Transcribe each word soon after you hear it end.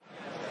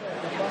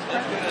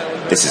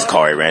This is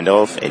Kari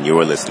Randolph, and you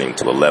are listening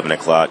to 11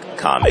 O'Clock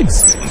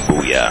Comics.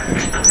 Booyah.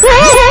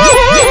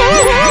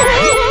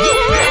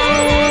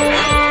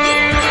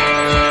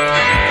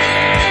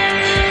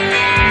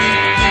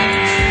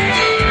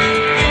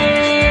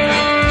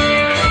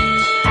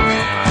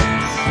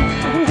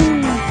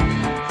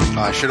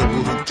 I should have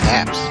moved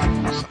taps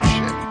or some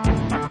shit.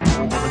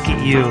 Look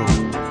at you.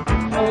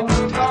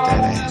 Tap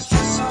that ass.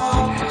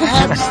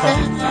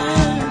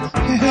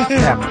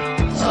 Tap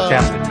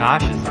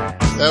Natasha's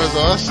ass. That was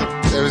awesome.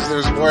 There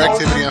was more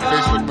activity on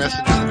Facebook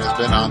Messenger than there's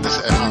been on this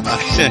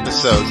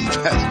episode.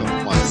 That's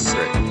been one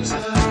straight.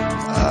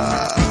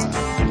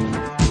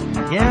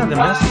 Yeah, the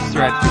message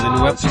thread for the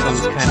new episode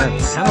was kind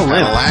of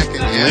limp. Lacking,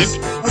 yes.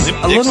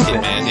 Limp A little Dixie,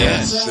 bit. man, Yeah,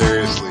 yeah.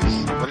 seriously. I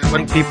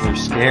think people are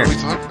scared. What are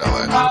we talking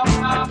about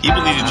last?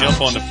 People need to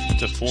jump on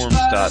to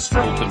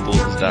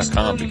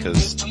forums.openbulletins.com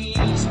because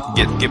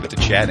get with the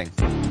chatting.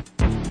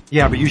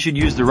 Yeah, but you should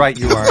use the right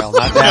URL,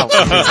 not that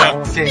one. That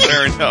won't take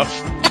Fair enough.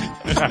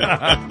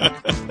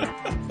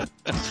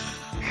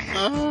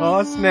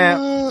 Oh, snap.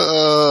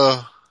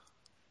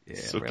 Yeah,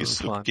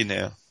 Suki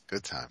now.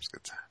 Good times.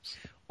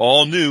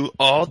 All new,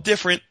 all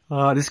different.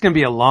 this is gonna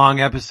be a long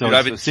episode, Dude,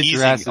 I've so been sit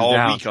your asses teasing all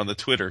down. week on the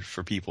Twitter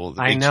for people.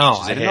 The I big know.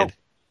 changes I don't ahead. know.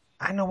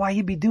 I know why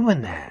you'd be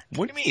doing that.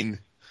 What do you mean?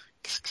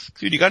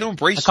 Dude, you gotta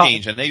embrace call-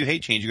 change. I know you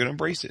hate change. You gotta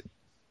embrace it.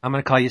 I'm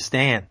gonna call you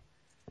Stan.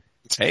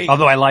 Hey,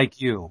 Although I like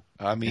you.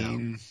 I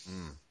mean,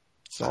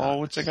 it's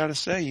all what I gotta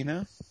say, you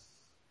know?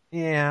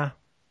 Yeah.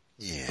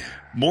 Yeah.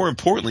 More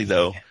importantly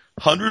though,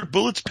 100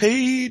 bullets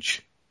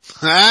page.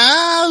 Look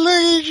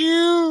at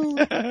you.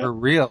 For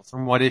real.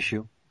 From what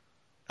issue?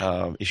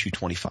 Issue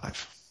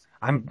 25.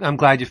 I'm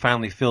glad you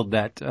finally filled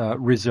that,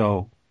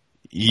 Rizzo.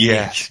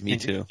 Yes, page me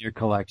into too. Your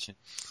collection.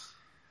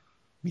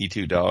 Me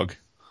too, dog.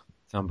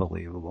 It's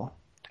unbelievable.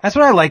 That's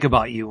what I like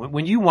about you.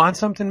 When you want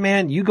something,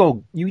 man, you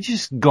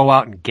just go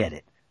out and get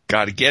it.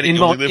 Gotta get it.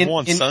 You only live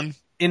once, son.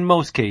 In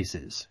most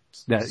cases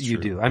that That's you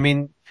true. do. I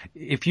mean,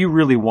 if you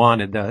really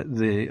wanted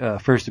the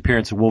first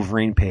appearance of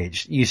Wolverine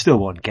page, you still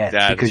won't get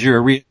it because you're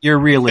a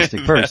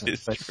realistic person.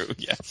 That is true,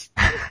 yes.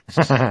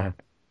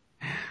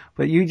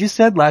 But you just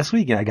said last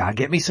week, I gotta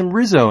get me some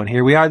Rizzo, and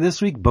here we are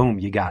this week. Boom,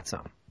 you got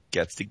some.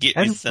 Gets to get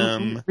me And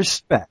some.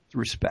 respect,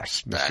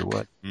 Mr.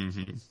 Wood.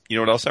 Mm-hmm. You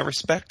know what else I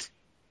respect?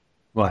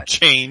 What?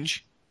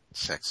 Change.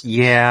 Sexy.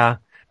 Yeah,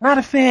 not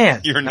a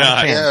fan. You're a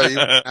not. fan.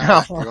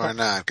 Yeah, you are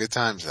not. Good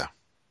times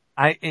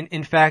though.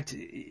 In fact,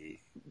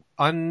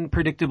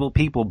 unpredictable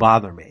people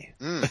bother me.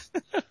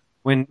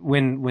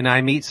 When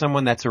I meet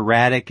someone that's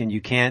erratic and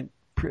you can't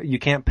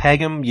peg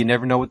them, you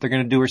never know what they're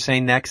going to do or say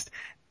next.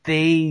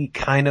 They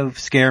kind of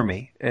scare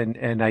me,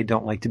 and I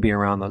don't like to be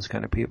around those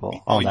kind of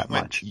people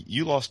much.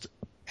 You lost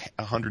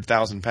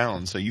 100,000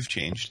 pounds, so you've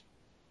changed.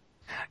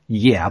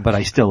 Yeah, but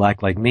I still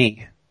act like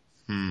me.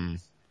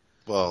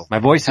 Well, My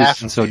voice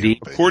isn't so deep.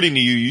 According to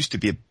you, you used to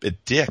be a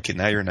dick, and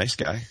now you're a nice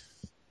guy.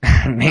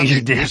 Major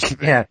dick.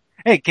 Yeah.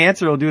 Hey,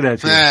 cancer will do that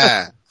to you.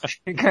 nah.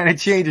 It kind of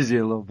changes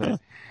you a little bit.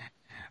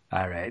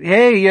 All right.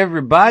 Hey,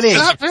 everybody.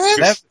 That's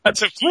a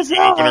What's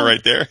opener up?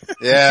 right there.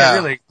 Yeah.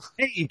 Really.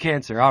 Hey,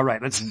 cancer. All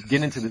right. Let's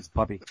get into this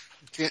puppy.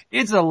 Yeah.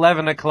 It's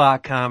 11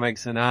 o'clock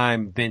comics and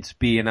I'm Vince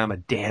B and I'm a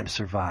damn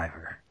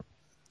survivor.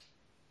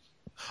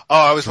 Oh,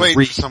 I was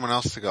waiting for someone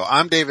else to go.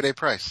 I'm David A.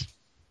 Price.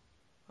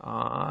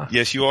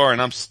 Yes, you are,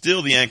 and I'm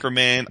still the anchor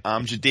man.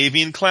 I'm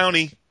Jadavian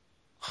Clowney.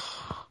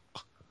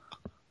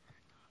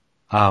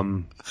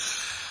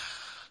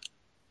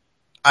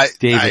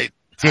 David,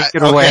 take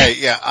it away. Okay,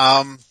 yeah.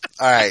 All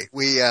right.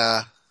 We,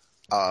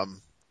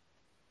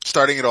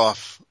 starting it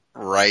off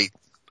right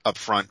up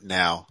front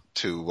now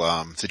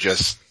to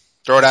just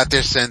throw it out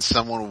there since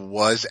someone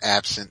was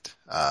absent,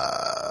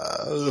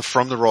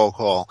 from the roll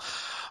call.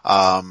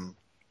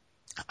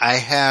 I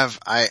have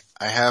a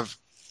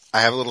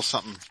little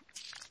something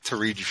to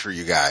read you for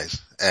you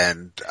guys.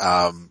 And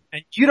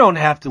you don't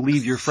have to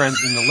leave your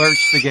friends in the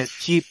lurch to get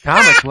cheap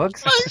comic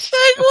books. my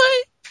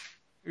segue.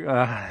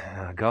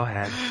 Go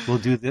ahead. We'll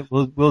do the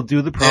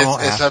promo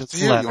It's after up to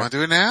you. 11. You want to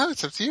do it now?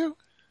 It's up to you.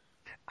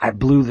 I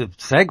blew the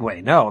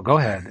segue. No, go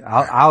ahead.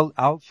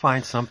 I'll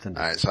find something.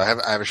 All right. So I have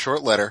a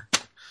short letter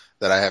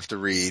that I have to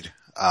read.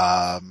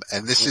 And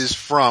this is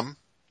from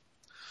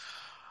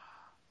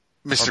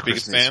Mr. Our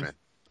biggest Chris fan? Neesman.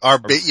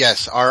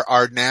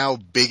 Our now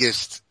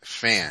biggest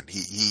fan.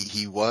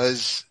 He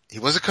was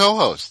a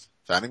co-host,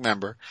 founding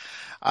member.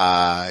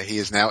 He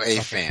is now a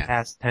fan.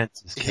 Past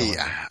tense is killing me.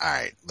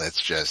 Alright,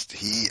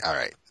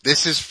 alright.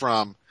 This is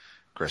from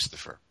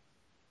Christopher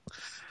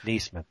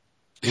Neesman.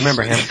 You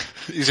remember him?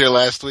 He's here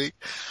last week.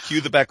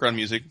 Cue the background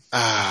music.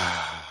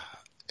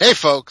 Hey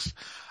folks,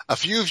 a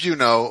few of you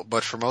know,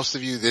 but for most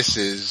of you this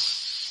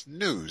is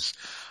news.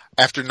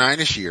 After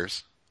 9-ish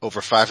years,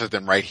 over 5 of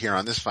them right here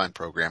on this fine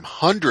program,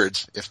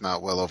 hundreds, if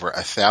not well over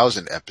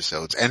 1,000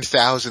 episodes, and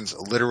thousands,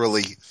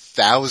 literally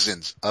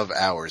thousands of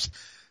hours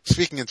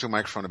speaking into a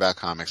microphone about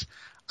comics,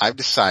 I've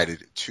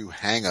decided to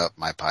hang up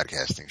my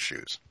podcasting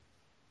shoes.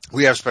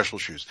 We have special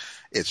shoes.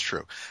 It's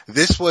true.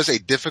 This was a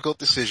difficult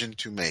decision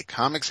to make.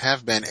 Comics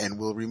have been and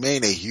will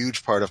remain a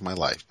huge part of my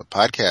life, but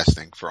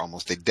podcasting for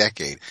almost a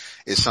decade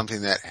is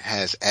something that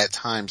has at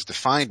times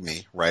defined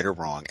me, right or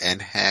wrong,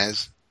 and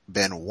has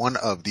been one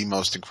of the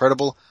most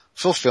incredible,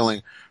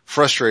 fulfilling,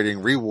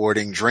 frustrating,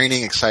 rewarding,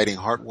 draining, exciting,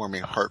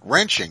 heartwarming,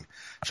 heart-wrenching,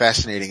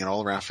 fascinating, and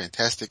all-around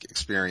fantastic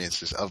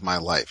experiences of my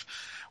life.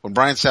 When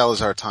Brian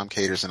Salazar, Tom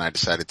Caters, and I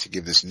decided to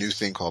give this new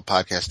thing called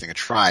podcasting a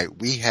try,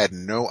 we had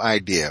no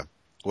idea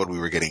what we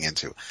were getting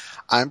into.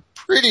 I'm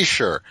pretty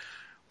sure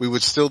we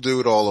would still do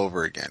it all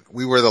over again.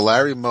 We were the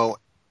Larry, Moe,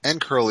 and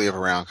Curly of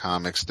Around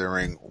Comics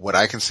during what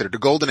I consider the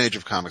golden age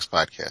of comics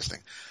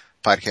podcasting.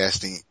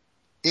 Podcasting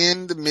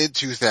in the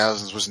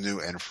mid-2000s was new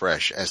and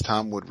fresh. As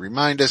Tom would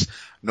remind us,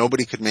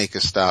 nobody could make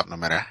us stop no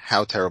matter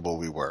how terrible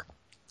we were.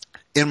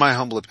 In my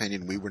humble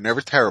opinion, we were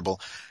never terrible,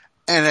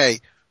 and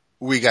hey,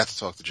 we got to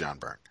talk to John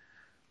Byrne.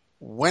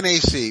 When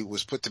AC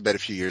was put to bed a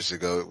few years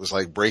ago, it was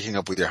like breaking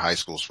up with your high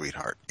school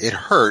sweetheart. It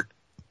hurt,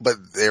 but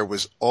there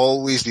was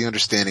always the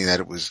understanding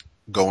that it was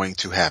going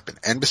to happen.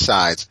 And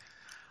besides,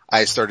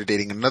 I started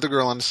dating another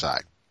girl on the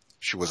side.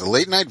 She was a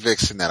late night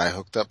vixen that I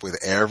hooked up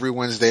with every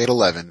Wednesday at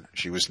 11.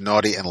 She was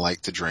naughty and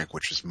liked to drink,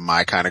 which was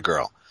my kind of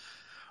girl.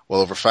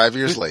 Well, over 5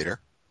 years later.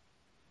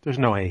 There's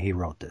no way he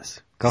wrote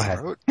this. Go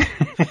ahead.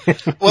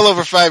 Well,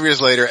 over 5 years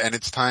later, and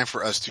it's time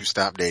for us to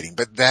stop dating,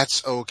 but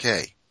that's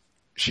okay.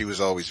 She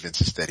was always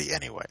Vince's steady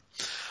anyway.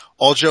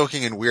 All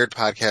joking and weird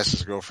podcast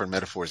as girlfriend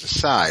metaphors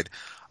aside,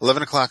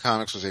 11 O'Clock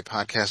Comics was a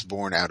podcast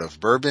born out of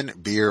bourbon,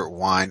 beer,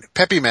 wine,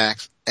 Peppy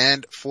Max,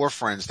 and 4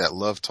 friends that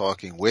love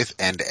talking with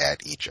and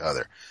at each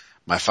other.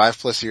 My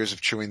 5+ years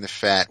of chewing the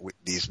fat with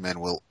these men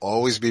will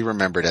always be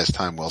remembered as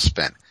time well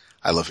spent.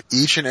 I love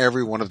each and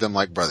every one of them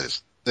like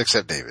brothers,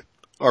 except David.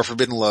 Our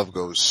forbidden love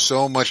goes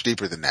so much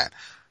deeper than that.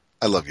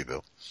 I love you,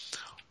 Bill.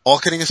 All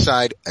kidding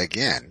aside,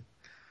 again,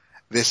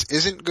 this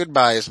isn't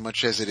goodbye as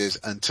much as it is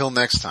until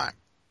next time.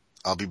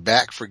 I'll be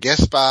back for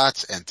guest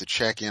spots and to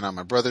check in on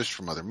my brothers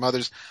from other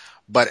mothers,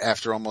 but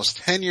after almost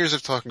 10 years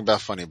of talking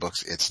about funny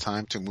books, it's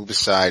time to move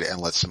aside and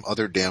let some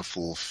other damn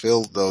fool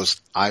fill those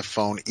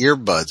iPhone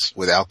earbuds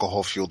with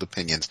alcohol-fueled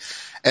opinions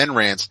and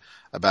rants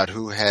about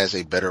who has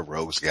a better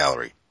rogues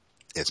gallery.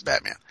 It's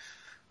Batman.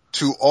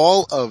 To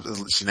all of the,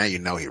 see now you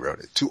know he wrote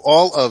it, to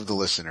all of the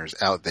listeners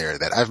out there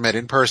that I've met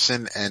in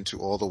person and to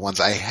all the ones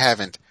I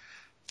haven't,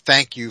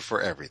 thank you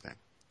for everything.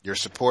 Your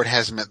support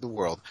has meant the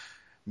world.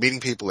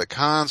 Meeting people at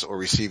cons or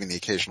receiving the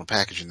occasional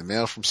package in the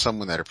mail from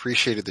someone that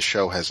appreciated the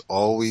show has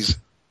always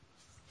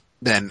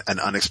been an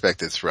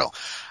unexpected thrill.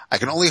 I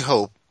can only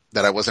hope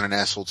that I wasn't an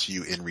asshole to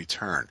you in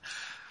return.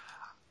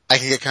 I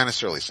can get kind of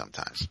surly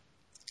sometimes.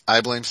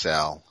 I blame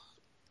Sal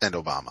and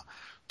Obama.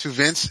 To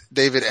Vince,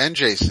 David, and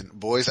Jason,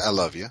 boys, I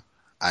love you.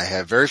 I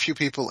have very few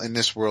people in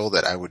this world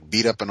that I would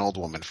beat up an old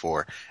woman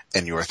for,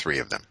 and you're 3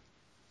 of them.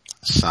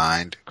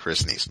 Signed,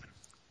 Chris Niesman.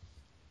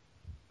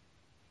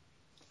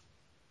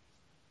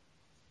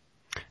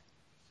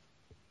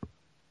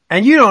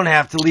 And you don't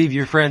have to leave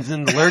your friends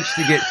in the lurch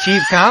to get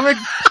cheap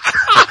comics.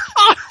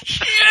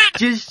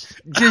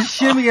 Just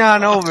shimmy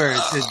on over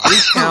to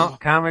Discount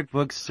Comic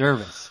Book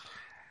Service.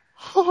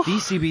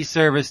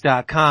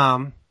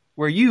 DCBService.com,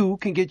 where you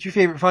can get your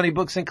favorite funny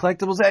books and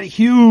collectibles at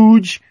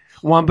huge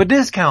Wamba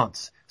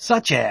discounts,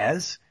 such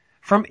as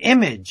from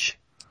Image.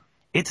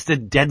 It's the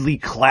Deadly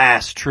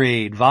Class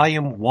Trade,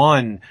 Volume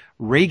 1,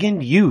 Reagan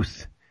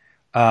Youth.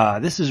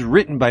 This is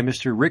written by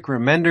Mr. Rick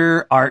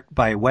Remender, art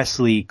by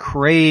Wesley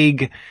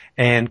Craig,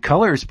 and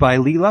colors by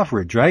Lee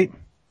Loughridge, right?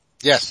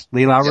 Yes.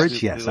 Lee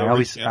Loughridge? Yes. Lee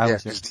That's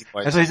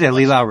what I said,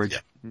 Lee Loughridge. Yeah.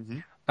 Mm-hmm.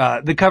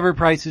 The cover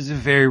price is a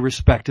very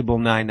respectable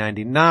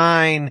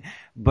 $9.99,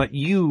 but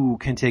you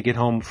can take it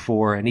home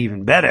for an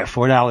even better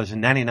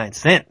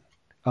 $4.99.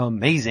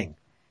 Amazing.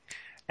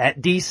 At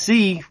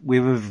DC, we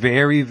have a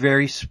very,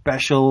 very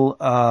special,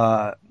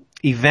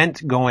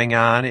 event going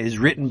on. It is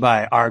written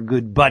by our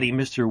good buddy,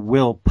 Mr.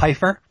 Will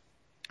Pfeiffer.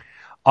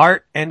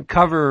 Art and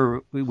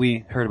cover,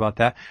 we heard about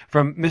that,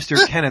 from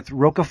Mr. Kenneth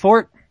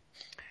Rocafort.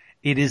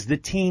 It is the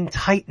Teen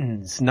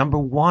Titans,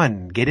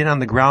 #1. Get in on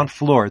the ground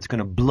floor. It's going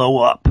to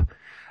blow up.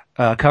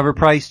 Cover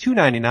price,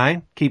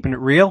 $2.99. Keeping it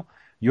real.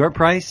 Your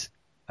price,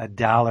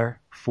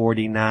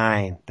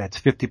 $1.49. That's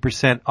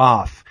 50%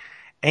 off.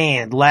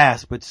 And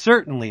last but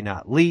certainly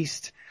not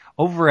least,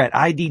 over at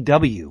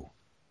IDW,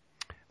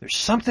 there's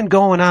something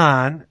going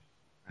on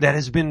that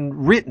has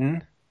been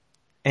written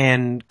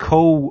and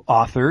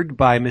co-authored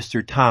by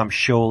Mr. Tom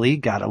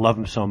Scioli. Gotta love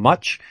him so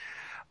much.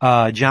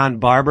 John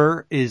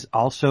Barber is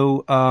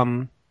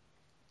also,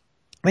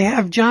 they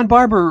have John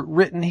Barber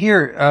written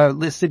here,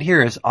 listed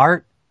here as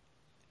art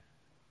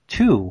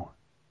 2.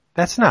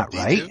 That's not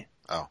right.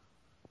 Oh.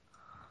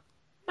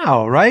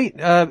 No, right?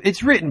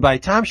 It's written by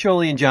Tom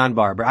Scioli and John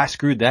Barber. I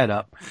screwed that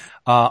up.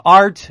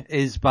 Art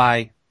is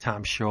by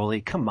Tom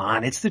Scioli. Come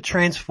on. It's the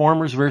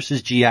Transformers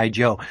versus G.I.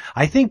 Joe.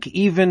 I think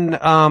even,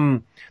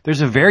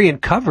 there's a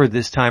variant cover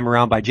this time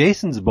around by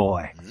Jason's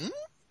boy.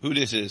 Who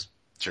this is?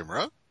 Jim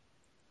Rowe?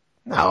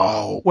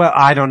 No. Well,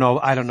 I don't know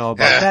about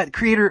that. The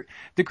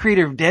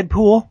creator of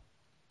Deadpool.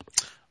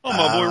 Oh,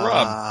 my boy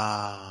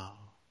Rob.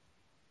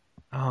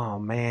 Oh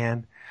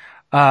man.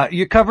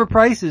 Your cover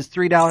price is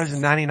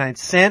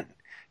 $3.99.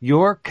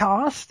 Your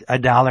cost,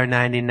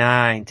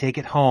 $1.99. Take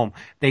it home.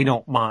 They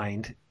don't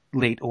mind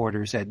late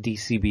orders at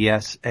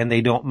DCBS, and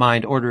they don't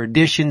mind order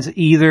editions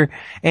either.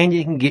 And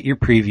you can get your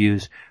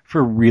previews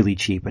for really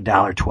cheap,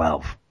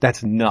 $1.12.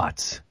 That's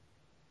nuts.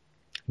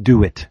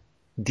 Do it.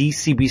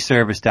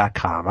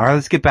 DCBService.com. All right,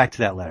 let's get back to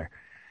that letter.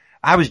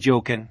 I was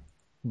joking,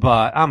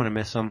 but I'm gonna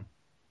miss him.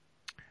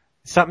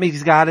 Something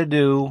he's got to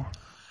do.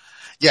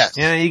 Yes.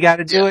 You know, you got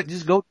to do it.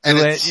 Just go do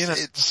it. You know.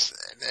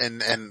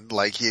 And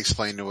like he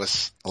explained to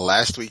us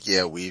last week,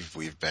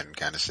 we've been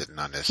kind of sitting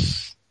on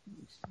this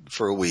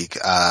for a week.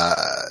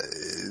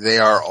 They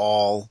are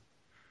all.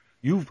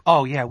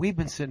 We've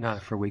been sitting on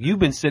it for a week. You've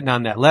been sitting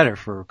on that letter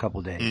for a couple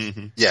of days.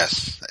 Mm-hmm.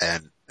 Yes.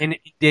 And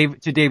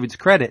to David's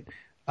credit,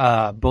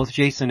 both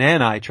Jason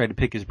and I tried to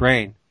pick his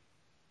brain.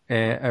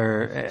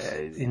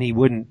 And he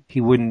wouldn't,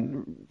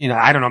 you know,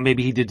 I don't know,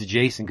 maybe he did to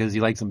Jason because he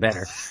likes him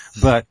better,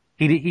 but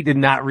he did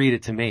not read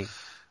it to me.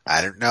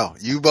 I don't know.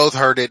 You both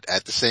heard it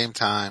at the same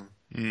time.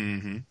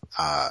 Mm-hmm.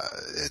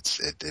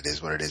 It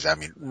is what it is. I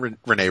mean,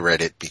 Renee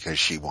read it because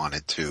she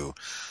wanted to,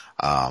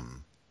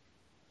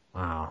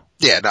 wow.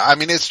 Yeah, no, I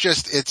mean,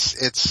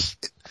 it's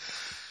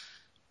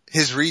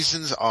his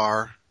reasons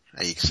are,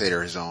 you can say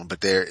they're his own,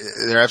 but they're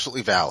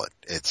absolutely valid.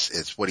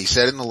 It's what he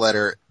said in the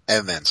letter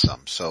and then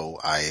some. So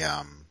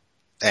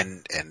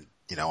and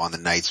you know, on the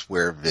nights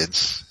where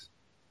Vince,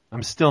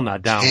 I'm still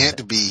not down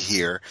can't be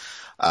here,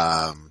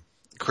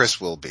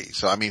 Chris will be.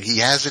 So I mean, he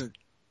hasn't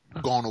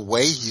gone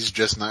away. He's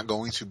just not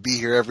going to be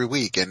here every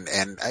week. And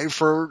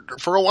for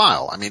a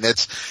while, I mean,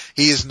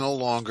 he is no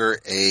longer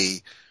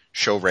a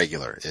show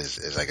regular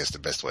is I guess the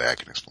best way I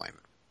can explain it.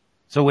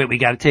 So wait, we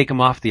got to take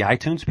him off the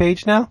iTunes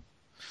page now?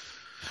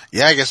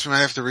 Yeah, I guess we might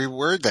have to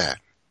reword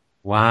that.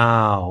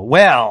 Wow.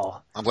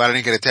 Well, I'm glad I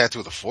didn't get a tattoo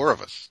of the four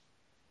of us.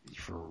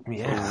 For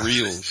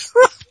reals.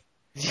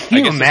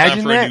 Can you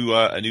imagine that?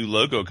 A new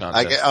logo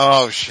contest.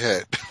 Oh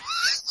shit.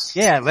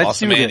 Yeah, let's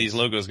awesome do Andy's this.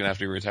 logo is gonna have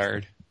to be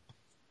retired.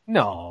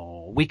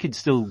 No, we could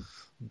still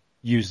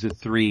use the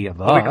three of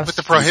us. We can put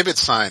the prohibit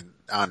sign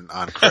on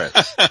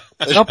Chris.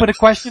 No, put a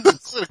question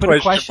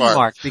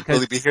mark because Will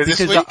he be here this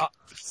week?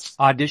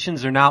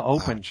 Auditions are now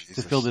open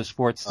to fill this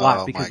fourth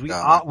slot because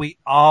we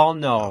all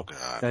know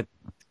that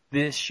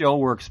this show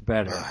works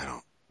better.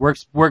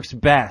 Works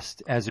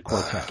best as a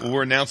quartet. Well,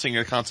 we're announcing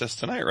a contest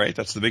tonight, right?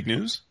 That's the big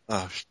news.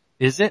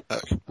 Is it?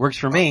 Works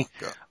for me.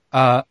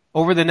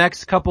 Over the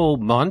next couple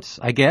months,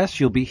 I guess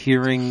you'll be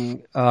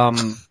hearing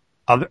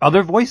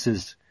other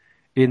voices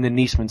in the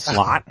Niesman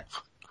slot.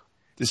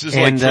 This is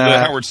like for the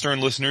Howard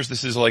Stern listeners.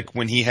 This is like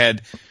when he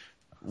had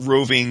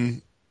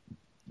roving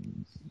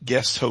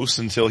guest hosts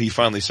until he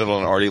finally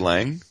settled on Artie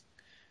Lang,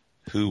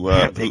 who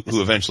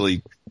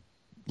eventually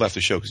left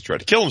the show because he tried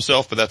to kill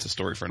himself. But that's a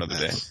story for another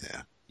day.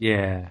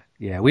 Yeah.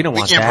 We don't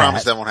want that. We can't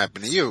promise that won't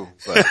happen to you,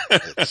 but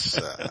it's,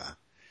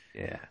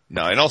 yeah.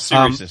 No, in all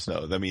seriousness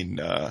though, I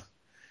mean,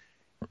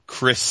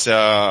 Chris,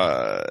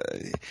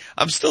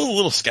 I'm still a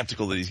little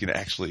skeptical that he's gonna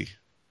actually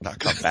not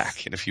come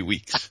back in a few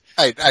weeks.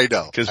 I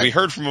know. Cause we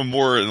heard from him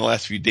more in the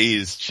last few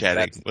days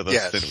chatting with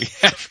us than we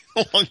have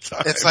in a long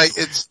time. It's like,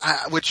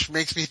 which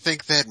makes me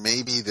think that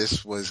maybe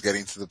this was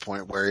getting to the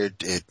point where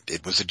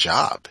it was a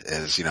job.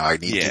 As, you know, I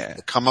need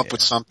to come up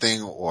with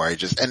something or I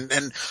just,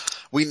 and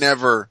we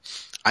never,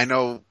 I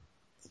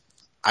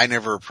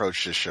never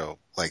approached this show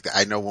like that.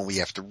 I know when we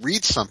have to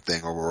read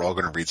something or we're all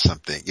going to read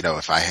something, you know,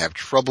 if I have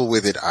trouble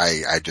with it,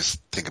 I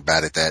just think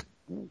about it that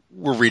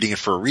we're reading it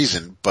for a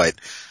reason. But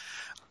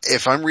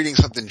if I'm reading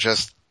something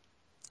just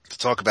to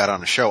talk about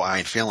on a show, I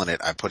ain't feeling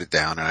it. I put it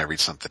down and I read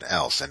something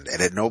else. And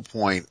at no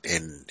point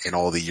in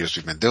all the years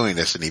we've been doing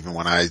this, and even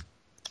when I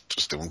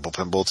was doing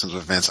bullpen bulletins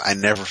with Vince, I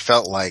never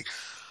felt like,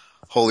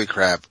 holy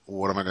crap,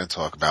 what am I going to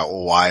talk about?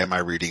 Well, why am I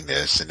reading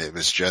this? And it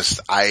was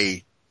just,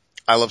 I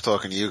love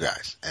talking to you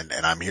guys and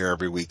I'm here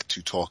every week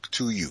to talk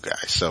to you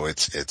guys. So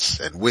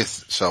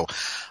so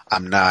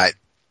I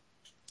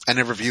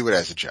never view it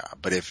as a job,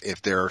 but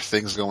if there are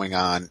things going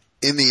on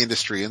in the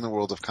industry, in the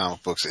world of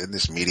comic books, in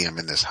this medium,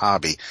 in this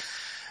hobby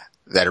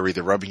that are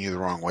either rubbing you the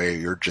wrong way or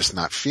you're just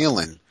not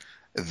feeling,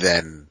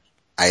 then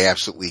I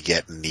absolutely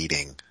get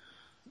needing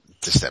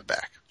to step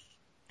back.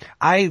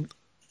 I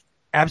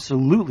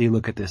absolutely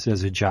look at this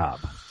as a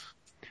job,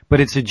 but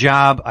it's a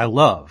job I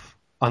love.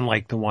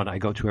 Unlike the one I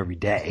go to every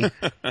day.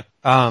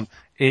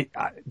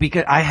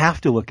 Because I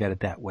have to look at it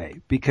that way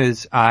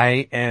because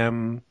I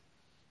am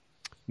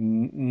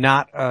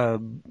not a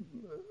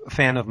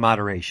fan of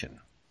moderation.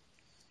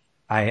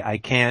 I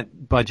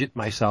can't budget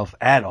myself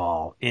at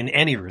all in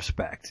any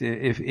respect.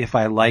 If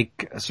I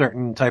like a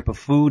certain type of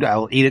food, I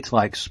will eat it till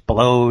I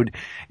explode.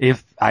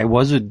 If I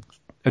was a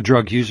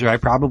drug user, I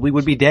probably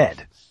would be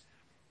dead.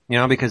 You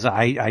know, because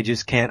I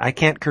just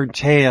can't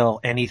curtail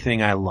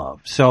anything I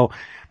love. So,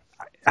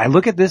 I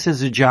look at this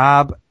as a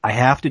job. I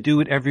have to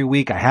do it every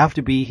week. I have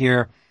to be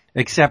here,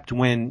 except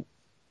when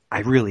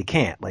I really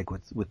can't, like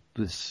with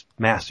this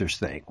Masters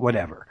thing,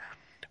 whatever.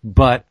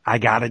 But I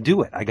gotta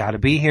do it. I gotta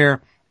be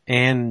here.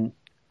 and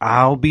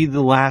I'll be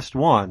the last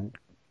one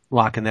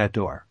locking that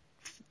door.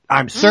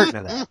 I'm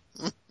certain of that.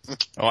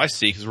 Oh, I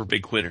see, because we're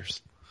big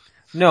quitters.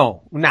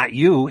 No, not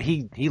you.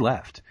 He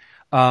left.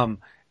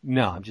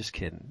 No, I'm just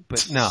kidding.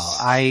 But no,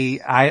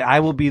 I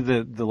will be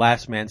the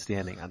last man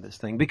standing on this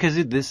thing because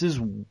this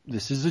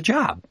is a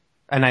job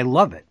and I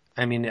love it.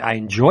 I mean, I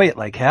enjoy it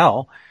like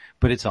hell,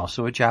 but it's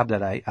also a job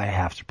that I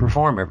have to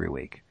perform every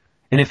week.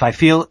 And if I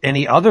feel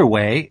any other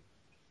way,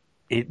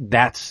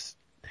 that's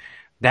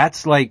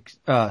like,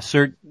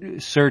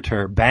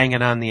 Surtur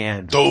banging on the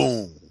end.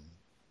 Boom.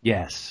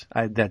 Yes,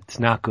 that's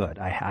not good.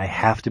 I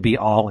have to be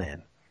all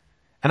in.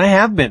 And I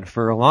have been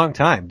for a long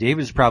time.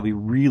 David's probably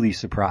really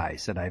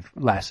surprised that I've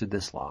lasted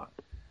this long.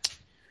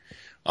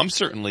 I'm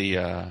certainly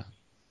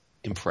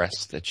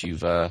impressed that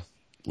you've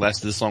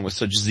lasted this long with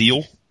such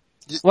zeal.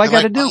 Well, I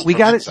got to do. We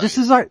got it. This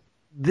is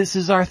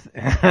our.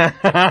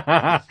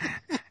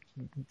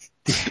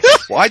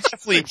 Well, I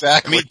definitely.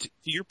 Exactly. I mean, to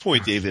your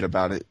point, David,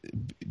 about it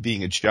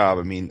being a job.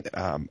 I mean,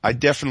 I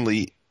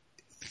definitely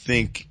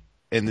think,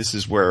 and this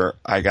is where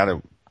I got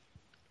to.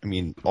 I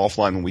mean,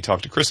 offline when we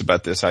talked to Chris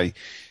about this, I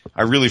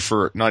really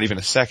for not even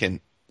a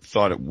second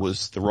thought it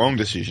was the wrong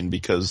decision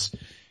because,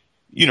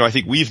 you know, I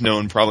think we've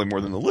known probably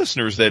more than the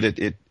listeners that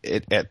it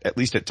at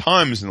least at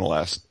times in the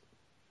last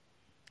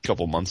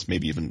couple months,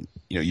 maybe even,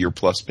 you know, year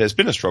plus has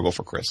been a struggle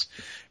for Chris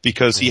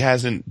because he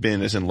hasn't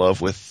been as in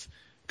love with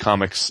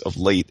comics of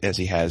late as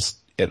he has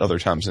at other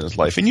times in his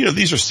life. And, you know,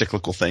 these are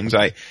cyclical things.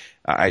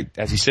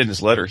 As he said in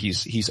his letter,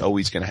 he's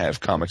always going to have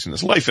comics in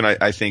his life. And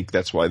I think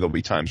that's why there'll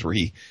be times where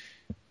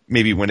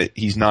maybe when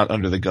he's not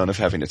under the gun of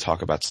having to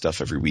talk about stuff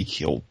every week,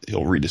 he'll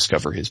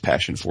rediscover his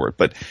passion for it.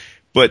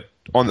 But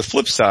on the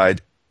flip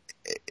side,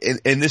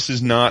 and this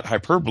is not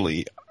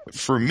hyperbole,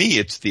 for me,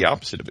 it's the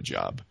opposite of a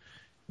job.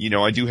 You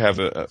know, I do have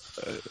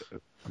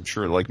I'm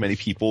sure like many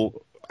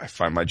people, I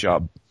find my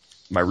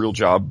real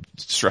job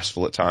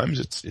stressful at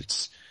times.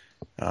 It's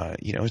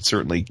you know, it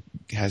certainly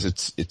has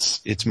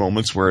its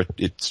moments where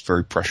it's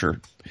very pressure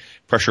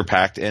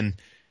packed, and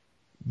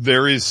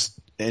there is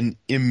an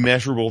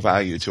immeasurable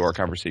value to our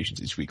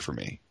conversations each week for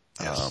me.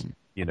 Yes.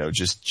 You know,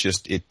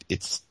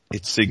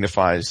 it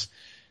signifies,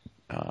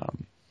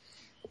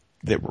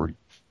 that we're, you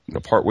know,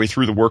 partway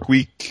through the work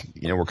week.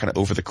 You know, we're kind of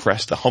over the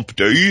crest, the hump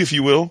day, if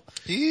you will.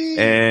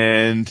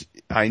 And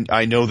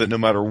I know that no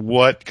matter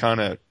what kind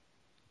of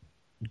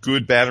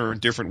good, bad, or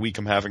indifferent week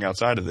I'm having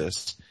outside of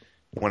this,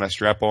 when I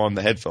strap on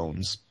the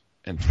headphones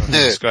and turn on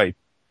Skype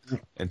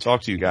and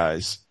talk to you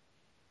guys,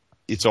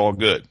 it's all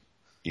good.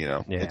 You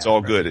know, yeah, it's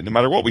all good. And no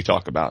matter what we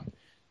talk about,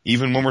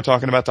 even when we're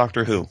talking about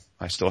Doctor Who,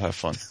 I still have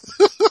fun.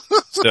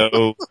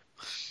 So,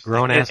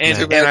 grown ass man.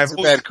 Too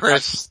bad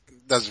Chris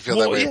doesn't feel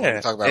that way when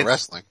we talk about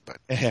wrestling. But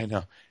yeah,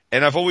 no.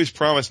 And I've always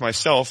promised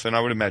myself, and I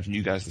would imagine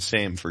you guys the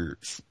same,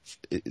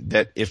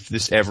 that if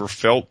this ever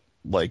felt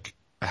like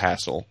a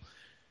hassle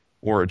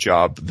or a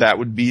job, that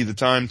would be the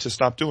time to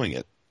stop doing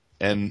it.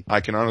 And I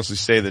can honestly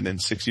say that in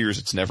 6 years,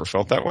 it's never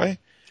felt that way.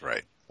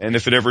 Right. And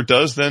if it ever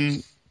does,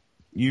 then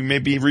you may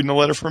be reading a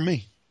letter from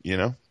me, you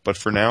know, but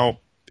for now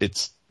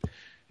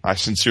I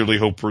sincerely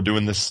hope we're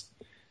doing this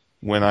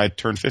when I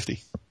turn 50.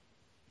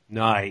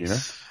 Nice. You know?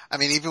 I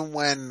mean, even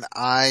when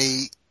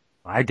I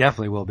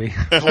definitely will be.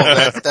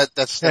 Well,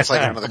 that's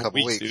like another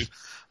couple weeks.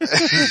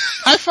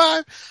 High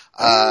five.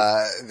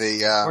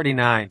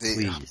 49,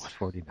 please.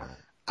 49.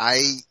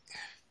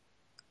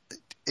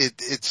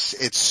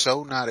 It's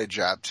so not a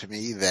job to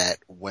me that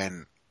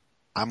when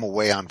I'm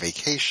away on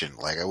vacation,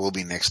 like I will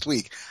be next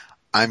week,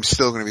 I'm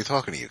still going to be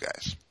talking to you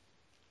guys.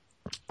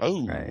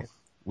 Oh, right.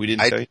 We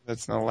didn't tell you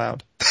that's not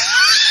allowed.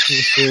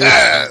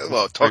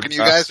 Well, talking to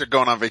you guys or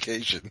going on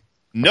vacation?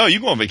 No, you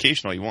go on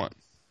vacation all you want.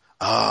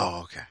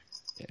 Oh, okay.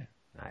 Yeah.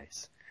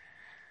 Nice.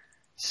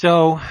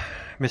 So,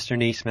 Mr.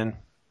 Niesman,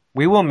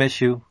 we will miss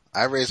you.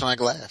 I raise my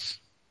glass.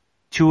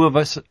 Two of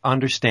us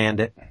understand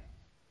it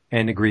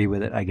and agree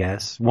with it, I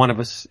guess. One of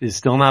us is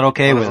still not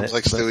okay with it.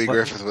 Like Stewie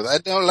Griffith with, I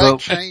don't like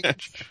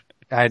change.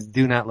 I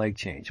do not like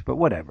change, but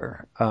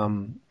whatever.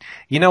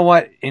 You know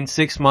what? In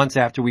 6 months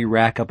after we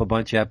rack up a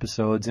bunch of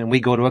episodes and we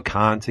go to a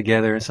con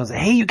together and someone's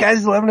like, hey, you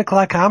guys, 11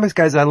 o'clock comics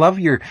guys, I love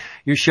your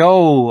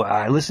show.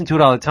 I listen to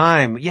it all the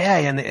time. Yeah.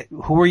 And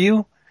who are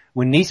you?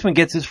 When Niesman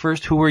gets his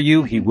first who are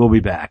you, he will be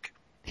back.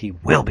 He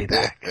will be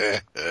back.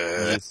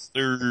 Yes,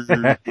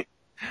 sir.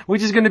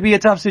 Which is going to be a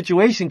tough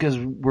situation because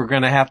we're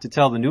going to have to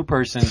tell the new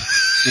person,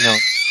 you know,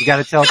 you got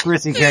to tell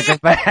Chris he can't come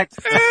back.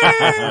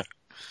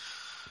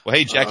 Well,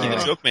 hey, Jackie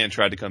the Joke Man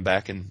tried to come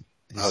back and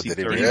did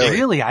he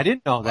really? I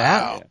didn't know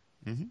that. Wow.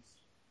 Yeah. Mm-hmm.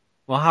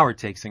 Well, Howard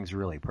takes things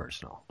really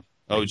personal.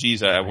 Oh,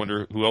 geez, I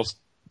wonder who else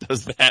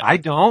does that. I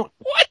don't.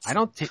 What? I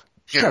don't take.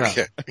 Shut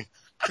up.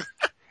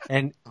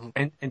 And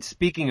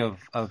speaking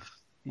of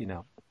you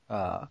know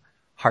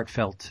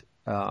heartfelt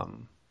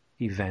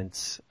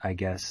events, I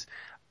guess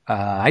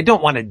I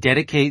don't want to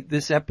dedicate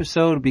this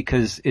episode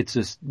because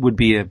would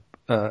be a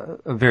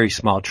very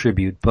small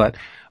tribute, but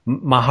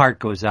my heart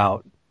goes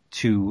out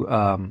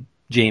to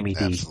Jamie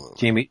D.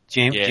 Absolutely.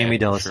 Jamie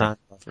Delisant.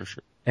 For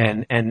sure.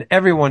 And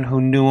everyone who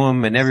knew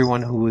him and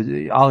everyone who was,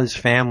 all his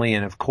family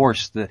and of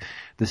course the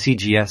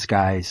CGS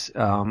guys,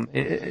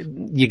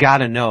 you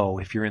gotta know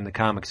if you're in the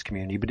comics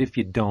community, but if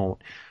you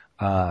don't,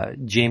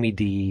 Jamie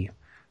D,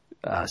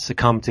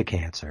 succumbed to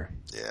cancer.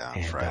 Yeah,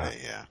 on Friday,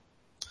 yeah.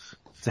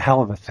 It's a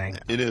hell of a thing.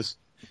 It is.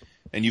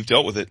 And you've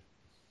dealt with it,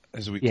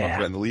 as we talked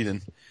about in the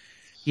lead-in.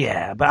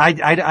 Yeah, but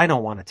I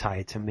don't want to tie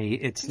it to me.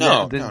 It's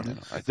no.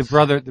 The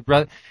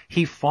brother,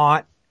 he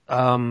fought,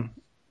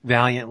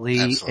 valiantly.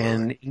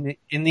 Absolutely. And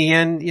in the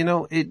end, you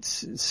know,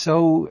 it's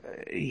so,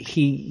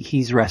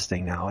 he's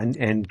resting now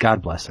and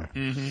God bless him.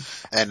 Mm-hmm.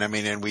 And I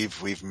mean, and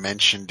we've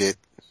mentioned it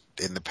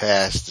in the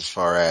past as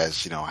far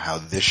as, you know, how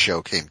this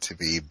show came to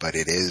be, but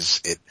it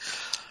is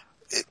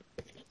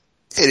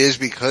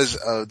because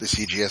of the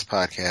CGS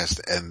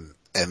podcast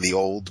and the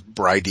old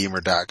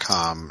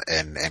Brydeemer.com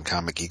and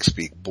Comic Geek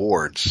Speak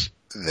boards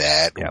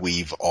that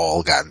we've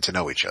all gotten to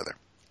know each other.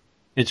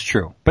 It's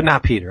true, but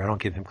not Peter. I don't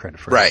give him credit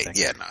for anything. Right,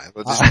 yeah, no.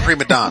 But this is a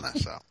prima donna,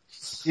 so.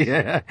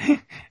 Yeah.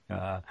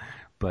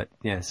 But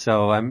yeah,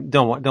 so I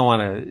don't want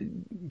to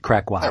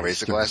crack wise. I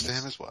raise a glass to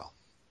him as well.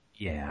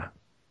 Yeah.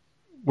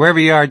 Wherever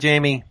you are,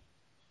 Jamie,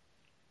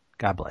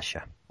 God bless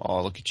you.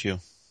 Oh, look at you.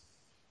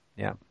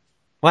 Yeah.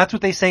 Well, that's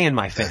what they say in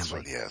my family. That's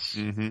what, yes.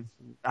 Mm-hmm.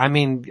 I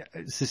mean,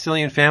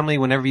 Sicilian family,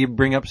 whenever you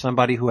bring up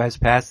somebody who has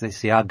passed, they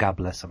say, oh, God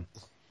bless them.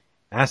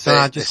 That's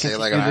not just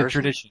like the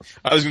tradition.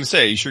 I was going to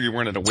say, are you sure you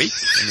weren't at a wake?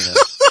 I mean,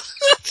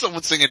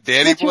 someone singing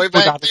Danny Boy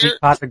back there?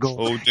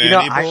 Oh,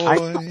 Danny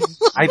Boy.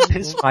 I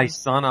piss my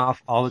son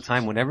off all the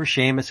time. Whenever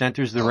Sheamus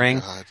enters the ring,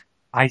 God.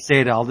 I say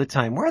it all the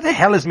time. Where the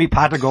hell is me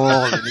pot of gold?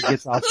 And he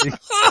gets out.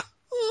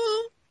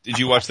 Did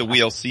you watch the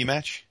WLC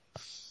match?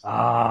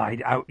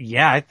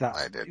 Yeah, I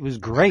thought it was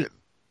great.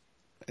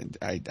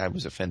 I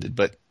was offended,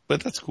 but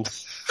that's cool.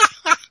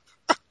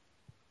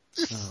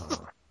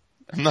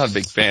 I'm not a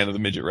big fan of the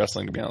midget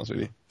wrestling, to be honest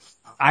with you.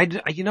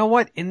 You know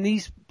what? In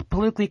these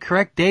politically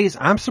correct days,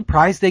 I'm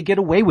surprised they get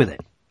away with it.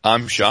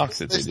 I'm shocked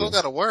that they still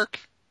gotta work.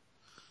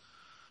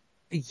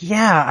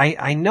 Yeah,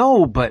 I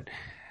know, but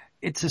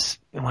I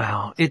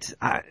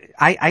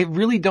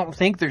really don't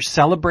think they're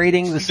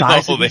celebrating the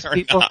size of these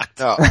people. Not.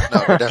 No,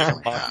 they're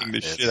definitely mocking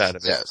the shit out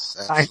of it. Yes,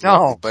 absolutely. I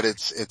know. But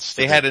it's.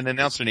 They had an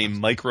announcer named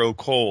Micro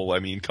Cole. I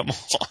mean, come on.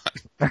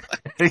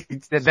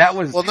 That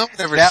was. Well, no one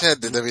ever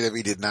said that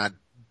WWE did not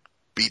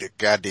beat a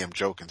goddamn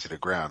joke into the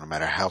ground, no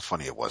matter how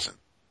funny it wasn't.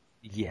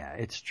 Yeah,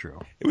 it's true.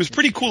 It was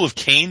pretty cool of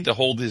Kane to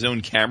hold his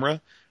own camera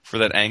for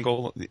that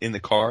angle in the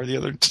car the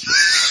other day.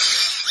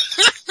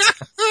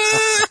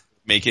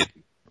 Make it.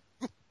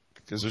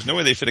 Because there's no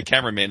way they fit a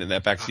cameraman in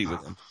that back seat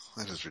with him.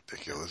 That is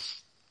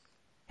ridiculous.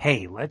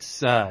 Hey, let's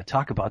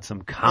talk about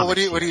some comics.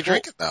 Well, what are you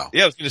drinking now?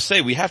 Yeah, I was going to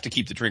say, we have to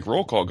keep the drink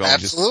roll call going.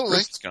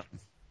 Absolutely.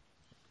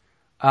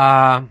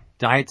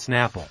 Diet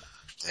Snapple.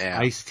 Yeah.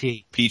 Iced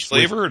tea. Peach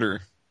flavored or?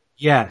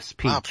 Yes,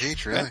 peach. Oh,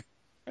 peach, really?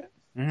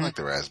 Mm-hmm. I like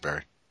the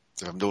raspberry.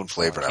 If I'm doing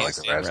flavored, I like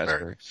the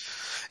raspberry.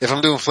 If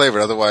I'm doing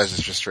flavored, otherwise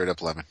it's just straight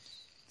up lemon.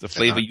 The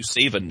flavor you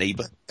save a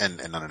neighbor.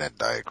 And none of that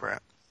diet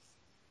crap.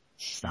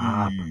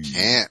 Stop.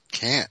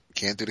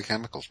 Can't do the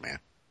chemicals, man.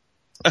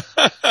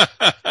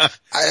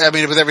 I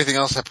mean, with everything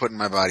else I put in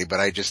my body, but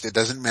it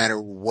doesn't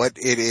matter what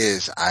it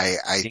is.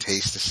 I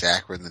taste the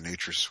saccharin, the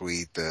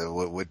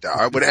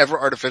NutraSweet, whatever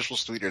artificial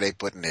sweetener they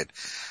put in it.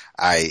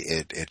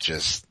 It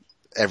just,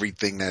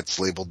 everything that's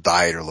labeled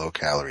diet or low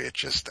calorie, I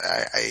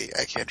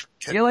can't drink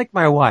it. You're like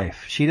my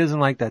wife. She doesn't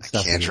like that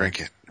stuff. I can't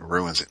drink it. It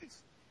ruins it.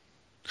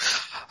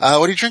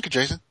 What are you drinking,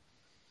 Jason?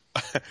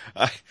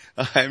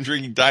 I'm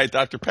drinking Diet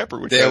Dr. Pepper,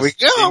 which there has we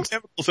go. the same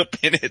chemicals up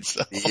in it.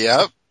 So.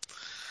 Yep.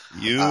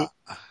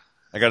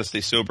 I gotta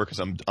stay sober because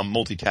I'm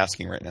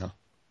multitasking right now.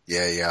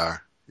 Yeah, you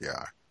are.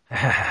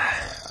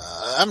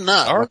 I'm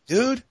not. All right,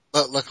 dude.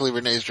 But luckily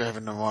Renee's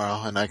driving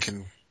tomorrow and I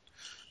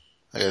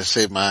gotta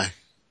save my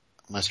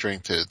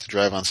strength to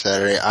drive on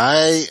Saturday.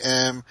 I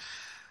am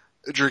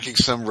drinking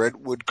some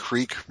Redwood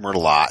Creek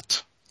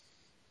Merlot.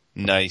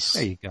 Nice.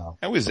 There you go.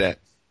 How is that?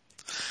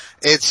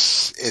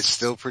 It's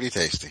still pretty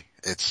tasty.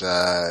 It's,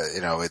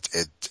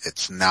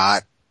 it's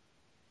not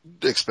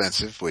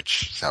expensive,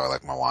 which is how I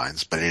like my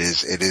wines, but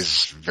it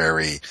is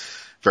very,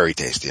 very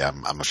tasty.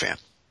 I'm a fan.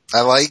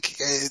 I like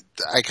it.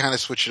 I kind of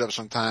switch it up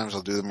sometimes.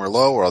 I'll do the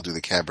Merlot or I'll do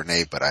the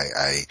Cabernet, but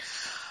I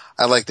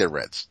like their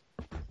reds.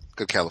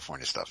 Good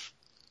California stuff.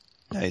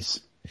 Nice.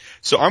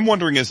 So I'm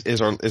wondering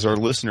as our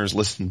listeners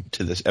listen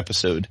to this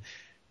episode,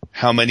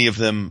 how many of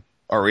them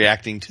are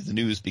reacting to the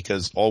news,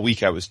 because all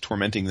week I was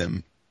tormenting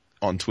them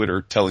on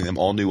Twitter, telling them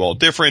all new, all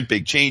different,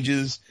 big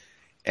changes,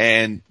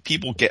 and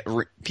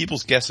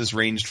people's guesses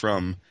ranged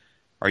from,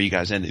 are you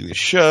guys ending the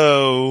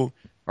show?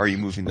 Are you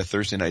moving the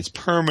Thursday nights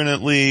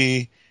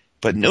permanently?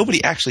 But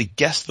nobody actually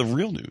guessed the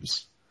real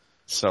news.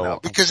 So. No,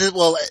 because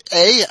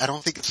I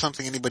don't think it's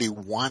something anybody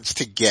wants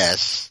to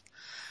guess.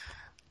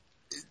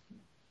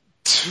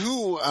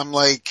 Two, I'm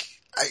like,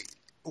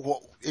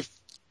 if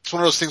it's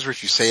one of those things where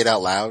if you say it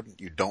out loud,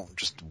 you don't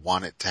just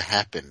want it to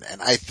happen.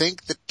 And I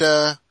think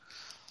that,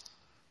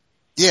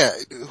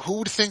 who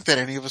would think that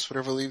any of us would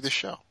ever leave this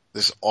show?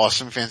 This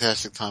awesome,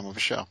 fantastic time of a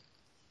show.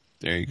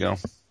 There you go.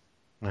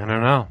 I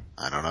don't know.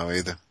 I don't know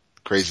either.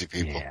 Crazy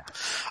people. Yeah.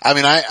 I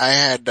mean, I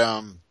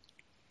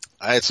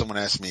had someone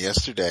ask me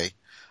yesterday,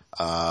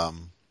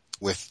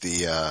 with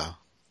the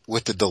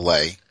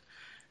delay,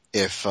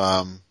 if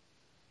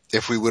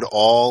we would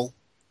all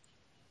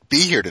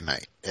be here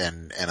tonight.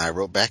 And I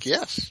wrote back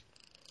yes.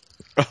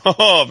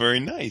 Oh, very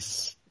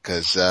nice.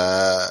 Cause,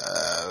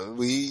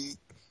 we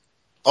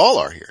all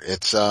are here.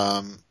 It's,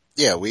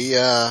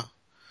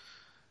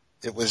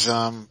 it was,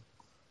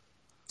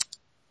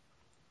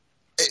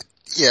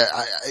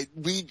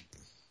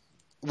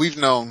 we've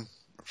known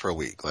for a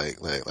week,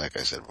 like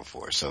I said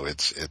before. So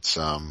it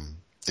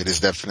is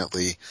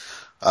definitely,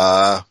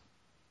 I'm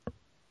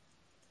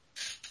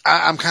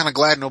kind of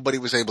glad nobody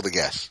was able to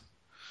guess,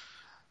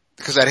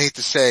 because I'd hate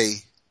to say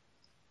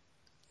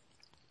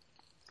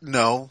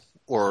no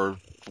or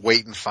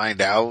wait and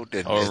find out.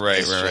 And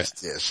right. Yeah.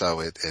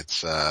 So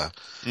it's yeah,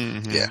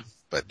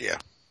 but yeah.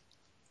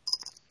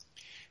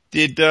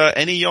 Did,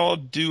 any of y'all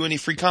do any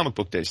free comic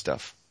book day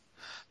stuff?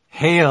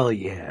 Hell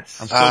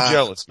yes. I'm so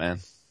jealous, man.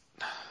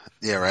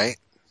 Yeah, right?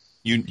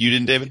 You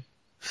didn't, David?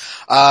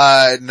 No,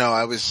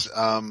 I was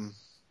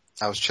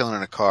chilling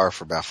in a car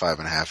for about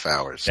 5.5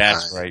 hours.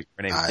 That's right.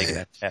 Renee was taking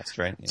that test,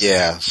 right?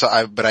 Yeah. So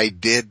I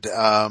did,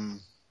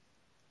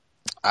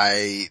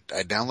 I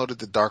downloaded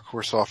the Dark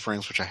Horse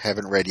offerings, which I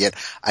haven't read yet.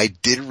 I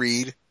did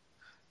read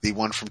the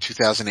one from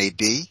 2000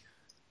 AD.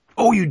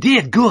 Oh, you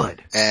did?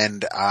 Good.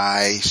 And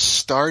I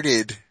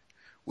started,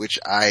 which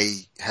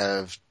I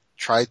have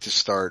tried to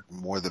start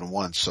more than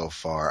once so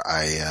far.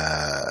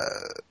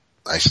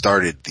 I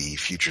started the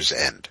Future's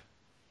End.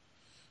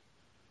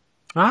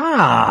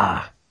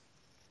 Ah.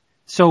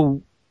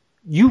 So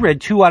you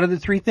read 2 out of the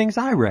 3 things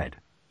I read.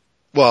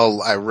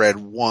 Well, I read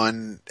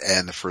one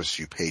and the first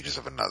few pages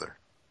of another.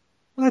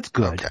 Well, that's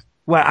good. Okay.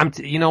 Well,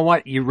 you know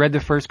what? You read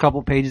the first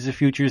couple pages of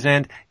Future's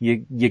End.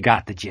 You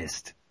got the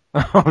gist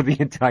of the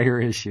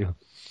entire issue.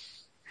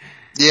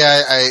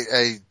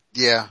 Yeah,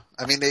 yeah.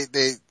 I mean,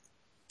 they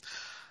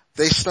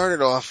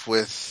started off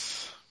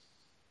with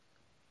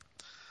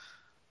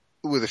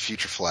a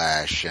Future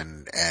Flash,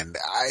 and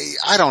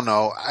I don't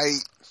know.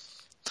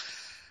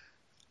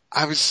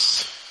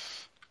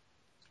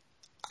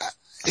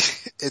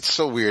 It's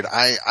so weird.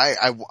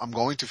 I'm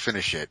going to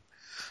finish it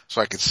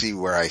so I can see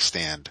where I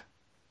stand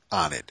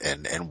on it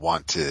and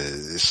want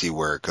to see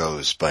where it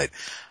goes. But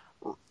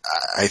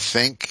I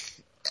think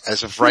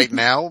as of right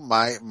now,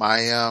 my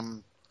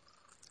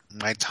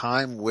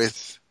time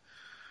with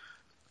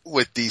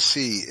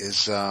DC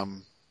is,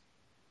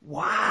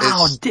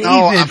 wow, David.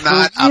 No,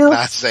 I'm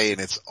not saying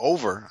it's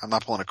over. I'm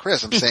not pulling a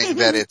Chris. I'm saying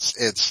that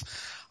it's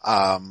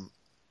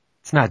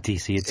not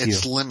DC,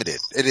 it's you. Limited.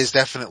 It is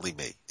definitely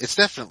me. It's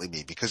definitely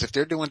me, because if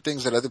they're doing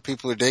things that other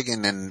people are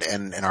digging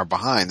and are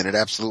behind, then it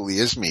absolutely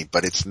is me,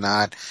 but it's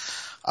not,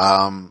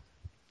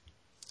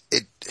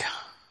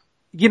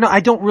 You know, I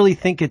don't really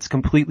think it's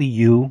completely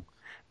you,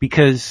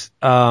 because,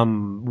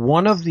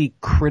 one of the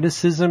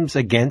criticisms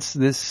against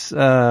this,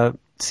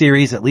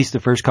 series, at least the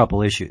first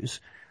couple issues,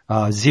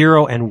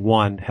 0 and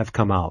 1 have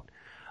come out,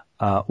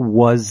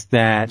 was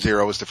that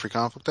 0 is the free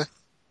comic book day?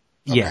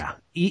 Okay.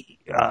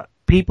 Yeah.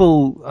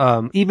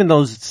 People, even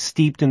those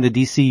steeped in the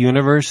DC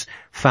universe,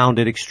 found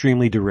it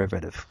extremely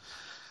derivative.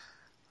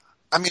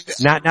 I mean,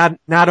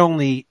 not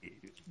only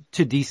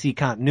to DC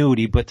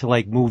continuity, but to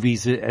like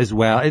movies as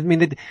well. I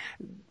mean,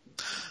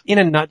 in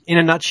a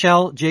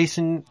nutshell,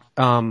 Jason,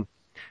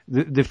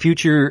 the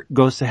future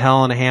goes to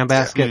hell in a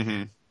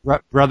handbasket. Yeah.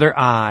 Brother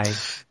I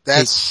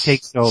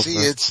takes over.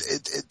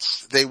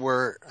 See,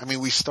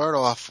 we start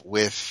off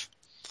with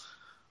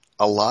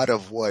a lot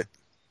of what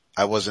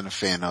I wasn't a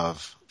fan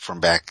of from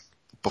back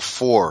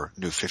before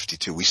New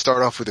 52. We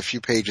start off with a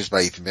few pages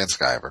by Ethan Van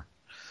Sciver.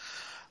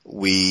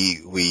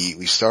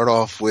 We start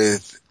off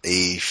with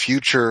a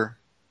future,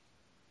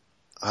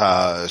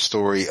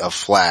 story of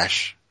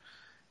Flash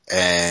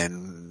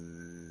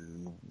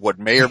and what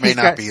may or may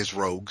not be his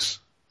rogues.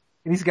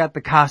 He's got the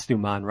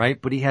costume on, right?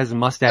 But he has a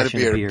mustache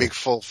and a beard. A big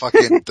full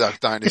fucking Duck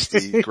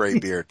Dynasty gray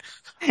beard.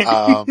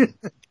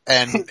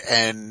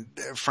 And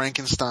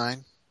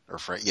Frankenstein,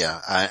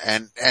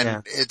 and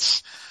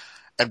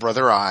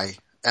Brother I,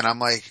 and I'm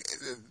like,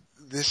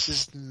 this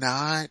is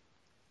not,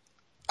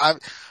 I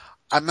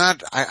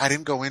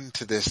didn't go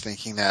into this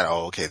thinking that,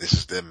 okay, this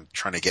is them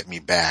trying to get me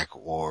back,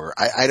 or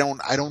I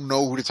don't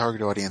know who the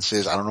target audience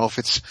is. I don't know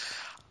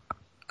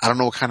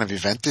what kind of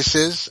event this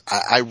is.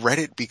 I read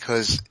it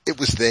because it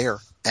was there,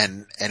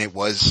 and it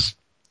was,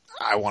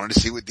 I wanted to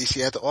see what DC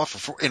had to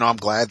offer. I'm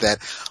glad that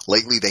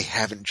lately they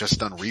haven't just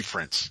done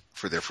reprints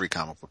for their free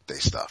comic book day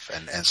stuff.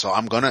 And so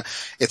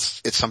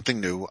it's something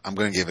new. I'm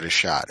gonna give it a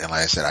shot. And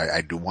like I said,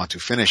 I do want to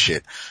finish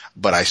it,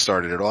 but I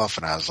started it off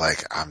and I was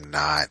like, I'm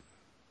not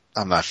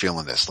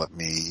feeling this. Moon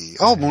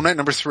Knight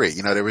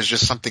 #3. There was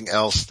just something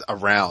else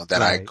around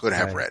that I could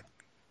have read.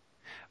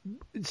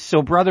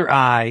 So Brother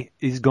I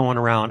is going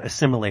around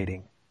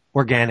assimilating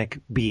organic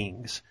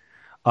beings.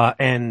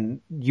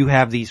 And you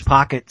have these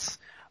pockets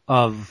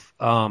of,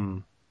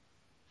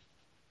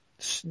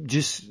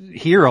 just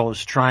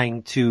heroes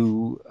trying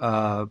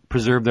to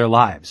preserve their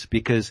lives,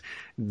 because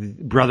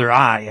Brother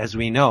Eye, as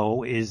we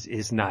know,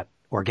 is not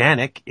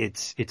organic.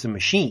 It's a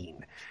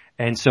machine,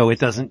 and so it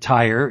doesn't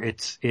tire.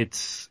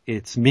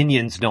 Its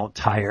minions don't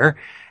tire,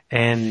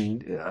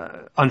 and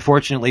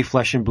unfortunately,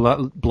 flesh and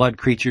blood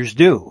creatures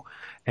do.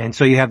 And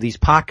so you have these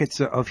pockets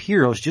of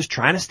heroes just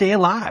trying to stay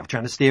alive,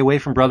 trying to stay away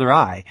from Brother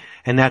Eye,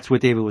 and that's what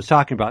David was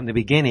talking about in the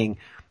beginning.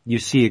 You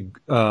see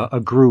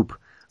a group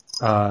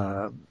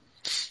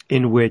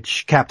in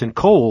which Captain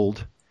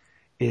Cold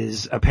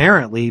is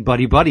apparently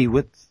buddy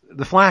with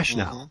the Flash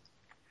now. Mm-hmm.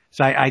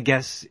 So I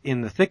guess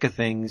in the thick of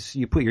things,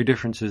 you put your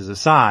differences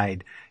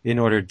aside in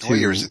order to... What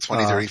year is it,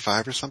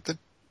 2035 or something?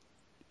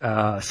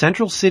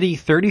 Central City,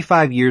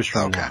 35 years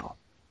from now.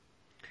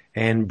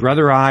 And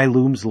Brother Eye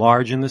looms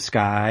large in the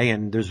sky,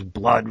 and there's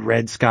blood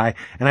red sky.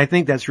 And I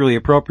think that's really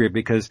appropriate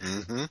because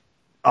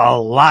a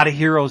lot of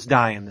heroes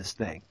die in this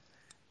thing.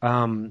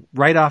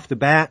 Right off the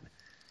bat,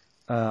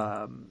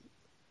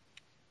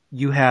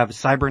 you have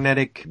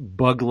cybernetic,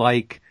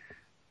 bug-like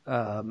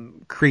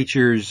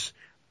creatures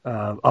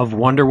of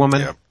Wonder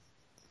Woman,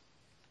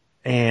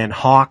 and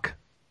Hawk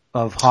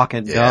of Hawk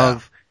and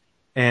Dove,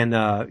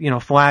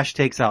 and Flash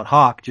takes out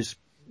Hawk, just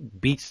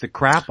beats the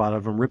crap out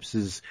of him, rips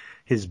his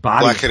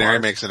body. Black Canary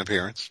makes an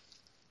appearance.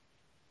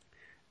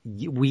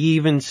 We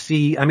even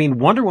see,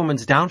 Wonder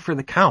Woman's down for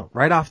the count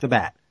right off the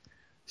bat.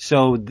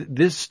 So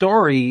this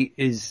story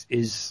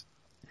is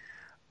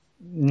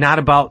not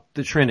about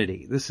the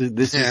Trinity. This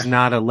is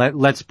not a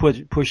let's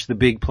push the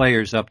big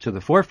players up to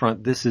the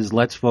forefront. This is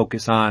let's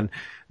focus on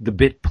the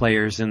bit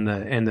players and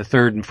the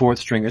third and fourth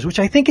stringers, which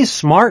I think is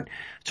smart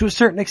to a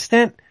certain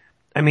extent.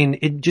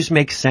 It just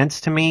makes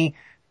sense to me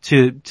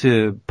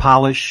to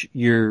polish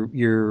your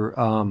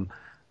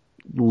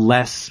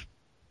less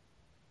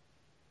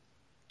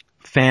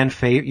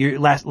your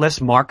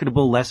less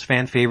marketable, less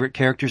fan favorite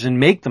characters and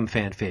make them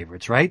fan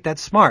favorites, right?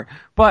 That's smart.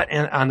 But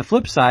on the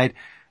flip side,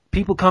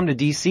 people come to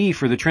DC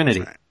for the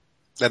Trinity. Right.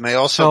 And they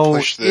also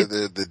push the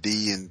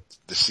D and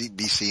the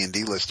B, C, and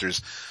D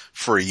listers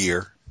for a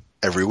year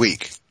every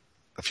week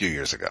a few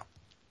years ago.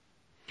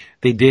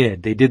 They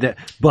did that.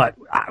 But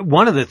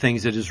one of the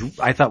things that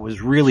I thought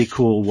was really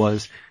cool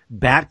was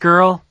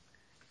Batgirl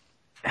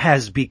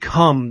has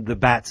become the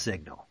bat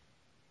signal.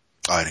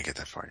 Oh, I didn't get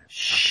that far yet.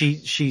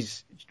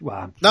 She's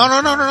well, No.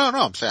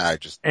 I'm saying I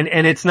just and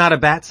it's not a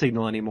bat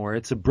signal anymore.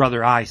 It's a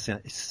Brother Eye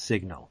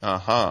signal.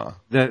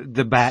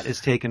 The bat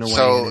is taken away.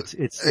 So and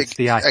it's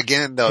the eye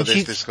again. Though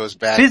this goes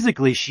back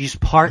physically. She's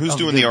part. Who's of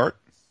doing the art?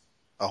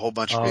 A whole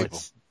bunch of people.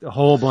 It's a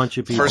whole bunch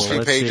of people. First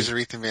few pages are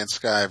Ethan Van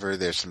Sciver.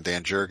 There's some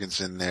Dan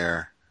Jurgens in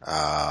there.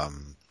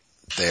 And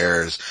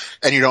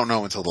you don't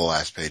know until the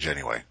last page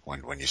anyway,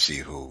 when you see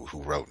who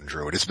wrote and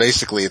drew it. It's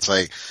basically, it's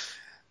like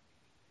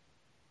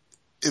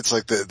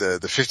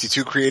the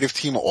 52 creative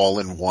team all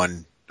in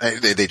one.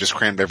 They just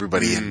crammed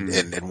everybody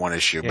in one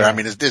issue. Yeah.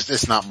 But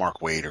it's not Mark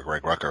Waid or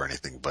Greg Rucka or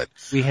anything, but.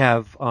 We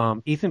have,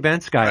 Ethan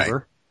Van Sciver,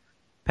 right.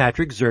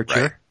 Patrick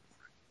Zurcher, right.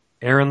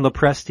 Aaron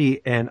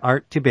Lopresti and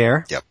Art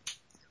Tiber. Yep.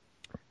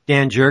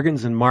 Dan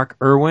Jurgens and Mark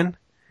Irwin,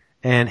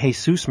 and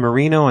Jesus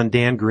Marino and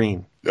Dan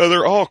Green. No,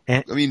 they're all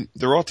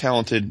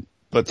talented,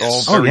 but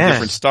all very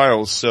different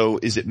styles. So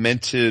is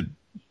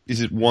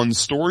it one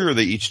story, or are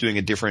they each doing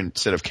a different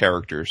set of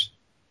characters?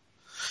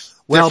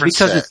 Well,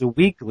 because it's a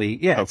weekly,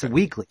 it's a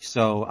weekly.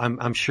 So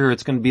I'm sure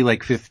it's going to be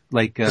like 52.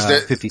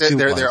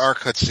 There are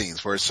cut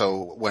scenes where,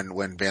 so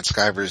when Van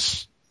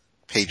Sciver's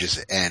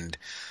pages end,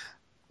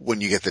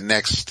 when you get the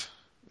next,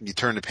 you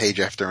turn the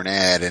page after an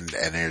ad and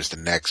there's the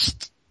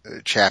next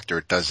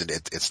chapter,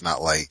 it's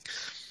not like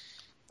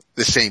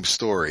the same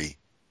story.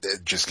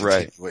 It just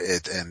continue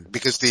it, and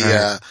because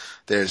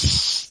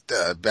there's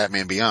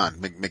Batman Beyond,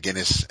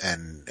 McGinnis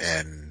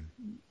and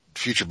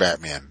Future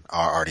Batman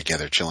are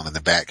together chilling in the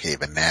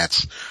Batcave, and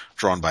that's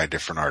drawn by a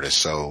different artist.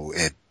 So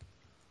it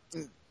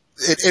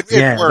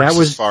works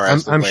as far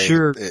as the way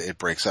sure it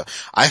breaks up.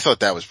 I thought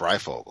that was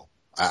Breyfogle.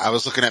 I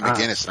was looking at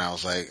McGinnis and I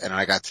was like, and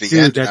I got to the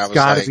end and I was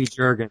gotta be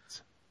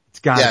Jurgens. It's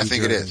gotta be I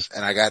think Jurgens. it is.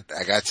 And I got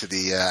to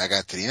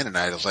the end and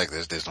I was like,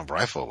 there's no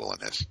Breyfogle in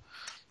this.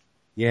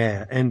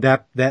 Yeah, and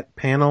that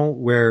panel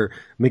where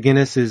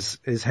McGinnis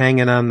is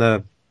hanging on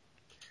the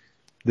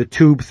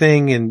tube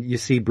thing and you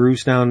see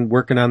Bruce down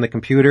working on the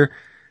computer,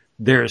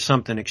 there is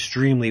something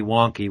extremely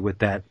wonky with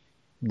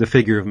the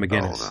figure of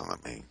McGinnis. Hold on,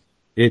 let me.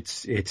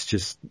 It's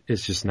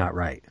just not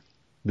right.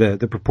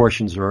 The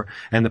proportions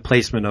and the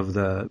placement of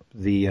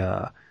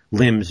the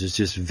limbs is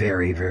just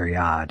very, very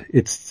odd.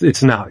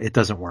 It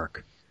doesn't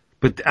work.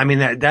 But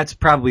that's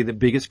probably the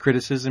biggest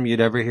criticism you'd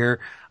ever hear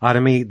out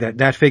of me,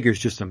 that figure is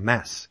just a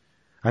mess.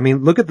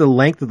 Look at the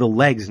length of the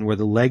legs and where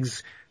the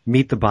legs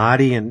meet the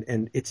body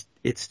and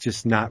it's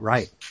just not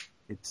right.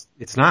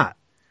 It's not.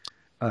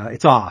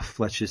 It's off,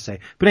 let's just say.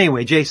 But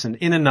anyway, Jason,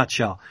 in a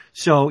nutshell.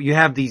 So you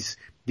have these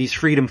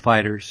freedom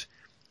fighters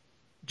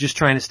just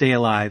trying to stay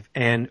alive,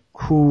 and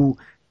who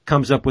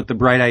comes up with the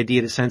bright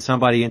idea to send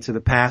somebody into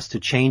the past to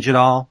change it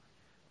all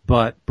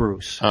but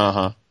Bruce.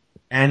 Uh-huh.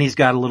 And he's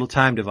got a little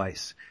time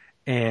device.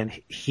 and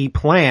he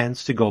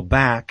plans to go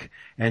back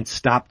and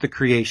stop the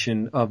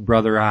creation of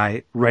Brother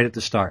Eye right at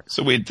the start.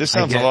 So wait, this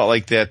sounds a lot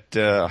like that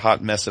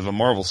hot mess of a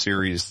Marvel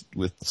series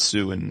with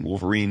Sue and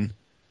Wolverine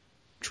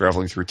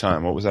traveling through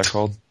time. What was that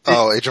called?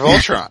 Oh, Age of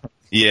Ultron.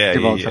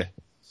 Yeah.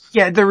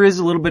 Yeah, there is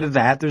a little bit of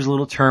that. There's a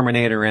little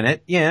Terminator in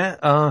it.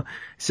 Yeah.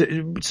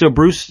 So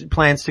Bruce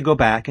plans to go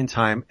back in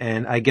time,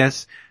 and I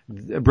guess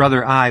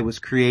Brother Eye was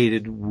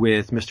created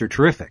with Mr.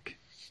 Terrific.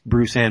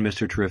 Bruce and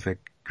Mr. Terrific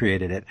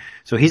created it.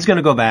 So he's going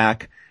to go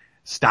back,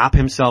 stop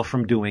himself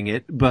from doing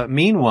it. But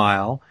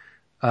meanwhile,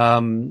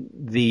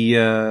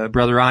 the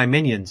Brother Eye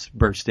minions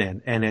burst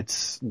in, and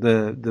it's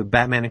the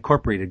Batman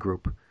Incorporated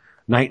group.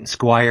 Knight and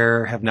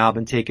Squire have now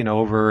been taken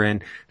over,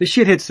 and the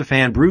shit hits the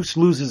fan. Bruce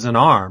loses an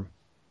arm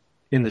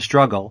in the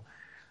struggle.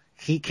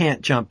 He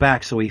can't jump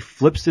back, so he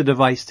flips the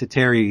device to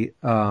Terry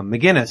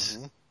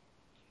McGinnis,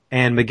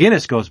 and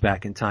McGinnis goes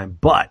back in time.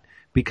 But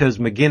because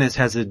McGinnis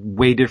has a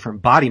way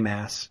different body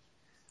mass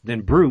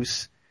than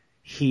Bruce,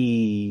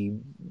 he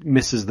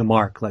misses the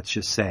mark, let's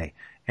just say.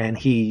 And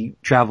he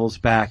travels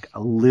back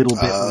a little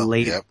bit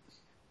later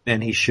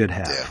than he should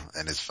have. Yeah,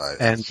 and it's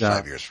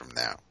 5 years from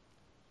now.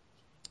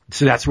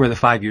 So that's where the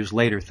 5 years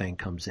later thing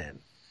comes in.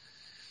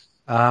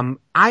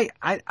 I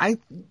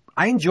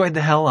enjoyed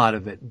the hell out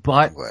of it,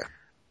 but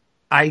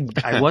I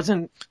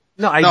wasn't,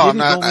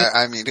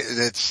 I mean,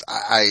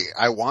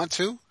 I want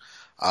to.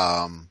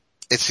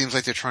 It seems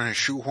like they're trying to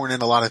shoehorn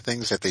in a lot of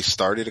things that they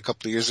started a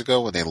couple of years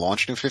ago when they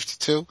launched New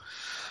 52.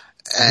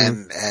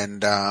 And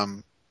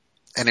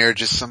there are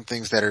just some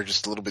things that are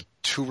just a little bit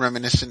too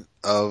reminiscent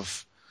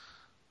of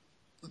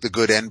the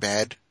good and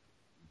bad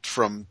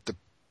from the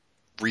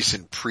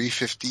recent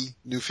pre-50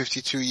 New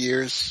 52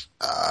 years.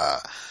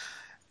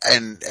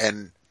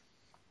 And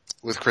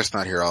with Chris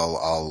not here,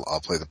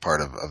 I'll play the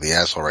part of the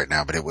asshole right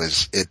now, but I'm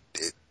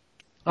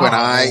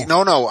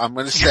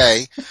going to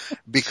say,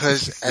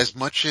 because as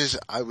much as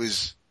I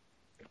was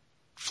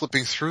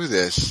flipping through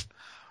this,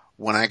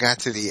 when I got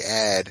to the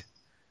ad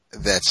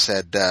that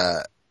said,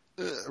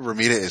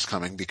 Romita is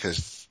coming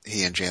because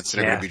he and Jansen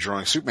are going to be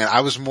drawing Superman,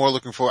 I was more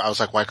looking forward. I was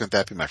like, why couldn't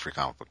that be my free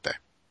comic book day?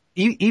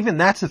 Even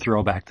that's a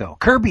throwback though.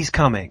 Kirby's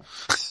coming.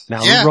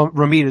 Now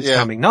Romita's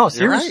coming. No,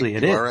 seriously,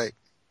 it is. Right.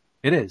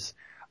 It is.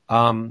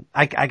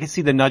 I can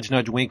see the nudge,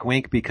 wink,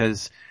 wink,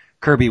 because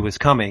Kirby was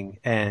coming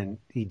and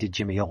he did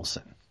Jimmy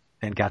Olsen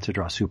and got to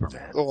draw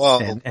Superman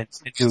and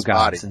New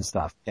Gods and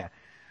stuff. Yeah.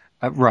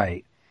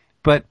 Right.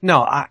 But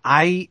no,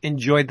 I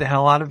enjoyed the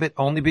hell out of it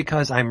only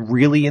because I'm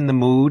really in the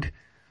mood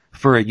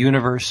for a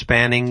universe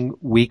spanning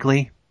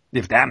weekly,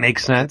 if that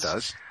makes sense. It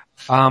does.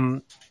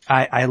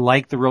 I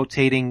like the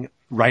rotating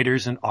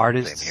writers and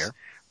artists. Same here.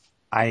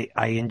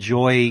 I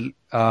enjoy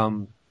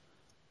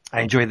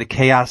the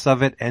chaos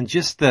of it and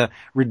just the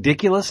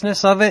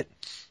ridiculousness of it.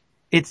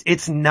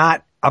 It's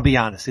not, I'll be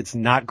honest, it's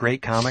not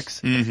great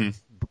comics,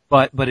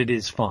 but it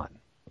is fun.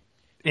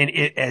 And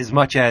as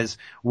much as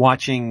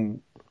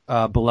watching,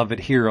 beloved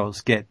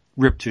heroes get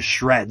ripped to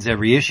shreds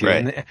every issue.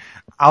 Right. And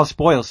I'll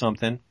spoil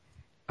something.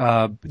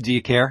 Do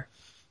you care?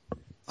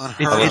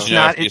 It's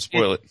not, you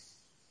spoil it.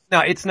 No,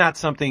 it's not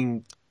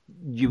something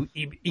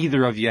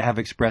either of you have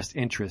expressed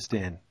interest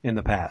in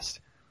the past.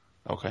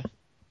 Okay.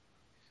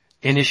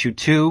 In issue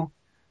 2,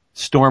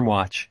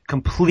 Stormwatch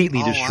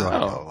completely destroyed.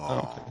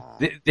 Wow.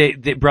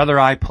 The Brother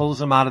Eye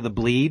pulls him out of the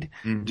bleed,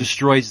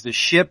 destroys the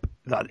ship,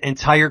 the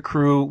entire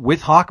crew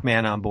with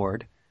Hawkman on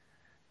board,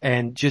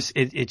 and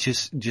it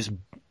just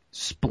splatters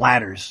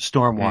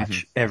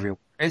Stormwatch everywhere.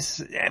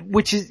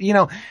 Which is,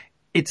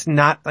 it's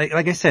not,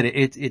 like I said,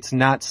 it's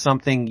not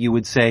something you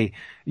would say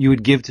you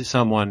would give to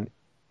someone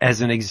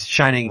as an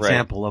shining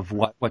example of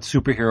what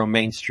superhero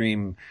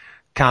mainstream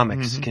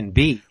comics can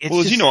be. Well,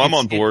 as you know, I'm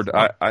on board.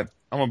 I'm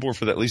on board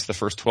for at least the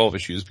first 12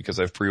 issues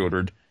because I've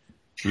pre-ordered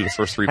through the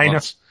first 3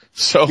 months.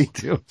 So, me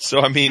too.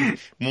 So I mean,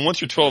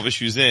 once you're 12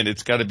 issues in,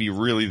 it's got to be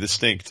really the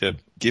stink to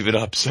give it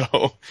up.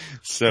 So.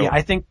 Yeah,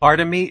 I think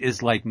part of me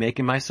is like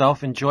making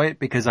myself enjoy it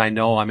because I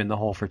know I'm in the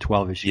hole for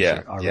 12 issues.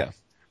 Yeah.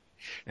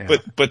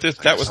 But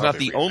that was not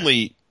the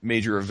only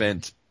major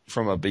event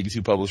from a Big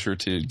 2 publisher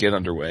to get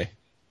underway.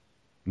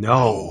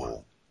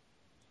 No.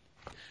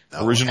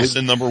 Original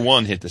Sin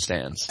 #1 hit the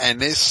stands.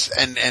 And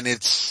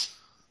it's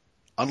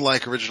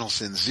unlike Original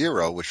Sin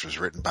 0, which was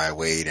written by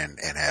Wade and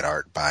had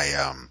art by,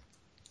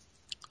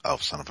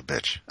 son of a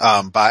bitch.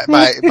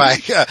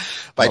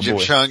 By Jim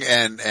Chung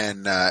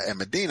and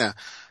Medina.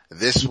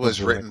 This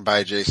was written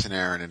by Jason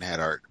Aaron and had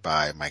art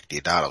by Mike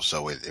Deodato,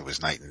 so it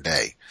was night and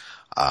day.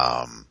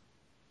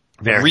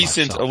 Very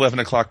recent 11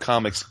 o'clock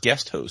comics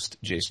guest host,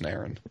 Jason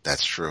Aaron.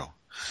 That's true.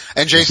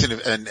 And Jason,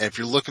 if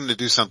you're looking to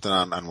do something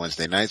on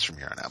Wednesday nights from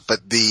here on out,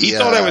 but he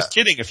thought I was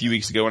kidding a few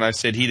weeks ago when I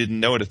said he didn't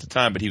know it at the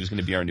time, but he was going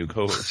to be our new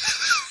co-host.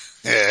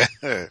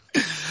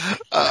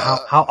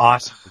 How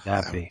awesome would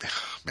that be?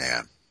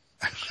 Man.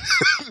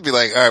 It'd be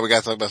like, all right, we got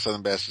to talk about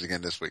Southern Bastards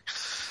again this week.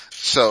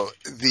 So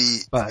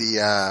Vince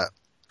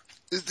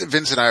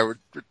and I were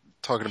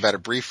talking about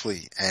it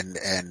briefly and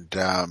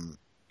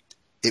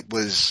it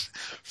was,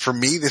 for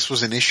me, this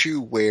was an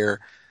issue where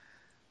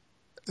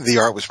the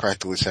art was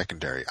practically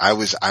secondary. I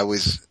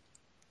was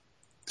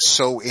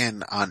so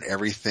in on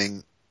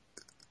everything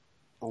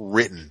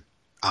written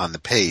on the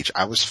page.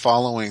 I was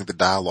following the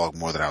dialogue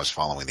more than I was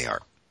following the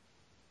art.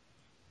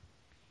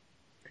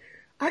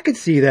 I could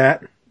see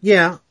that.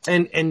 Yeah.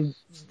 And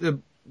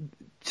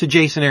to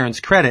Jason Aaron's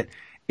credit,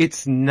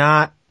 it's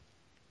not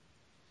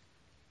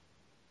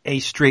a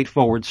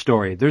straightforward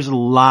story. There's a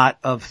lot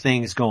of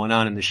things going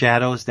on in the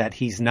shadows that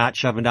he's not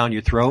shoving down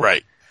your throat.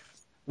 Right.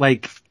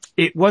 Like,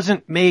 it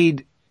wasn't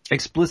made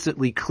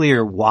explicitly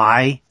clear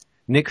why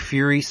Nick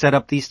Fury set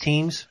up these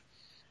teams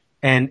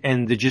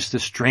and just the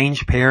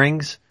strange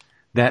pairings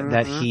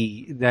that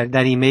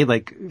he made,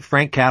 like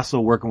Frank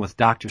Castle working with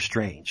Doctor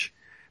Strange.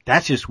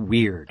 That's just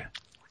weird.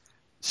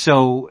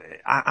 So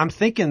I'm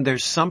thinking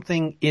there's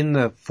something in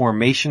the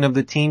formation of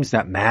the teams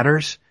that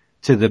matters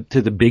to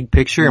the big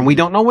picture, and we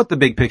don't know what the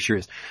big picture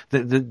is.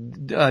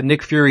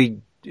 Nick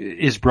Fury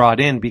is brought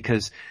in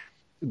because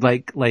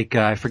like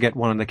I forget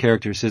one of the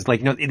characters says,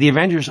 like, the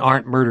Avengers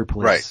aren't murder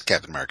police. Right.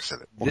 Captain America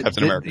said it. Well,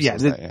 Captain America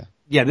says that, yeah.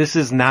 Yeah, this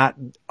is not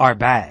our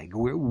bag.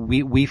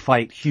 We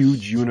fight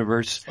huge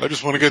universe. I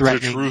just want to get to the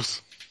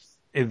truth.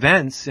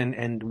 Events,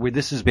 and where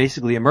this is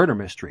basically a murder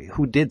mystery.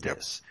 Who did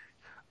this?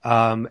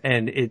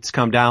 And it's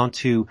come down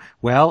to,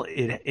 well,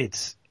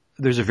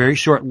 there's a very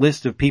short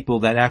list of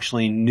people that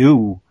actually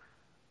knew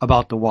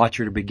about the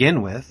Watcher to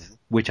begin with,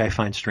 which I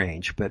find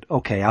strange, but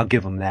okay, I'll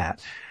give him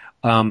that.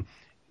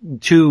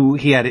 2,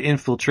 he had to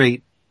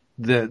infiltrate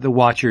the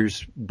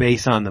Watcher's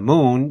base on the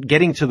moon.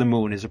 Getting to the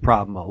moon is a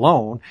problem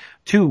alone.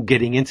 2,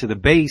 getting into the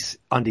base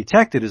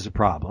undetected is a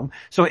problem.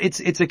 So it's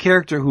a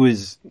character who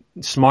is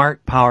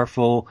smart,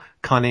 powerful,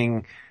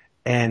 cunning,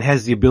 and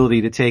has the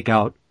ability to take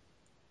out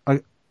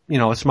a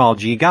small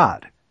G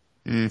god.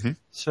 Mm-hmm.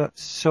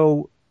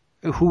 So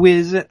who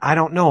is it? I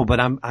don't know, but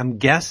I'm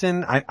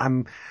guessing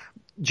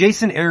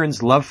Jason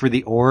Aaron's love for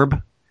the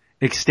orb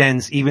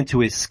extends even to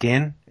his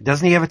skin.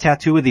 Doesn't he have a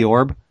tattoo of the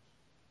orb?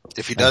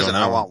 If he doesn't,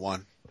 I want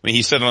one. I mean,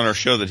 he said on our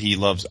show that he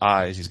loves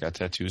eyes. He's got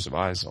tattoos of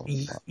eyes.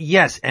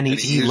 Yes, and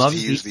he loves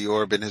to use the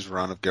orb in his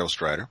run of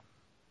Ghost Rider.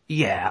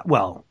 Yeah,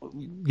 well,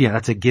 yeah,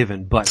 that's a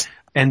given. But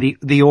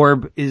the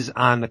orb is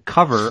on the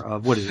cover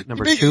of, what is it,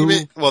 number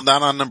 2? Well,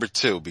 not on number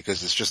 2,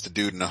 because it's just a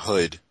dude in a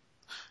hood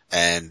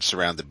and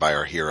surrounded by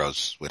our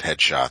heroes with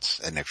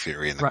headshots and Nick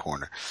Fury in the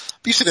corner.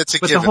 But you said that's a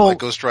given. Like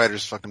Ghost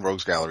Rider's fucking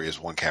Rogues Gallery is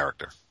one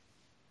character.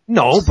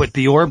 No, but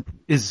the orb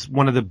is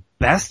one of the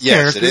best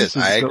characters. Yes, it is.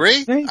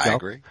 I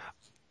agree.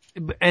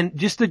 And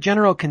just the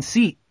general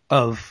conceit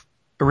of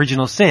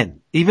Original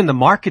Sin, even the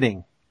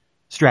marketing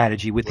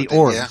strategy with the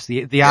orbs,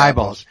 the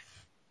eyeballs,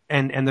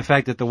 and the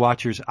fact that the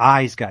Watcher's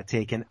eyes got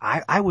taken.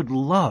 I would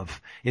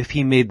love if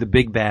he made the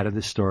big bad of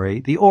the story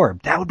the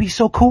orb. That would be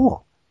so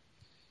cool.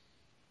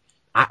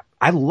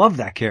 I love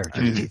that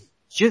character.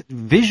 Just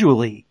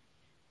visually,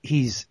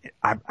 he's,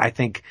 I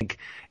think,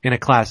 in a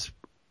class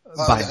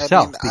by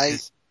himself.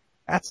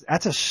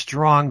 That's a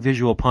strong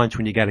visual punch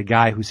when you got a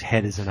guy whose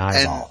head is an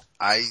eyeball.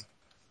 And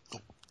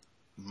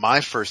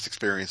my first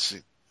experience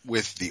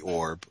with the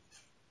orb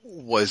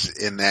was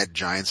in that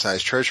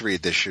giant-sized Treasury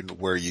edition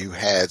where you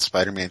had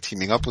Spider-Man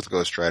teaming up with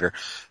Ghost Rider.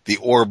 The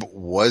orb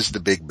was the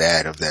big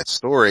bad of that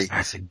story,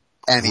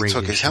 and he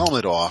took his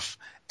helmet off,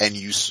 and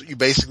you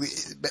basically,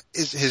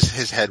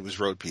 his head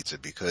was road pizza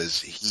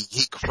because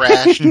he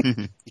crashed,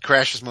 he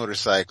crashed his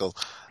motorcycle,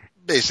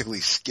 basically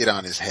skid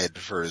on his head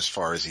for as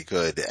far as he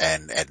could,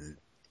 and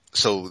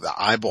so the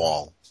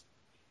eyeball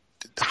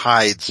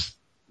hides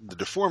the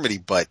deformity,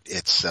 but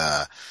it's,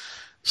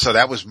 so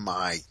that was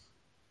my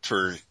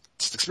first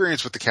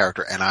experience with the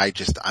character, and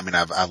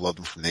I've loved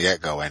him from the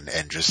get-go, and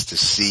just to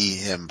see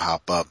him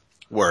pop up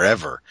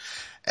wherever,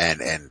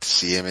 and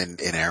see him in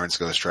Aaron's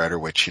Ghost Rider,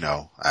 which,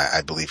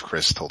 I believe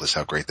Chris told us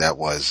how great that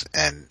was,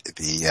 and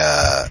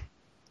now,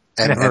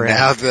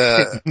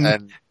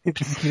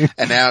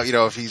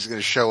 if he's going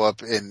to show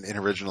up in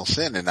Original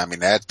Sin, and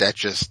that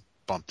just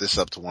bumped this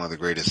up to one of the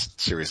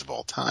greatest series of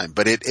all time.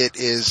 But it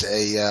is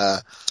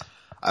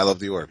I love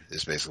the orb,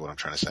 is basically what I'm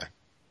trying to say.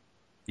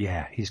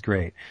 Yeah, he's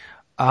great.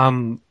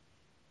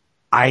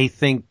 I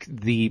think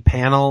the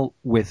panel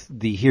with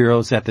the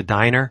heroes at the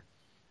diner,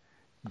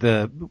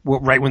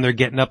 right when they're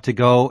getting up to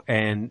go,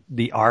 and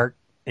the art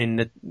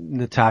in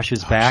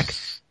Natasha's back,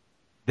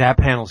 that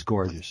panel's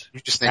gorgeous. You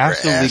just think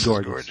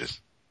absolutely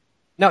gorgeous.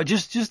 No,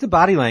 just the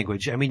body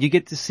language. I mean, you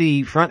get to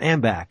see front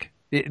and back.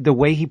 The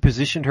way he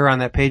positioned her on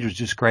that page was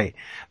just great.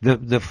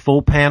 The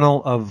full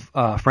panel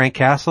of Frank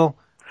Castle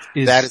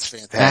is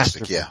fantastic.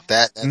 Masterful. Yeah,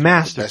 that's masterful.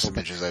 One of the best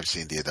images I've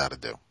seen Deodato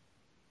do.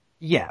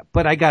 Yeah,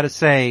 but I got to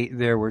say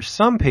there were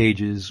some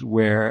pages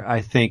where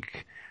I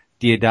think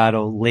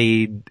Deodato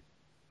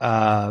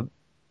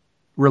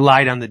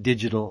relied on the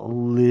digital a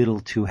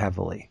little too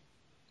heavily.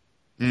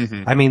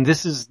 Mm-hmm. I mean,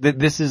 this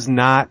is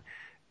not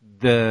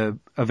the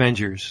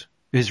Avengers.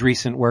 His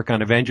recent work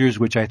on Avengers,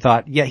 which I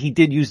thought, yeah, he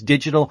did use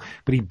digital,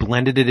 but he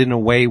blended it in a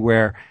way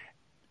where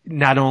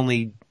not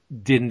only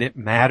didn't it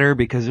matter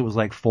because it was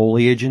like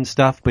foliage and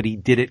stuff, but he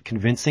did it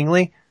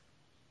convincingly.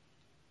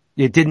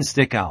 It didn't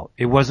stick out.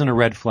 It wasn't a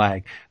red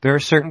flag. There are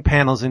certain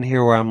panels in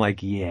here where I'm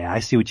like, yeah, I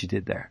see what you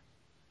did there.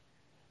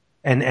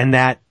 And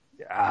that,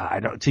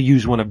 to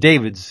use one of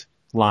David's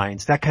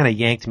lines, that kind of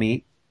yanked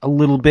me a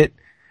little bit.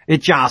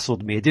 It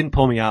jostled me. It didn't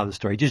pull me out of the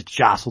story. It just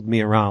jostled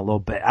me around a little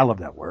bit. I love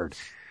that word.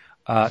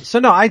 So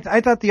no, I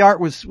thought the art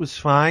was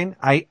fine.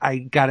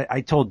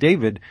 I told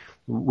David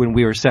when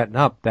we were setting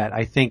up that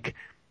I think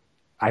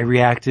I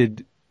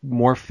reacted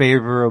more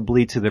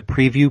favorably to the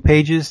preview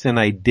pages than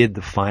I did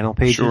the final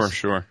pages.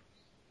 Sure.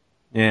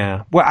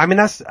 Yeah. Well, I mean,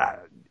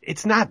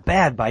 it's not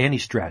bad by any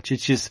stretch.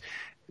 It's just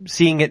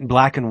seeing it in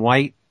black and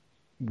white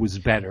was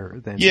better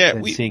than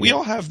seeing we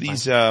all have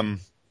these, our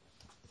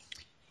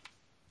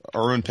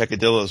own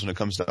peccadillos when it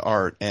comes to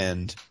art.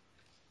 And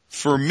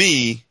for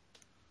me,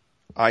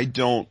 I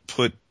don't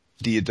put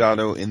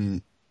Deodato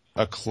in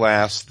a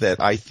class that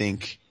I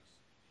think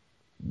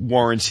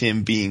warrants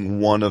him being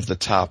one of the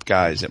top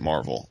guys at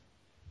Marvel.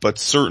 But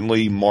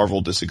certainly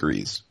Marvel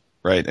disagrees,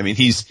 right? I mean,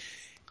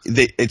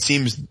 it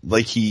seems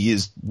like he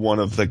is one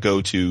of the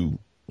go-to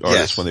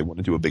artists when they want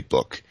to do a big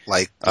book.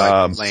 Like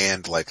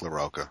Land, like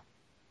LaRocca.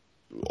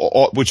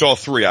 Which all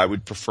three I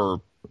would prefer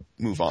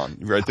move on,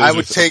 right? I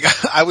would take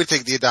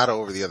Deodato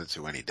over the other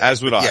two any day.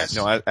 As would I. Yes.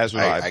 No, as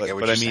would I.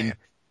 But I mean,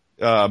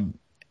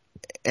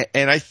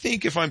 and I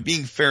think if I'm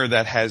being fair,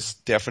 that has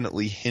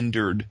definitely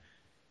hindered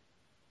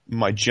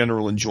my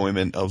general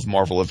enjoyment of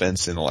Marvel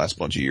events in the last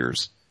bunch of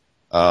years.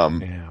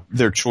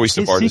 Their choice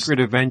of artists.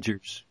 Secret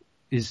Avengers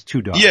is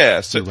too dark.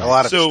 Yeah, so, a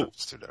lot of stuff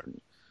is too dark.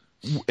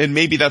 And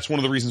maybe that's one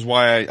of the reasons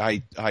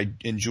why I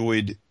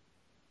enjoyed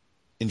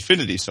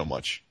Infinity so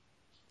much.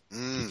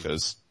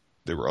 Because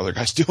there were other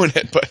guys doing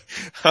it, but,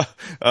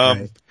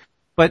 right.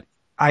 But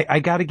I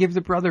gotta give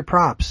the brother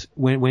props.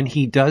 When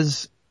he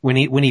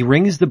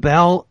rings the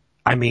bell,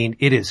 I mean,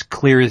 it is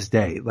clear as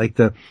day. Like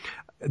the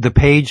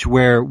page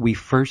where we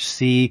first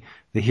see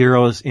the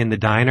heroes in the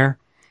diner,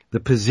 the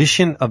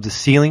position of the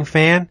ceiling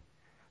fan,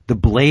 the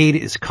blade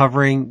is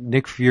covering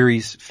Nick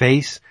Fury's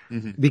face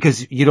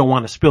because you don't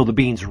want to spill the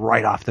beans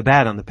right off the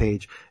bat on the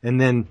page.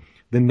 And then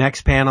the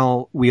next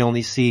panel, we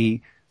only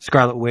see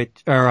Scarlet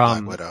Witch,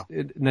 or, Widow.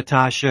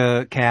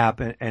 Natasha,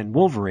 Cap, and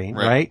Wolverine,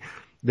 right?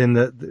 Then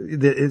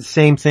the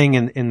same thing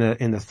in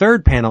the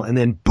third panel, and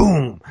then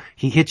boom,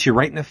 he hits you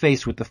right in the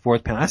face with the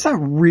fourth panel. That's a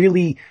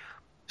really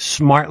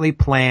smartly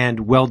planned,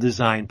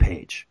 well-designed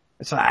page.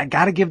 So I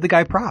gotta give the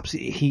guy props.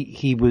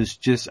 He was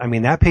just, I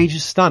mean, that page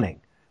is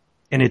stunning.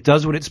 And it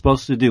does what it's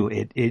supposed to do.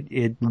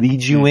 It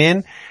leads you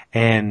in,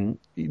 and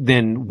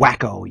then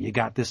wacko, you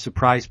got this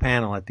surprise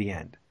panel at the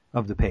end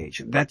of the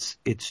page.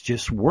 It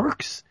just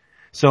works.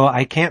 So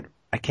I can't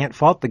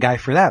fault the guy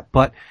for that,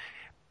 but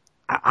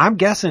I'm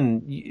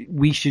guessing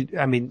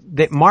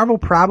that Marvel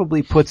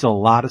probably puts a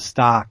lot of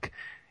stock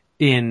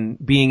in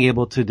being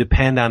able to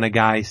depend on a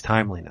guy's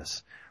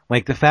timeliness.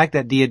 Like the fact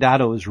that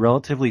Deodato is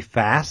relatively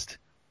fast,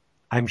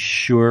 I'm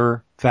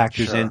sure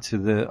factors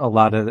into a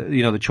lot of,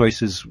 the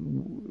choices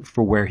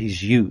for where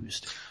he's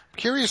used. I'm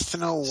curious to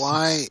know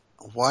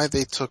why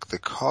they took the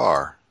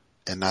car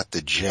and not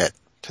the jet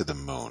to the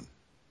moon.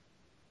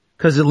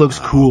 Cause it looks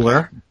cooler.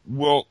 Okay.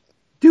 Well,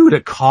 dude,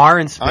 a car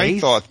in space? I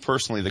thought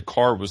personally the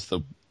car was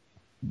the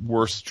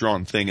worst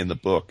drawn thing in the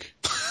book.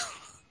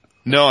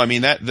 No, I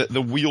mean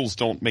the wheels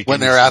don't make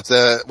when any they're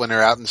sense. when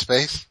they're out in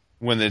space?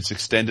 When it's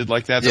extended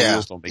like that, the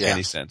wheels don't make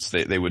any sense.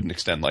 They wouldn't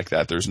extend like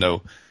that. There's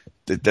no,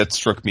 that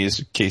struck me as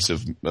a case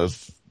of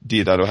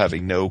Deodato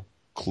having no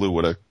clue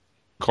what a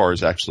car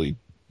is actually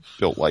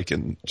built like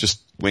and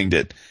just winged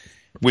it.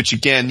 Which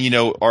again,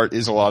 art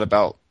is a lot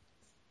about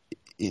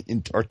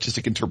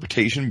artistic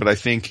interpretation, but I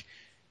think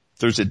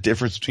there's a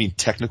difference between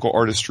technical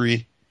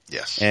artistry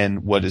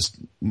and what is,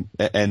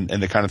 and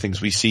the kind of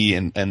things we see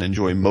and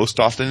enjoy most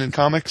often in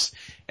comics.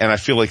 And I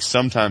feel like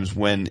sometimes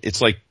when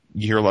it's like,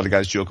 you hear a lot of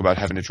guys joke about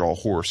having to draw a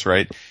horse,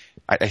 right?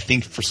 I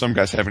think for some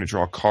guys having to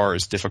draw a car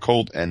is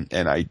difficult, and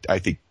I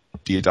think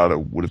Deodato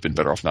would have been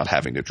better off not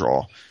having to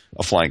draw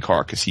a flying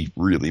car because he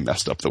really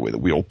messed up the way the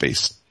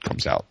wheelbase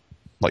comes out,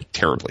 like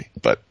terribly.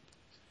 But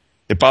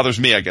it bothers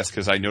me, I guess,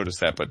 because I noticed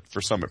that, but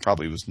for some it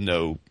probably was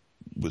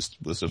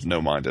of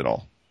no mind at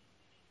all.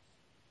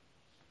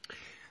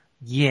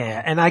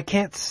 Yeah, and I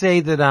can't say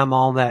that I'm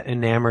all that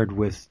enamored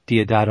with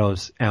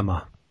Deodato's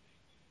Emma.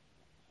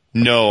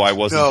 No, I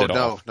wasn't at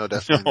all. No,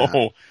 definitely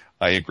not.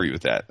 I agree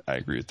with that.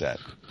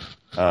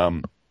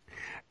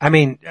 I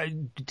mean,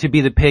 to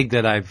be the pig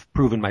that I've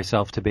proven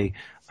myself to be,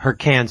 her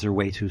cans are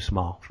way too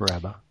small for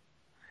Emma.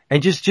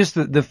 And just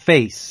the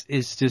face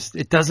is just,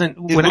 it doesn't,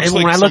 when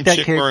I looked at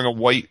chick wearing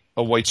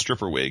a white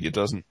stripper wig, it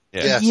doesn't,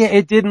 yeah,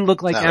 it didn't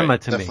look like Emma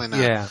to me. Not.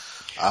 Yeah.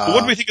 But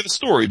what do we think of the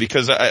story?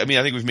 Because I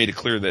think we've made it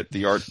clear that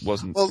the art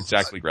wasn't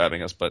exactly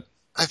grabbing us, but.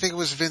 I think it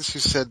was Vince who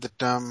said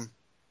that,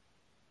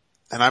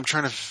 and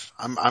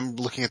I'm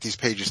looking at these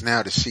pages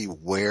now to see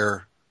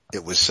where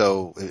it was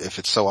if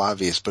it's so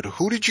obvious, but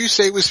who did you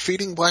say was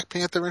feeding Black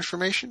Panther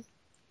information?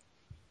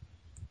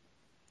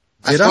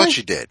 I thought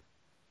you did.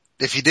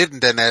 If you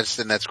didn't, then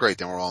that's great.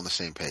 Then we're all on the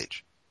same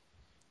page.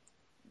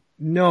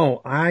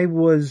 No, I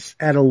was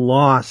at a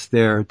loss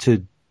there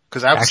to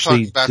Cause I was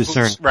actually talking about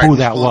discern who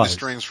that pulling was. the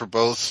strings for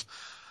both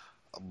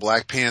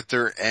Black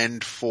Panther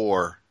and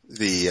for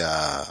the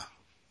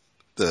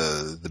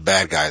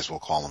bad guys, we'll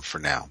call them for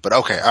now. But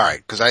okay,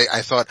 alright, cause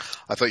I thought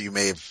you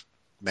may have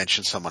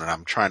mentioned someone,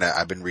 and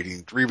I've been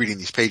rereading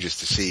these pages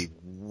to see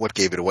what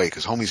gave it away,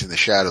 cause Homie's in the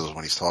shadows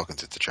when he's talking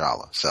to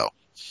T'Challa, so.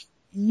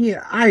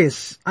 Yeah, I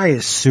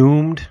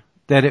assumed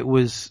that it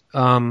was,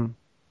 No,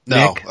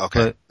 Nick,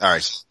 okay.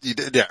 Alright.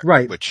 Yeah,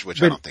 right. Which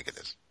I don't think it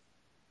is.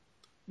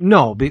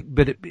 No, but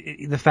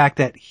the fact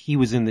that he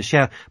was in the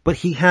shadow, but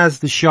he has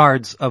the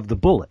shards of the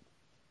bullet.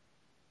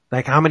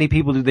 Like, how many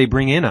people do they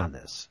bring in on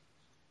this?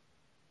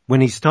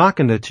 When he's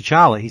talking to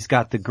T'Challa, he's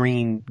got the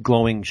green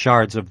glowing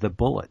shards of the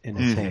bullet in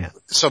his hand.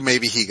 So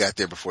maybe he got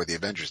there before the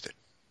Avengers did.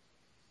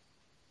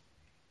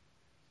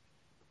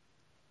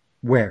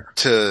 Where?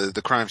 To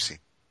the crime scene.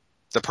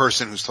 The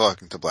person who's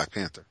talking to Black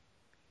Panther.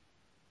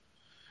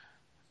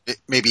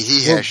 Maybe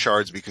he has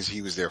shards because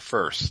he was there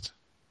first.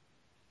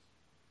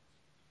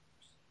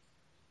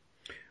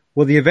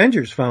 Well, the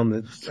Avengers found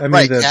that. I mean,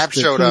 right, the Cap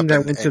showed up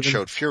and showed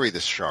showed Fury the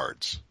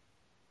shards.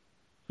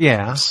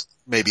 Yeah.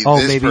 Maybe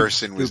this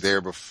person was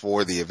there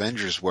before the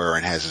Avengers were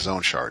and has his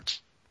own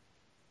shards.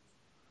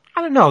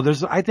 I don't know.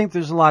 I think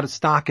there's a lot of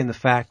stock in the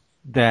fact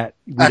that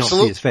we don't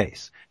see his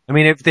face. I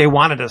mean, if they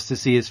wanted us to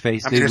see his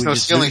face, there's no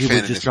Skilling fan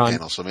in this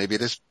panel, so maybe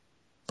it is.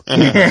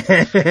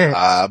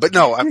 But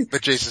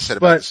Jason said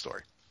about the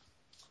story.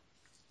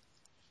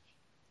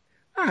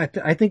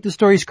 I think the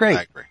story's great.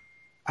 I agree.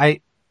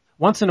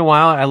 Once in a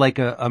while, I like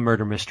a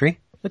murder mystery.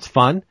 It's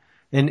fun.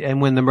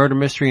 And when the murder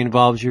mystery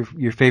involves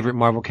your favorite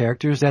Marvel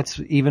characters, that's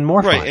even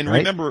more fun. Right, and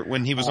remember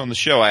when he was on the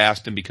show, I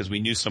asked him, because we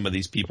knew some of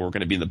these people were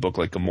going to be in the book,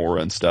 like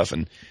Gamora and stuff,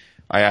 and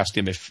I asked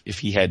him if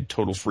he had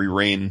total free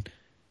reign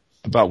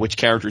about which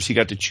characters he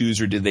got to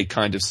choose, or did they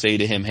kind of say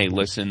to him, hey,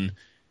 listen,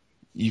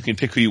 you can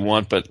pick who you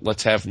want, but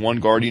let's have one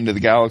Guardian of the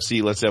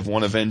Galaxy, let's have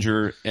one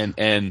Avenger, and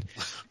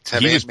let's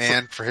have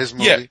Ant-Man for his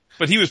movie. Yeah,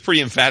 but he was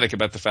pretty emphatic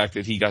about the fact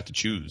that he got to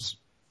choose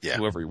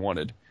whoever he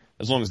wanted.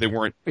 As long as they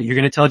weren't. You're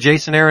going to tell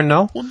Jason Aaron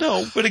no? Well,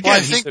 no. But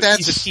again, he's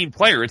a team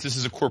player. This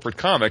is a corporate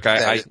comic.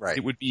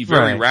 It would be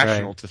very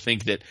rational to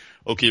think that,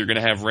 okay, you're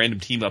going to have random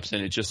team-ups,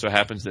 and it just so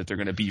happens that they're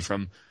going to be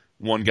from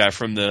one guy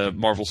from the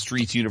Marvel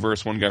Streets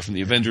universe, one guy from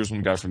the Avengers,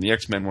 one guy from the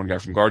X-Men, one guy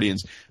from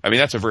Guardians. I mean,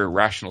 that's a very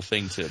rational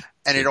thing to.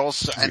 And it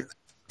also, and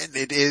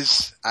it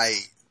is, I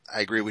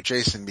agree with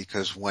Jason,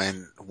 because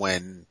when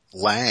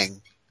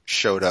Lang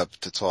showed up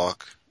to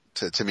talk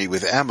to meet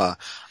with Emma,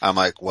 I'm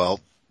like, well,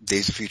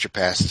 Days of Future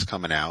Past is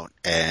coming out,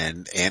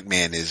 and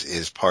Ant-Man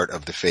is part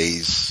of the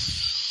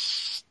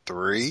phase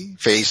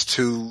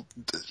 2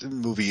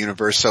 movie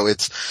universe. So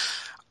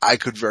I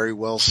could very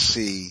well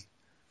see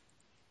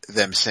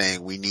them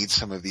saying we need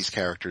some of these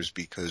characters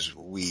because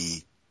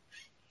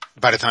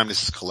by the time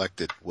this is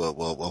collected,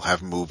 we'll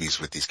have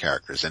movies with these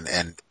characters,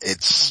 and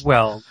it's.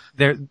 Well,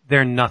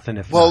 they're nothing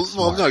if well, not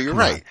smart. no, you're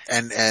right.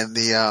 And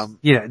the,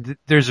 yeah,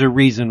 there's a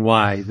reason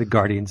why the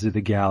Guardians of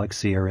the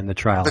Galaxy are in the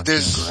trial of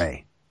Jean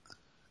Grey.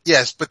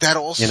 Yes, but that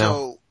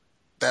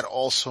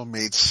also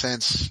made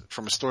sense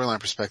from a storyline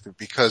perspective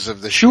because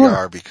of the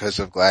Shigeru, because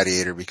of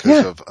Gladiator,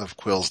 because of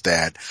Quill's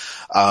dad.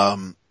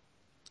 But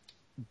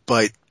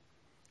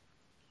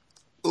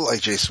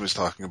like Jason was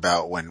talking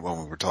about when we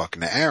were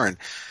talking to Aaron,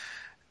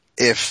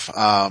 if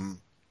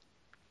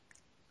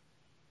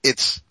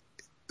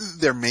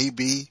there may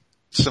be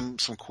some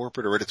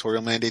corporate or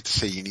editorial mandate to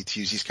say you need to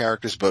use these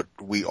characters, but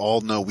we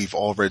all know, we've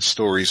all read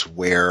stories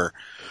where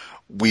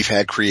we've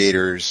had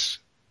creators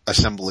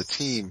assemble a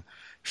team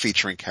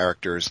featuring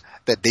characters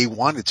that they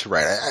wanted to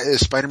write.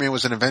 Spider-Man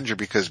was an Avenger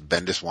because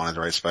Bendis wanted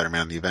to write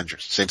Spider-Man and the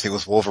Avengers. Same thing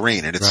with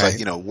Wolverine. And it's like,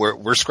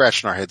 we're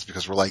scratching our heads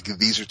because we're like,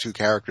 these are two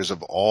characters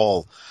of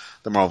all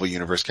the Marvel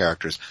Universe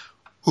characters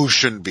who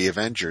shouldn't be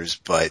Avengers,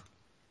 but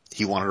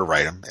he wanted to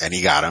write them and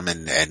he got them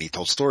and he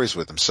told stories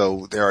with them.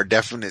 So there are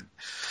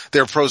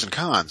pros and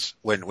cons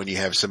when you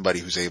have somebody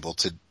who's able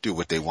to do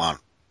what they want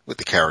with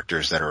the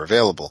characters that are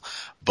available.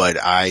 But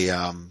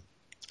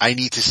I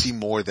need to see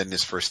more than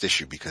this first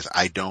issue because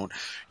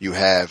you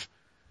have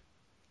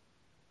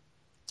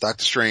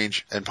Doctor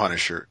Strange and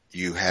Punisher,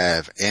 you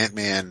have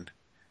Ant-Man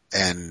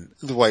and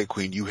the White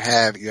Queen, you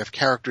have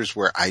characters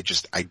where I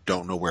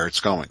don't know where it's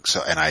going.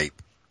 So,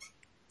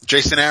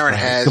 Jason Aaron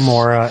has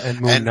Gamora and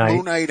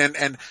Moon Knight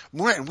and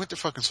Winter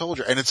fucking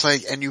Soldier. And it's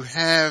like, and you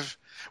have,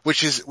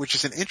 which is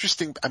an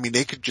interesting, I mean,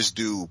 they could just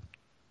do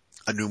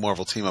a new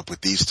Marvel team up with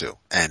these two.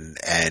 And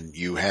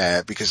you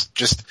have, because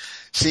just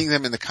seeing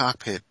them in the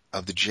cockpit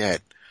of the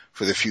jet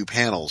for the few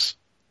panels,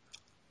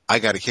 I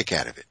got a kick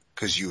out of it.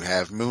 Cause you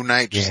have Moon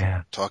Knight just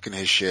talking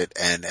his shit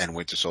and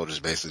Winter Soldier's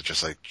basically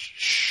just like,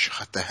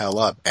 shut the hell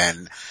up.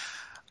 And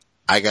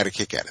I got a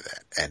kick out of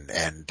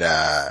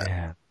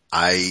that.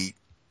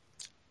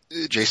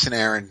 Jason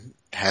Aaron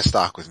has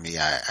stock with me.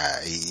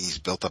 He's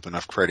built up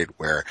enough credit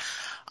where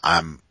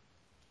I'm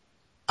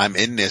I'm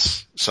in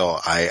this, so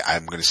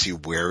I'm going to see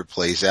where it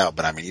plays out.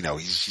 But I mean,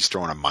 he's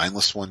throwing a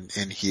mindless one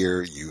in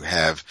here. You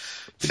have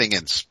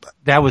Thingins.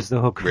 That was the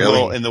hook. Really?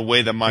 Well, and the way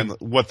I don't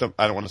want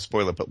to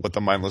spoil it, but what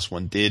the mindless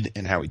one did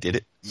and how he did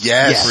it.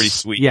 Yes. Pretty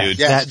sweet, yes. dude.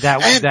 Yes. That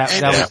was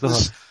the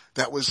hook.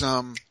 That was,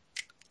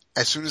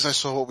 as soon as I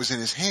saw what was in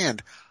his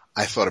hand,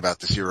 I thought about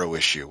the Zero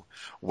issue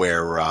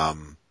where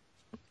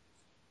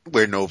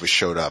Nova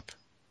showed up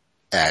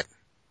at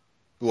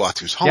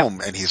Uatu's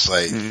home, and he's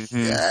like,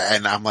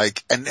 and I'm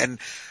like, and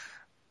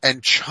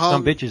Chung,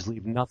 some bitches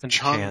leave nothing to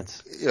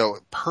chance.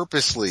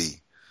 Purposely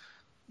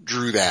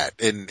drew that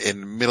in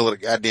the middle of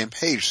the goddamn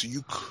page, so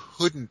you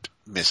couldn't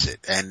miss it.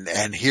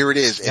 And here it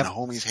is in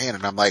homie's hand,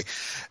 and I'm like,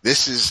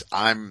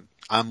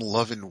 I'm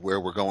loving where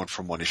we're going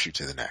from one issue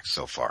to the next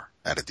so far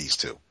out of these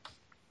two.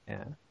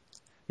 Yeah.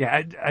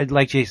 I'd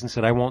like Jason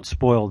said, I won't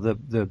spoil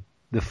the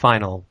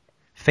final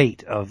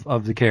fate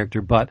of the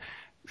character, but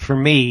for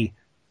me,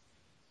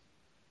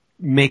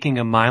 making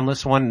a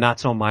mindless one not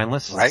so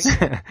mindless. Right.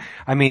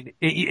 I mean,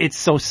 it's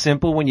so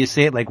simple when you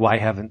say it, like, why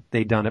haven't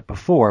they done it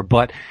before?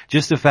 But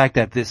just the fact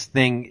that this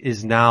thing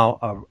is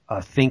now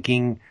a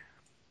thinking,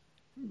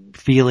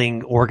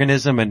 feeling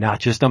organism and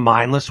not just a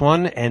mindless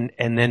one, and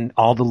then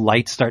all the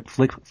lights start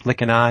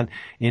flicking on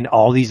in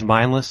all these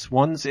mindless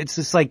ones. It's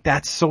just like,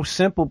 that's so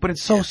simple, but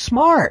it's so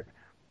smart.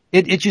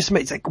 It just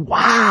makes like,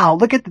 wow,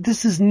 look at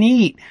this, is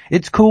neat.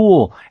 It's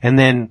cool. And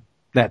then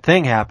that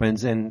thing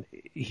happens, and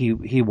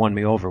he won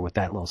me over with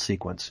that little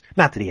sequence.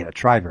 Not that he had to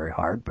try very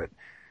hard, but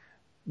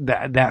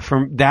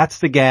that's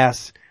the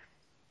gas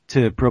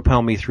to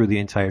propel me through the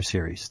entire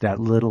series. That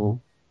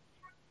little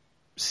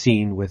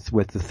scene with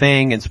the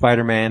Thing and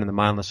Spider-Man and the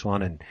mindless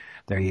one, and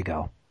there you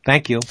go.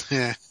 Thank you.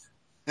 Yeah.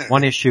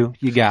 One issue,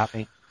 you got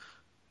me.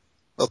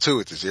 Well, 2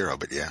 with the Zero,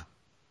 but yeah.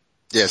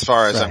 Yeah, as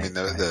far as, right, I mean,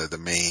 the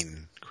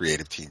main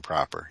creative team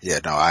proper. Yeah,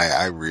 no,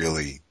 I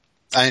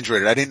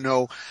enjoyed it. I didn't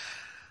know,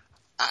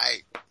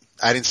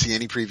 I didn't see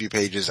any preview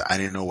pages. I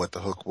didn't know what the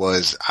hook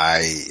was.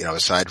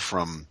 Aside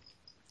from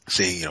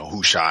seeing,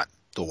 who shot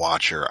the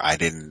Watcher, I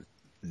didn't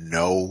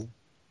know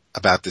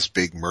about this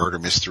big murder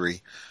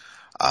mystery.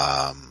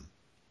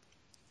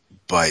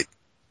 But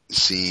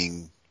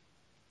seeing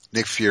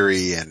Nick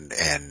Fury and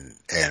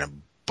a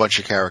bunch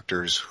of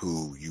characters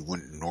who you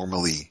wouldn't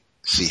normally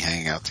see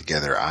hanging out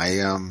together,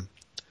 I'm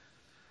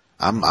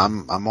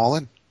all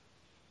in.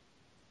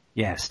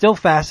 Yeah, still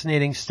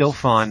fascinating, still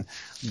fun,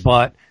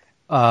 but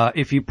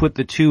if you put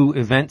the two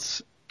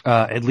events,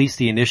 at least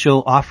the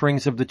initial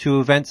offerings of the two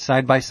events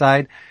side by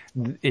side,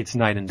 it's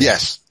night and day.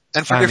 Yes,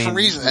 and for different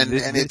reasons, and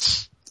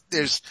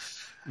there's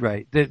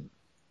right. The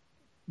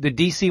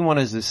DC one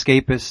is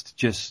escapist,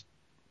 just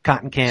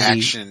cotton candy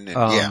action,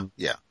 and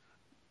yeah.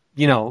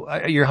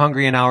 You're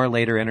hungry an hour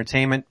later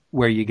entertainment.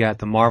 Where you got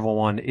the Marvel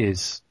one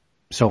is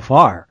so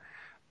far,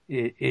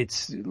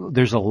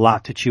 there's a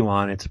lot to chew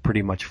on. It's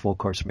pretty much a full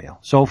course meal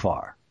so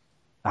far.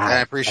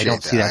 I appreciate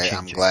that. See that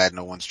I'm glad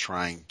no one's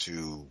trying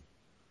to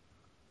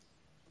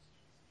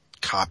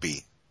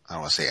copy. I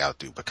don't want to say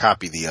outdo, but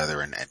copy the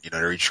other, and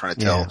they're each trying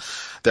to tell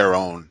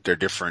their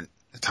different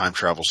time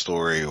travel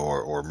story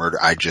or murder.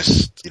 I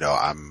just,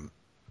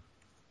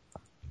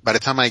 by the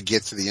time I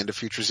get to the end of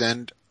Future's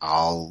End,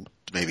 I'll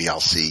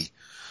see,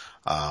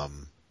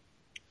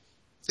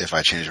 if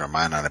I change my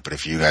mind on it. But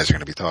if you guys are going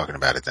to be talking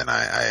about it, then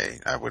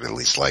I would at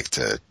least like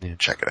to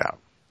check it out.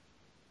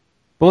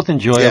 Both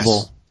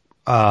enjoyable.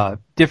 Yes.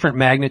 Different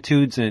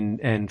magnitudes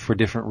and for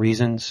different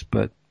reasons,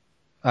 but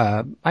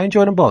I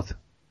enjoyed them both.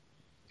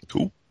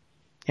 Cool.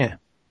 Yeah.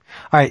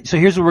 All right, so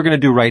here's what we're going to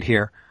do right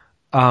here.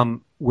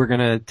 We're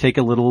going to take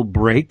a little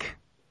break,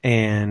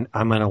 and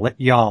I'm going to let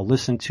y'all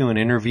listen to an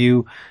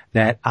interview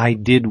that I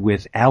did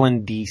with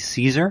Alan D.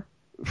 Caesar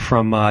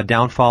from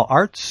Downfall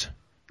Arts.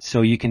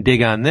 So you can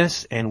dig on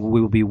this, and we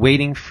will be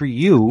waiting for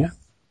you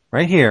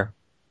right here.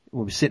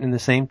 We'll be sitting in the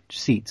same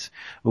seats.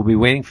 We'll be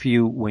waiting for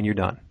you when you're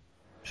done.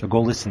 So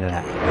go listen to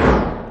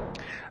that.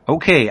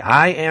 Okay,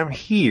 I am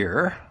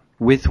here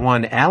with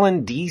one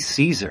Alan D.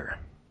 Caesar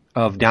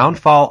of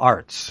Downfall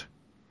Arts,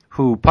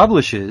 who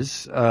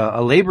publishes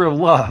a labor of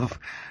love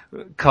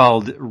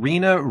called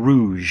Rena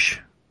Rouge,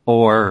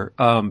 or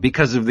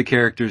because of the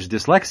character's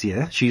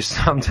dyslexia, she's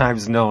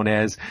sometimes known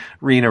as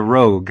Rena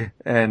Rogue,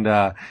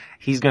 and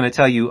he's going to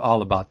tell you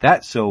all about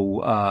that. So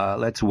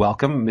let's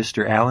welcome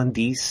Mr. Alan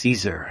D.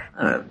 Caesar.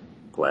 I'm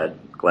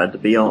glad to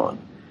be on.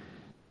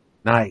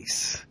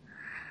 Nice.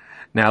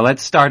 Now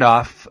let's start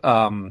off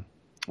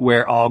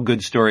where all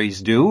good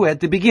stories do, at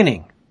the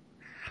beginning.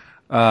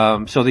 We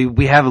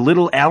have a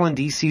little Alan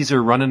D.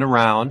 Caesar running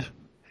around,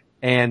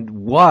 and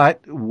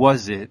what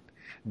was it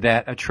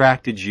that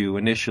attracted you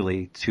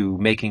initially to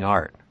making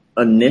art?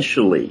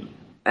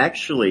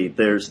 Actually,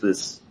 there's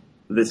this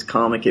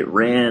comic. It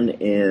ran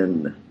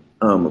in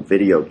a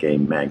video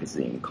game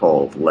magazine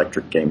called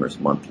Electric Gamers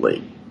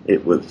Monthly.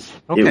 It was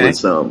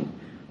a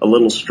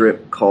little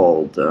strip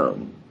called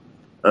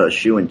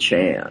Shu and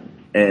Chan.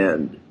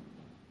 And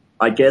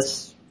I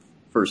guess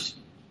for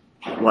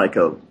like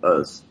a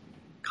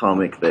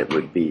comic that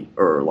would be,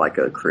 or like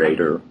a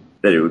creator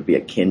that it would be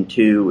akin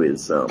to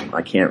is,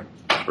 I can't,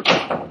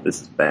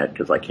 this is bad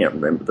because I can't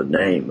remember the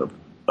name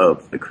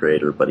of the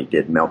creator, but he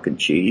did Milk and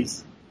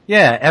Cheese.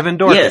 Yeah, Evan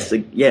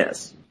Dorkin.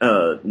 Yes.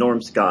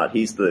 Norm Scott,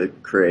 he's the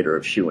creator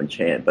of Shoe and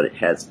Chan, but it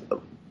has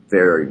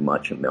very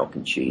much a Milk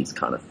and Cheese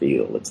kind of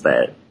feel. It's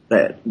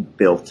that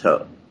built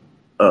up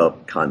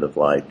kind of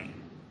like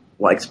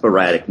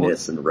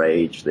sporadicness and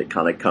rage that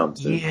kind of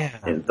comes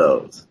in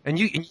those. And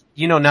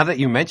you know, now that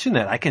you mention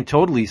that, I can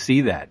totally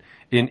see that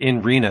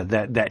in Rena,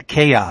 that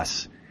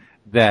chaos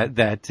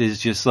that is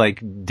just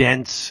like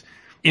dense,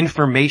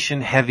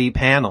 information heavy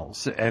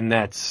panels, and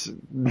that's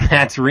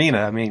Rena.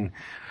 I mean,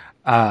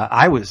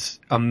 I was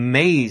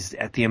amazed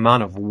at the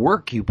amount of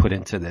work you put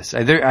into this.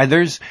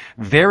 There's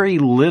very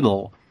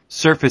little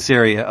surface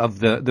area of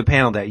the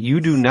panel that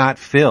you do not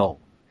fill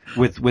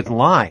with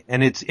line,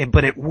 and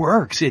but it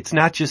works. It's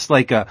not just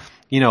like a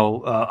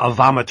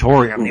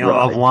vomitorium,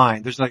 of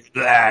line. There's like,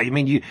 I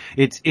mean,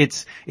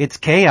 it's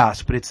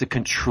chaos, but it's a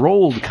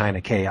controlled kind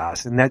of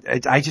chaos, and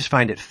I just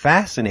find it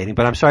fascinating.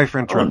 But I'm sorry for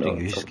interrupting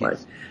you.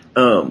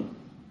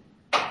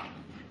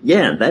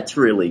 Yeah, that's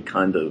really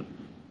kind of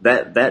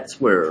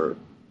that's where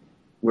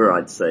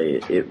I'd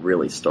say it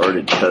really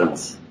started,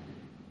 because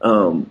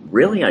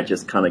really I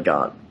just kind of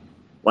got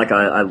like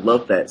I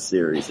love that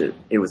series.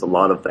 It was a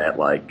lot of that,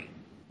 like,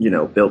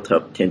 built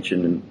up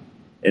tension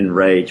and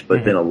rage,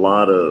 but then a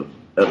lot of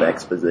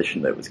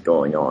exposition that was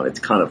going on. It's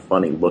kind of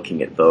funny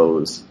looking at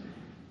those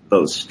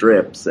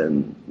strips,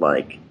 and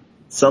like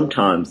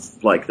sometimes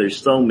like there's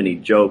so many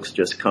jokes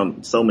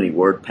so many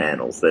word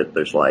panels that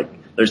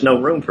there's no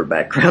room for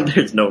background.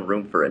 There's no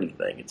room for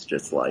anything. It's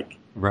just like,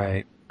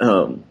 right.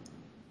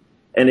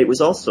 And it was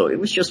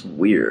just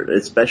weird,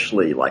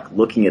 especially like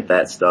looking at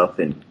that stuff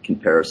in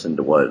comparison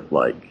to what,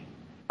 like,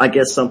 I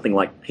guess something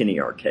like Penny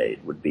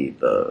Arcade would be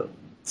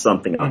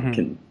something I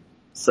can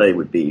say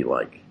would be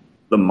like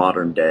the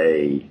modern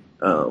day,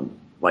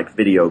 like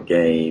video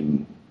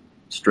game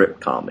strip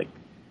comic.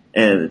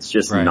 And it's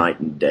just night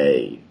and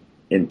day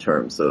in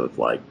terms of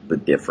like the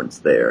difference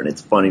there. And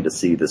it's funny to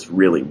see this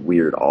really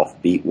weird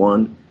offbeat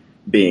one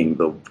being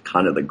the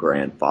kind of the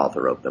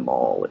grandfather of them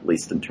all, at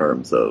least in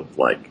terms of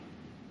like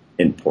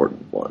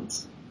important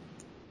ones.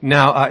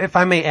 Now, if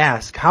I may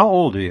ask, how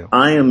old are you?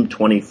 I am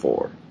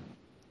 24.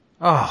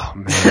 Oh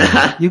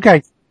man, you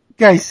guys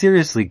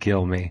seriously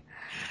kill me.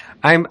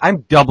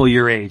 I'm double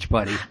your age,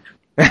 buddy.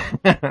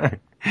 And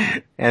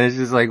it's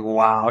just like,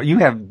 wow, you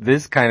have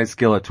this kind of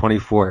skill at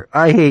 24.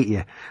 I hate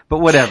you, but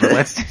whatever.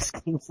 let's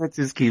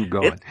just keep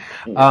going.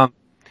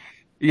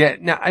 Yeah.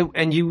 Now,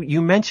 and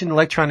you mentioned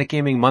Electronic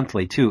Gaming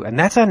Monthly too, and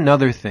that's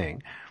another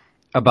thing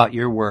about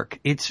your work.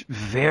 It's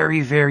very,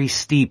 very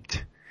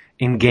steeped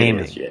in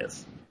gaming.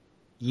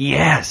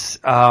 Yes.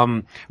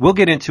 We'll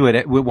get into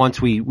it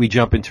once we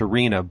jump into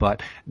Rena,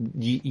 but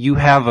you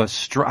have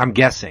I'm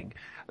guessing,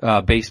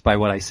 based by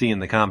what I see in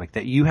the comic,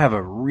 that you have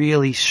a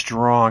really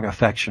strong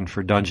affection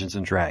for Dungeons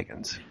and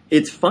Dragons.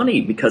 It's funny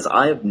because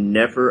I have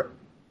never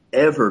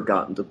ever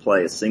gotten to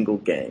play a single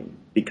game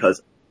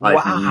because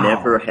I've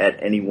never had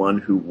anyone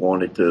who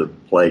wanted to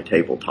play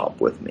tabletop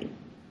with me.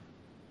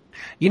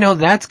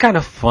 That's kind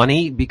of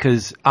funny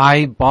because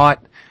I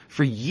bought,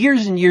 for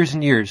years and years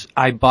and years,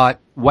 I bought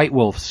White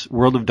Wolf's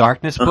World of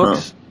Darkness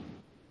books.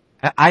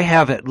 I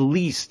have at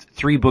least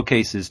 3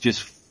 bookcases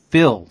just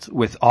filled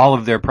with all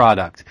of their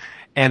product,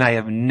 and I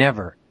have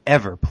never,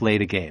 ever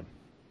played a game.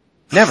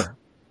 Never.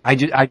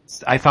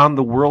 I found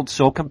the world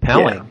so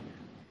compelling. Yeah.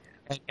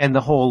 And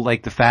the whole,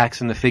 like, the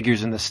facts and the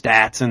figures and the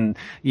stats and,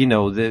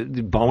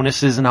 the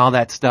bonuses and all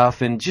that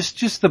stuff, and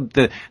just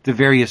the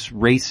various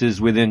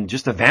races within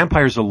just the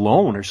vampires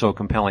alone are so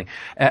compelling.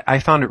 I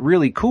found it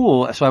really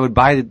cool, so I would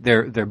buy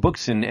their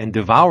books and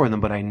devour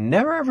them, but I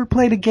never ever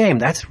played a game.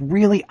 That's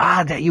really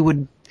odd that you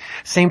would,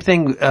 same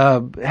thing,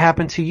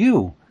 happen to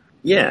you.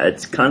 Yeah,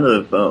 it's kind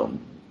of,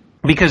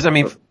 because, I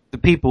mean, the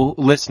people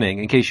listening,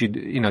 in case you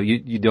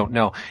don't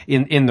know,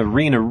 in the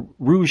Rena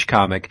Rouge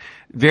comic,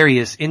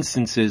 various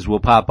instances will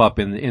pop up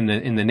in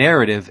the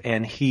narrative,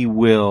 and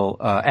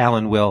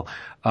Alan will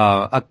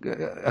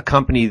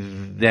accompany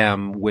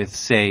them with,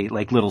 say,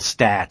 like little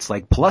stats,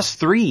 like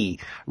 +3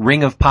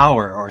 Ring of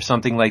Power or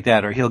something like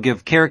that, or he'll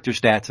give character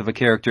stats of a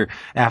character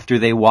after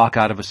they walk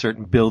out of a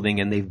certain building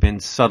and they've been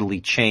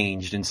subtly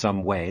changed in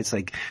some way. It's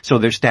like, so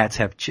their stats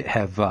have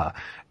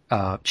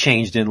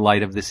changed in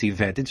light of this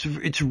event.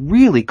 It's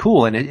really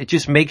cool, and it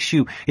just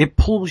it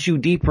pulls you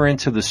deeper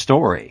into the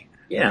story.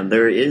 Yeah, and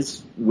there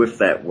is, with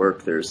that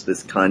work, there's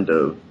this kind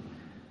of,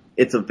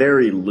 it's a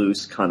very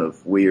loose kind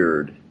of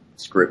weird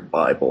script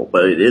Bible,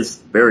 but it is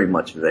very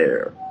much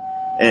there.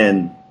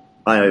 And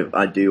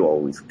I do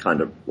always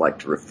kind of like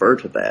to refer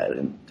to that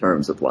in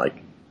terms of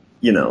like,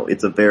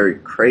 it's a very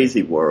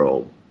crazy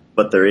world,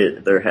 but there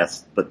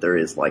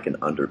is like an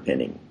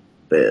underpinning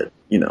that,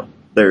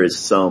 there is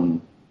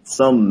some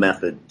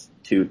method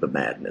to the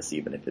madness,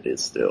 even if it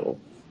is still,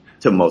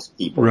 to most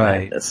people,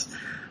 madness.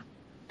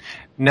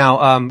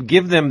 Now,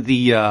 give them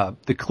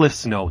the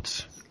Cliff's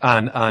Notes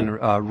on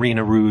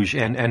Rena Rouge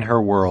and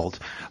her world.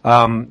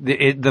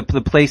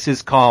 The place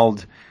is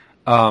called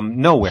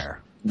Nowhere.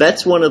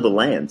 That's one of the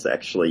lands,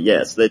 actually.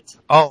 Yes, that's.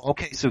 Oh,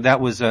 okay. So that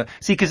was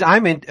see, because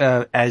I'm in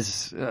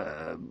as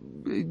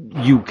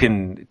you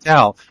can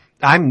tell,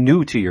 I'm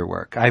new to your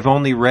work. I've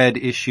only read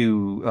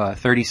issue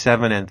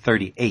 37 and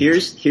 38.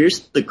 Here's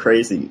the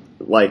crazy,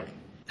 like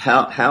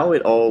how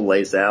it all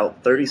lays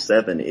out.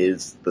 37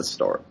 is the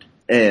start,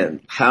 and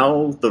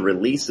how the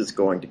release is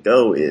going to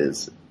go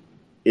is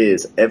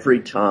every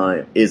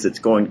time it's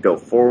going to go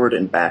forward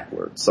and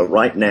backward. So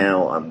right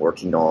now I'm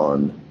working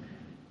on.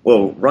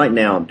 Well, right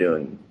now I'm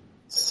doing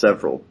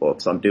several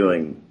books. I'm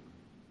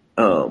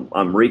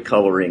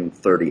recoloring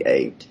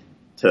 38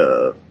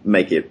 to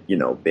make it,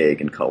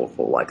 big and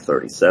colorful like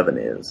 37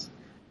 is.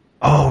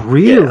 Oh,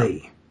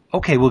 really? Yeah.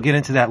 Okay, we'll get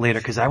into that later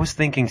because I was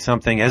thinking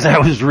something as I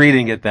was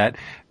reading it that,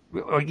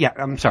 yeah,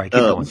 I'm sorry, keep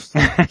going.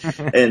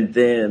 And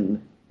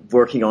then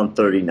working on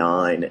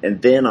 39,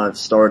 and then I've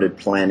started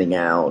planning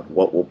out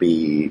what will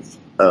be,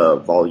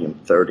 volume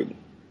 30.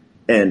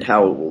 And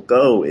how it will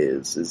go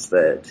is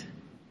that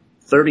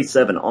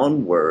 37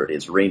 onward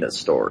is Rena's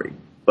story.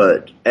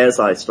 But as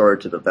I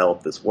started to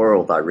develop this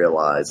world, I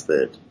realized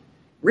that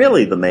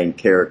really the main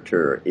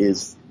character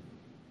is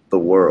the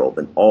world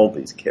and all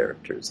these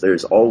characters.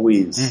 There's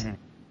always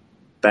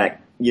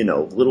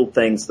little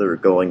things that are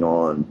going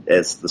on.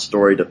 As the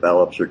story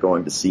develops, you're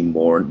going to see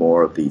more and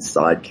more of these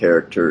side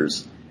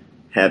characters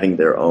having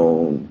their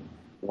own,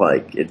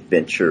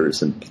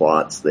 adventures and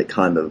plots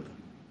that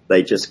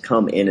they just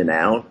come in and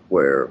out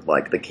where,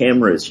 the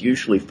camera is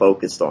usually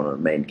focused on our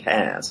main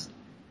cast,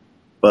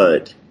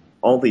 but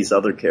all these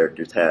other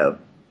characters have,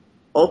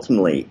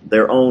 ultimately,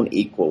 their own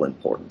equal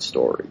important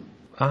story.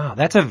 Ah,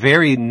 that's a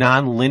very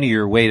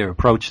non-linear way to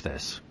approach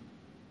this.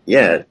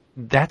 Yeah.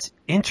 That's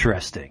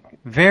interesting.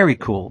 Very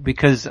cool,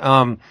 because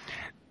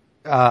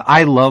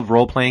I love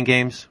role-playing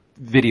games,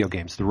 video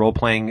games, the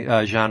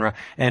role-playing genre,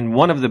 and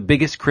one of the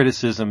biggest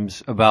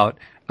criticisms about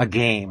a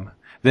game,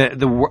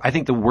 I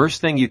think the worst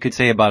thing you could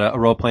say about a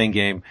role-playing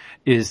game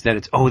is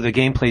that the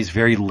gameplay is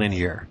very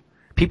linear.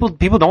 People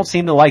don't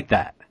seem to like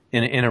that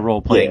in a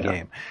role-playing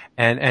game.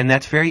 And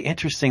that's very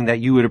interesting that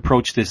you would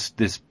approach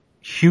this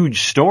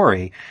huge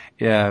story,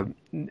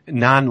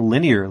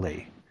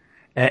 non-linearly.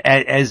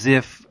 As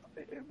if,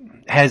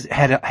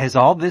 has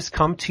all this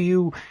come to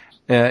you,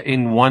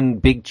 in one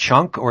big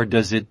chunk, or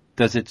does it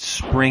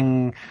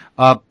spring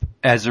up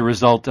as a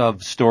result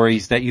of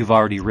stories that you've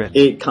already written?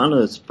 It kind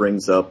of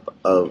springs up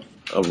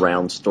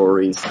around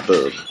stories.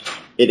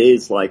 It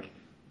is like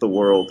the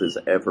world is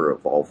ever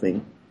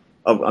evolving.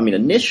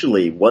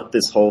 Initially what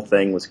this whole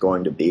thing was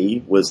going to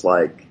be was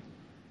like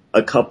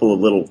a couple of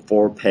little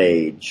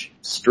 4-page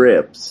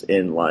strips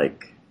in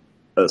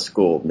a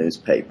school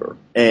newspaper.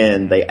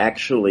 And they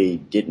actually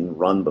didn't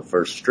run the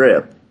first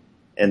strip.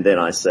 And then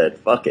I said,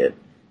 fuck it.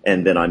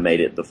 And then I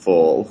made it the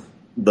full,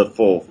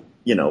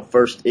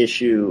 first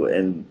issue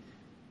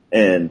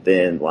and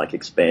then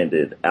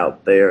expanded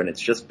out there. And it's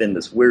just been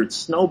this weird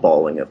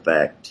snowballing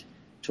effect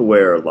to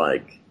where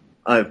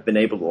I've been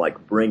able to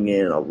bring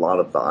in a lot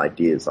of the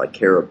ideas I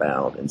care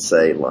about and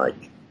say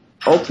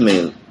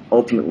ultimately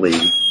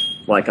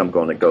I'm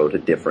going to go to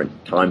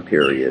different time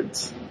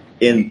periods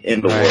in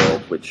the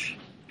world, which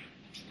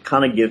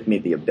kind of give me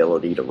the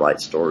ability to write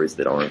stories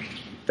that aren't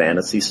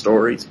fantasy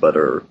stories, but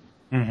are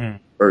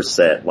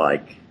set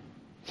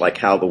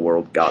how the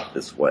world got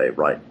this way,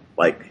 right?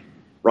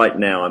 Right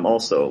now I'm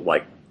also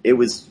I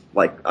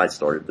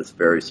started this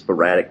very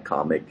sporadic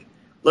comic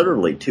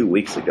literally 2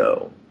 weeks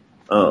ago.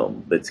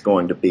 That's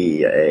going to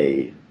be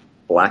a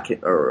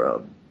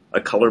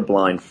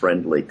colorblind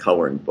friendly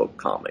coloring book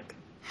comic.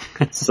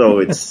 So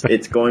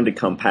it's going to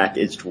come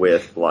packaged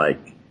with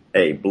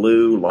a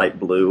blue, light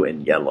blue,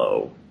 and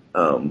yellow,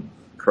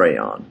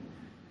 crayon.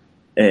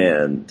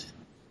 And.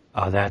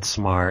 Oh, that's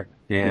smart.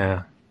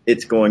 Yeah.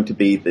 It's going to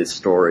be this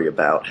story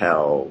about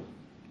how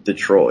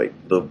Detroit,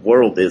 the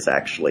world is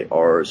actually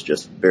ours,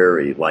 just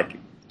very,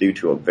 due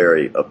to a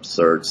very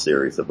absurd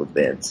series of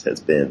events has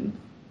been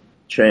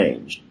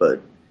changed.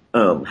 But,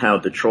 how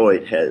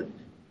Detroit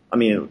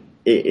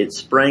it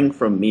sprang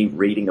from me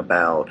reading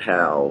about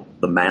how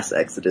the mass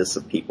exodus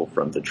of people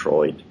from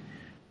Detroit,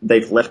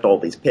 they've left all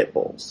these pit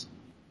bulls.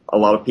 A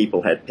lot of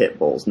people had pit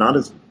bulls, not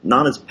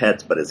as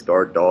pets, but as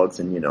guard dogs,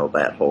 and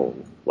that whole,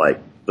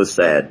 the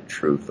sad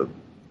truth of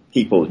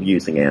people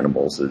using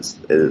animals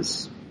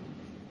as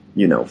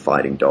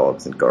fighting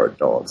dogs and guard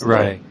dogs.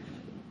 Right.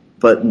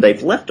 But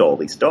they've left all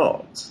these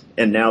dogs,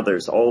 and now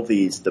there's all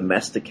these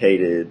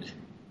domesticated,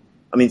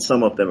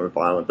 some of them are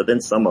violent, but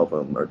then some of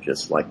them are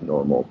just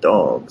normal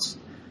dogs,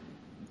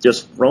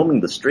 just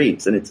roaming the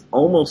streets, and it's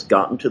almost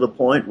gotten to the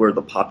point where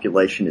the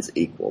population is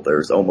equal.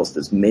 There's almost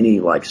as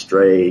many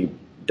stray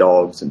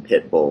dogs and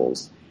pit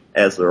bulls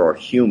as there are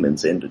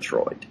humans in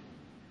Detroit.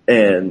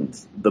 And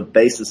the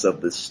basis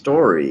of this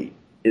story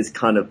is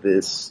kind of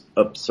this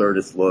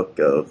absurdist look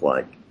of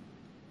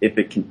if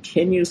it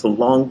continues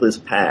along this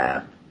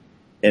path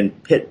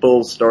and pit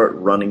bulls start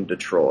running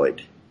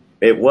Detroit,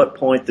 at what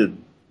point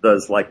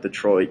does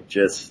Detroit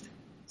just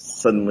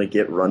suddenly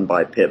get run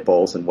by pit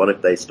bulls, and what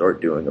if they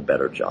start doing a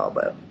better job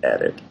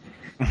at it?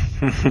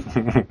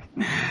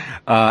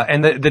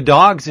 And the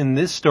dogs in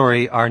this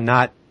story they're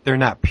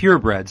not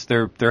purebreds,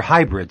 they're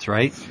hybrids,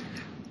 right?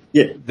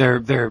 Yeah.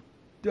 They're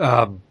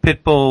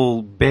pit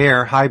bull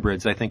bear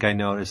hybrids, I think I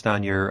noticed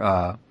on your,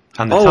 on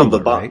the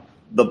Tumblr, right?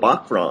 The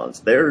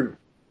Backrons, they're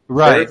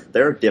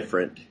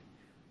different.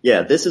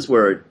 Yeah, this is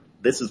where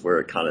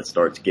it kind of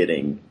starts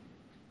getting,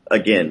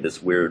 again,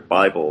 this weird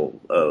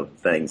Bible of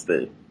things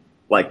that,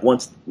 like,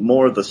 once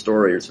more of the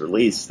story is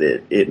released,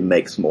 it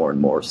makes more and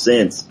more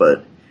sense,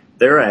 but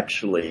they're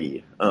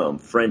actually,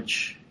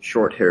 French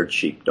short-haired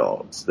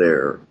sheepdogs.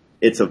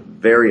 It's a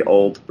very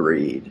old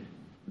breed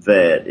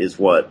that is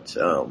what,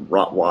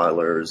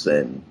 Rottweilers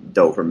and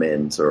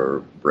Dobermans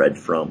are bred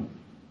from.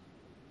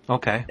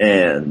 Okay.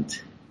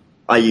 And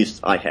I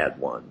had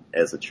one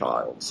as a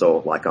child, so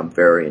like I'm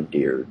very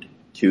endeared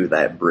to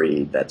that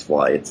breed. That's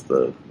why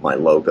my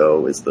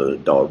logo is the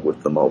dog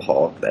with the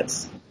mohawk.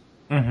 That's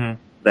the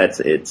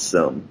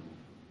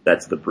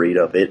breed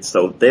of it.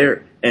 So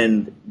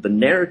and the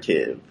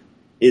narrative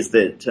is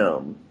that,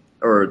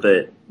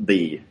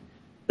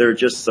 there are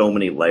just so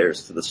many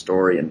layers to the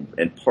story,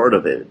 and part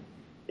of it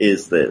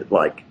is that,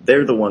 like,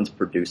 they're the ones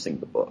producing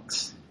the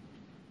books.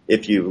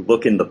 If you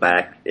look in the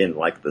back in,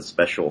 like, the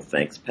special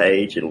thanks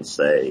page, it'll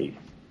say,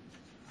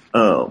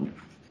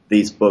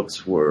 these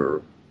books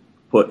were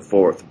put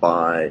forth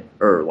by,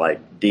 or,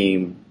 like,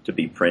 deemed to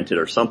be printed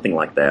or something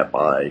like that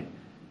by,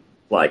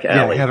 like, Ali.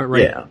 Yeah, I have it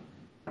right. Yeah.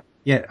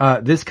 Yeah,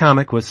 this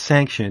comic was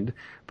sanctioned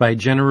by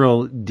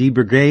General de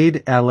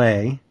Brigade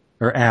Ali,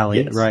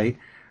 yes. Right?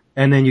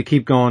 And then you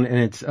keep going, and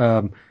it's,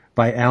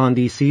 by Alan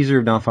D. Caesar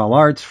of Downfall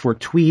Arts for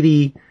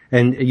Tweety,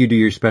 and you do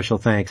your special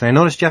thanks. I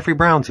noticed Jeffrey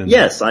Brown's in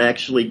there. Yes, I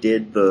actually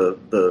did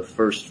the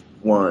first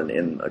one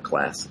in a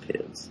class of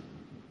his.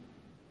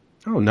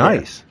 Oh,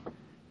 nice. Yeah.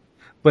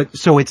 But,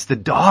 so it's the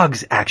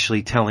dogs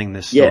actually telling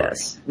this story.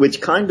 Yes, which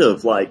kind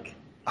of like...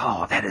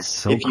 Oh, that is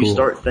so if cool. If you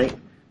start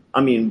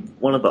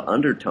one of the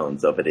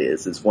undertones of it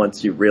is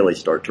once you really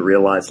start to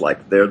realize,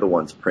 like, they're the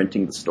ones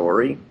printing the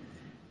story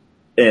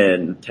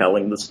and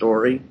telling the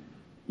story,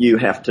 you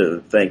have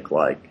to think,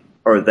 like,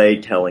 are they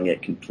telling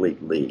it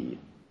completely?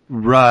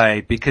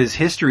 Right, because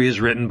history is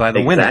written by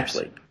the winners.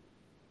 Exactly.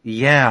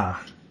 Yeah.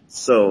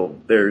 So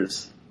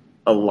there's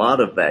a lot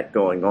of that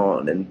going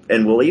on,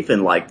 and we'll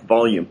even, like,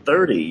 volume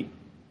 30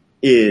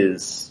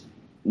 is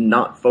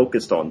not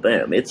focused on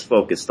them. It's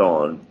focused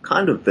on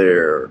kind of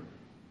their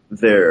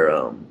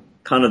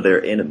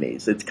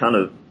enemies.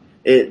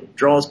 It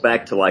draws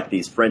back to, like,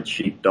 these French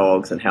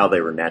sheepdogs and how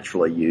they were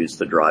naturally used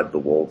to drive the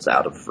wolves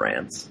out of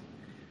France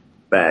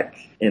back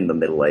in the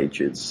Middle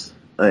Ages,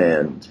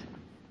 and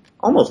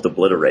almost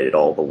obliterated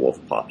all the wolf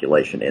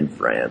population in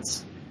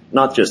France.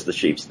 Not just the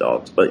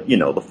sheepdogs, but,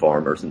 the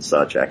farmers and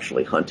such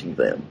actually hunting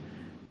them.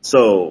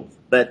 So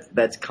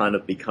that's kind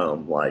of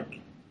become,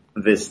 like,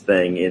 this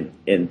thing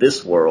in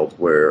this world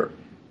where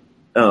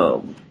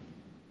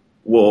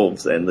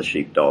wolves and the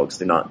sheepdogs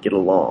do not get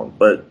along.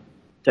 But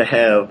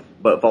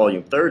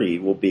volume 30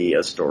 will be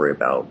a story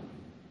about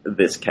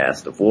this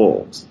cast of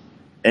wolves.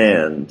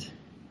 And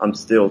I'm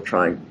still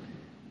trying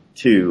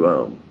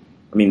to,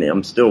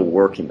 I'm still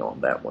working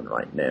on that one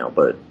right now,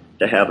 but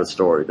to have a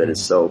story that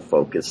is so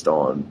focused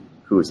on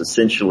who is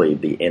essentially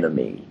the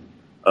enemy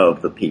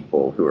of the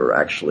people who are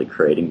actually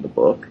creating the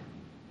book.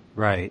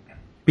 Right.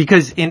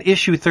 Because in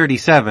issue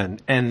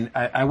 37, and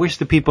I wish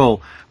the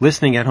people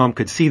listening at home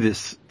could see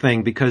this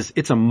thing because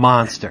it's a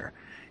monster.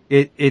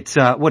 It's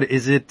what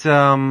is it?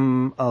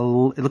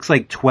 It looks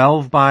like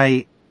 12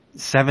 by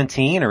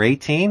 17 or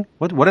 18.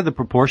 What are the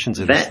proportions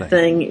of this thing? That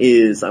thing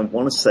is, I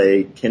want to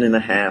say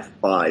 10.5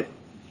 by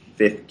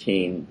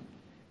 15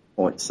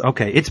 points.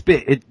 Okay, it's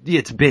big.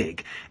 It's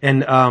big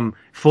and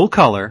full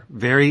color,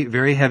 very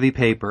very heavy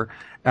paper.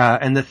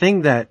 And the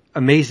thing that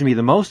amazed me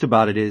the most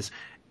about it is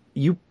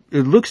it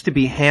looks to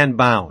be hand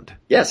bound.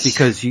 Yes,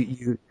 because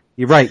you're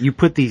right. You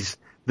put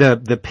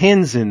the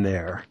pins in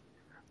there.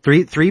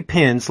 Three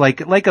pins,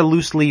 like a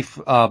loose leaf,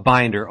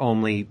 binder,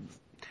 only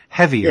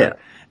heavier. Yeah.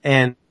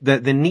 And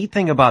the neat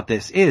thing about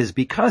this is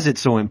because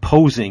it's so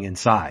imposing in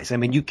size. I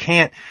mean, you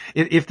can't,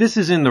 if this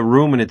is in the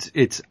room and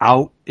it's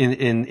out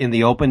in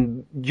the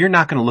open, you're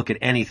not going to look at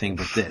anything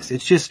but this.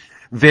 It's just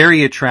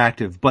very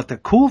attractive. But the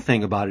cool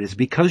thing about it is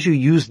because you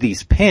use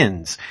these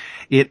pins,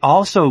 it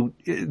also,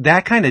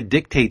 that kind of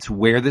dictates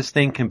where this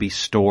thing can be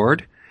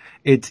stored.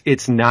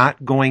 It's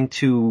not going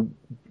to,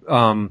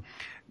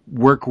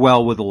 work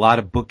well with a lot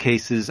of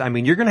bookcases. I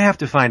mean, you're going to have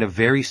to find a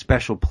very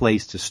special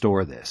place to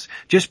store this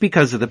just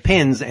because of the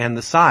pins and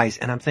the size.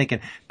 And I'm thinking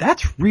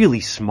that's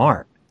really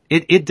smart.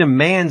 It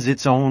demands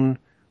its own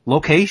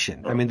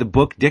location. I mean, the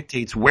book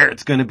dictates where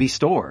it's going to be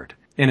stored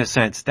in a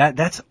sense.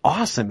 That's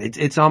awesome.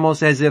 It's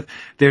almost as if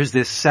there's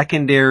this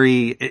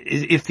secondary,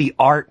 if the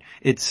art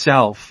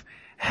itself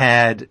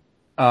had,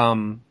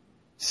 some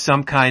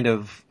kind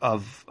of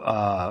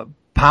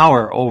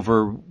power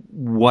over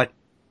what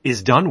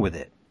is done with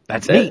it.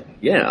 That's neat.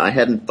 Yeah, I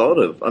hadn't thought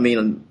of. I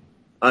mean,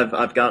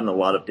 I've gotten a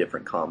lot of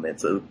different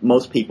comments.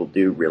 Most people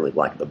do really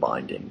like the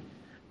binding,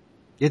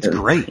 It's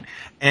great.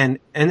 And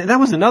that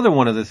was another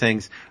one of the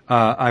things,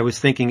 I was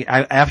thinking,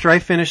 after I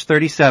finished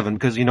 37,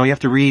 because, you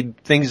have to read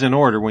things in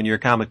order when you're a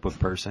comic book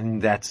person.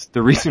 That's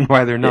the reason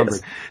why they're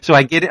numbered. Yes. So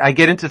I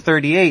get into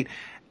 38,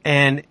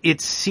 and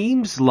it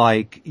seems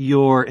like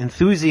your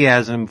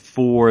enthusiasm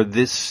for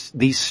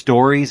these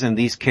stories and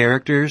these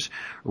characters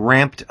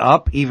ramped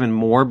up even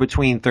more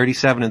between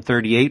 37 and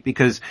 38,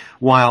 because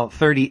while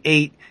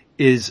 38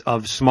 is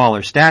of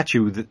smaller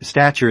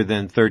stature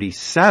than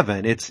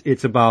 37,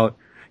 it's about,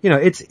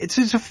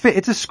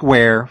 it's a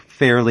square,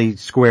 fairly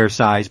square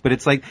size, but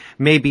it's like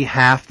maybe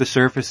half the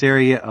surface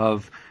area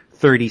of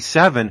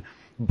 37,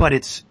 but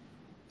it's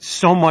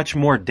so much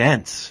more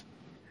dense.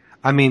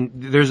 I mean,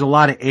 there's a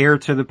lot of air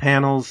to the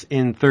panels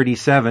in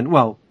 37.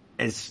 Well,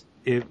 as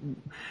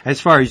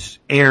far as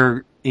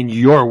air in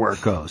your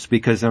work goes,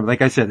 because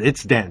like I said,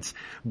 it's dense.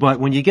 But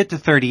when you get to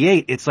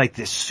 38, it's like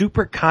this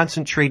super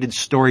concentrated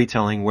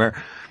storytelling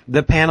where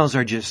the panels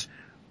are just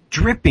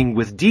dripping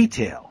with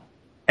detail.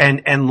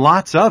 And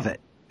lots of it.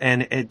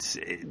 And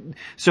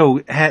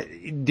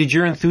did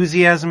your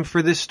enthusiasm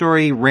for this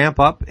story ramp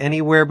up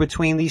anywhere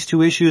between these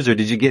two issues, or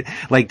did you get,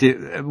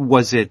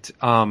 was it,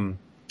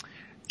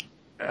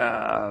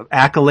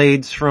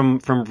 accolades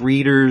from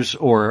readers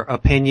or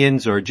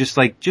opinions, or just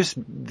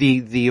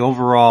the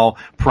overall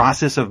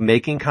process of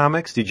making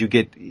comics? Did you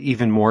get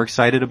even more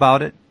excited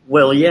about it?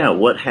 Well, yeah,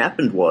 what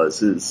happened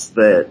is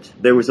that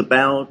there was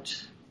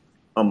about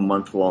a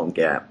month-long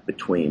gap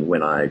between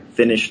when I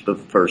finished the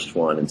first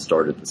one and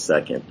started the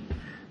second.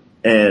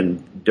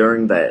 And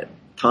during that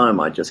time,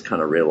 I just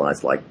kind of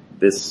realized,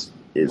 this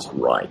is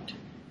right.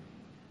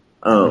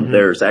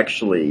 There's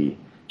actually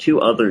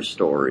two other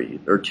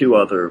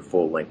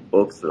full-length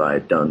books that I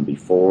had done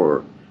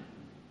before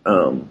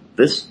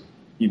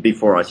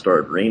before I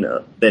started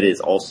Rena, that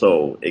is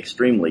also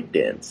extremely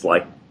dense.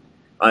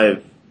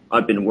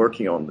 I've been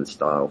working on this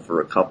style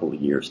for a couple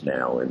of years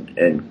now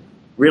and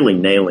really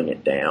nailing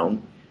it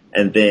down.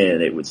 And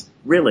then it was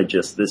really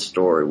just this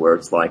story where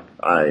it's like,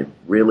 I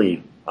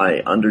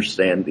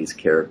understand these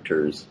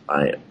characters.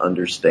 I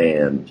enjoy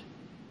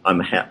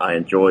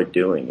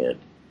doing it.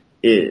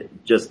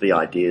 The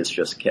ideas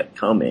just kept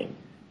coming.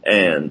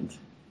 And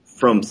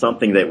from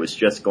something that was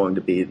just going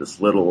to be this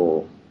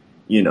little,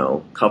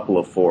 couple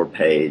of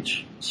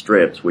 4-page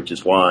strips, which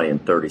is why in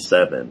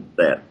 37,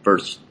 that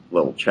first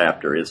little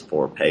chapter is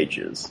 4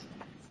 pages.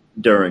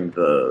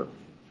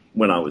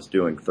 When I was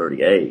doing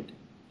 38,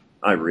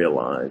 I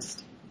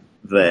realized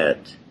that,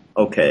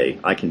 okay,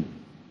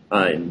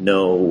 I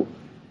know,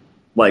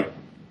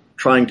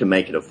 trying to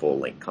make it a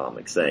full-length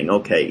comic, saying,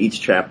 okay,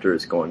 each chapter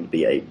is going to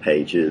be 8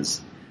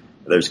 pages.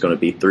 There's going to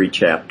be 3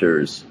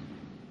 chapters.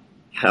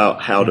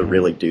 How to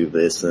really do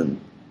this. And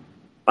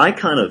I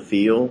kind of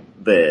feel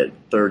that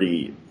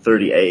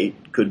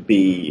 38 could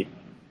be,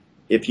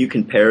 if you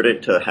compared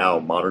it to how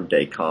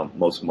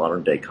most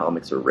modern day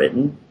comics are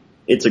written,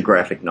 it's a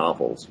graphic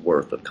novel's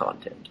worth of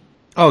content.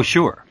 Oh,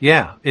 sure.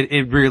 Yeah,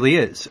 it really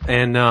is.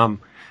 And,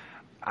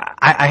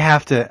 I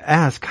have to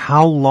ask,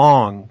 how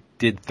long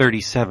did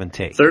 37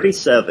 take?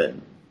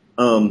 37,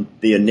 the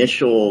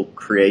initial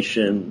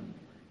creation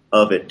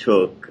of it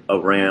took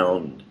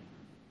around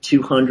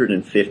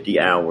 250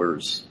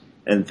 hours,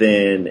 and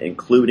then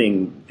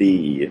including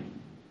the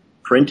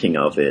printing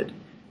of it,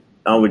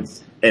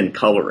 and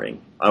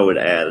coloring, I would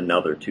add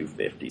another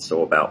 250,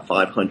 so about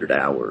 500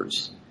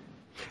 hours.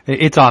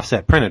 It's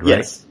offset printed, right?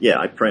 Yes. Yeah,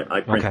 I print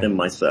them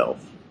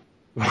myself.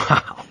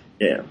 Wow.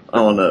 Yeah.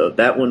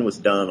 That one was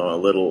done on a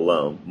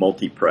little,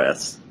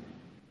 multi-press,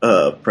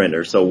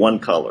 printer. So one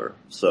color.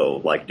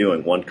 So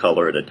doing one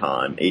color at a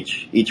time.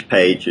 Each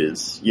page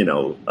is,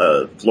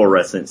 a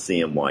fluorescent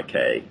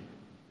CMYK.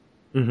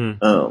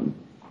 Mm-hmm.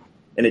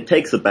 And it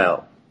takes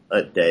about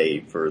a day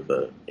for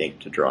the ink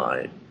to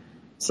dry.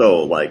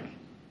 So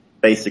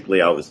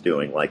basically I was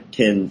doing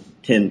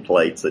 10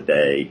 plates a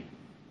day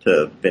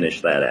to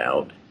finish that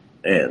out.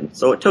 And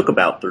so it took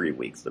about 3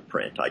 weeks to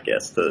print, I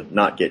guess, to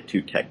not get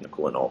too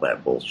technical and all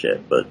that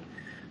bullshit, but,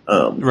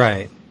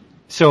 right.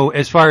 So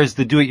as far as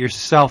the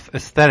do-it-yourself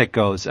aesthetic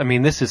goes, I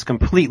mean, this is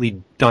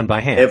completely done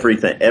by hand.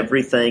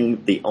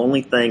 Everything, the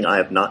only thing I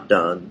have not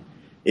done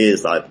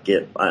is I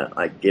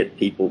get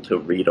people to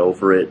read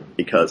over it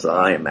because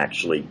I am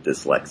actually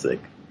dyslexic.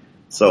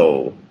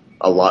 So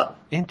a lot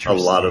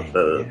of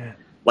the,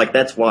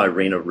 that's why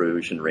Rena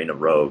Rouge and Rena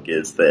Rogue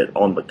is that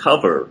on the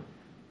cover,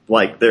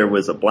 there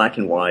was a black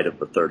and white of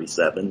the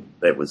 37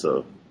 that was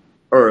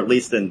or at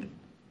least in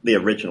the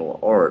original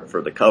art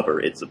for the cover,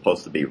 it's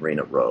supposed to be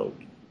Rena Rogue.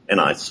 And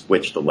I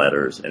switched the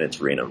letters and it's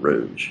Rena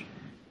Rouge.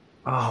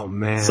 Oh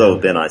man. So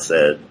then I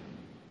said,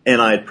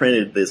 and I had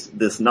printed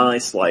this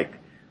nice,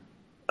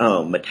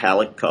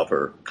 metallic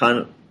cover.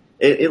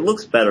 It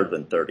looks better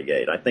than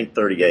 38. I think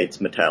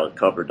 38's metallic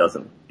cover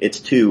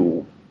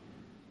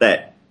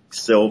that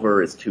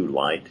silver is too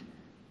light,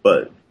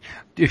 but.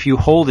 If you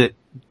hold it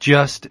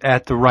just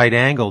at the right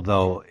angle,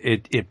 though,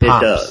 it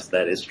pops. It does.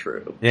 That is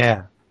true.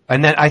 Yeah.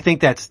 And I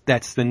think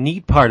that's the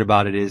neat part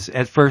about it is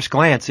at first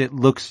glance it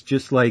looks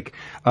just like,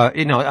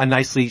 a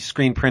nicely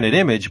screen printed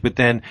image, but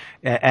then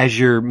as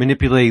you're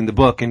manipulating the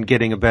book and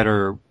getting a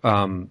better,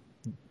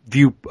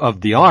 view of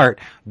the art,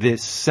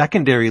 this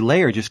secondary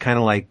layer just kind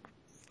of like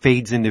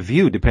fades into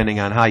view depending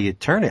on how you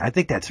turn it. I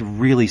think that's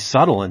really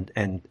subtle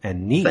and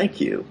neat. Thank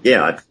you.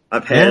 Yeah,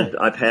 I've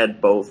had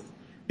both.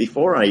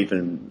 Before I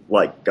even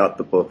got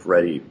the book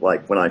ready,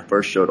 when I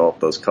first showed off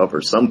those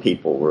covers, some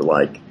people were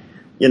like,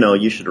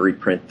 you should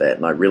reprint that,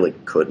 and I really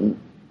couldn't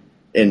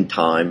in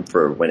time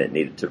for when it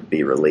needed to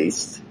be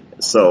released.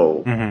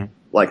 So,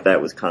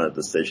 that was kind of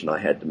the decision I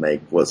had to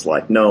make was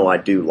no, I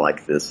do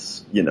like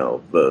this,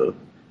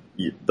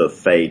 the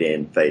fade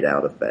in, fade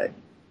out effect.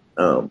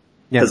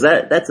 Cause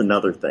that's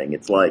another thing.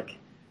 It's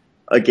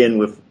again,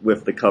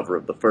 with the cover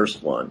of the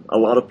first one, a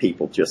lot of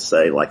people just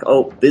say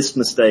oh, this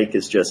mistake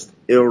is just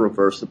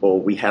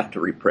irreversible. We have to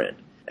reprint.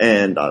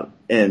 And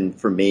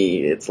for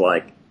me, it's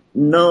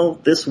no,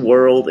 this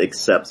world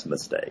accepts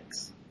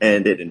mistakes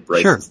and it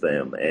embraces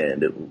them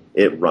and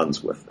it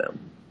runs with them.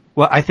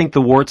 Well, I think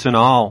the warts and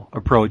all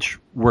approach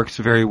works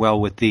very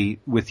well with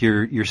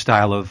your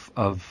style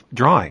of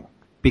drawing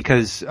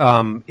because,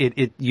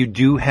 you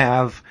do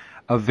have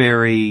a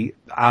very,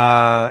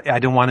 I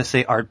don't want to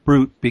say art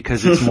brute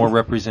because it's more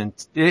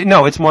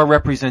it's more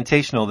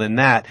representational than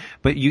that,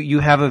 but you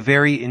have a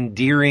very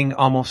endearing,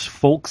 almost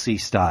folksy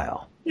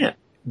style. Yeah.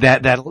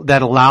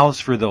 That allows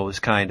for those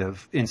kind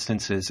of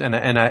instances and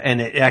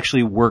it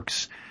actually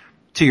works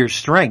to your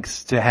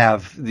strengths to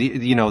have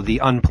the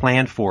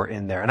unplanned for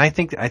in there. And I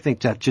think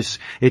that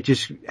it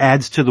just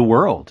adds to the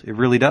world. It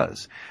really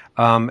does.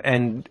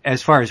 And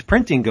as far as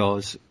printing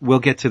goes, we'll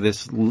get to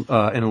this, in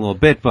a little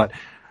bit, but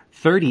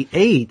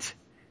 38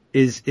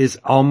 is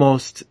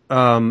almost,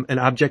 an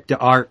object to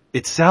art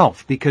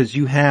itself because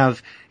you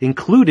have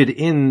included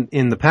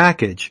in the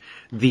package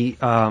the,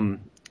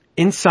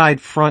 inside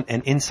front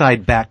and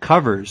inside back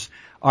covers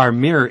are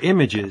mirror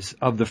images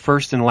of the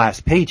first and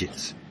last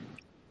pages,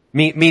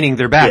 meaning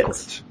they're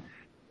backwards.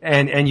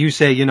 Yes. And you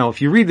say,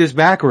 if you read this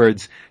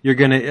backwards, you're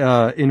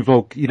gonna,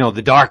 invoke,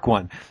 the dark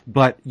one.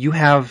 But you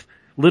have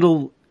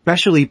little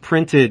specially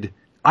printed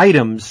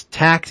items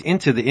tacked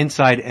into the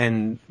inside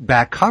and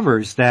back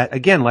covers that,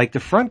 again, like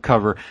the front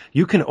cover,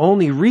 you can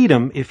only read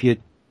them if you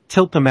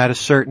tilt them at a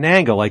certain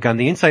angle. Like on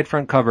the inside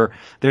front cover,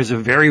 there's a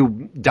very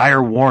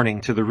dire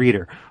warning to the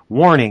reader.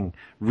 Warning,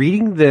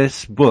 reading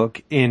this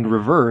book in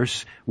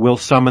reverse will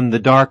summon the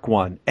dark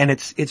one. And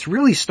it's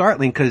really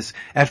startling because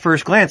at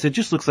first glance, it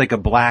just looks like a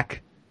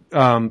black,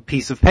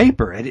 piece of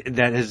paper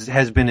that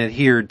has been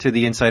adhered to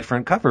the inside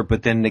front cover.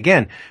 But then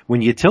again,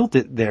 when you tilt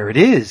it, there it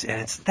is.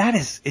 And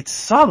it's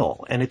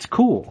subtle and it's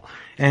cool.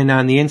 And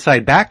on the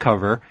inside back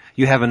cover,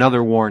 you have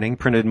another warning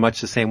printed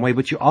much the same way,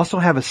 but you also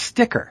have a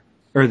sticker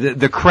or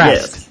the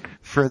crest. Yes.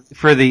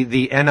 For the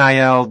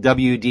NIL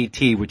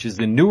WDT, which is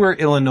the Newer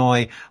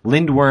Illinois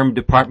Lindworm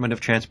Department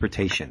of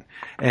Transportation.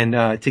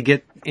 And, to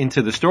get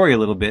into the story a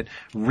little bit,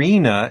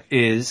 Rena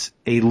is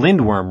a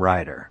Lindworm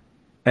rider.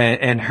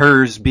 And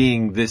hers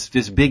being this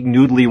big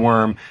noodly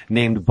worm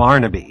named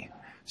Barnaby.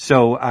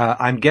 So,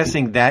 I'm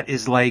guessing that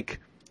is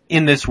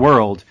in this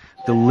world,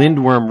 the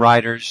Lindworm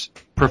riders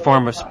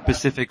perform a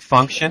specific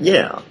function?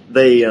 Yeah,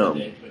 they,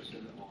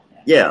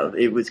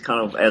 it was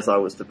kind of, as I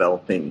was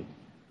developing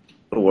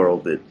the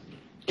world,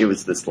 it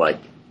was this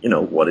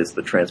what is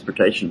the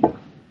transportation,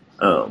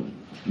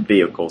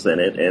 vehicles in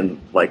it? And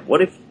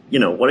what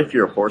if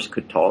your horse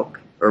could talk?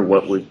 Or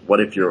what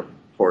if your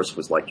horse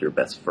was like your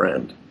best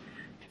friend?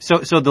 So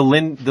the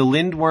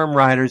Lindworm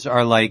riders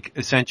are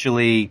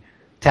essentially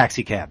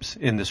taxi cabs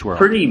in this world.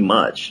 Pretty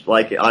much.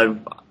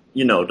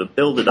 To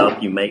build it up,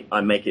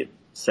 I make it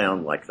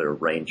sound like they're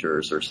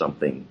rangers or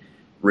something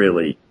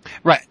really.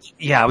 Right.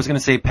 Yeah, I was going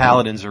to say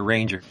paladins or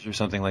rangers or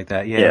something like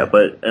that. Yeah. Yeah,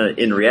 but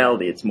in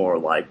reality, it's more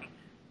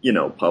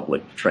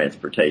public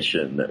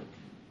transportation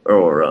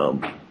or,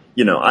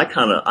 I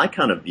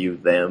kind of view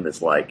them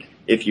as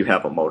if you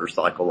have a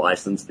motorcycle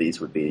license,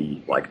 these would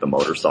be the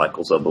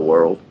motorcycles of the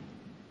world.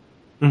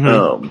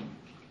 Mm-hmm.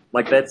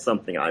 That's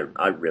something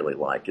I really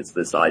like. It's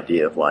this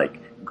idea of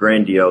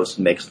grandiose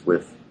mixed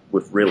with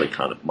really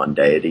kind of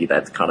mundanity.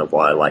 That's kind of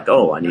why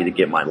I need to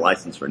get my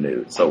license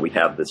renewed. So we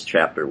have this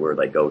chapter where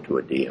they go to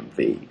a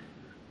DMV.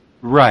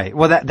 Right.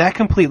 Well, that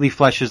completely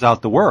fleshes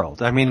out the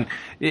world. I mean,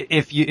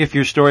 if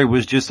your story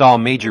was just all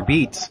major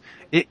beats,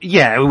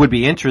 it would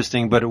be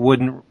interesting, but it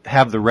wouldn't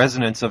have the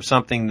resonance of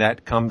something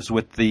that comes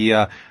with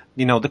the,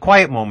 the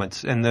quiet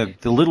moments and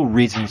the little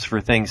reasons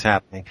for things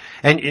happening.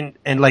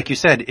 And like you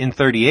said, in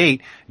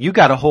 38, you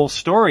got a whole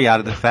story out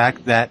of the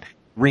fact that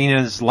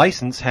Rena's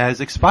license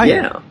has expired.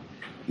 Yeah.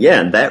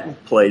 Yeah, and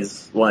that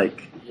plays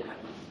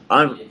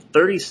I'm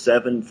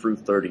 37 through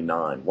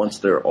 39. Once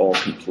they're all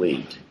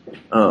complete,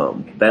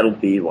 that'll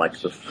be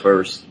the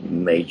first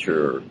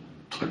major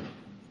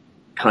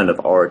kind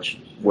of arch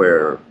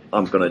where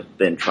I'm gonna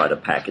then try to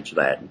package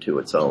that into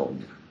its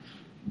own,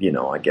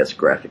 I guess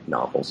graphic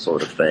novel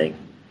sort of thing.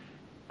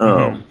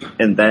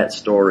 And that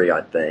story,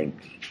 I think,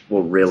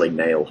 will really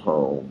nail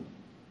home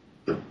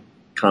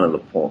kind of the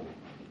point,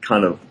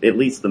 kind of at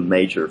least the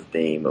major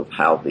theme of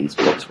how these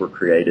books were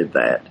created,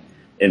 that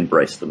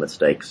embrace the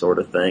mistake sort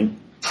of thing.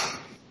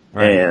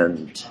 Right.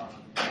 And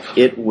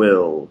it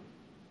will,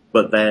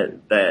 but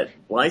that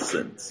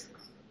license,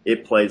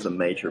 it plays a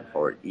major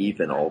part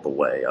even all the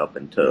way up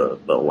into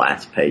the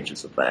last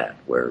pages of that,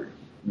 where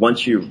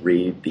once you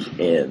read the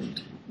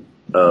end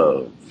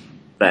of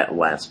that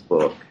last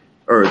book,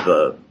 or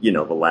the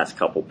last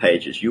couple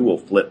pages, you will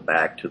flip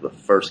back to the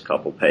first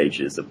couple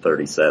pages of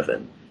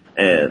 37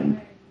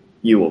 and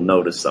you will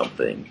notice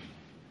something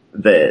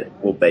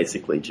that will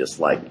basically just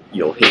like,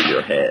 you'll hit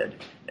your head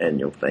and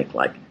you'll think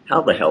like,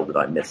 how the hell did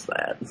I miss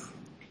that?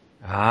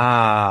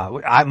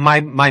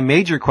 My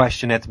major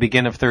question at the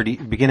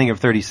beginning of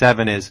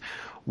 37 is,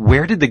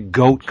 where did the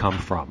goat come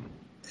from?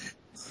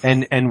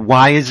 And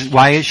why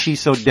is she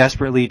so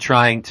desperately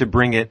trying to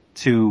bring it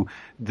to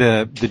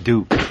the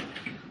Duke?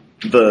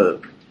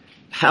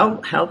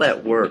 How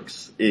that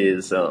works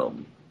is,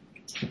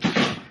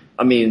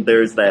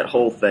 there's that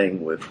whole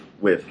thing with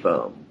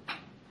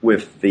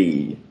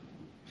the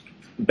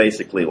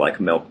basically like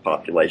milk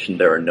population.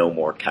 There are no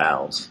more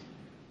cows.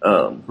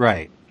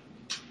 Right.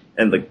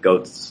 And the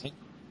goats,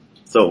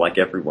 so like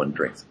everyone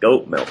drinks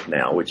goat milk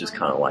now, which is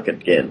kind of like,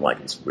 again,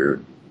 like this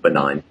weird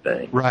benign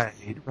thing.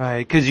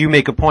 Right. Cause you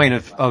make a point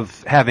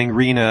of having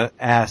Rena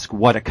ask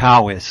what a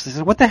cow is. She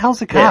says, what the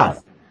hell's a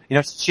cow?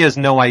 Yeah. She has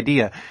no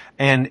idea.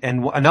 And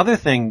another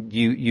thing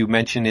you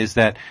mentioned is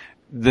that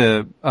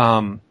there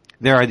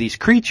are these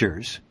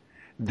creatures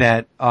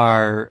that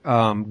are,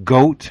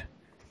 goat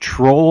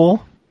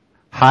troll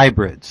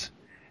hybrids.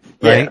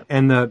 Right. Yeah.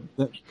 And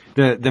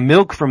the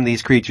milk from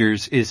these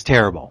creatures is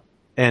terrible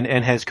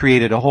and has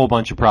created a whole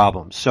bunch of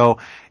problems. So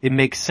it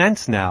makes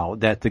sense now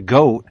that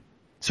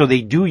so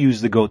they do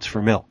use the goats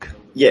for milk.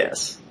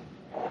 Yes.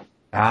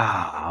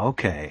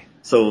 Okay.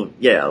 So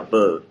yeah,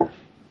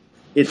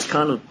 it's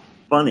kind of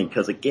funny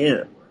because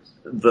again,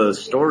 the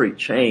story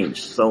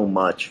changed so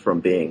much from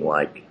being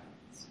like,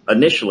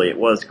 initially it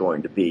was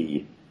going to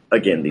be,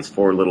 again, these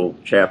 4 little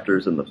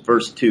chapters, and the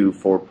first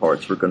 4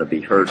 parts were going to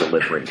be her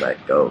delivering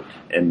that goat,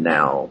 and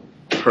now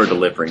her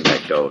delivering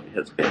that goat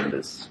has been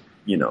this,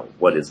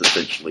 what is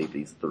essentially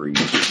these 3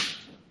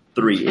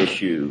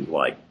 issue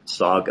like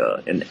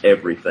saga, and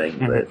everything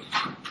that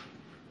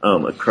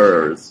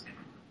occurs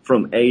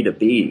from A to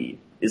B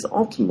is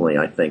ultimately,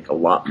 I think, a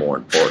lot more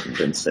important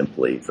than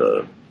simply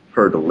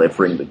her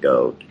delivering the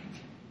goat.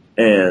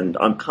 And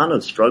I'm kind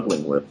of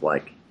struggling with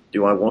like,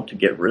 do I want to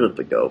get rid of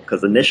the goat?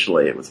 Because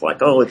initially it was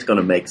like, oh, it's going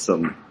to make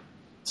some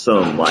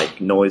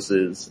like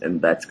noises and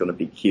that's going to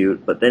be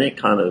cute. But then it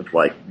kind of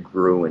like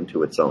grew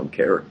into its own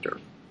character.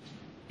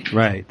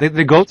 Right.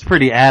 The goat's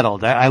pretty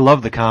addled. I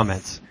love the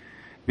comments.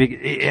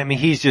 I mean,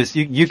 he's just,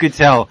 you could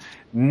tell,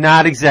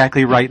 not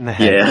exactly right in the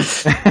head.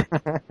 Yes.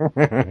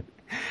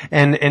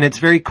 And it's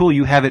very cool.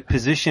 You have it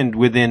positioned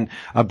within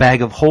a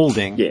bag of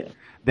holding. Yeah.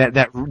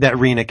 That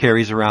Rena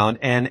carries around,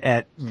 and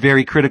at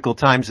very critical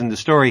times in the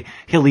story,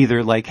 he'll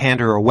either like hand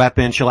her a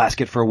weapon, she'll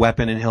ask it for a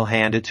weapon, and he'll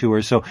hand it to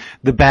her. So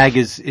the bag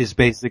is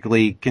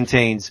basically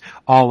contains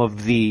all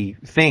of the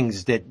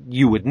things that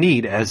you would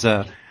need as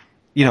a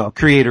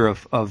creator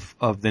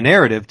of the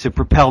narrative to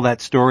propel that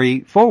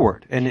story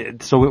forward,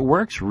 and so it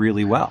works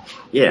really well.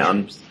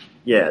 Yeah,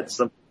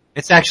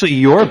 it's actually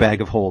your bag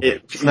of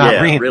holding. It's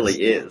not Rena's. It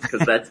really is,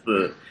 because that's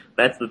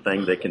the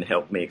thing that can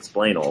help me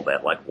explain all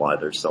that, like why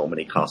there's so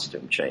many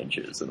costume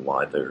changes and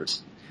why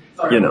there's,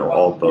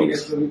 all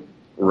those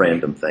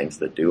random things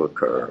that do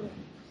occur.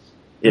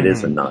 It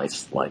is a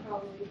nice, like,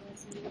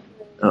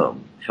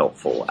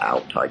 helpful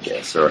out, I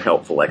guess, or a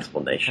helpful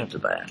explanation to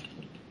that.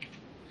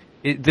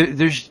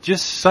 There's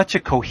just such a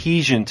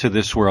cohesion to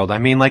this world. I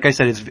mean, like I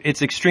said,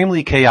 it's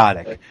extremely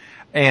chaotic.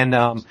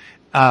 And,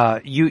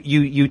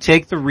 you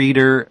take the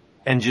reader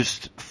and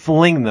just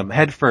fling them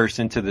headfirst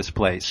into this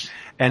place.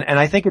 And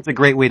I think it's a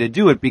great way to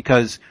do it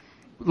because,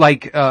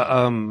 like,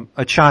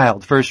 a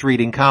child first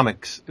reading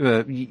comics,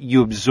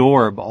 you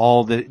absorb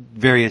all the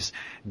various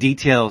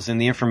details and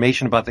the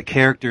information about the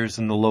characters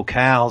and the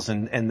locales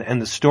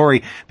and the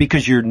story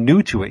because you're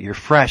new to it, you're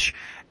fresh,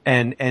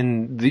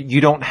 and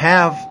you don't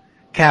have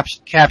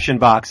caption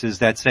boxes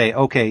that say,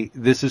 okay,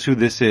 this is who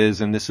this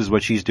is and this is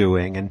what she's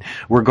doing and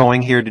we're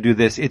going here to do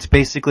this. It's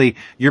basically,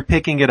 you're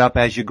picking it up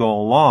as you go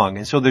along.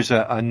 And so there's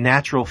a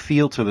natural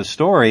feel to the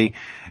story.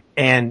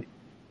 And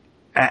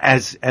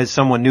as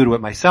someone new to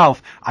it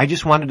myself, I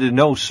just wanted to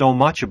know so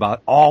much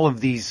about all of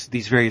these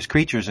various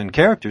creatures and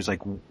characters.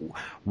 Like,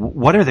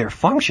 what are their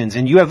functions?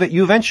 And you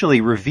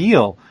eventually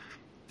reveal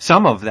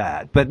some of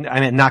that, but I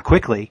mean, not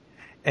quickly.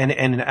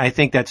 And I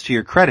think that's to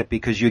your credit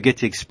because you get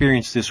to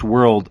experience this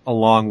world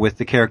along with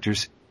the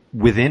characters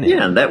within it.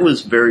 Yeah, and that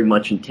was very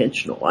much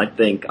intentional. I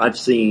think I've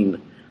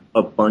seen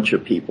a bunch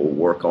of people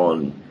work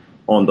on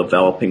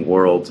developing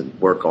worlds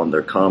and work on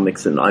their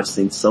comics, and I've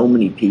seen so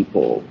many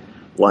people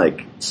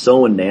like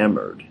so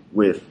enamored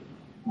with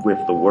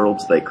the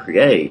worlds they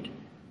create,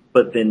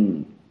 but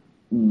then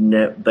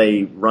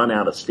they run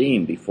out of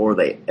steam before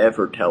they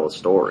ever tell a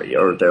story,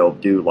 or they'll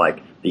do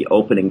like the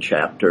opening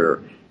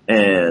chapter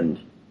and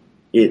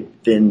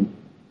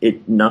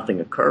nothing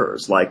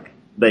occurs. Like,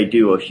 they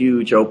do a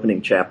huge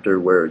opening chapter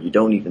where you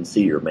don't even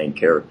see your main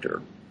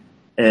character.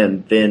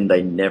 And then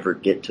they never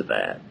get to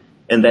that.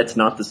 And that's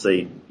not to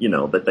say,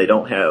 that they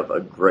don't have a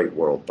great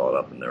world thought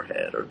up in their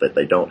head, or that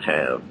they don't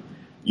have,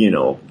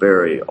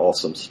 very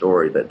awesome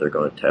story that they're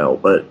going to tell.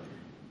 But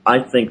I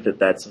think that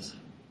that's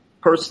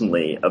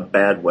personally a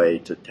bad way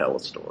to tell a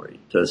story,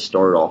 to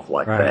start off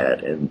like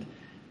that. And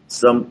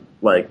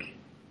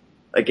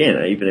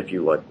again, even if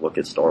you look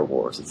at Star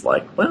Wars, it's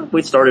like, well,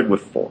 we started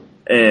with 4.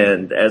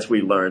 And as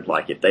we learned,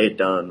 like, if they had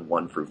done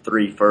 1 through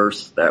 3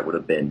 first, that would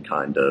have been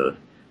kind of,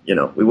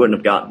 we wouldn't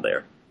have gotten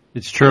there.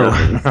 It's true.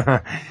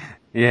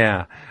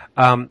 Yeah.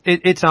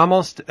 It's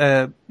almost,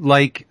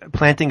 like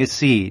planting a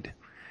seed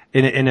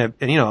in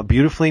a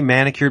beautifully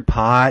manicured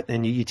pot,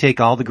 and you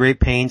take all the great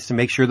pains to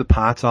make sure the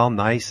pot's all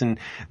nice and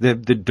the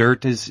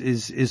dirt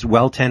is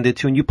well tended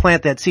to, and you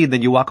plant that seed,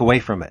 then you walk away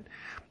from it.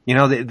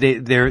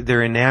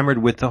 They're enamored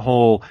with the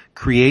whole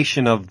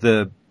creation of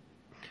the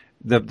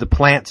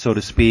plant, so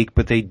to speak,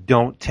 but they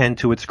don't tend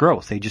to its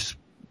growth. They just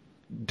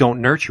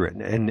don't nurture it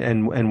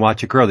and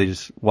watch it grow. They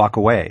just walk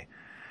away.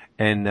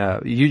 And,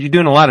 you're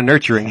doing a lot of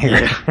nurturing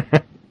here.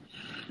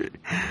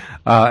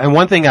 And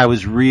one thing I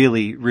was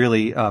really,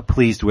 really,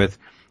 pleased with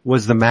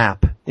was the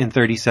map in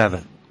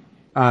 37.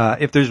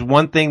 If there's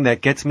one thing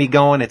that gets me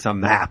going, it's a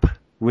map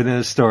within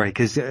a story,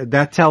 cause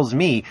that tells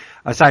me,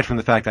 aside from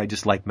the fact I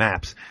just like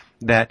maps,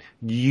 that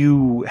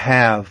you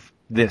have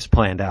this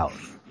planned out.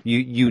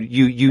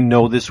 You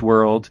know this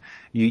world.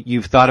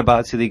 You've thought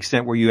about it to the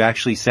extent where you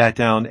actually sat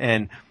down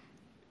and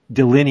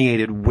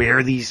delineated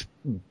where these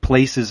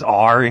places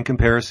are in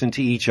comparison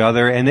to each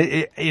other.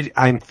 And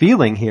I'm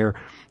feeling here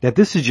that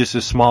this is just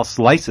a small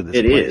slice of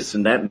this place. It is,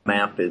 and that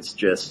map is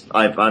just,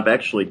 I've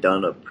actually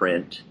done a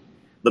print.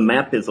 The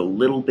map is a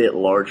little bit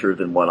larger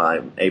than what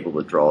I'm able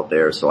to draw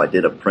there, so I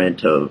did a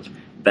print of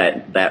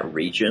that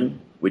region,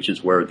 which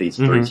is where these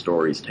 3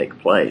 stories take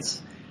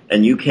place.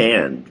 And you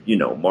can,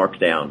 mark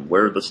down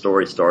where the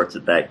story starts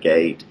at that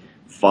gate,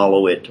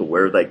 follow it to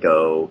where they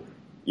go,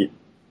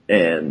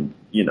 and,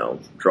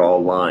 draw a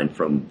line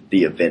from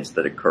the events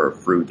that occur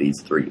through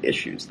these 3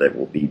 issues that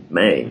will be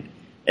made.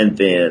 And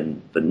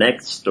then the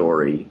next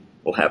story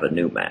will have a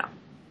new map.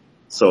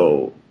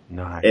 So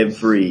nice.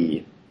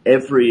 every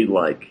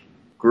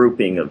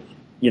grouping of,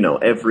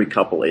 every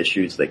couple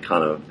issues that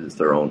kind of is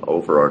their own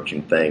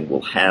overarching thing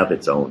will have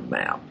its own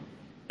map.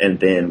 And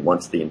then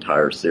once the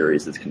entire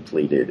series is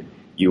completed,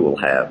 you will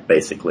have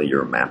basically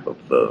your map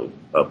of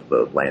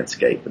the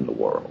landscape in the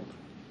world.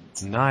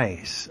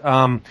 Nice.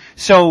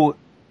 So,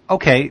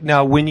 okay,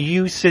 now when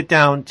you sit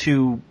down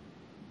to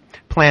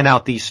plan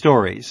out these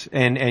stories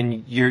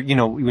and you're,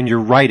 when you're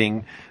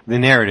writing the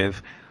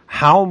narrative,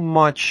 how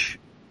much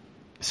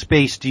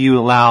space do you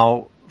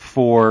allow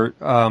for,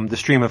 the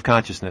stream of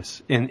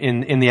consciousness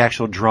in the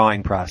actual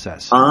drawing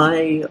process?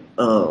 I,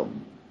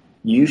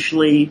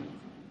 usually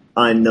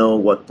I know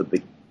what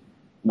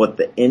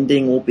the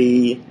ending will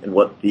be and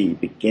what the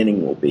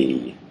beginning will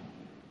be.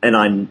 And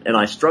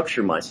I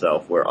structure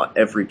myself where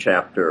every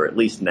chapter, at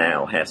least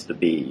now, has to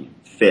be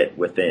fit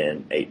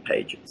within 8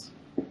 pages.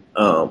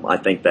 I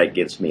think that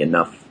gives me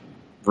enough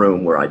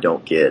room where I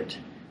don't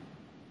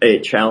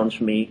it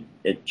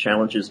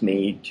challenges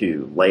me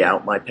to lay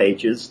out my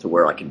pages to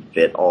where I can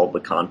fit all the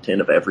content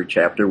of every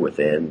chapter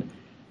within,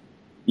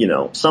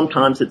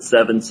 sometimes it's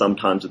 7,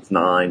 sometimes it's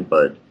 9,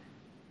 but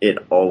it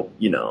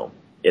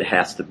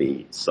has to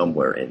be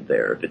somewhere in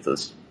there.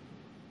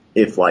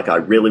 If I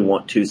really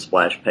want 2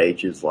 splash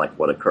pages like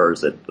what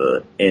occurs at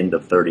the end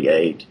of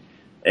 38,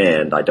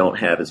 and I don't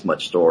have as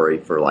much story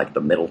for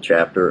the middle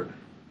chapter,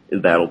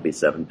 that'll be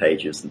 7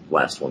 pages and the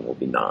last one will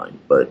be 9.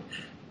 But,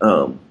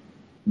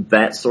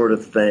 that sort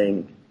of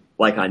thing,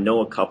 I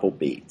know a couple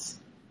beats.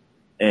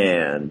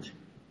 And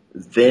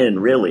then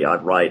really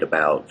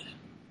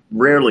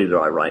rarely do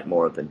I write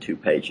more than 2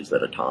 pages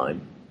at a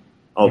time.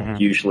 I'll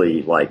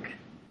usually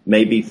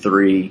maybe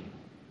 3,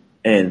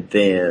 and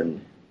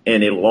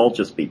it'll all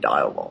just be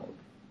dialogue.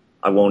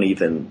 I'll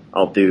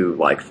do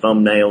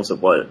thumbnails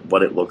of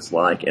what it looks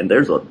like, and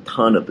there's a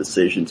ton of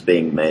decisions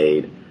being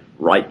made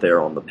right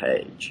there on the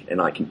page.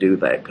 And I can do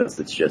that because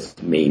it's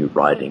just me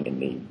writing and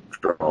me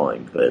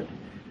drawing, but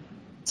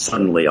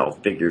suddenly I'll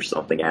figure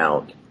something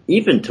out,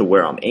 even to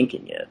where I'm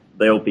inking it.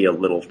 There'll be a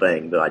little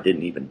thing that I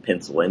didn't even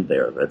pencil in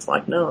there that's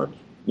no,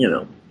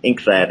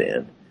 ink that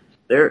in.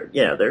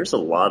 There's a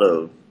lot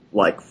of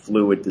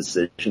fluid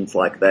decisions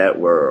like that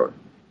where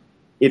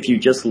if you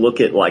just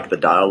look at the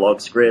dialogue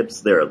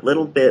scripts, they're a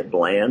little bit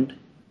bland,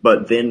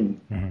 but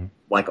then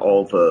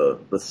all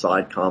the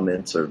side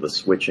comments or the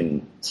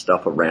switching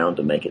stuff around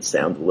to make it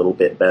sound a little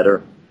bit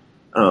better,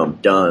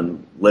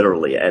 done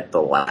literally at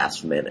the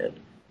last minute,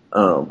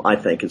 I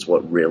think is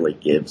what really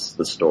gives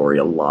the story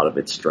a lot of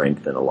its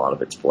strength and a lot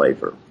of its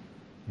flavor.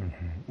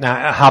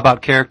 Now, how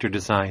about character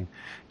design?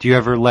 Do you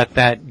ever let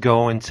that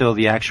go until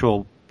the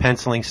actual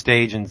penciling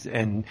stage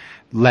and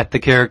let the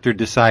character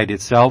decide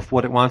itself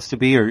what it wants to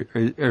be, or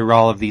are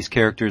all of these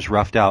characters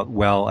roughed out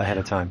well ahead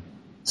of time?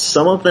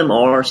 Some of them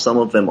are, some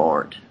of them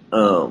aren't.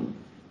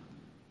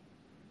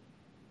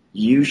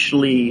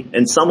 usually,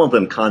 and some of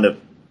them kind of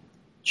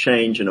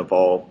change and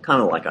evolve,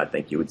 kind of like I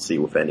think you would see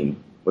with any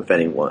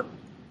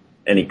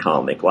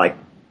comic, like,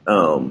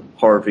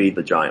 Harvey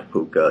the Giant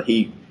Puka.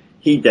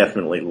 He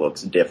definitely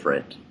looks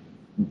different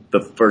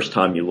the first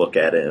time you look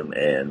at him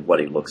and what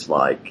he looks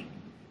like,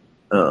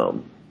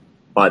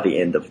 by the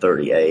end of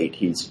 38.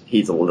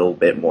 He's a little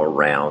bit more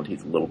round.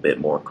 He's a little bit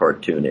more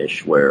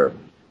cartoonish, where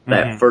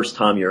that first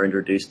time you're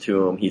introduced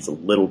to him, he's a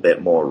little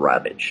bit more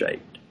rabbit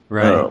shaped.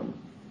 Right.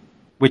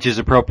 Which is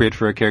appropriate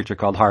for a character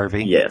called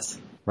Harvey. Yes.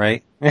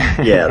 Right?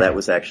 Yeah,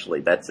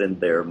 that's in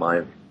there.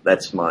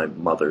 That's my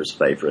mother's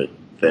favorite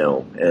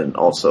film, and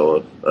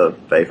also a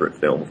favorite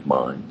film of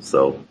mine.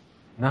 So.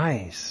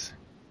 Nice.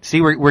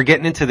 See, we're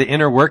getting into the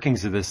inner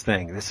workings of this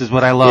thing. This is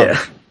what I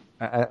love.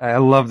 Yeah. I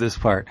love this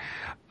part.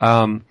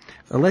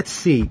 Let's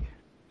see.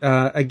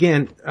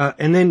 And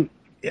then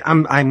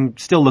I'm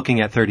still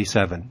looking at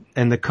 37,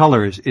 and the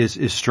color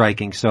is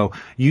striking. So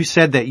you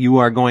said that you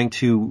are going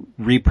to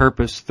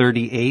repurpose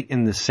 38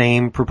 in the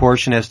same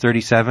proportion as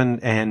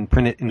 37 and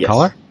print it in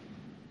color?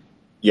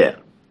 Yeah.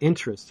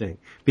 Interesting.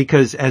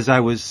 Because as I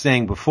was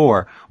saying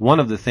before, one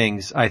of the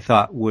things I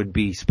thought would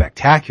be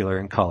spectacular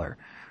in color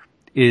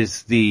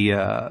is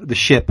the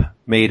ship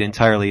made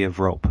entirely of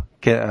rope.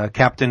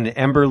 Captain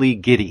Emberly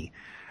Giddy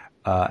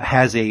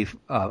has a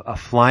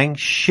flying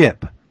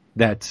ship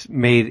that's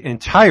made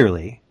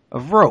entirely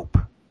of rope.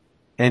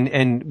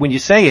 And when you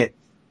say it,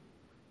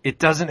 it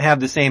doesn't have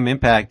the same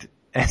impact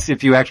as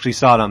if you actually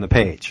saw it on the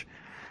page.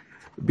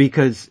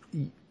 Because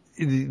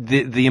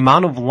the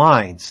amount of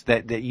lines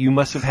that you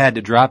must have had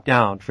to drop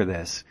down for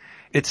this,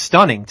 it's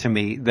stunning to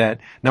me that,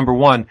 number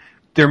one,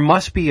 there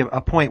must be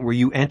a point where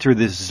you enter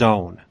this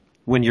zone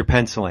when you're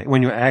penciling,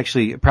 when you're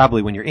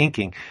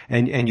inking,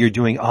 and you're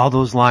doing all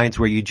those lines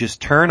where you just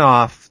turn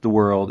off the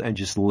world and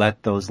just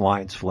let those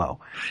lines flow.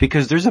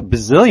 Because there's a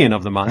bazillion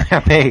of them on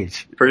that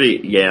page.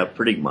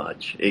 Pretty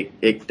much.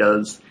 It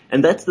does.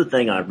 And that's the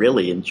thing I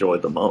really enjoy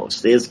the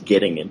most, is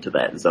getting into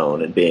that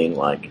zone and being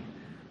like,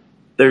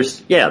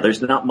 there's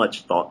not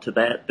much thought to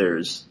that.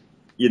 There's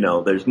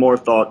more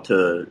thought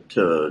to,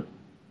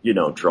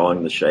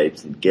 drawing the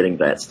shapes and getting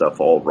that stuff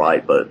all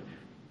right, but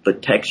the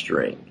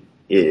texturing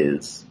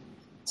is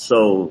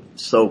so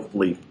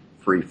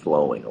free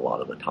flowing a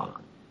lot of the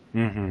time.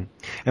 Mm-hmm.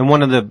 And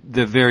one of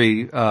the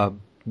very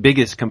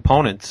biggest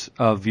components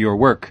of your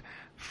work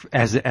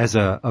as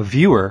a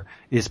viewer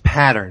is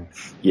pattern.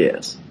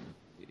 Yes.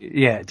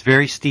 Yeah, it's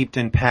very steeped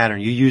in pattern.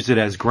 You use it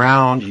as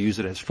ground, you use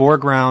it as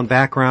foreground,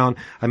 background.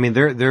 I mean,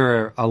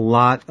 there are a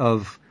lot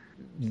of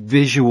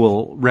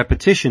visual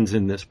repetitions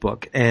in this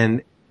book,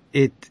 and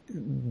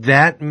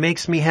that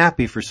makes me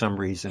happy for some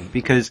reason,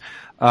 because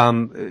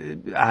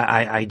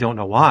I don't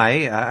know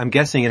why. I'm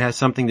guessing it has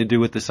something to do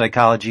with the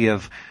psychology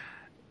of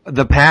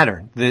the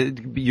pattern,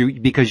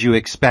 because you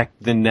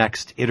expect the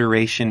next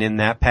iteration in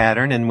that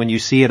pattern, and when you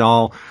see it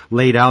all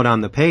laid out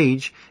on the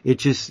page,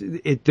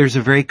 there's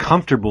a very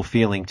comfortable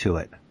feeling to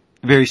it,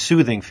 very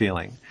soothing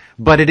feeling.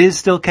 But it is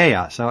still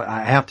chaos.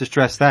 I have to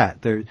stress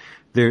that.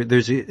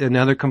 There's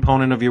another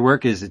component of your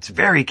work is it's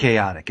very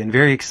chaotic and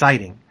very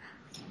exciting.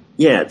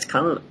 Yeah, it's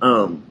kind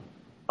of,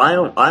 I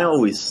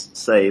always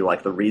say,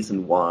 like, the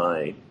reason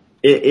why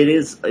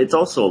it's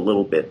also a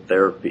little bit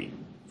therapy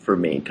for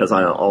me, because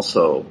I have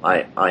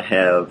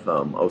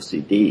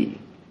OCD,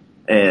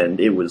 and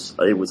it was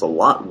a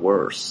lot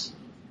worse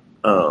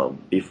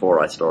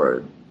before I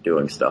started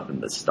doing stuff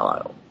in this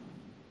style,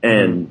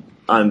 and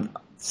I'm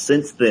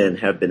since then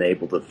have been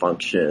able to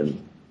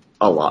function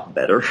a lot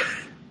better.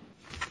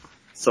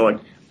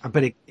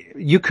 But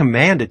you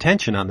command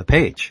attention on the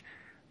page.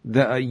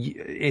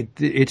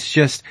 It's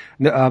just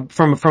from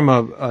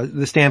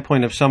the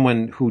standpoint of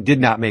someone who did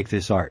not make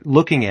this art,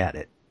 looking at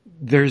it,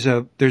 there's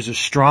a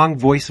strong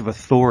voice of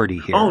authority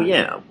here. Oh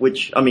yeah,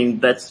 which, I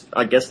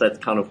guess that's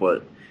kind of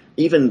what,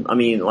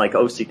 like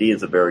OCD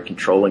is a very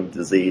controlling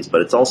disease,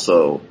 but it's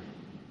also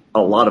a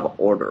lot of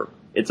order.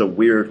 It's a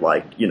weird,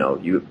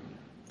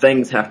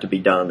 things have to be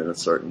done in a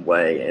certain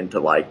way, and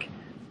to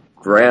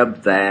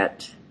grab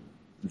that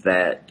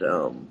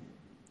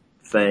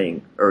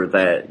thing, or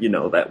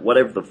that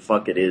whatever the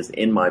fuck it is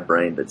in my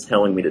brain that's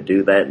telling me to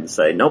do that, and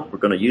say, nope, we're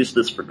going to use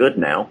this for good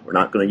now. We're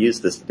not going to use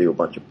this to do a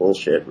bunch of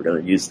bullshit. We're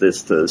going to use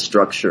this to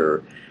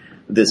structure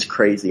this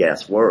crazy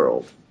ass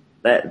world.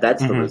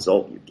 That's the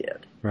result you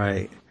get.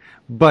 Right.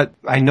 But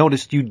I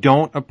noticed you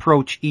don't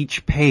approach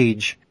each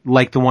page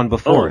like the one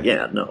before. Oh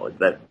yeah, no,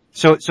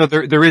 So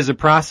there is a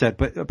process,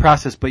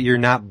 but you're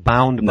not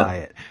bound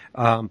by it.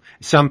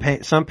 Some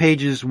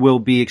pages will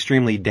be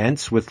extremely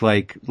dense with,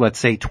 let's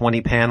say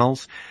 20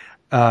 panels.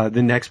 The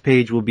next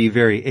page will be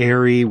very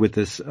airy with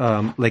this,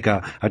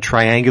 a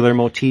triangular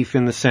motif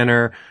in the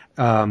center.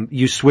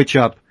 You switch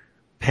up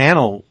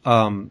panel,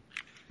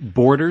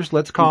 borders,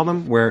 let's call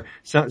them, where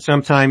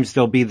sometimes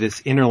there'll be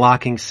this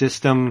interlocking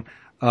system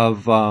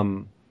of,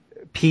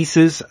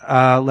 pieces,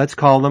 let's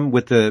call them,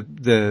 with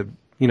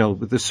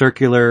with the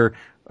circular,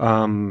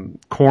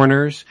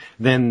 corners.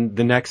 Then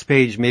the next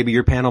page, maybe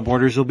your panel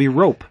borders will be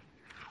rope.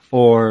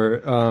 or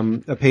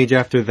a page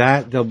after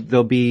that,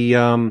 there'll be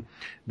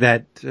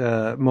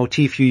that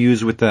motif you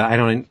use with the, I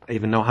don't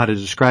even know how to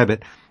describe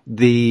it.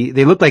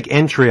 They look like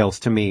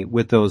entrails to me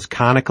with those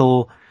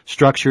conical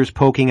structures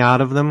poking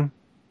out of them.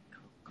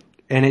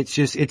 And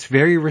it's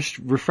very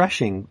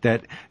refreshing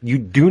that you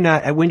do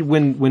not,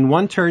 when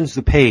one turns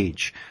the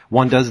page,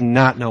 one does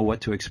not know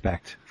what to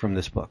expect from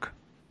this book.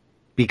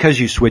 Because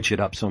you switch it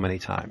up so many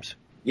times.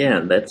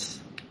 Yeah, it's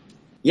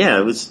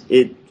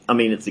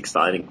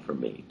exciting for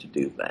me to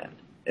do that.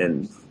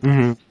 And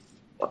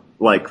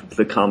like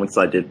the comics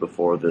I did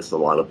before this, a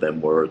lot of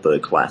them were the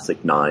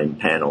classic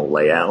 9-panel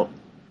layout,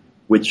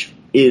 which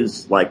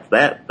is like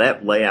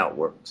that layout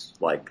works.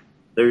 Like,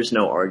 there's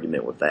no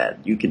argument with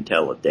that. You can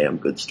tell a damn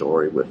good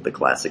story with the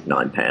classic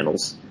 9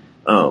 panels.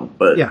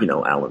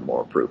 Alan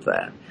Moore proved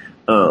that.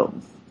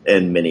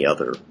 And many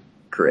other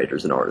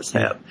creators and artists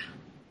have.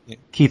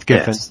 Keith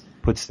Giffen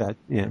puts that,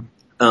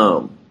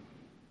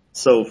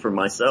 So for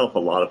myself, a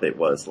lot of it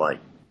was like,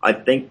 I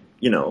think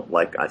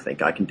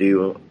I can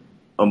do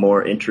a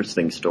more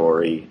interesting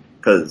story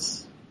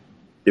because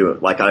it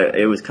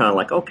was kind of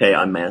like, okay,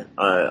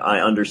 I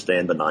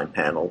understand the 9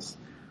 panels.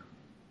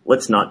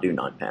 Let's not do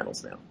 9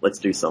 panels now. Let's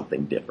do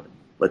something different.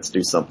 Let's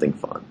do something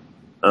fun.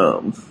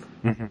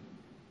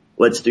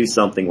 Let's do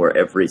something where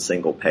every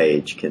single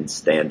page can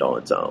stand on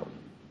its own.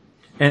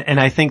 And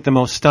I think the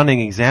most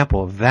stunning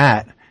example of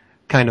that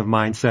kind of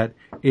mindset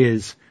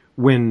is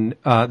when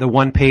the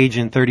one page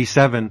in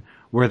 37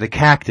 where the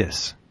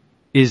cactus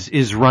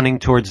is running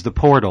towards the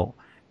portal,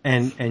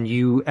 and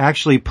you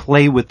actually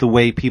play with the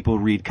way people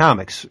read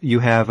comics. You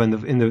have in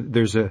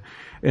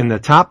the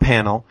top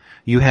panel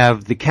you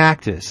have the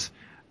cactus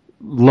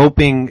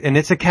loping, and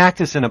it's a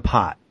cactus in a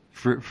pot.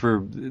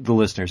 For the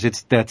listeners,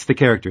 that's the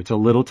character. It's a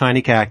little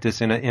tiny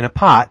cactus in a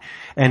pot,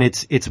 and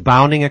it's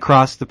bounding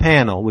across the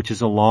panel, which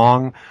is a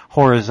long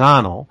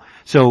horizontal.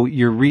 So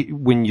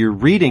when you're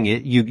reading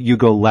it, you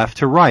go left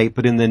to right,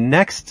 but in the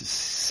next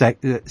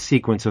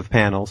sequence of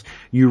panels,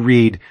 you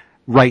read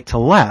right to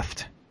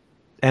left,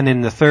 and in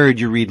the third,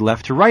 you read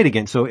left to right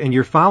again. So, and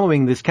you're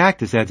following this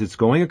cactus as it's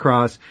going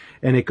across,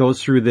 and it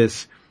goes through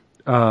this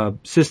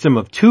system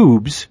of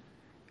tubes.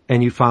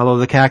 And you follow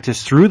the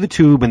cactus through the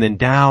tube and then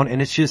down, and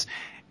it's just,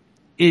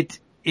 it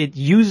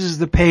uses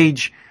the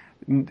page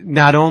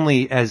not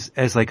only as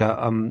like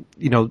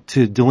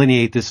to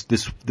delineate the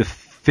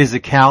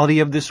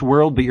physicality of this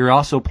world, but you're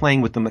also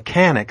playing with the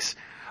mechanics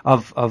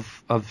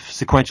of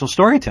sequential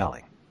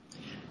storytelling.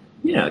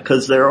 Yeah,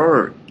 because there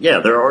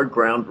are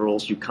ground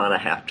rules you kind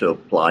of have to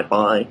apply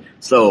by.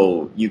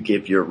 So you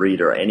give your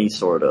reader any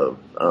sort of,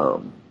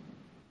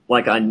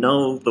 I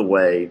know the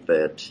way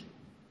that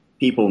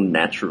people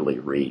naturally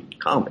read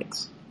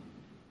comics.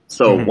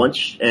 So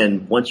once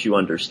you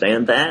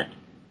understand that,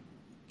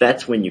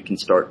 that's when you can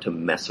start to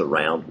mess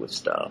around with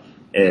stuff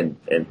and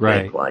think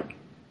like,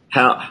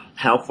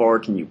 how far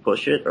can you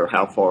push it, or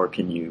how far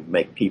can you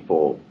make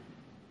people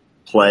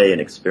play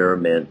and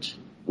experiment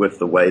with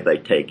the way they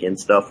take in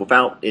stuff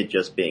without it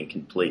just being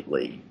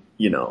completely,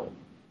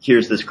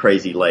 here's this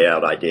crazy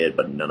layout I did,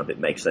 but none of it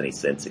makes any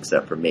sense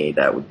except for me.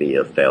 That would be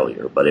a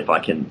failure. But if I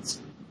can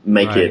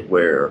make it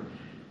where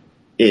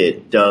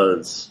it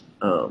does,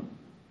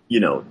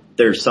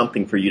 there's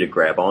something for you to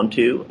grab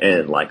onto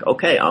and like,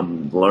 okay,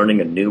 I'm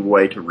learning a new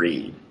way to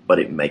read, but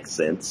it makes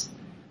sense,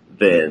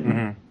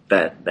 then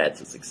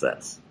that's a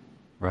success.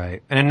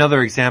 Right. And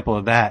another example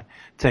of that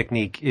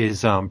technique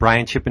is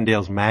Brian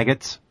Chippendale's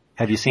Maggots.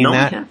 Have you seen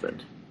that? No, I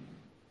haven't.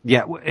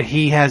 Yeah,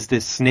 he has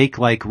this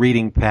snake-like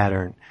reading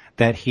pattern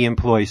that he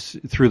employs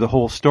through the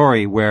whole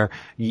story where,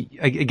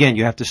 again,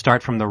 you have to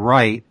start from the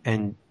right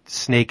and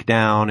snake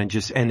down and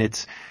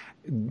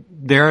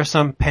there are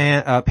some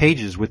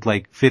pages with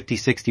like 50,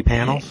 60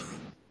 panels.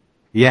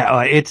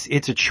 Yeah, it's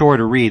a chore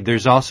to read.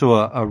 There's also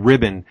a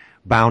ribbon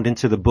bound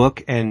into the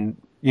book, and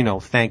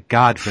thank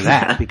God for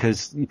that,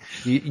 because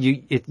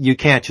you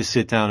can't just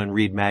sit down and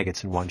read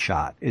Maggots in one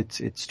shot.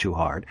 It's too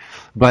hard.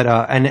 But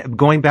and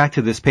going back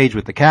to this page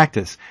with the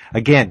cactus,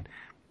 again,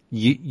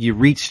 you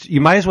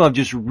might as well have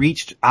just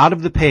reached out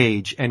of the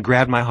page and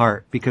grabbed my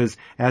heart, because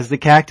as the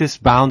cactus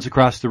bounds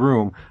across the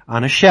room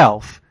on a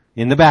shelf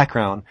in the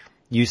background,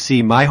 you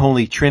see My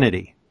Holy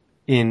Trinity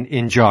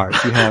in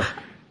jars.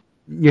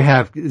 You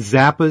have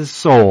Zappa's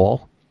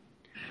soul,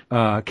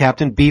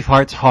 Captain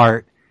Beefheart's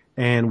heart,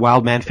 and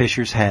Wildman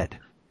Fisher's head.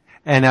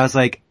 And I was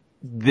like,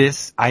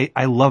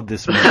 I love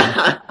this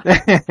man.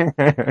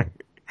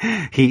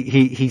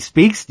 He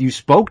speaks, you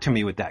spoke to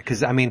me with that,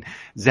 cause I mean,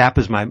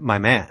 Zappa's my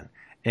man.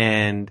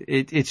 And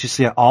it's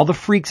just, all the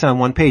freaks on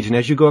one page. And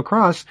as you go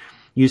across,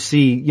 you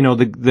see,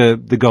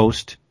 the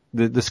ghost,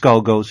 the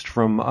skull ghost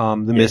from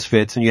the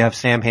Misfits, and you have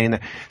Sam Hain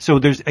there. So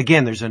there's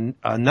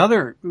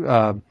another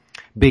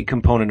big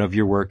component of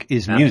your work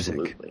is music.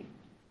 Absolutely.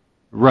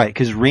 Right,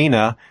 because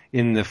Rena,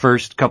 in the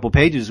first couple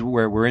pages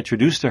where we're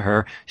introduced to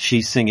her,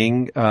 she's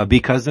singing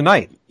Because the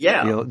Night.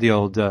 Yeah. The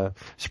old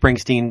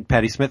Springsteen,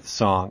 Patti Smith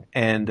song,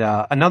 and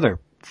another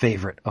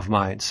favorite of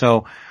mine.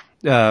 So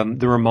the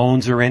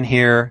Ramones are in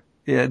here.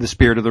 the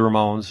spirit of the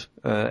Ramones,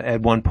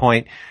 at one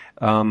point.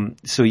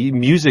 So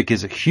music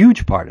is a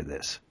huge part of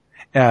this.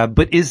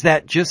 But is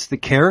that just the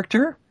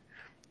character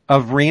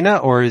of Rena,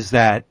 or is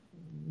that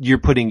you're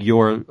putting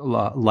your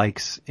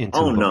likes into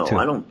the book too?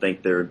 I don't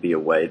think there would be a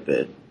way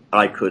that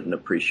I couldn't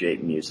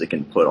appreciate music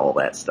and put all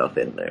that stuff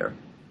in there.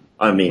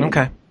 I mean,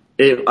 okay.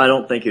 I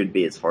don't think it would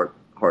be as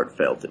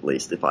heartfelt, at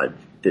least, if I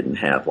didn't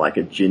have like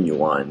a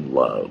genuine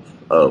love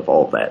of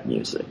all that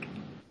music.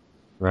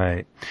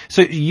 Right.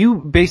 So you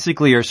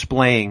basically are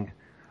splaying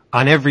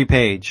on every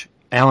page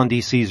Alan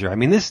D. Caesar. I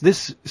mean,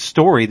 this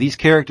story, these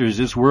characters,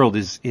 this world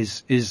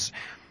is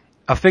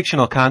a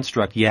fictional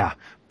construct, yeah,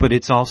 but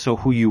it's also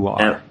who you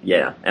are.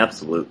 Yeah,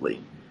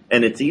 absolutely.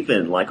 And it's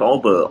even like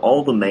all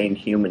the main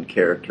human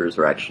characters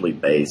are actually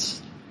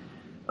based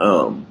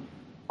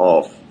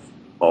off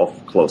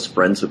close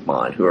friends of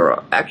mine who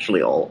are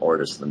actually all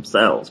artists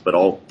themselves, but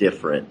all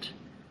different.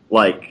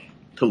 Like,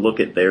 to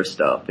look at their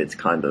stuff, it's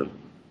kind of,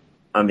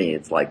 I mean,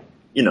 it's like,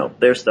 you know,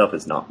 their stuff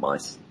is not my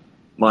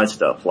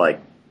stuff.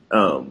 Like,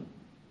 I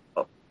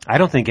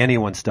don't think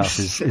anyone's stuff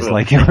is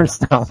like your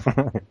stuff.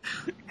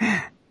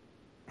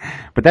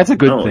 But that's a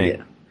good thing.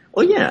 Yeah.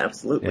 Well, yeah,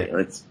 absolutely. Yeah.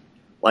 It's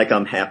like,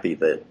 I'm happy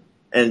that,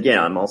 and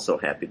yeah, I'm also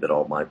happy that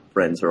all my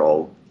friends are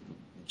all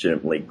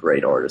legitimately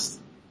great artists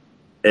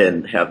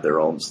and have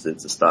their own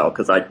sense of style,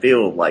 because I'd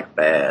feel like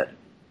bad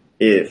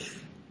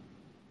if,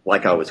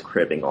 like, I was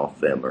cribbing off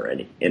them or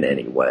in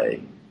any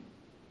way.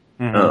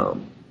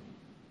 Mm-hmm.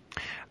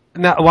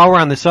 Now, while we're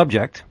on the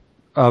subject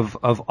of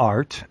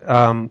art,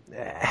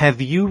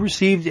 have you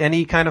received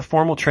any kind of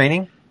formal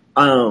training?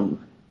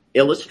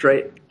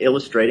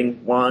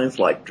 Illustrating wise,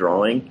 like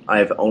drawing, I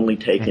have only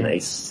taken a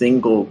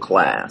single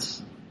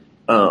class,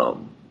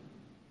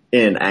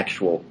 in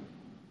actual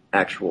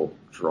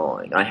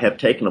drawing. I have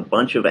taken a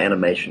bunch of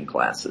animation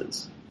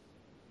classes.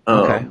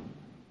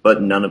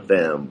 But none of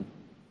them,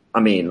 I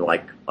mean,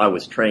 like, I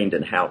was trained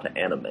in how to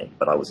animate,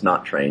 but I was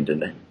not trained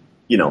in,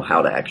 you know,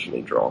 how to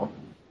actually draw.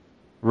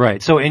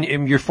 Right. So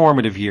in your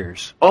formative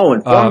years. Oh,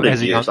 in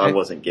formative years, I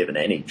wasn't given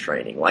any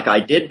training. Like, I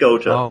did go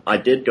to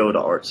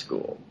art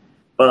school,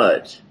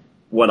 but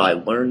what I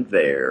learned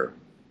there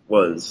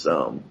was,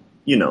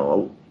 you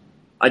know,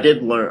 I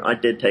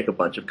did take a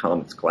bunch of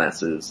comics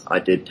classes. I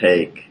did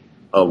take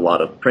a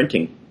lot of print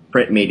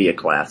media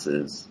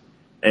classes,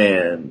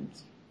 and,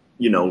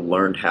 you know,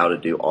 learned how to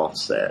do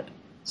offset.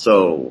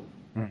 So,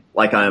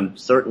 like, I'm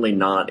certainly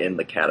not in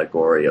the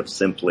category of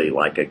simply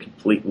like a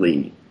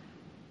completely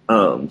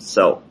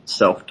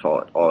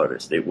self-taught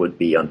artist. It would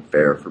be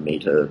unfair for me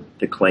to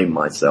claim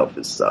myself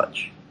as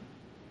such.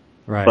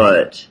 Right.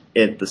 But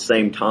at the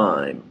same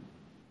time,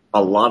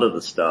 a lot of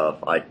the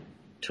stuff I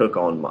took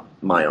on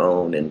my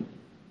own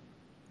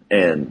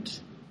and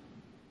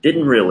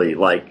didn't really,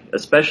 like,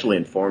 especially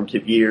in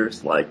formative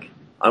years, like,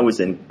 I was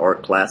in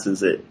art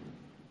classes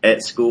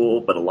at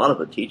school, but a lot of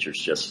the teachers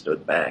just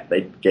stood back.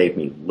 They gave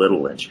me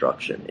little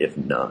instruction, if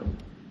none.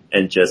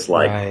 And just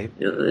like,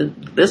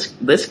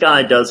 this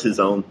guy does his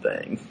own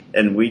thing,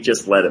 and we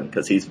just let him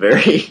because he's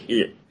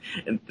very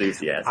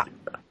enthusiastic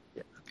about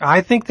it.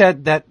 I think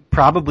that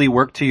probably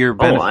worked to your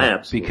benefit. Oh, I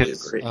absolutely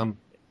agree. I'm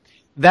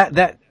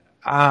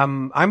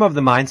of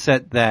the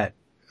mindset that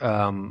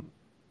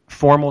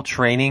formal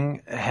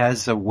training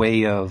has a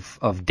way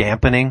of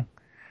dampening,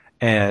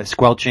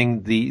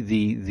 squelching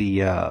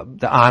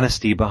the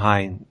honesty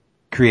behind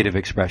creative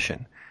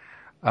expression.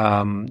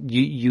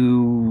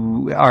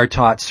 You are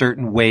taught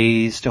certain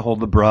ways to hold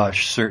the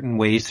brush, certain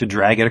ways to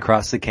drag it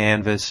across the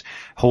canvas,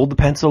 hold the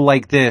pencil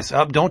like this.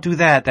 Oh, don't do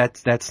that.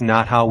 That's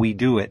not how we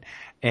do it.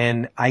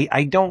 And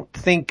I don't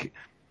think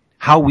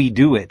how we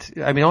do it.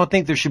 I mean, I don't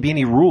think there should be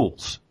any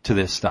rules to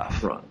this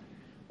stuff. Right.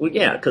 Well,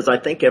 yeah, because I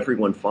think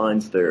everyone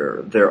finds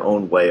their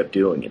own way of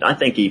doing it. I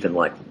think even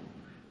like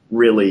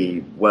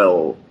really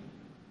well,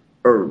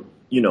 or,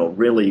 you know,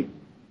 really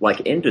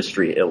like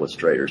industry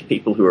illustrators,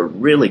 people who are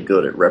really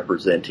good at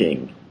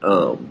representing,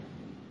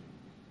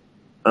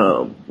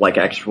 like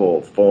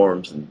actual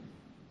forms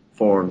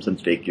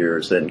and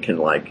figures, and can,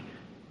 like,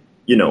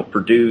 you know,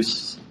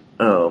 produce,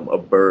 a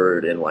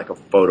bird in like a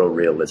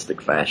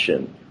photorealistic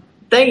fashion.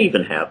 They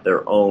even have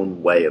their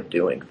own way of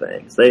doing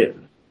things.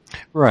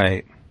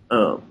 Right.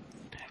 And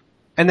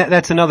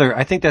that's another,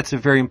 I think that's a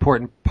very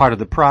important part of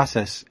the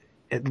process,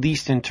 at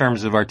least in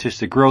terms of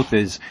artistic growth,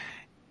 is,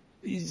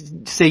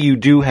 say you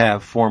do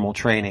have formal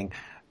training,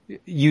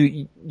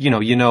 you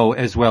know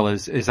as well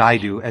as I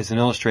do as an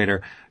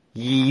illustrator,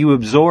 you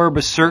absorb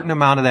a certain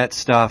amount of that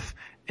stuff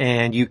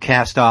and you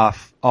cast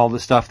off all the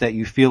stuff that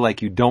you feel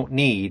like you don't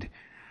need.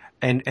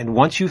 And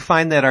once you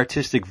find that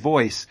artistic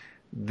voice,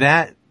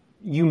 that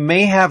you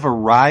may have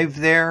arrived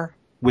there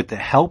with the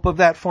help of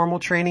that formal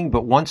training,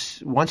 but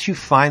once you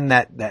find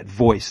that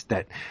voice,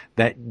 that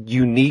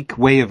unique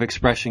way of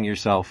expressing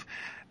yourself,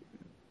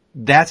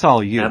 that's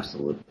all you.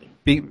 Absolutely.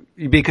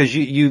 Because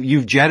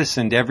you've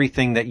jettisoned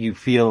everything that you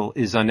feel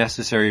is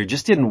unnecessary or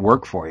just didn't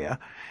work for you.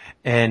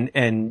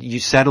 And you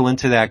settle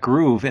into that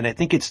groove. And I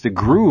think it's the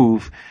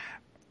groove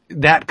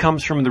that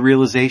comes from the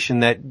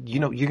realization that, you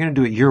know, you're going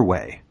to do it your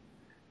way.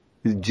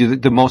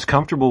 the most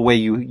comfortable way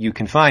you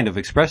can find of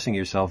expressing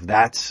yourself,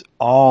 that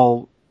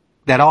all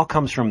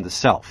comes from the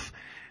self.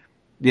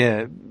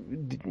 Yeah,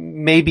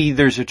 maybe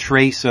there's a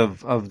trace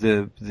of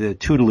the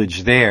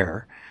tutelage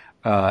there,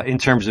 in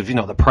terms of,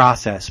 the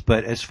process,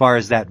 but as far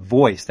as that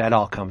voice, that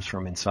all comes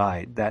from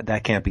inside.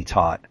 That can't be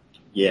taught.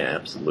 Yeah,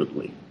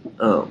 absolutely.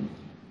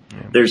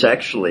 There's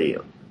actually,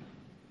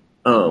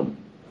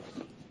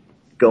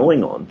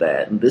 going on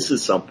that, and this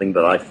is something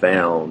that I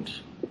found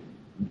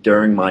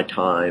during my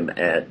time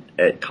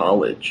at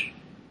college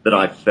that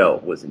I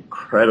felt was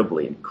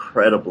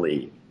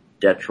incredibly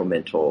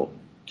detrimental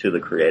to the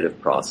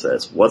creative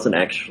process, wasn't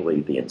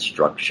actually the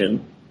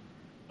instruction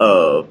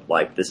of,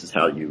 like, this is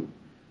how you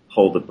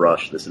hold the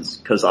brush. This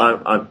is, cause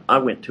I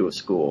went to a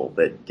school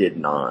that did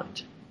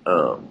not,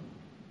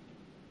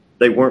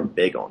 they weren't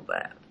big on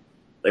that.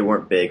 They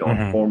weren't big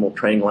on formal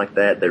training like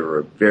that.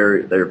 They're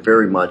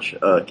very much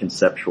a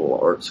conceptual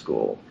art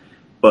school,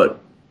 but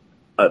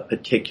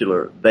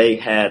they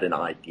had an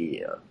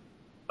idea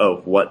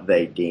of what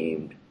they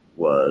deemed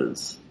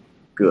was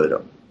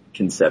good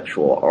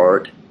conceptual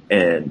art,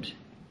 and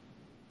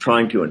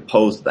trying to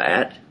impose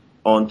that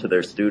onto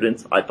their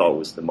students, I thought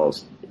was the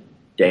most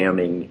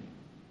damning,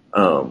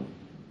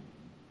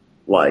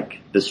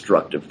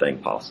 destructive thing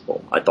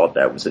possible. I thought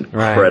that was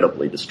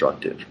incredibly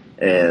destructive.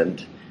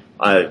 And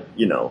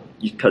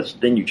because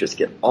then you just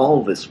get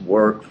all this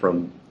work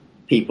from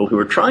people who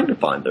are trying to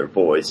find their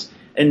voice,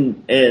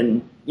 and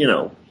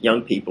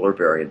young people are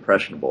very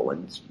impressionable,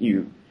 and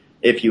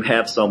if you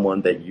have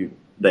someone that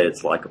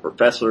it's like a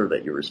professor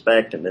that you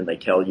respect, and then they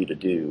tell you to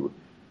do,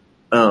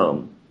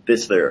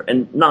 this there,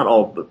 and not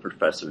all the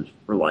professors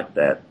were like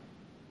that.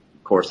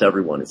 Of course,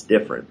 everyone is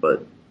different,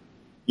 but,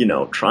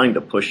 trying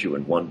to push you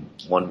in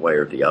one way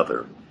or the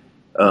other,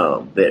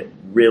 that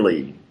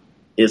really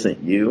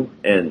isn't you.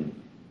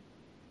 And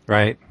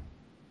right,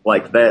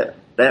 like that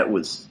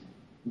was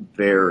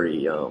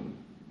very,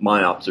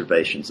 my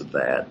observations of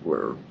that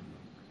were,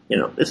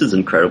 this is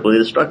incredibly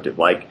destructive.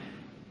 Like,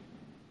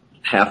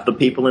 half the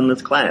people in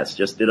this class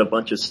just did a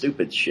bunch of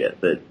stupid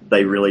shit that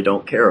they really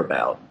don't care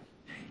about.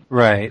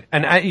 Right.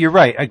 And you're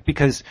right,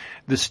 because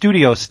the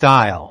studio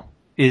style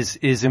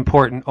is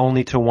important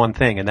only to one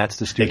thing, and that's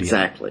the studio.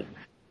 Exactly.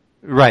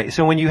 Right.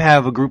 So when you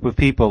have a group of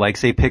people like,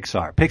 say,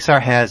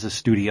 Pixar has a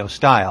studio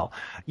style.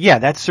 Yeah,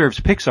 that serves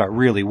Pixar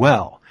really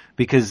well,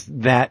 because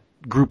that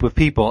group of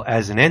people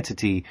as an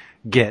entity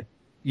get,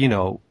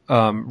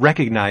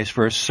 recognized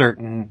for a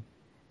certain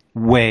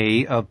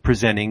way of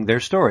presenting their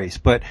stories.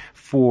 But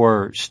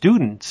for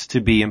students to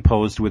be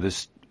imposed with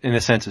in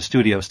a sense, a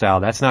studio style,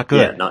 that's not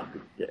good. Yeah, not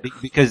good. Yeah.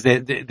 Because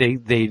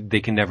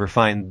they can never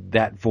find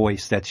that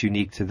voice that's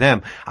unique to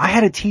them. I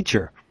had a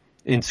teacher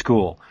in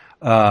school,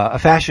 a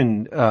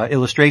fashion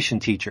illustration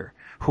teacher,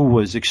 who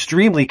was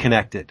extremely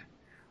connected.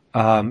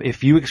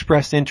 If you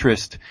expressed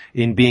interest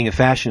in being a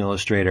fashion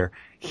illustrator,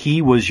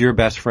 he was your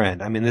best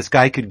friend. I mean, this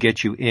guy could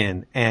get you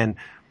in. And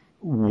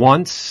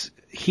once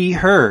he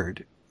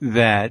heard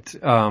that,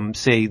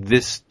 say,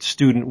 this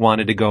student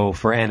wanted to go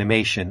for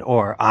animation,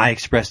 or I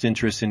expressed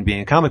interest in being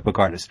a comic book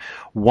artist,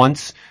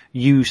 once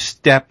you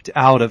stepped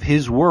out of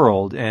his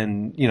world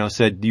and,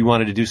 said you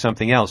wanted to do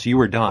something else, you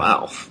were done.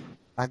 Wow.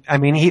 I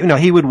mean,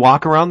 he would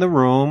walk around the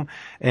room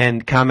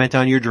and comment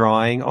on your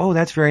drawing. Oh,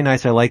 that's very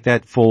nice. I like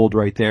that fold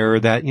right there, or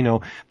that,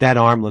 that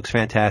arm looks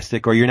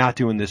fantastic, or you're not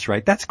doing this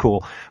right. That's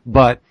cool.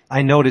 But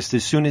I noticed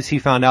as soon as he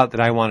found out that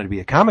I wanted to be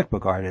a comic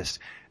book artist,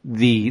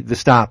 the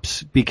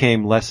stops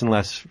became less and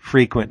less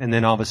frequent, and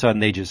then all of a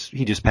sudden he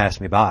just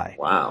passed me by.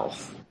 Wow.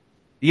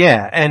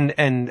 Yeah,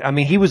 and I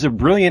mean, he was a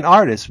brilliant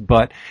artist,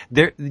 but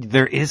there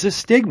is a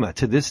stigma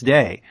to this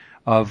day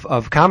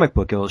of comic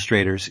book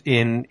illustrators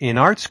in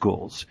art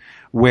schools,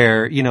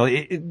 where,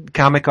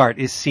 comic art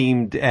is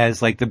seen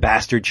as like the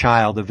bastard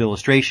child of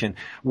illustration,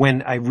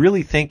 when I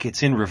really think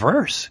it's in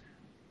reverse.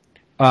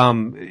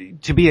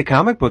 To be a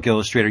comic book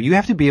illustrator, you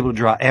have to be able to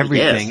draw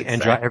everything. Yes,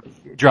 exactly.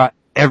 And draw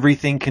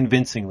everything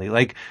convincingly.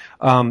 Like,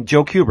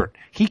 Joe Kubert,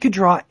 he could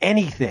draw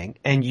anything,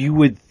 and you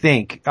would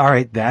think, all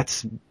right,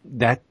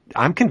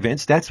 I'm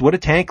convinced that's what a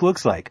tank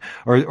looks like,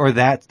 or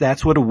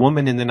that's what a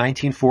woman in the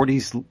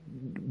 1940s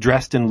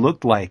dressed and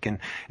looked like, and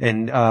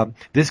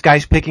this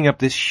guy's picking up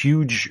this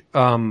huge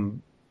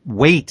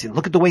weight, and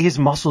look at the way his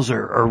muscles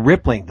are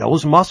rippling.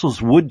 Those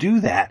muscles would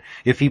do that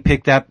if he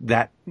picked up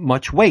that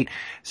much weight.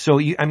 So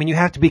you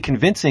have to be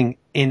convincing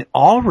in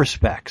all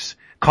respects: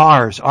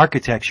 cars,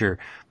 architecture,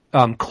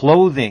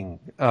 clothing,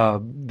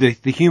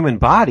 the human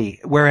body.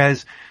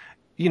 Whereas,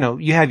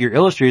 you have your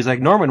illustrators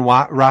like Norman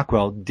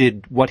Rockwell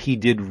did what he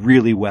did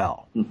really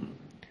well. Mm-hmm.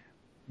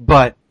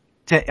 But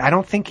I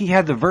don't think he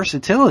had the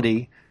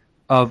versatility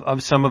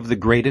of some of the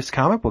greatest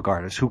comic book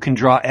artists who can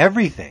draw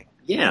everything.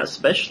 Yeah,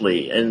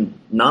 especially, and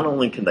not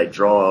only can they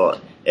draw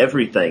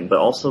everything, but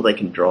also they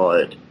can draw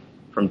it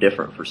from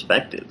different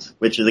perspectives,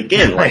 which is,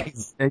 again, like,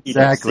 exactly, you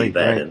don't see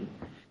that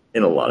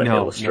in a lot of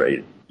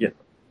illustrators.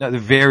 No, they're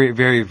very,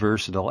 very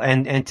versatile.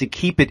 And to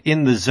keep it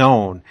in the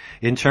zone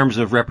in terms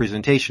of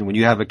representation, when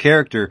you have a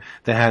character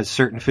that has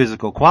certain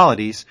physical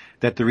qualities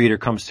that the reader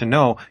comes to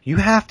know, you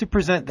have to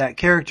present that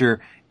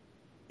character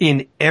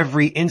in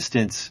every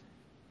instance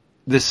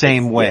the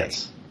same way.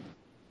 Yes.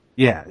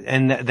 Yeah,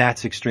 and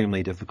that's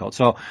extremely difficult.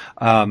 So,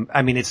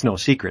 I mean, it's no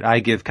secret. I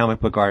give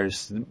comic book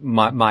artists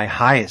my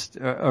highest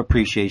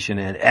appreciation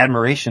and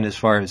admiration as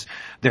far as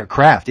their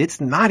craft. It's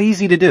not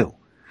easy to do.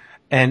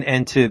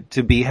 And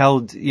to be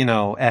held, you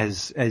know,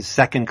 as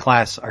second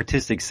class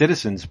artistic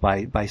citizens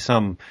by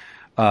some,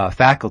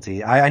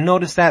 faculty. I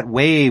noticed that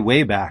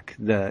way back,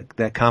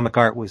 that comic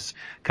art was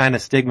kind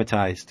of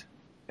stigmatized.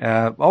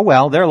 Oh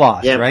well, they're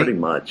lost, yeah, right? Yeah, pretty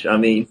much. I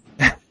mean,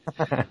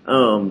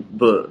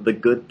 the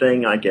good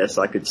thing, I guess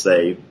I could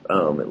say,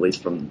 at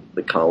least from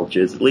the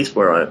colleges, at least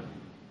where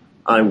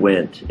I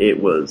went,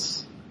 it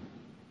was,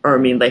 or I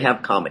mean, they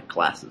have comic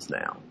classes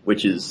now,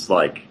 which is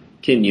like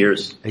 10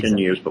 years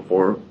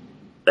before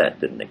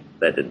that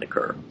didn't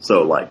occur.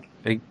 So like,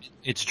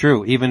 it's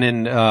true. Even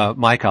in,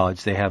 my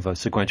college, they have a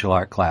sequential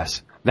art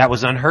class. That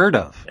was unheard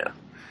of. Yeah.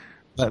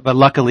 But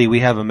luckily we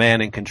have a man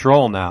in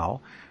control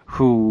now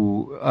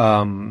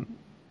who,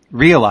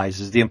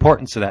 realizes the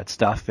importance of that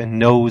stuff and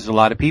knows a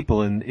lot of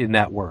people in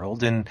that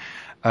world. And,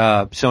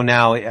 so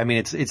now, I mean,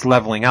 it's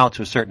leveling out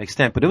to a certain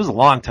extent, but it was a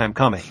long time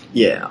coming.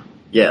 Yeah.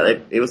 Yeah.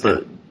 It was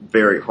a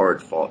very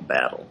hard fought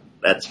battle.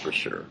 That's for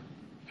sure.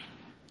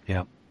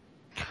 Yeah.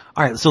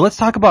 All right. So let's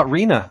talk about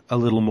Rena a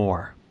little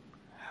more.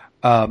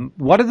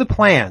 What are the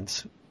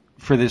plans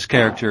for this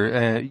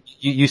character?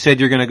 You said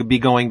you're going to be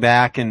going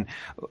back and,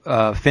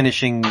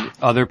 finishing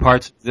other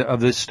parts of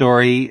this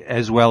story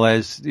as well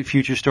as the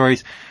future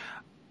stories.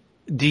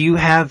 Do you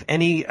have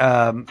any,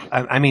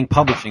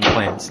 publishing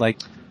plans? Like,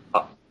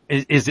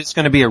 is this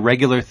going to be a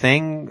regular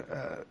thing?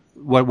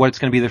 What's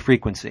going to be the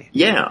frequency?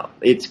 Yeah,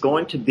 it's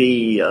going to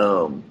be,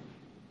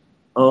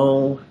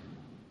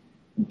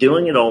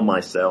 doing it all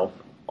myself.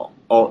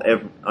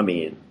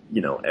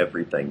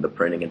 Everything, the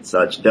printing and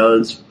such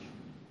does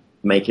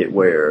make it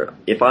where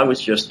if I was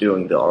just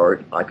doing the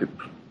art, I could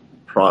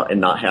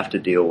and not have to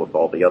deal with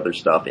all the other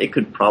stuff, it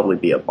could probably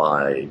be a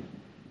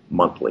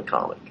bi-monthly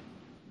comic.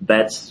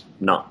 That's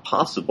not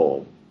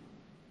possible,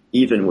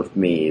 even with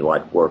me,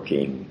 like,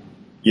 working,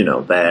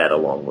 that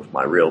along with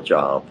my real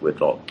job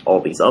with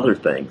all these other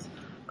things.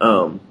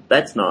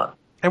 That's not.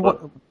 And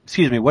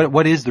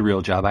what is the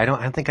real job?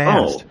 I think I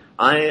asked.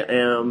 I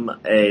am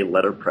a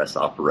letterpress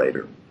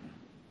operator.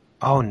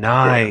 Oh,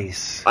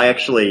 nice. Yeah.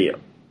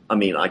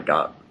 I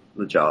got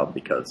the job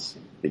because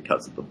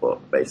of the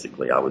book,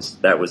 basically.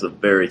 That was a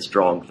very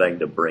strong thing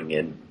to bring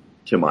in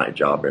to my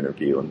job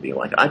interview and be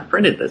like, I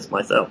printed this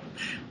myself.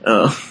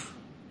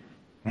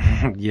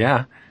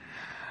 Yeah.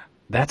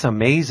 That's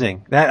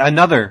amazing. That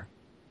another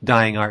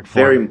dying art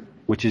form,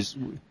 which is.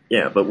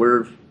 Yeah, but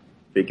we're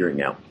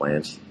figuring out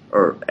plans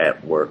or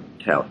at work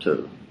how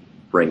to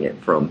bring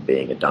it from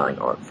being a dying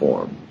art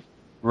form.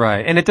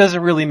 Right. And it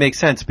doesn't really make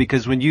sense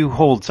because when you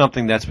hold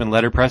something that's been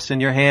letterpressed in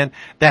your hand,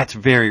 that's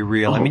very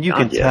real. You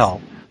can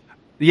tell.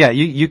 Yeah,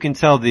 you can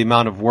tell the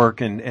amount of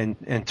work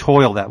and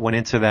toil that went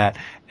into that.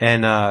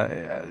 And,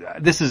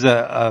 this is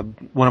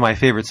one of my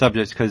favorite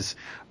subjects because,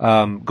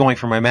 going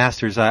for my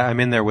master's, I'm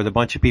in there with a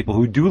bunch of people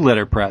who do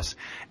letterpress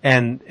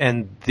and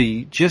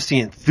the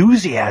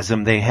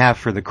enthusiasm they have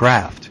for the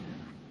craft.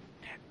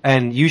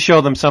 And you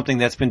show them something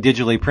that's been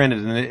digitally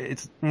printed and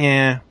it's,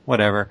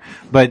 whatever.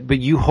 But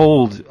you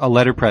hold a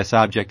letterpress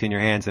object in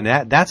your hands and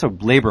that's a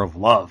labor of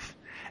love.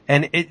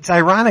 And it's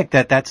ironic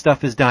that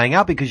stuff is dying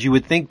out because you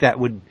would think that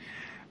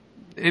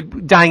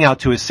dying out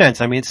to a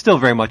sense. I mean, it's still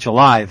very much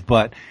alive,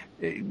 but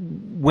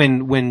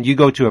when you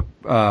go to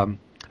a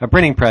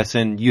printing press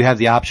and you have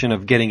the option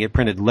of getting it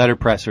printed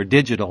letterpress or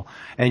digital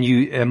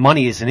and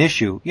money is an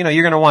issue, you're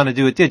going to want to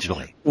do it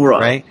digitally.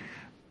 Right?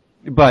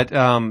 But,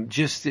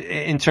 just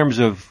in terms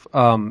of,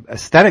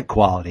 aesthetic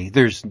quality,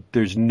 there's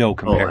no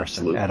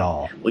comparison at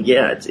all. Well,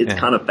 yeah, it's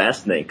kind of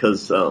fascinating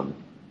because,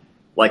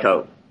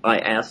 I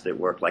asked at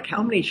work, like,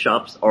 how many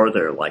shops are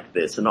there like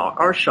this? And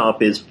our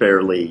shop is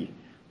fairly,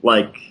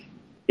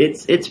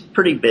 it's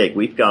pretty big.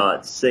 We've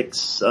got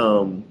 6,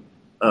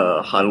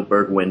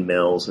 Heidelberg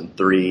windmills and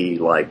 3,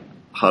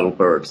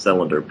 Heidelberg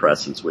cylinder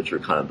presses, which are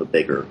kind of the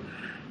bigger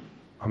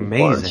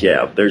Amazing. ones.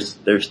 Yeah,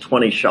 there's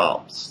 20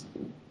 shops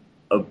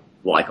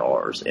like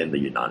ours in the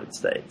United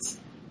States.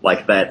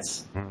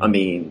 That's,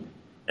 and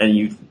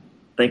you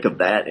think of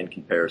that in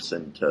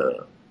comparison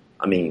to,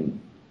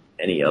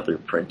 any other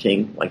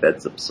printing,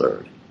 that's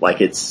absurd.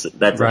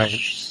 That's right. A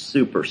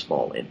super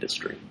small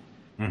industry.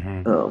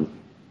 Mm-hmm.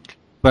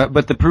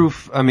 But the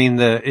proof,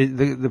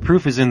 the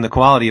proof is in the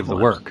quality of the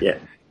work. Yeah.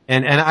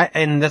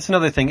 And that's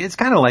another thing. It's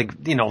kind of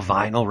like,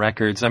 vinyl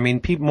records.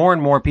 More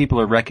and more people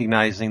are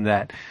recognizing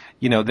that,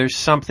 there's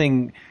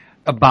something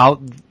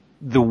about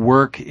the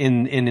work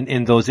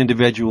in those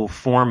individual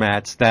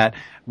formats that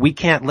we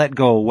can't let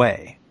go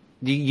away.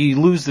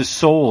 You lose the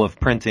soul of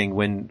printing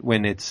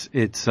when it's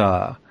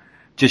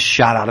just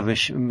shot out of a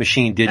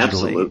machine digitally.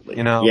 Absolutely.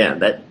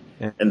 Yeah,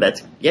 And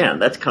that's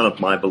kind of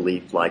my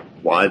belief, like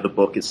why the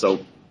book is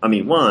so, I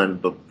mean,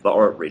 one, the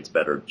art reads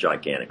better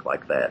gigantic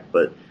like that,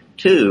 but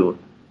two,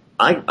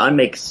 I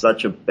make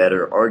such a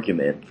better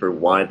argument for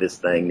why this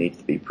thing needs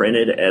to be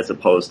printed as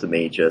opposed to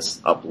me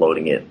just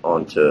uploading it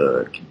onto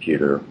a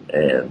computer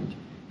and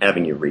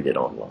having you read it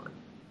online.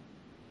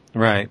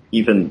 Right.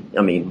 Even,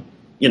 I mean,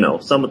 you know,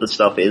 some of the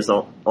stuff is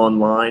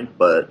online,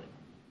 but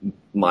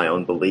my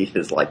own belief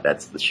is like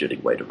that's the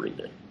shitty way to read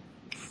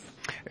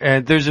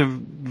it. There's a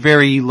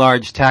very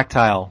large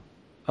tactile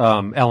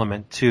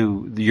element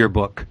to your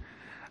book.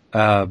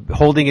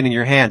 Holding it in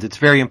your hands, it's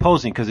very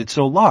imposing because it's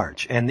so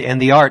large,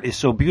 and the art is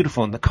so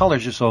beautiful, and the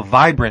colors are so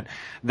vibrant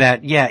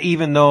that, yeah,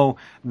 even though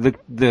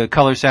the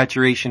color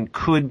saturation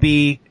could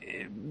be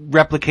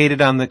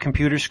replicated on the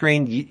computer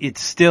screen,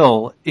 it's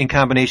still, in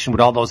combination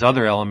with all those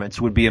other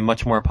elements, would be a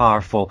much more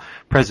powerful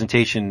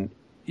presentation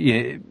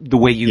the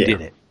way you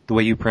did it, the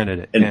way you printed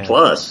it. And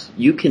plus,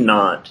 you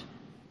cannot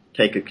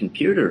take a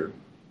computer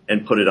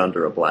and put it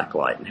under a black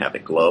light and have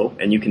it glow,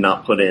 and you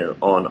cannot put it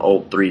on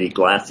old 3D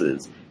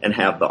glasses and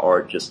have the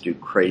art just do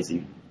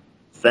crazy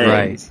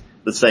things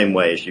the same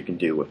way as you can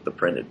do with the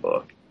printed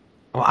book.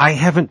 Well, I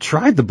haven't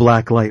tried the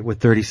black light with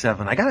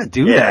 37. I gotta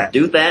do that. Yeah,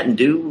 do that and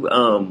do,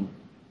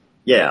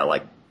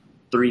 like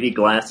 3D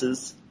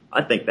glasses.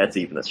 I think that's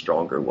even a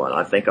stronger one.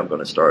 I think I'm going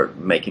to start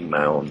making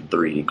my own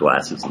 3D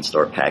glasses and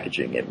start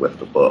packaging it with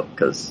the book,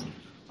 because...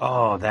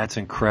 Oh, that's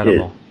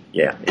incredible.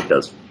 It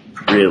does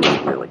really,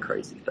 really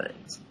crazy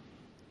things.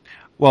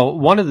 Well,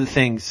 one of the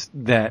things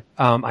that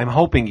I'm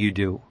hoping you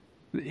do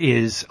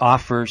is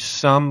offer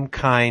some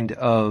kind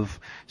of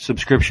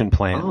subscription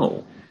plan.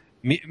 Oh.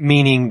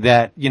 Meaning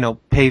that, you know,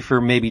 pay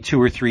for maybe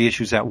 2 or 3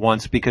 issues at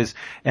once, because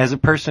as a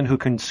person who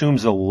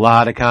consumes a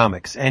lot of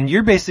comics, and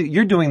you're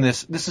doing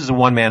this is a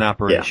one-man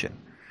operation.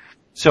 Yeah.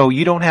 So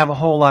you don't have a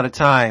whole lot of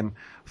time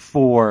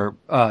for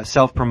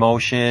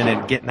self-promotion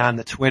and getting on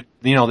the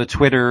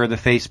Twitter or the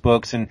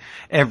Facebooks and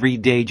every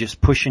day just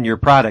pushing your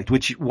product,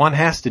 which one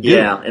has to do.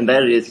 Yeah, and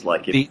that is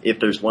like, if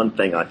there's one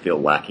thing I feel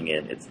lacking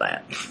in, it's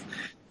that.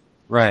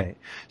 Right.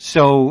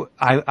 So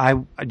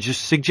I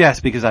just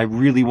suggest, because I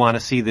really want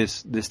to see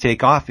this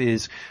take off,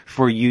 is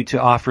for you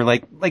to offer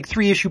like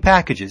 3-issue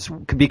packages,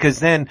 because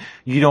then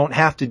you don't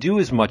have to do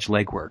as much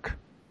legwork.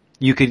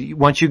 You could,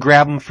 once you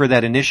grab them for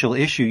that initial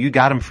issue, you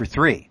got them for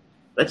 3.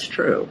 That's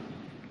true.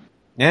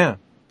 Yeah.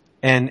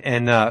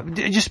 And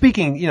just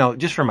speaking, you know,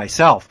 just for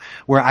myself,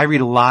 where I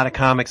read a lot of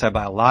comics, I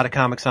buy a lot of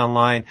comics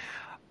online,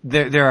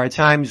 there are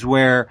times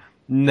where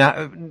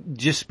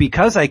just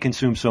because I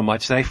consume so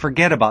much that I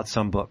forget about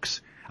some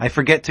books. I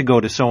forget to go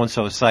to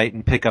so-and-so's site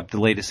and pick up the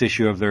latest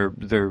issue of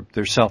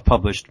their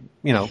self-published,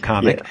 you know,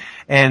 comic.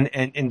 Yeah.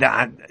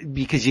 And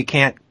because you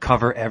can't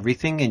cover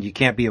everything and you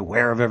can't be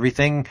aware of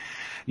everything,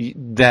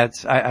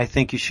 I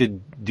think you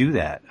should do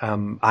that.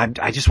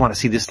 I just want to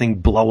see this thing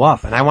blow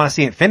up, and I want to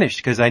see it finished,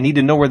 because I need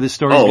to know where this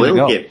story is going to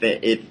go.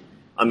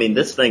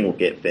 This thing will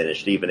get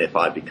finished even if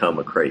I become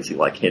a crazy,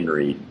 like,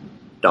 Henry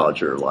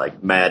Dodger,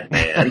 like,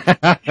 madman,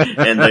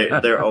 and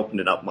they're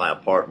opening up my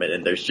apartment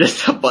and there's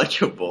just a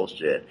bunch of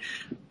bullshit.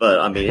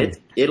 But,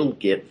 it'll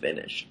get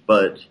finished.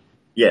 But,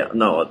 yeah,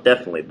 no,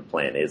 definitely the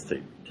plan is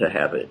to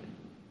have it,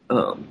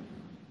 to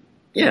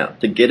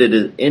get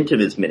it into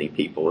as many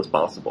people as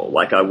possible.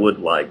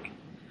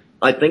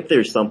 I think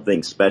there's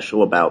something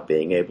special about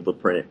being able to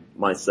print it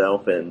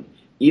myself, and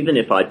even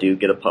if I do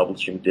get a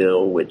publishing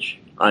deal, which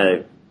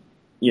the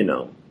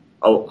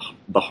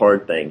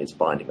hard thing is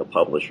finding a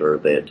publisher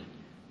that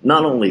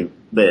not only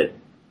that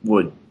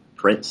would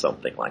print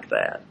something like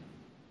that,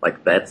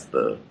 like that's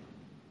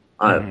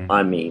I'm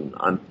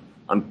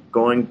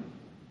going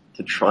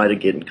to try to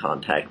get in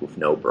contact with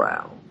No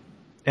Brow.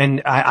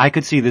 And I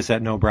could see this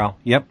at No Brow.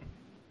 Yep.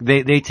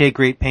 They take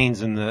great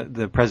pains in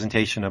the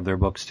presentation of their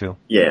books too.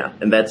 Yeah,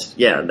 and that's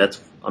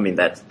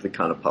the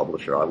kind of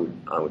publisher I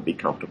would be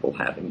comfortable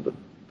having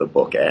the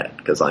book at,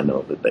 because I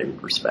know that they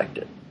would respect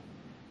it.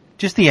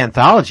 Just the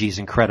anthology is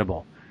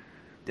incredible.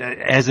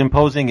 As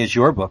imposing as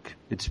your book.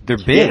 They're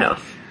big. Yeah.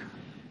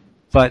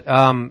 But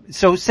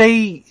so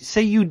say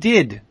you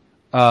did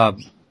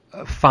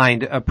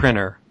find a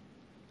printer.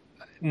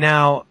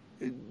 Now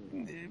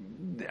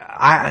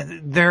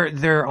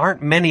there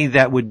aren't many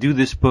that would do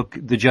this book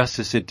the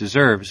justice it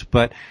deserves,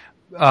 but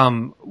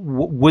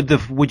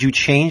would you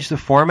change the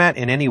format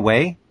in any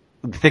way?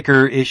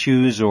 Thicker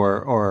issues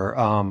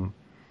or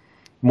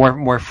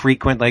more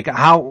frequent? Like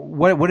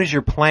what is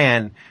your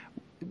plan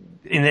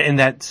in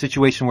that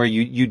situation where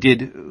you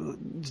did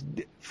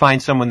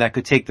find someone that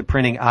could take the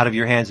printing out of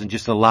your hands and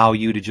just allow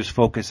you to just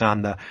focus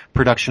on the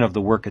production of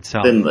the work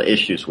itself? Then the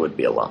issues would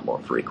be a lot more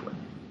frequent.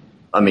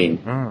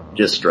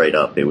 Just straight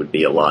up, it would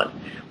be a lot.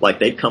 Like,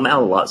 they'd come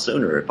out a lot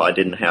sooner if I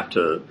didn't have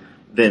to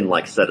then,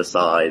 like, set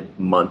aside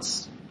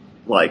months.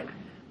 Like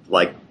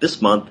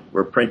this month,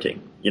 we're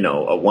printing, a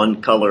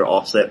 1-color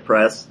offset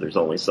press. There's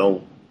only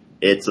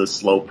it's a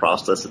slow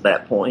process at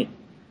that point.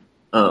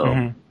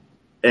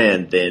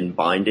 And then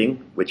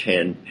binding, which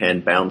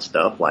hand bound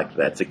stuff, like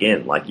that's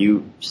again, like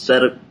you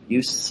set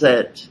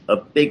a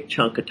big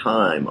chunk of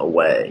time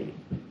away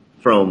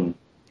from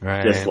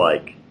just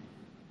like,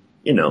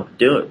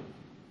 do it.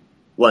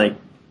 Like,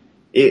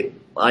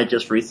 I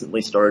just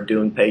recently started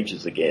doing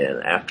pages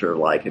again after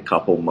like a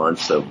couple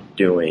months of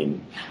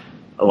doing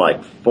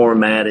like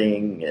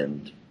formatting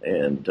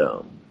and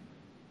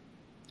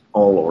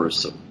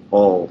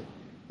all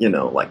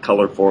like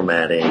color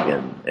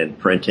formatting and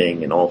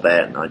printing and all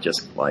that. And I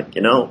just like,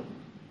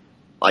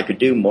 I could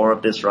do more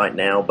of this right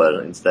now, but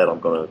instead I'm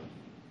going to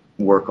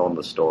work on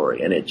the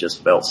story. And it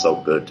just felt so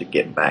good to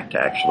get back to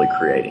actually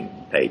creating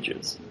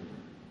pages.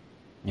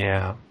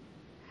 Yeah.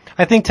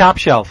 I think Top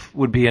Shelf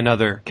would be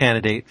another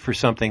candidate for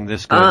something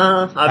this good.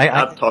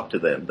 I've talked to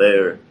them.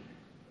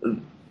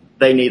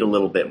 They need a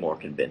little bit more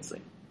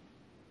convincing.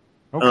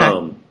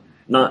 Okay.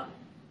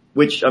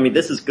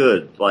 This is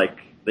good, like,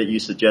 that you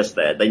suggest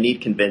that. They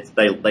need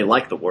they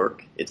like the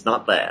work. It's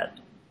not bad.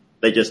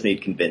 They just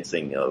need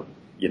convincing of,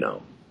 they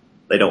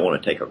don't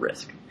want to take a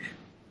risk.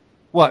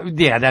 Well,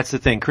 yeah, that's the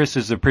thing. Chris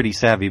is a pretty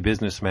savvy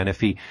businessman.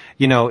 If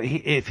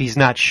if he's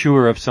not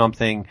sure of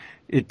something,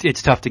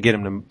 it's tough to get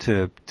him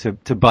to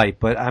bite.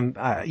 But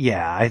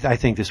I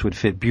think this would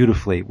fit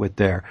beautifully with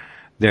their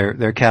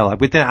catalog.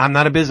 But then I'm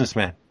not a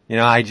businessman.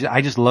 I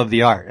just love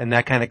the art, and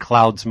that kind of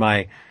clouds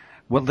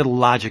what little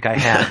logic I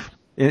have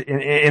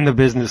in the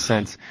business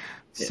sense.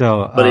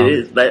 So, but it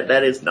is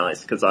that is nice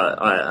because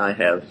I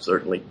have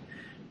certainly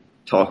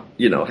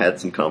had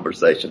some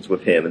conversations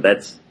with him, and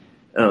that's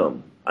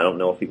I don't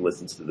know if he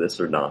listens to this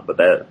or not, but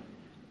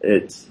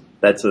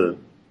that's a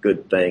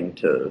good thing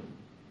to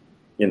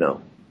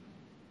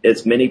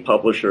as many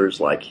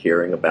publishers like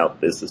hearing about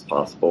this as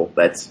possible.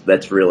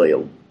 That's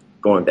really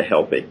going to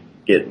help it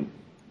get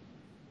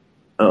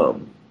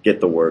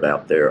the word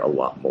out there a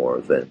lot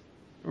more than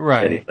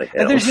anything else.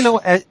 And there's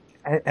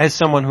as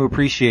someone who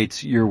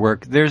appreciates your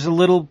work, there's a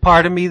little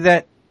part of me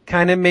that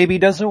kind of maybe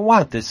doesn't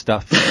want this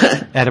stuff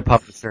at a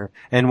publisher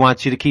and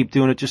wants you to keep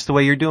doing it just the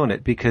way you're doing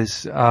it,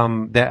 because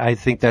I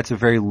think that's a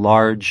very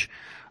large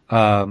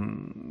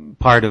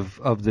part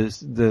of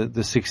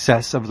the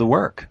success of the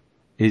work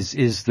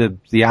is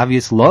the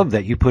obvious love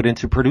that you put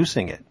into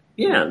producing it.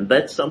 Yeah,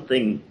 that's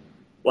something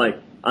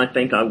like I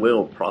think I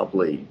will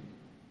probably.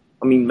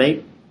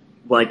 Maybe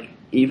like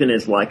even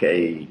as like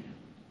a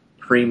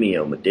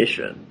premium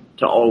edition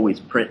to always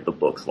print the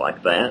books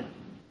like that.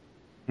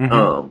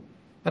 Mm-hmm.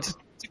 That's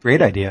a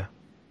great idea.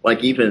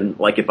 Like even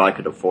like if I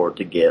could afford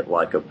to get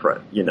like like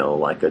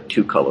a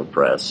 2-color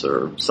press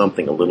or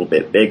something a little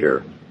bit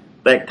bigger,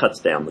 that cuts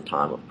down the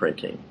time of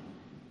printing.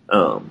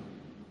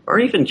 Or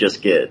even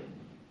just get,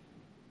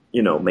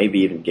 maybe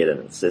even get an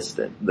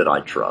assistant that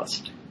I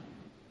trust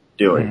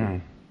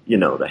doing,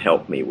 to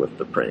help me with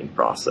the printing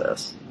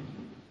process.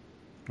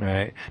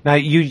 Right. Now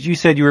you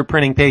said you were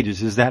printing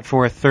pages. Is that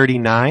for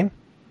 39?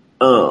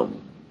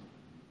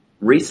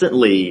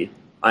 Recently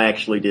I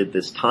actually did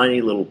this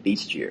tiny little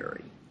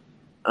bestiary.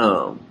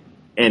 And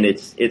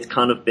it's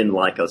kind of been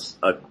like a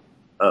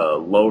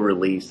low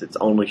release. It's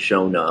only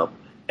shown up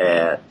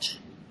at,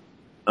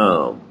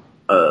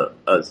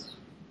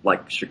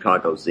 like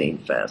Chicago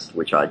Zine Fest,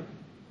 which I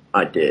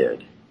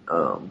did.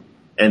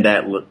 And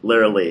that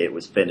literally it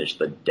was finished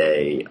the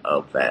day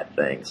of that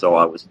thing. So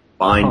I was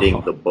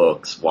binding the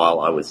books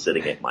while I was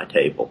sitting at my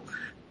table.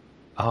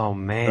 Oh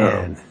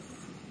man.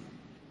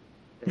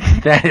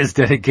 That is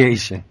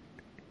dedication.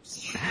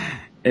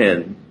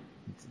 And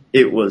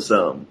it was,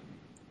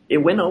 it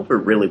went over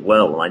really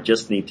well, and I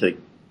just need to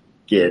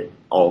get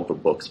all the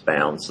books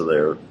bound so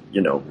they're,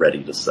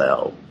 ready to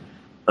sell.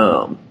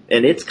 And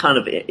it's kind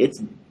of,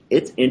 it's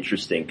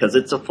interesting because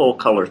it's a full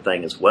color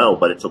thing as well,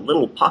 but it's a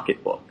little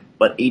pocket book,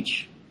 but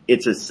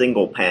it's a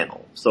single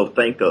panel. So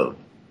think of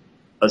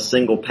a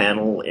single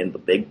panel in the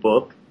big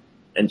book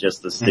and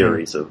just a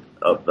series of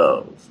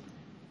those.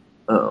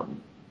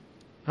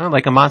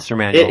 Like a monster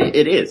manual.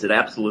 It is. It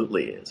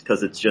absolutely is.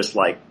 Because it's just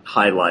like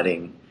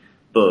highlighting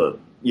the,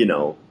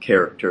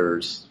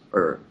 characters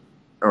or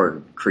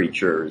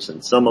creatures.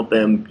 And some of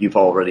them you've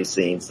already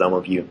seen. Some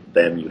of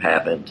them you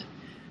haven't.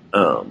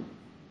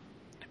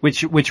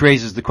 Which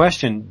raises the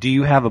question, do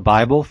you have a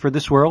Bible for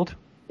this world?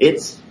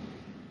 It's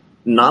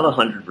not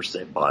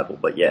 100% Bible,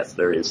 but yes,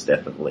 there is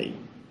definitely,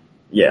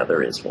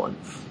 there is one.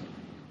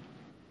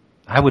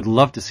 I would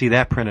love to see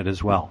that printed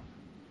as well.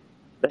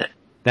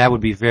 That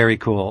would be very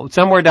cool.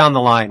 Somewhere down the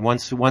line,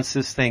 once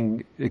this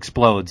thing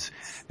explodes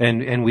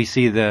and we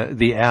see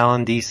the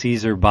Alan D.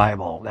 Caesar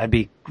Bible, that'd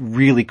be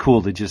really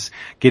cool to just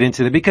get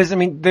into it. Because,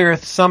 there are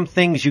some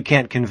things you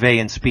can't convey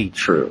in speech.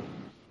 True.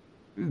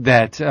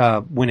 That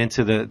went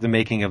into the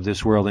making of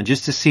this world. And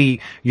just to see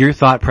your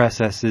thought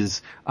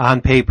processes on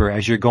paper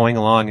as you're going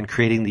along and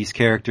creating these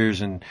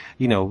characters and,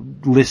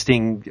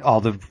 listing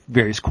all the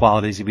various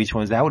qualities of each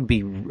one, that would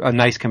be a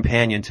nice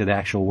companion to the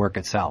actual work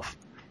itself.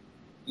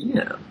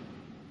 Yeah.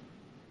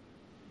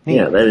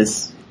 Yeah, that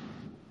is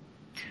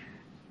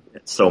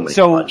so many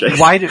projects.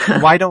 why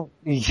don't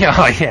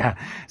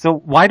So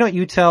why don't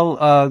you tell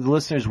the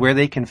listeners where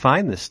they can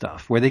find this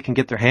stuff, where they can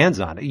get their hands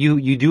on it?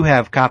 You do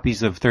have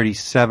copies of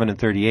 37 and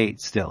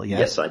 38 still, yes?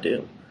 Yes, I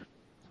do.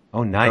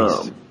 Oh,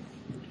 nice.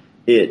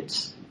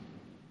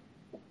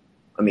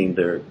 I mean,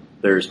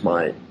 there's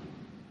my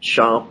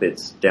shop.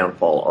 It's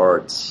Downfall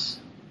Arts.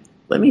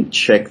 Let me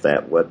check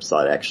that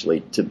website actually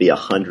to be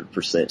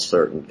 100%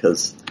 certain,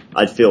 because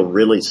I'd feel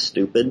really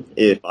stupid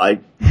if I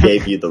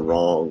gave you the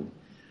wrong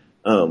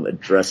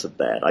address of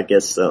that. I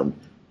guess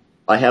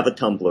I have a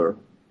Tumblr,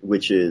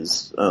 which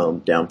is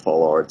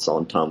Downfall Arts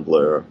on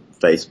Tumblr,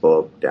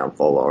 Facebook,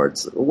 Downfall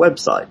Arts,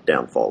 website,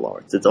 Downfall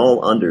Arts. It's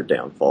all under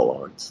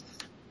Downfall Arts.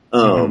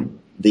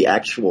 The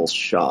actual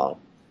shop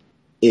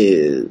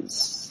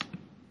is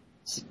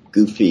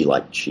goofy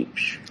like cheap.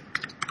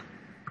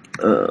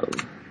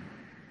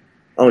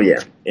 Oh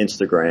yeah,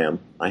 Instagram.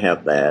 I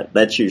have that.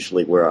 That's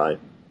usually where I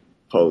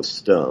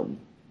post,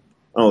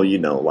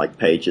 like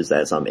pages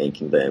as I'm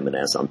inking them and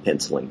as I'm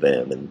penciling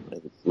them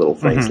and little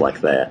things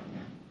like that.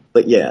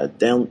 But yeah,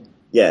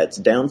 it's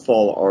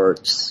Downfall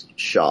Arts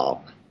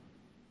Shop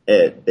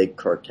at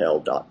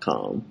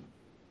bigcartel.com.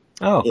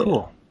 Oh,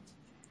 cool.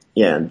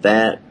 Yeah, and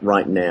that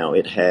right now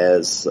it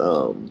has,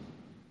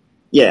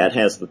 it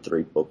has the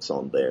 3 books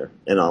on there,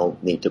 and I'll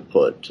need to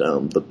put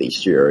the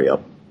bestiary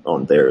up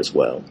on there as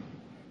well.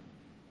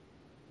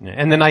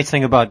 And the nice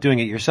thing about doing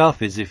it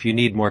yourself is if you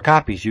need more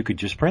copies, you could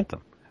just print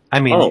them. I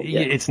mean,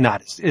 it's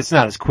not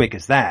as quick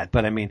as that,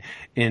 but I mean,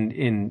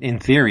 in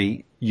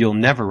theory, you'll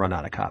never run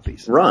out of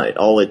copies. Right.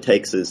 All it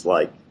takes is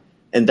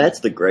and that's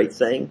the great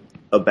thing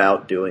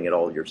about doing it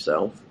all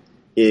yourself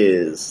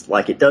is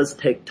it does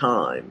take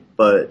time,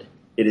 but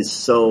it is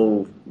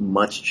so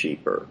much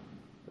cheaper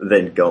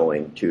than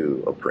going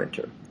to a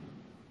printer.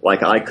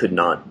 I could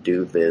not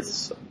do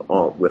this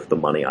with the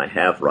money I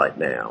have right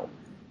now,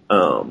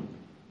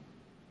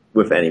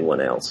 with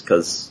anyone else,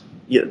 because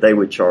they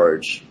would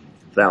charge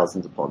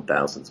thousands upon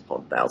thousands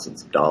upon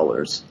thousands of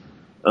dollars,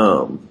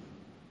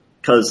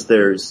 because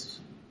there's,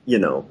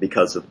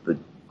 because of the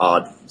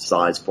odd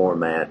size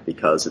format,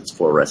 because it's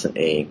fluorescent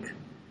ink,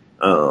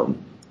 no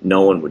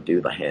one would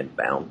do the hand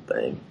bound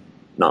thing,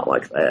 not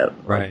like that.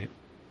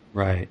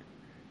 Right.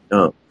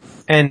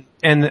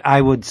 And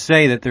I would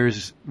say that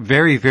there's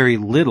very, very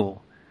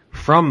little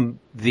from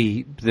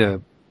the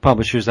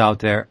publishers out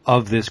there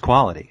of this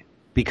quality,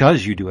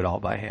 because you do it all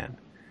by hand.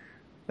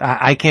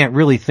 I can't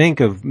really think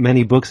of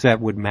many books that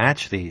would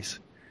match these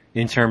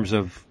in terms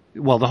of,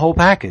 the whole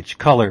package,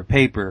 color,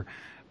 paper,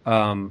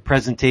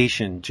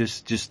 presentation,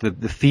 just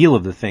the feel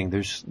of the thing.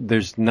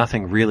 There's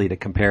nothing really to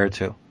compare it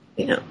to.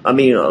 Yeah. I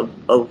mean, a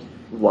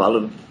lot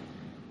of,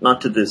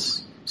 not to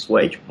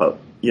dissuade,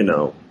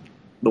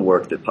 the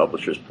work that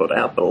publishers put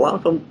out, but a lot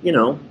of them,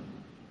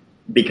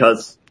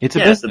 because it's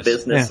a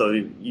business, so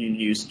you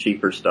use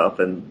cheaper stuff,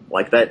 and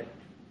that.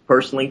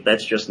 Personally,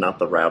 that's just not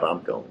the route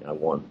I'm going. I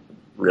want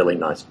really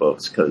nice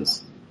books,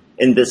 because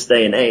in this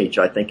day and age,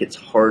 I think it's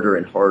harder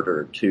and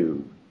harder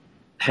to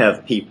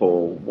have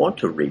people want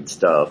to read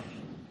stuff,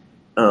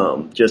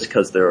 just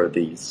because there are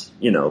these,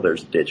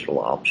 there's digital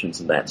options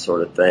and that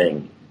sort of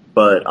thing.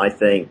 But I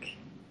think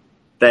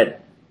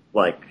that,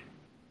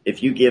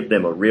 if you give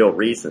them a real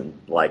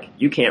reason,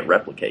 you can't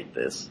replicate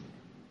this,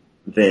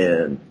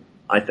 then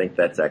I think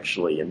that's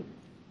actually,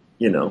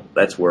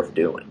 that's worth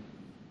doing.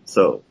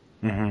 So,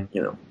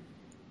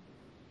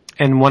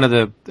 And one of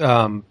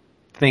the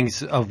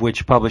things of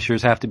which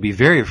publishers have to be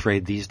very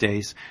afraid these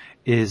days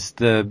is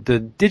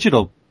the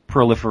digital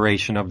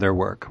proliferation of their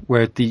work,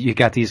 where you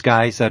got these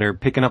guys that are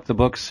picking up the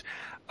books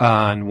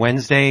on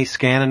Wednesday,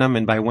 scanning them,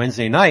 and by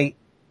Wednesday night,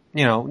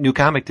 New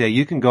Comic Day,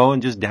 you can go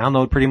and just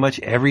download pretty much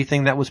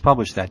everything that was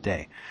published that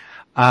day.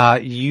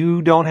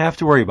 You don't have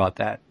to worry about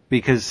that,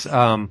 because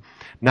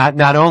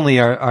not only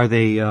are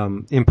they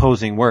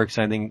imposing works,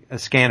 I think a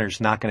scanner's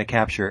not going to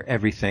capture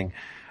everything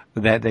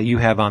that you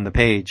have on the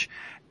page.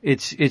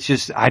 It's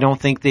just, I don't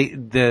think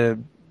the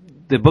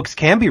books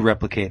can be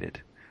replicated.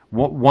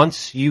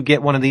 Once you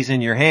get one of these in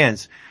your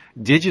hands,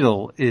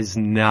 digital is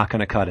not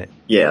going to cut it.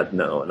 Yeah,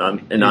 no,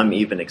 and I'm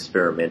even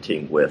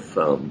experimenting with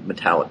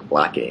metallic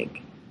black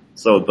ink.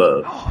 So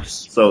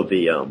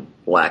the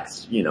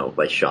blacks,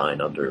 they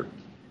shine under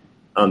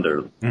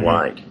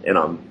light, and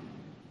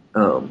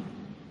I'm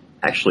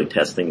actually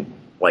testing,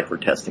 we're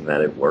testing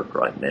that at work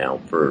right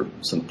now for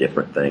some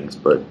different things,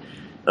 but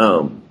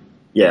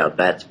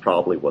that's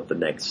probably what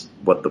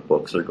the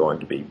books are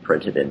going to be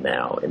printed in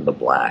now, in the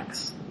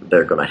blacks.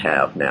 They're going to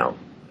have now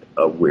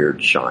a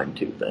weird shine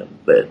to them.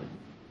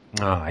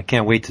 I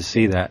can't wait to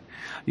see that.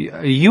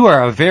 You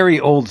are a very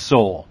old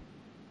soul.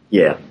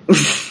 Yeah.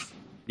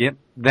 Yep.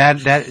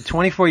 That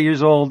 24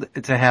 years old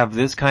to have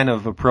this kind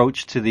of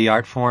approach to the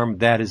art form,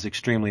 that is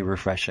extremely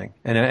refreshing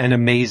and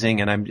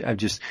amazing. And I'm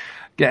just,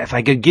 if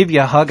I could give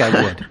you a hug,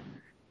 I would.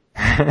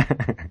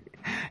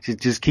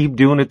 Just keep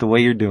doing it the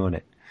way you're doing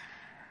it.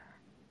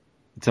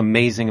 It's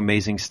amazing,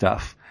 amazing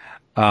stuff.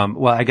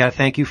 I gotta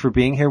thank you for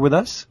being here with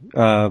us.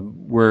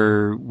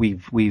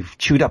 We've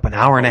chewed up an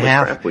hour and a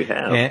half. Crap, we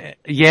have.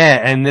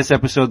 And this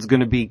episode's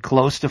gonna be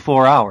close to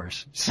 4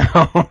 hours. So,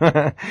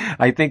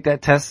 I think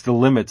that tests the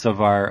limits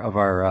of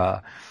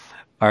our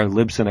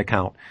Libsyn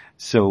account.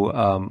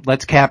 So,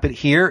 let's cap it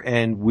here,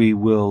 and we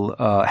will,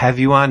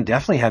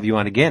 definitely have you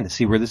on again to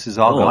see where this is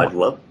all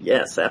going.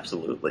 Yes,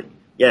 absolutely.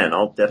 Yeah, and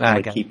I'll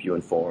definitely keep you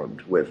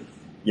informed with,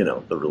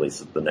 the release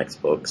of the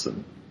next books,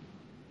 and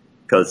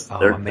because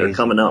they're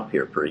coming up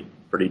here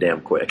pretty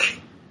damn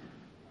quick.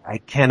 I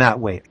cannot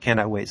wait.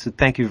 So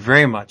thank you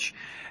very much,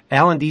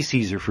 Alan D.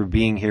 Caesar, for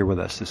being here with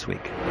us this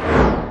week.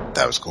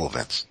 That was cool,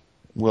 Vince.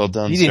 Well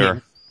done,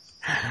 sir.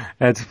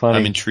 That's funny.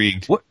 I'm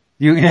intrigued. What?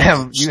 You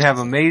have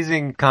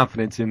amazing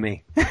confidence in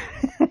me.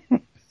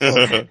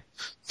 There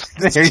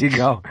you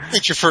go.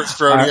 It's your first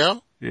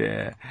rodeo.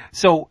 Yeah.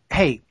 So,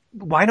 hey,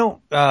 why don't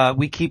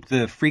we keep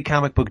the Free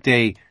Comic Book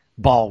Day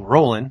ball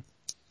rolling?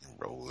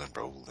 Rolling.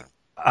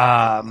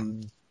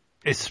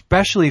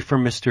 Especially for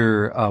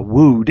Mr.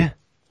 Wood.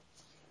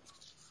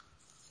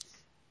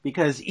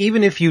 Because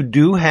even if you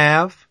do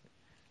have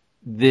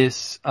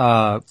this,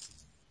 let's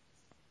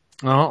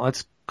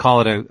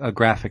call it a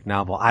graphic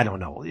novel. I don't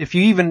know. If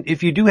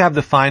you do have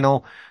the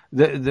final,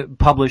 the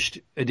published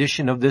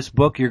edition of this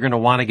book, you're going to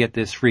want to get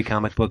this Free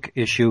Comic Book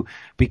issue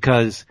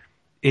because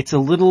it's a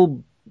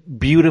little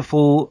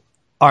beautiful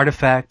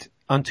artifact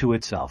unto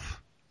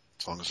itself.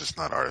 As long as it's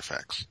not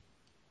artifacts.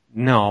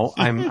 No,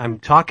 I'm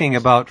talking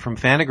about from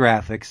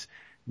Fantagraphics,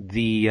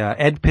 the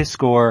Ed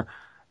Piskor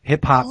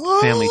Hip Hop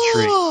Family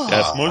Tree.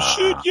 That's my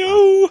shit,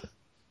 yo.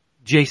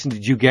 Jason,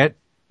 did you get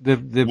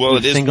the Well,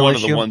 it is single one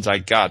issue? of the ones I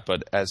got,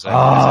 but as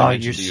I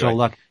mentioned you're to you, so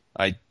lucky.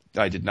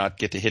 I did not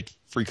get to hit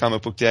Free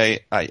Comic Book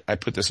Day. I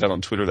put this out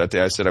on Twitter that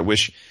day. I said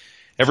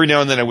every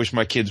now and then I wish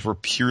my kids were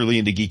purely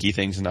into geeky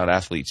things and not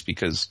athletes,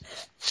 because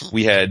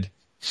we had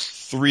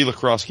 3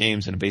 lacrosse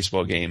games and a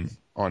baseball game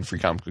on Free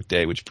Comic Book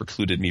Day, which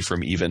precluded me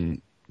from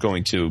even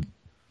going to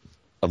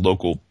a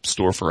local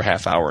store for a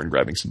half hour and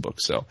grabbing some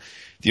books. So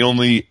the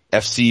only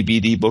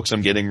FCBD books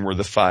I'm getting were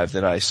the 5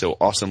 that I so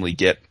awesomely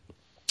get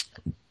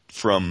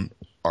from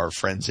our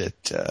friends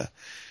at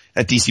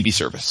DCB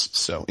Service.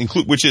 So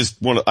which is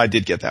I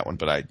did get that one,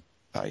 but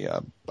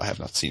I have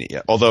not seen it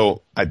yet.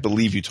 Although I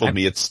believe you told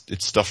me it's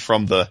stuff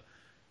from the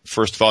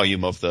first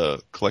volume of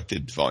the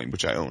collected volume,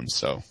 which I own.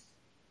 So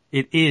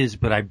it is,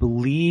 but I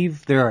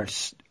believe there are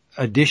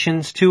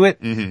additions to it,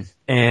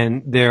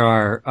 and there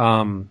are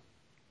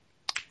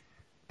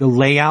the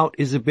layout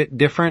is a bit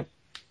different.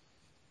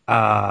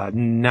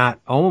 Not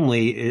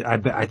only,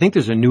 I think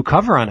there's a new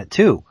cover on it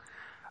too.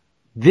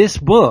 This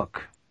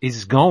book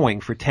is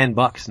going for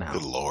 $10 now.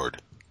 Good Lord.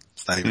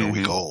 It's not even a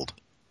week old.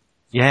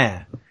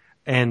 Yeah.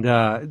 And,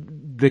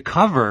 the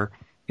cover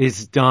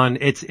is done,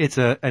 it's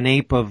an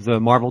ape of the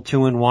Marvel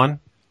 2-in-1.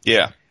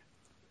 Yeah.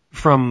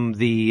 From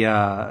the,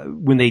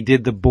 when they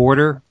did the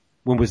border,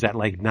 when was that,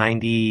 like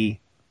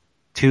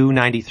 92,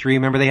 93?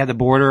 Remember they had the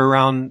border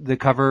around the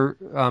cover,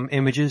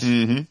 images?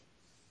 Mm-hmm.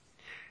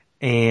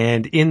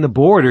 And in the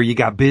border, you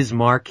got Biz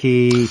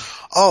Markie.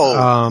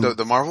 Oh,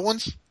 the Marvel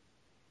ones?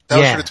 That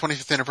was for the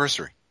 25th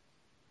anniversary.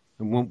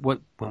 When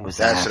was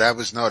that? So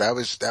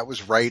that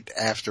was right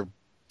after,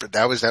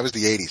 that was the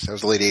 80s. That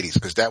was the late 80s,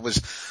 because that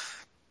was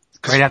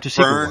right after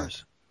Secret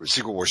Wars.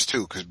 Secret Wars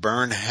 2, because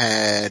Byrne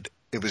had,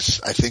 I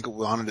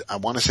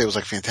want to say it was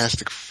like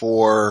Fantastic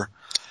Four.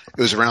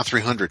 It was around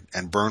 300,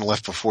 and Byrne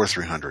left before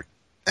 300.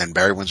 And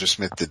Barry Windsor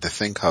Smith did the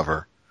Thing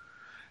cover,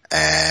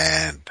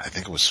 and I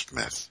think it was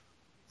Smith.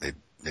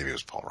 Maybe it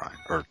was Paul Ryan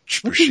or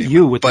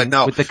Buscema. With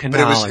the chronology.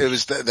 But it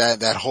was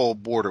that whole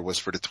border was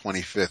for the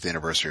 25th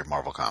anniversary of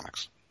Marvel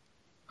Comics.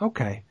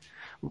 Okay.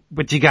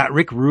 But you got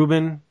Rick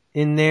Rubin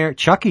in there.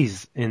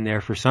 Chucky's in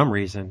there for some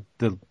reason.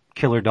 The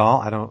killer doll.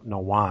 I don't know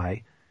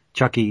why.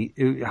 Chucky,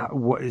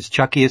 is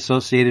Chucky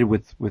associated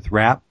with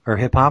rap or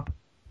hip hop?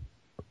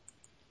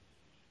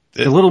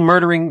 The little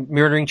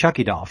murdering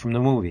Chucky doll from the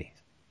movie.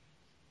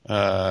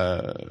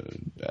 I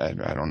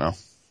don't know.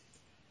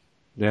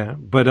 Yeah.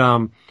 But,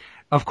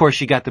 of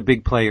course, you got the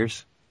big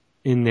players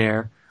in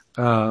there.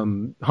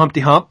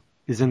 Humpty Hump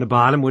is in the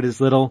bottom with his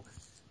little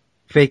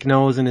fake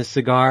nose and his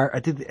cigar.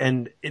 I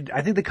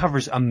think the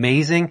cover's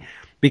amazing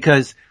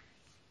because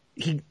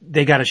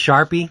they got a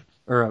Sharpie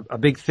or a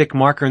big thick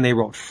marker and they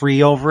wrote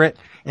free over it.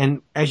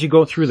 And as you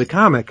go through the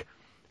comic,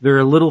 there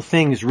are little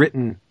things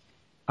written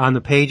on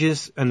the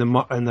pages and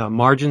the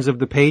margins of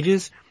the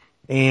pages,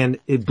 and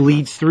it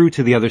bleeds through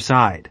to the other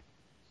side.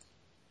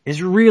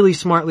 It's really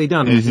smartly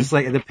done. It's just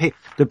like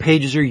the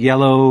pages are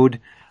yellowed.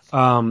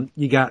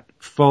 You got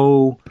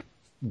faux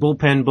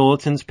bullpen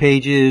bulletins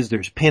pages.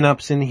 There's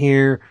pinups in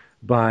here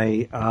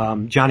by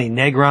Johnny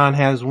Negron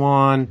has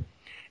one.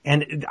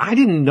 And I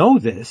didn't know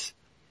this,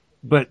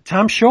 but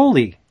Tom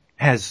Scioli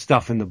has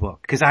stuff in the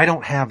book because I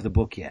don't have the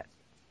book yet.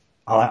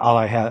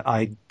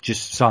 I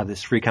just saw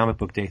this Free Comic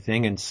Book Day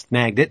thing and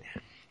snagged it.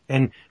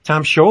 And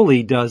Tom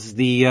Scioli does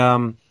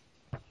the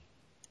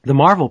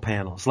Marvel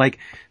panels. Like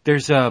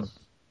there's a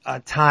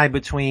tie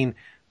between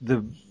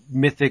the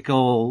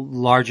mythical,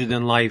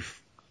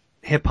 larger-than-life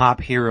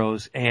hip-hop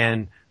heroes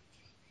and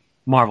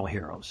Marvel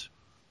heroes,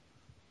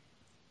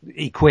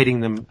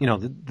 equating them,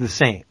 the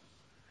same.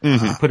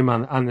 Put them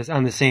on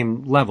the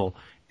same level.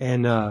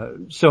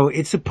 And so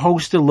it's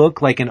supposed to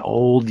look like an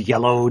old,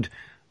 yellowed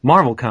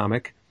Marvel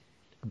comic,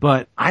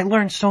 but I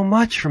learned so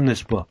much from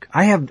this book.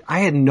 I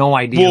had no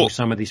idea who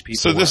some of these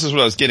people were. So this is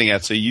what I was getting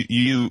at. So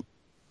you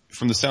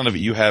from the sound of it,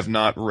 you have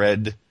not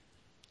read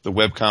the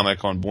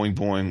webcomic on Boing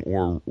Boing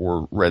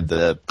or read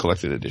the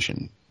collected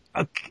edition.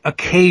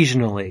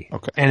 Occasionally.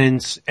 Okay.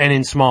 And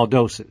in small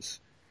doses.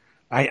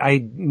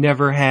 I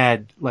never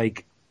had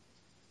like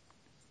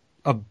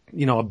a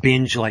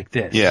binge like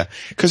this. Yeah.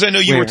 Cause I know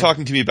you were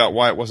talking to me about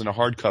why it wasn't a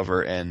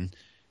hardcover, and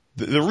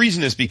the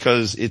reason is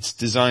because it's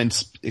designed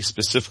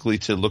specifically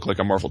to look like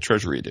a Marvel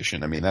Treasury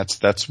edition. I mean,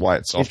 that's why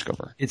it's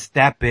softcover. It's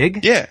that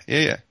big?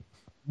 Yeah.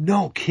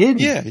 No kidding.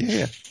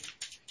 Yeah.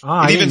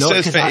 It even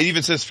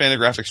says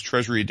Fantagraphics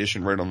Treasury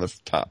Edition right on the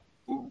top.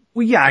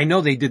 Well, yeah, I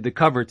know they did the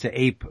cover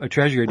to ape a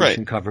Treasury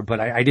Edition cover, but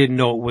I didn't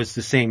know it was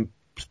the same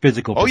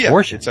physical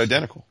proportions. Yeah, it's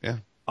identical. Yeah.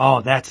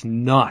 Oh, that's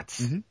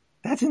nuts. Mm-hmm.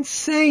 That's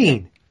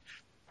insane.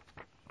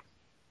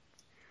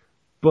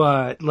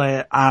 But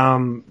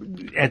of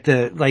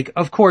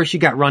course you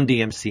got Run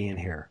DMC in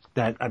here.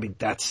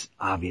 That's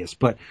obvious.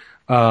 But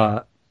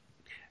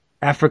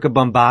Africa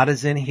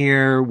Bombada's in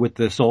here with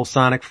the Soul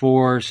Sonic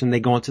Force, and they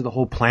go into the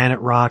whole Planet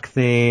Rock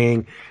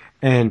thing.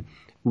 And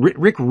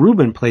Rick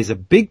Rubin plays a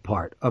big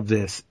part of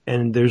this.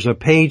 And there's a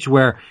page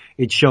where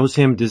it shows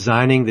him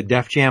designing the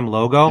Def Jam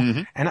logo.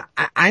 Mm-hmm. And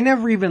I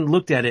never even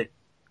looked at it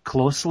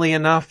closely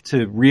enough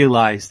to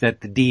realize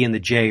that the D and the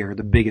J are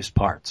the biggest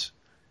parts.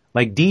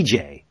 Like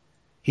DJ.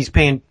 He's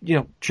paying,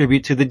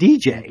 tribute to the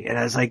DJ. And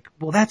I was like,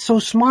 well, that's so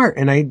smart.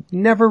 And I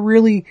never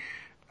knew.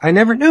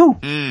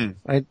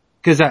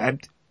 Cause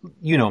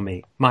you know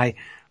me, my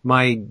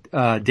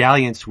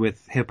dalliance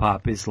with hip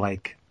hop is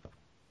like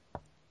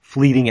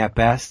fleeting at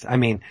best. I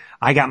mean,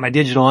 I got my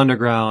Digital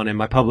Underground and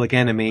my Public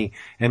Enemy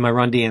and my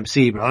Run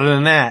DMC, but other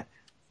than that,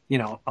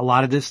 a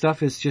lot of this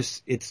stuff is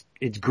just, it's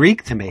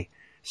Greek to me.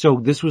 So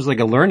this was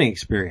like a learning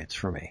experience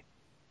for me.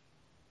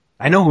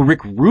 I know who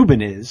Rick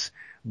Rubin is,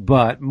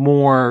 but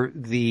more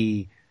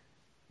the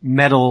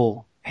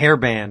metal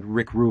hairband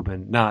Rick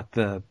Rubin, not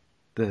the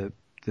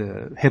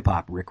hip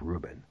hop Rick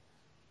Rubin.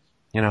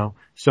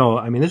 So,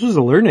 I mean, this was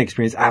a learning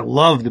experience. I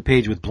love the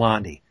page with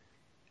Blondie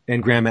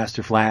and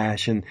Grandmaster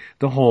Flash and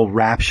the whole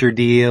Rapture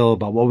deal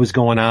about what was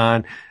going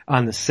on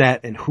the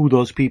set and who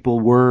those people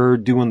were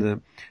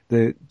doing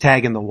the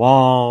tagging the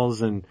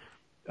walls. And,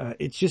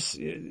 it's just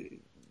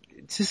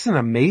an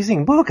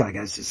amazing book. Like,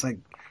 I was just like,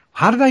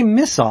 how did I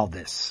miss all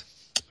this?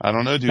 I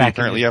don't know, dude.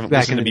 Apparently you haven't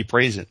listened to me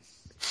praise it.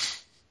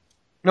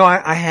 No,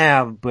 I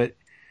have, but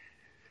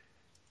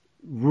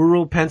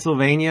rural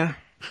Pennsylvania,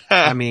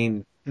 I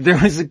mean, there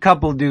was a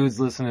couple dudes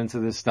listening to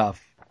this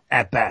stuff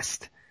at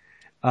best.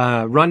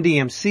 Run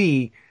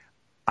DMC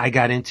I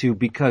got into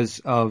because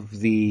of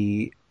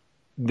they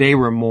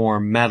were more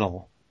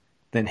metal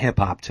than hip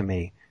hop to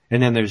me.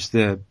 And then there's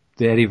the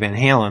Eddie Van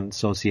Halen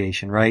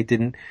Association, right?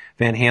 Didn't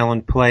Van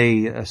Halen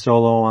play a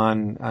solo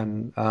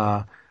on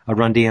a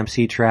Run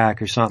DMC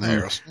track or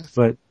something?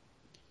 But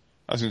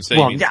I was going to say,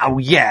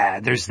 yeah,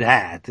 there's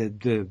that,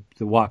 the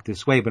Walk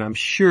This Way, but I'm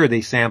sure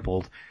they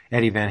sampled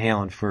Eddie Van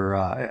Halen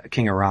for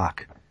King of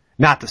Rock.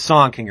 Not the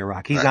song King of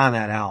Rock. He's on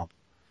that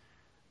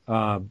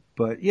album.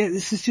 But yeah,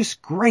 this is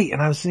just great.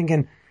 And I was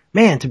thinking,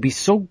 man, to be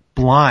so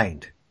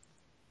blind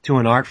to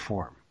an art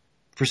form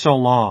for so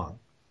long,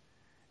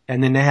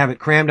 and then to have it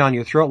crammed down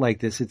your throat like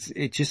this,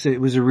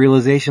 it was a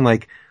realization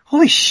like,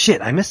 holy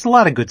shit, I missed a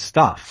lot of good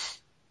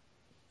stuff.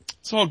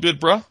 It's all good,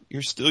 bro.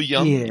 You're still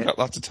young. Yeah. You got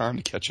lots of time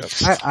to catch up.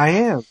 I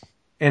am.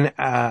 And,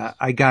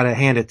 I gotta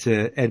hand it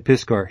to Ed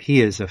Piskor.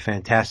 He is a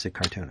fantastic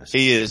cartoonist.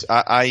 He is.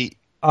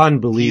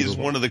 Unbelievable. He is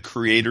one of the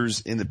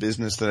creators in the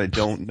business that I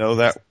don't know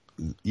that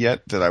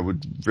yet, that I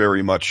would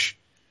very much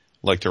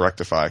like to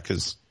rectify,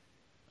 because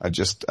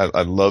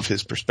I love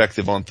his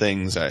perspective on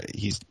things.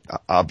 He's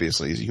a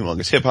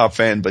humongous hip hop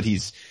fan, but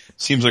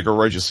seems like a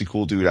righteously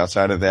cool dude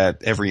outside of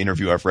that. Every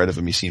interview I've read of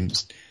him, he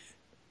seems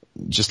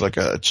just like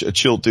a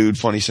chill dude,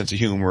 funny sense of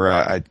humor.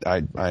 I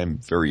am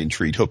very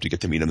intrigued. Hope to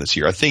get to meet him this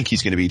year. I think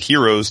he's going to be at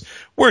Heroes,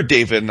 where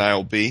David and I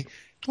will be.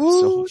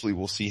 Ooh. So hopefully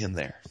we'll see him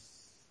there.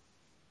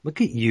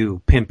 Look at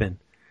you pimping.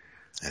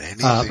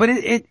 But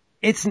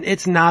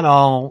it's not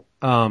all,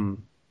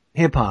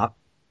 hip hop.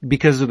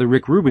 Because of the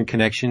Rick Rubin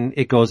connection,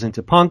 it goes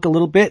into punk a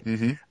little bit.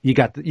 Mm-hmm. You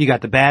got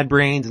the Bad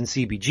Brains and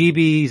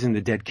CBGBs and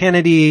the Dead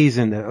Kennedys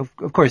and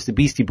of course the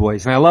Beastie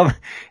Boys. And I love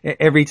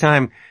every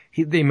time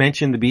they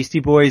mention the Beastie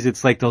Boys,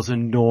 it's like those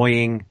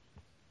annoying,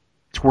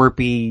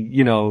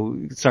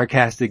 twerpy,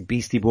 sarcastic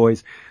Beastie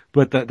Boys.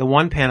 But the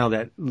one panel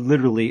that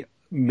literally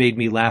made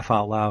me laugh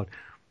out loud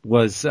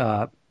was,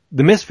 the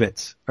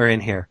Misfits are in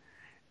here.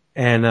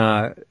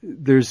 And,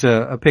 there's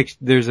a picture,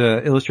 there's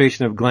a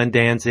illustration of Glenn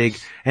Danzig,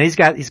 and he's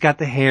got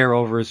the hair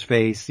over his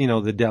face,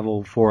 the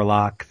devil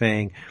forelock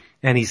thing,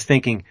 and he's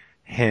thinking,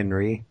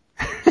 Henry.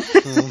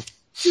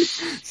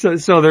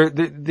 So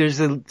there's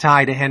a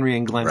tie to Henry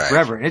and Glenn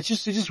forever. And it's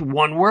just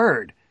one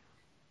word.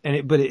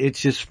 But it's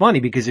just funny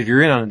because if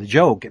you're in on the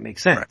joke, it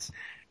makes sense.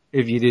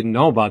 Right. If you didn't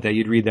know about that,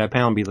 you'd read that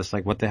panel and be just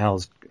like, what the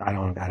hell's, I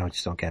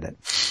just don't get it.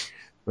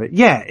 But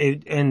yeah,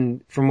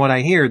 and from what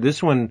I hear,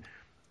 this one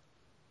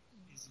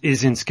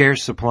is in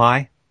scarce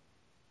supply.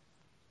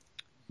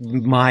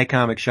 My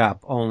comic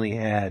shop only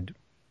had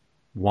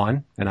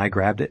one, and I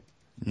grabbed it.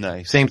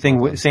 Nice. Same thing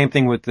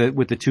with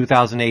the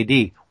 2000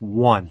 AD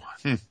 1.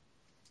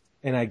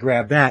 And I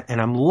grabbed that, and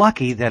I'm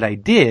lucky that I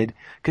did,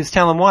 because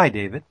tell him why,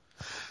 David.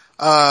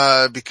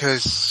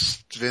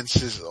 Because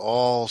Vince is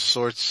all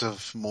sorts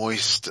of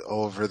moist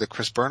over the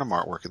Chris Burnham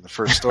artwork in the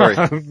first story.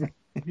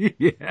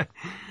 Yeah.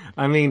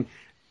 I mean,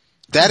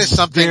 that is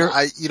something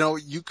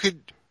you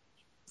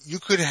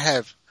could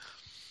have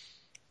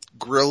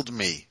grilled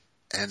me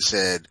and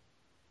said,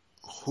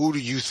 who do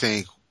you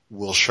think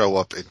will show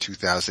up in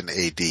 2000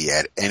 AD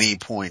at any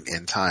point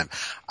in time?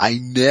 I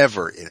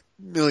never in a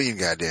million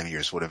goddamn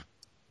years would have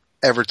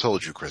ever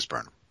told you Chris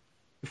Burnham.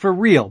 For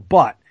real,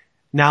 but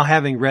now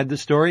having read the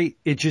story,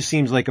 it just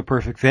seems like a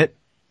perfect fit.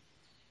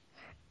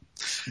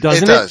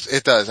 Doesn't it?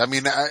 It does. I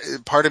mean,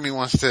 part of me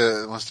wants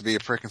to be a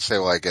prick and say,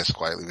 well, I guess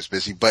Quietly was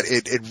busy, but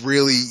it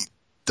really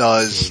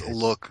does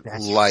look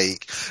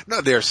like,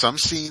 no, there are some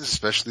scenes,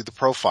 especially the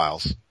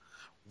profiles,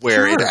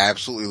 where it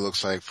absolutely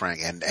looks like Frank,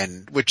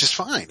 and which is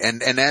fine.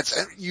 And that's,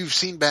 you've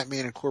seen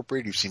Batman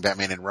Incorporated, you've seen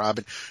Batman and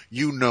Robin,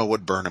 you know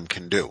what Burnham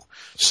can do.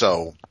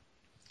 So,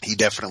 he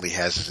definitely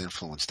has his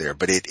influence there,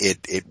 but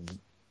it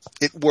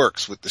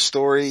works with the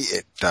story.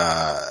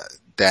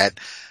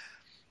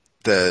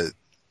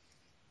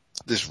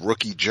 This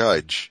rookie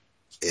judge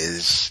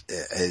is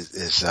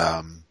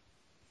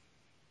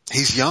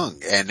he's young,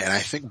 and I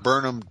think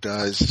Burnham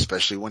does,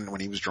 especially when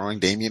he was drawing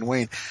Damian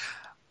Wayne,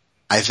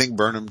 I think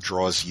Burnham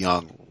draws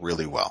young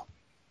really well.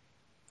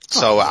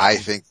 So I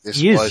think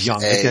this was young.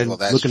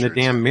 Look in the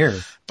damn mirror.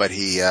 But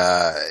he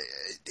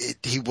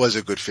was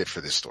a good fit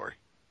for this story.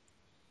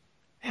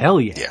 Hell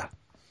yeah. Yeah.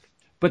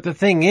 But the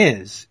thing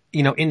is,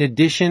 in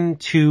addition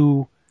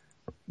to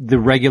the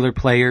regular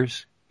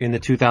players in the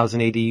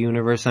 2000 AD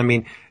universe, I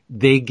mean,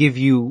 they give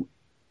you,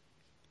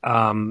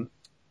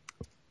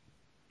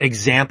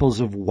 examples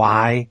of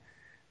why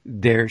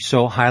they're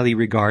so highly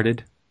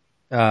regarded,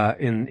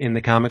 in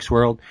the comics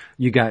world.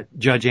 You got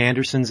Judge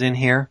Anderson's in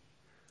here,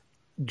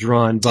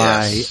 drawn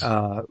by,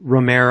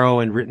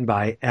 Romero and written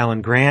by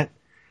Alan Grant.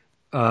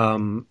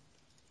 There's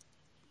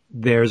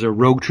a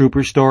Rogue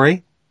Trooper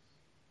story,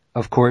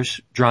 of course,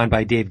 drawn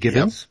by Dave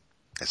Gibbons.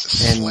 Yep. It's a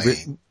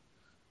slaying. And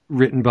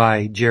written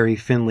by Jerry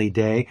Finley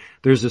Day.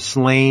 There's a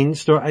Slain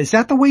story. Is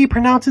that the way you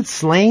pronounce it?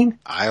 Slain?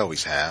 I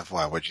always have.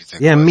 Why? What'd you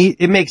think? Yeah,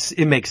 it makes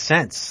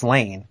sense.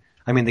 Slain.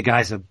 I mean, the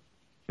guy's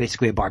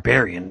basically a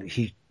barbarian.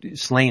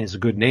 Slain is a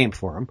good name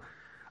for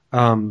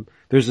him.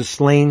 There's a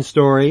Slain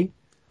story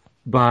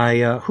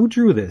by, who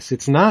drew this?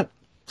 It's not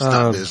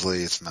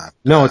Bisley. It's not.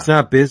 No, it's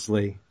not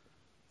Bisley.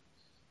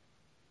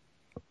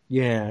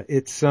 Yeah,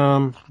 it's,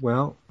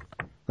 well,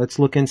 let's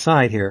look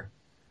inside here.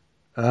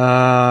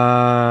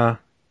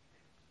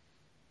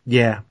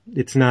 Yeah,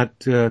 it's not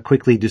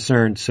quickly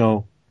discerned,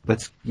 so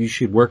you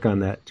should work on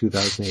that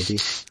 2000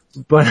 AD.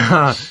 But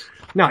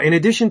now, in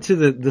addition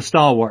to the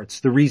stalwarts,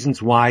 the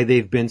reasons why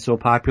they've been so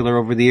popular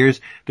over the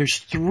years, there's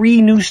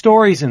 3 new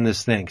stories in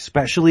this thing,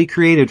 specially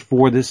created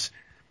for this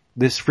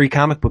free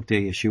comic book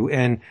day issue,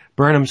 and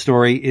Burnham's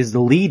story is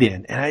the lead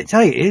in. And I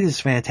tell you, it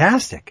is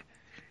fantastic.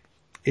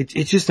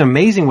 It's just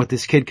amazing what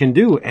this kid can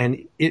do,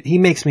 and he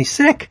makes me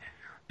sick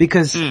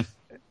because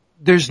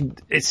there's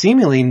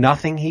seemingly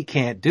nothing he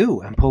can't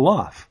do and pull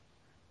off.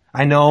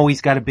 I know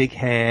he's got a big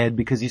head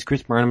because he's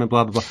Chris Burnham and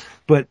blah blah blah,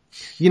 but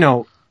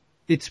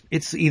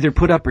it's either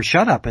put up or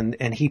shut up,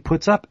 and he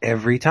puts up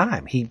every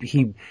time.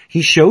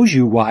 He shows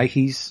you why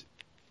he's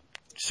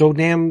so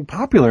damn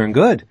popular and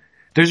good.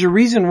 There's a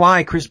reason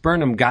why Chris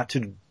Burnham got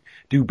to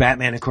do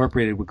Batman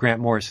Incorporated with Grant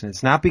Morrison.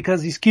 It's not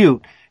because he's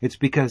cute. It's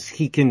because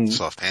he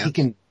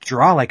can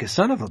draw like a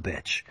son of a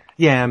bitch.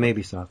 Yeah,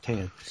 maybe soft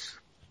hand.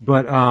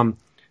 But,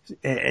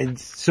 and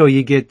so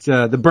you get,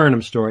 the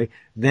Burnham story.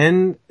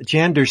 Then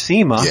Jan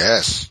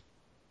Duursema.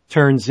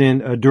 Turns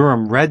in a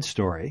Durham Red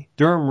story.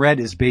 Durham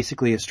Red is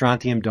basically a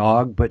Strontium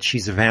dog, but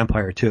she's a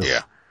vampire too.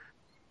 Yeah.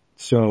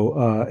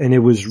 So, and it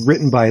was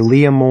written by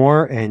Leah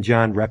Moore and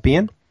John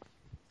Reppion.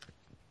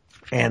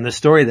 And the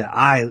story that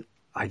I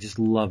just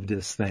love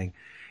this thing.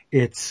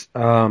 It's,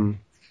 was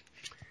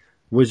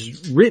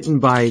written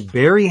by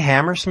Barry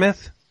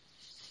Hammersmith.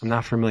 I'm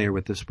not familiar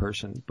with this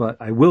person, but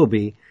I will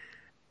be.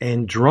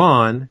 And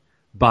drawn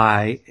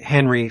by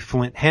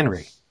Flint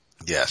Henry.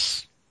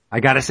 Yes. I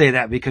gotta say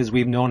that because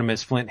we've known him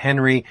as Flint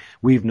Henry.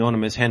 We've known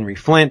him as Henry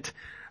Flint.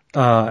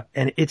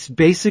 And it's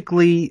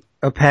basically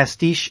a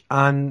pastiche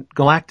on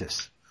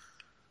Galactus.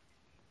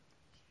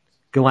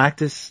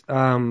 Galactus,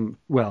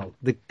 well,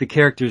 the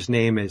character's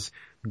name is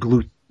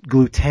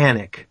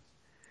Glutanic.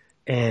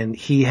 And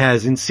he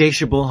has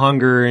insatiable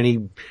hunger,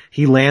 and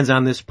he lands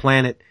on this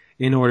planet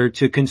in order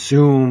to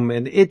consume,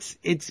 and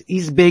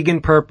he's big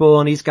and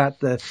purple, and he's got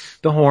the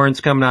horns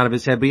coming out of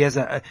his head, but he has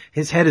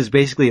his head is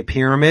basically a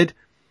pyramid,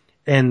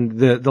 and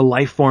the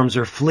life forms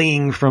are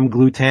fleeing from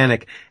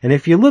Glutanic. And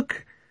if you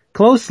look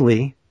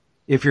closely,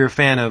 if you're a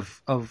fan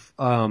of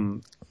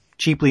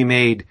cheaply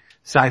made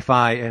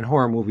sci-fi and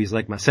horror movies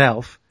like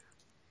myself,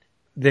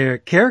 there are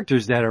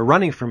characters that are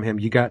running from him.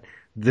 You got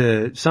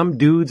some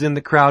dudes in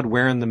the crowd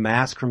wearing the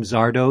mask from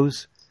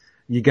Zardoz.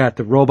 You got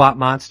the robot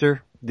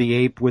monster, the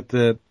ape with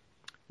the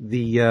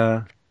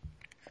the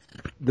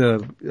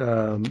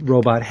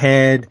robot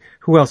head.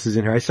 Who else is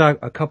in here? I saw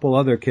a couple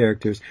other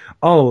characters.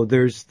 Oh,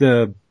 there's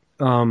the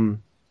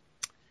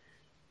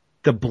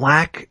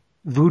black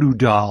voodoo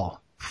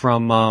doll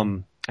from,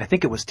 I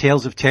think it was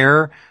Tales of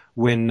Terror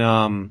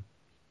when,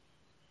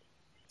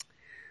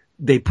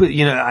 they put,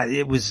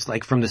 it was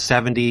like from the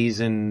 70s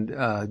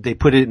and, they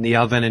put it in the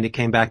oven and it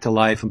came back to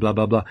life and blah,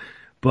 blah, blah.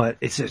 But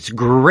it's a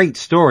great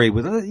story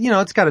with,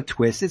 it's got a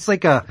twist. It's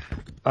like a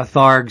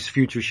Tharg's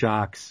Future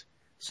Shocks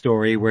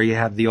story where you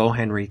have the O.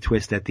 Henry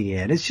twist at the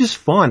end. It's just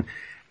fun.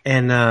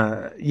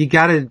 And, you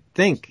gotta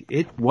think,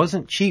 it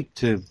wasn't cheap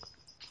to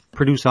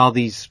produce all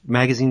these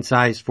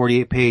magazine-sized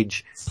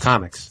 48-page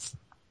comics.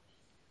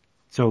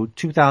 So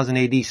 2000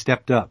 AD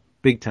stepped up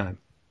big time.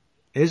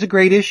 It was a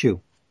great issue.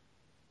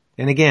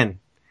 And again,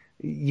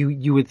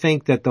 you would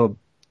think that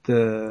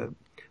the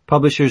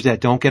publishers that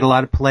don't get a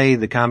lot of play,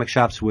 the comic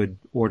shops would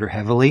order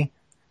heavily.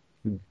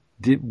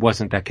 It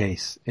wasn't that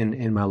case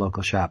in my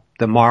local shop.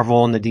 The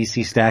Marvel and the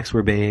DC stacks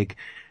were big,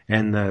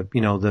 and the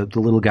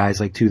little guys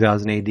like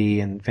 2000 AD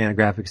and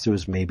Fantagraphics, there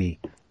was maybe,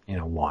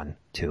 1,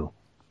 2.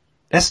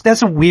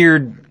 That's a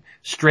weird,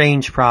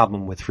 strange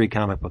problem with Free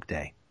Comic Book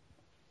Day.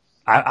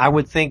 I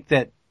would think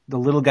that the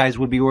little guys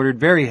would be ordered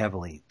very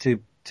heavily to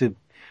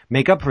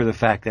make up for the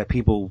fact that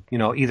people,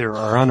 either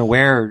are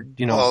unaware or,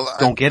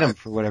 don't get them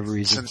for whatever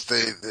reason.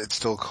 Since it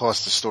still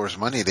costs the stores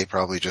money, they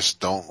probably just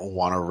don't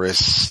want to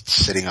risk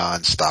sitting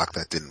on stock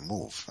that didn't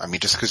move. I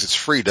mean, just because it's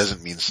free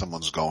doesn't mean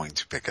someone's going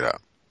to pick it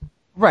up.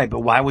 Right,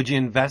 but why would you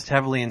invest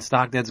heavily in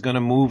stock that's going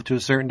to move to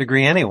a certain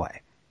degree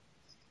anyway?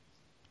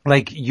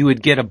 Like, you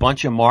would get a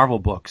bunch of Marvel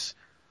books.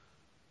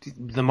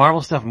 The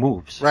Marvel stuff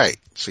moves. Right.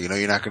 So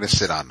you're not going to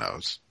sit on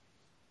those.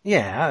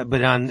 Yeah,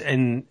 but on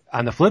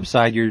the flip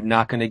side, you're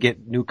not going to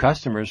get new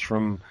customers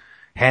from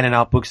handing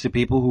out books to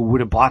people who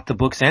would have bought the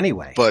books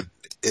anyway. But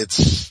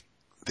it's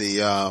the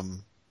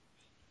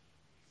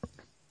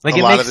like a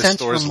it lot makes of the sense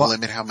stores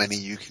limit how many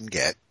you can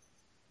get.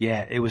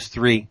 Yeah, it was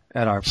 3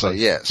 at our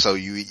place. So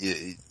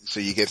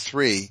you get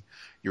 3.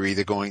 You're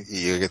either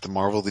you get the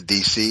Marvel, the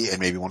DC, and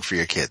maybe one for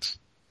your kids.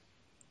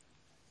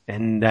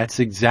 And that's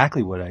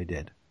exactly what I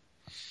did.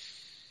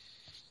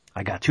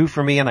 I got 2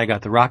 for me, and I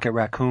got the Rocket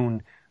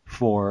Raccoon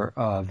for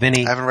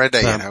Vinny. I haven't read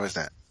that yet. How is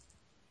that?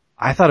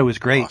 I thought it was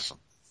great. Awesome.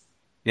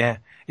 Yeah.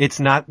 It's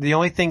not, the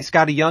only thing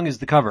Skottie Young is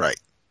the cover. Right.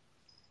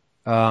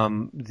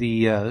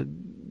 The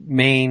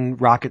main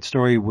Rocket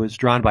story was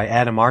drawn by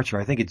Adam Archer.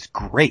 I think it's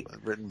great.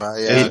 Written by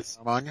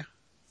Caramanga?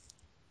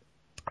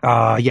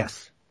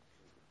 Yes.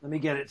 Let me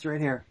get it. It's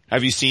right here.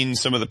 Have you seen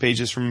some of the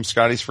pages from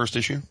Scottie's first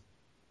issue?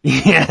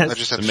 Yes. I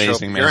just have to show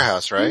up at your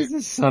house, right?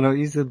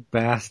 He's a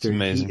bastard. It's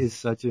amazing. He is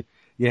such a,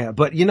 yeah,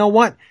 but you know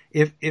what?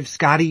 If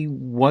Skottie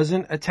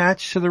wasn't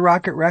attached to the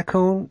Rocket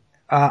Raccoon,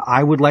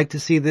 I would like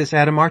to see this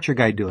Adam Archer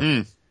guy do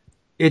it.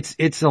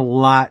 It's a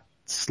lot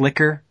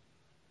slicker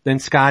than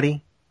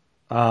Skottie.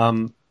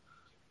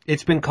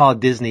 It's been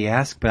called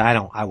Disney-esque, but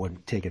I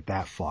wouldn't take it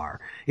that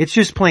far. It's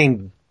just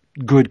plain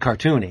good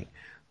cartooning,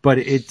 but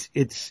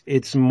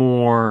it's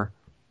more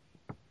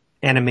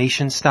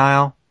animation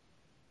style.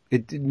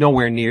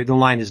 The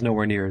line is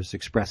nowhere near as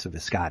expressive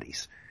as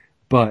Scottie's,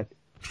 but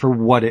for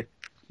what it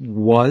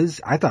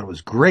was, I thought it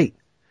was great.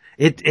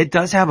 It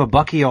does have a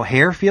Bucky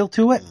O'Hare feel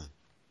to it.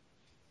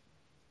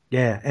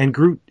 Yeah, and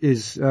Groot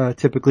is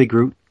typically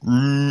Groot.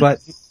 But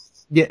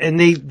yeah, and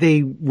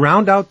they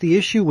round out the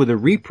issue with a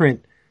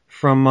reprint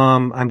from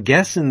I'm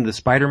guessing the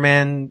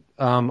Spider-Man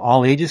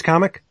all ages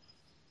comic.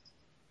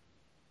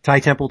 Ty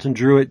Templeton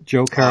drew it,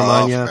 Joe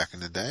Caramanga. Back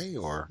in the day,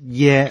 or?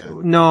 Yeah,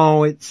 okay.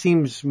 No, it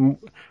seems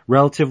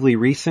relatively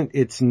recent.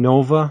 It's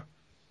Nova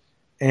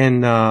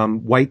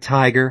and White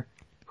Tiger,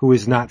 who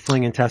is not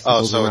flinging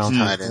testicles around. Oh, so it's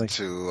tied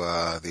into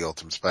the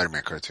Ultimate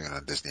Spider-Man cartoon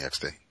on Disney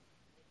XD.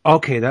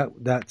 Okay,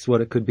 that's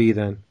what it could be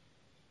then.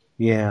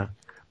 Yeah.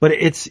 But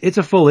it's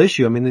a full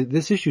issue. I mean,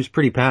 this issue is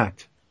pretty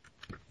packed.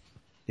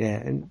 Yeah,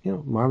 and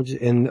Marvel,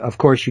 and of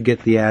course you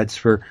get the ads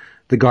for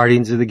the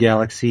Guardians of the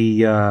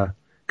Galaxy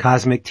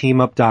Cosmic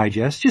Team Up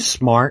Digest. Just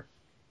smart.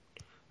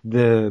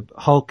 The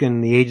Hulk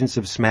and the Agents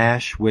of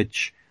Smash,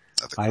 which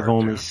I've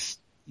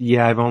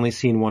only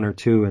seen 1 or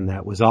 2, and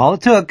that was all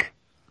it took.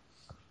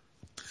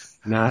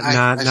 Not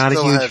a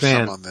huge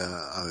fan. Some on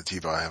the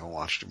TiVo. I haven't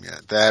watched them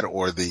yet. That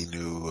or the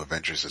new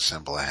Avengers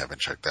Assemble I haven't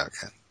checked out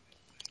yet.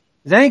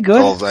 Is that any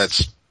good? Well,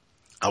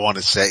 I want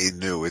to say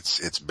new.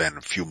 It's been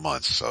a few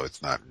months, so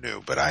it's not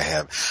new, but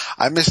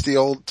I missed the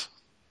old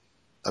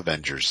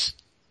Avengers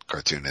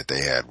cartoon that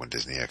they had when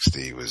Disney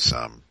XD was,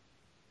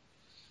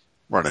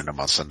 running them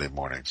on Sunday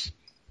mornings.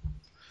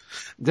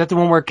 Is that the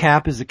one where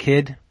Cap is a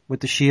kid with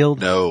the shield?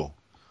 No.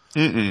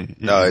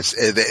 No,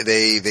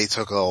 they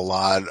took a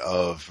lot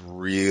of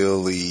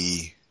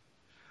really,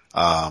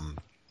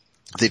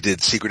 they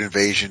did Secret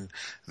Invasion.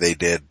 They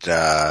did,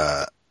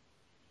 that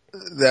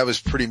was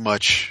pretty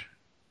much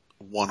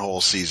one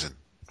whole season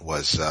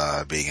was,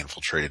 being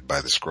infiltrated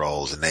by the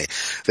Skrulls, and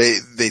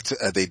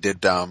they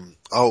did,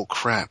 oh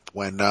crap,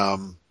 when,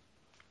 from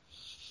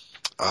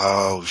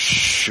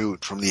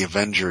the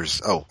Avengers,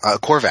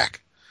 Korvac.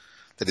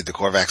 They did the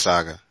Korvac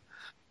saga.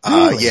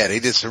 Really? Yeah,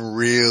 they did some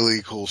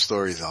really cool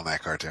stories on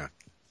that cartoon.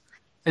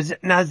 Is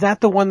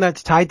that the one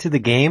that's tied to the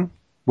game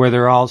where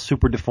they're all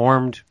super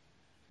deformed?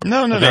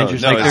 No.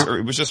 Avengers,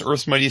 It was just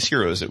Earth's Mightiest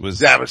Heroes.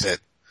 That was it.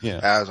 Yeah.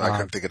 I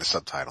couldn't think of the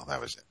subtitle. That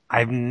was it.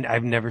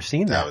 I've never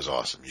seen that. That was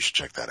awesome. You should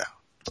check that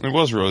out. It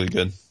was really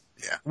good.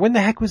 Yeah. When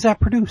the heck was that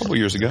produced? A couple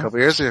years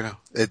ago.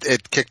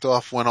 It kicked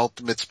off when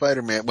Ultimate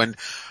Spider-Man,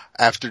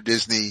 after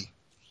Disney,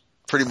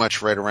 pretty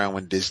much right around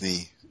when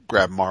Disney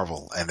grabbed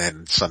Marvel, and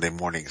then Sunday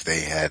mornings they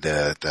had,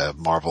 the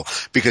Marvel,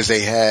 because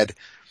it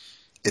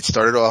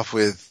started off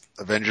with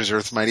Avengers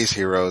Earth's Mightiest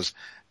Heroes,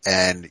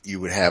 and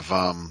you would have,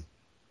 some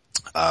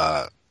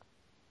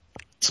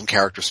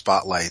character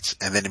spotlights,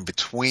 and then in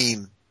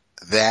between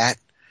that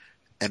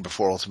and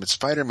before Ultimate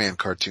Spider-Man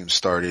cartoons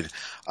started,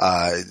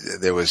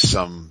 there was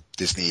some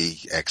Disney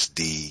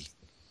XD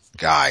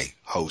guy,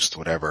 host,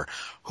 whatever,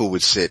 who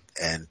would sit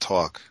and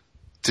talk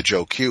to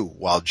Joe Q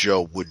while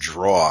Joe would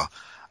draw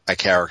a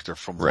character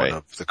from one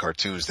of the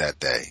cartoons that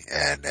day,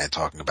 and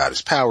talking about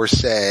his power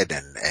set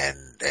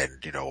and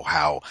you know,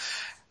 how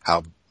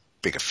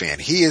big a fan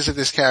he is of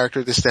this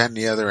character, this, that, and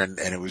the other, and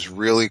it was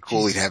really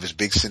cool. He'd have his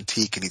big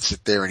Cintiq and he'd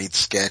sit there and he'd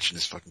sketch, and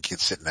his fucking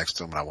kid's sitting next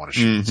to him, and I want to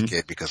shoot this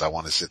kid because I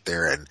want to sit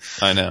there and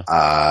I know.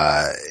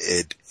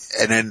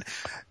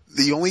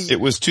 It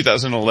was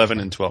 2011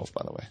 and 12,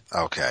 by the way.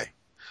 Okay.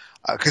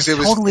 Cause it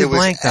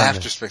was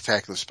after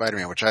Spectacular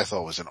Spider-Man, which I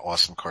thought was an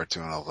awesome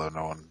cartoon, although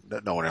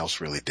no one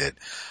else really did.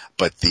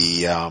 But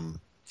the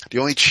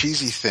only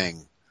cheesy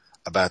thing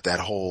about that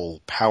whole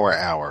Power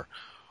Hour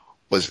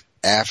was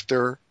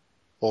after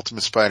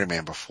Ultimate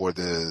Spider-Man, before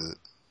the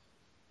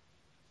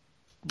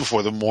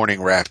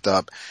morning wrapped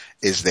up,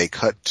 is they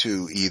cut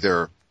to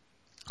either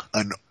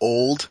an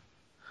old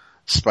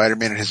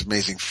Spider-Man and His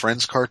Amazing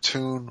Friends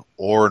cartoon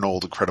or an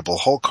old Incredible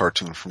Hulk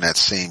cartoon from that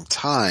same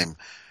time.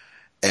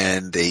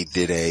 And they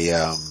did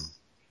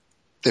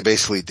they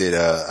basically did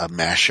a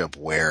mashup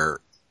where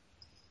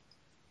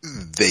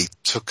they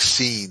took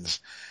scenes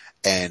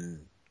and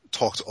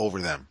talked over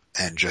them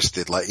and just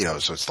did, like, you know,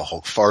 so it's the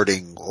Hulk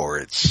farting, or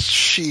it's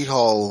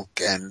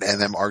She-Hulk and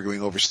them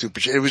arguing over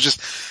stupid shit. It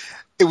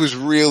was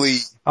really...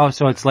 Oh,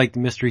 so it's like the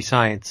Mystery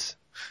Science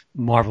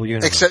Marvel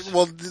Universe.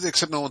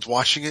 Except no one's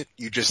watching it.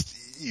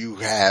 You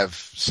have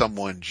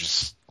someone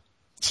just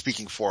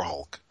speaking for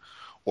Hulk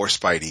or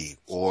Spidey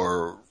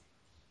or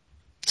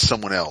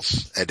someone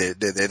else, and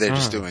they're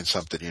just doing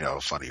something, you know,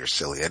 funny or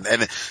silly.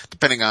 And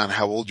depending on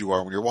how old you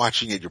are when you're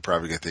watching it, you're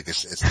probably gonna think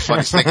it's the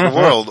funniest thing in the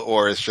world,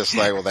 or it's just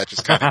like, well, that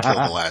just kind of killed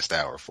the last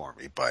hour for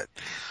me. But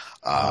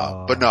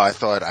no, I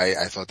thought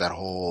that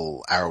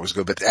whole hour was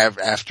good. But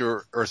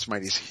after Earth's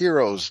Mightiest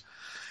Heroes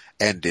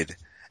ended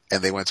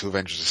and they went to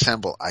Avengers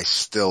Assemble, I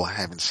still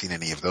haven't seen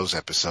any of those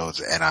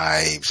episodes, and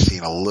I've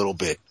seen a little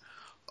bit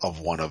of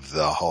one of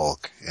the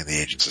Hulk and the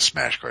Agents of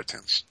Smash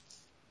cartoons.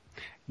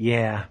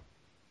 Yeah.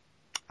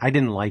 I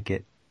didn't like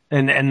it.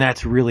 And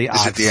that's really odd.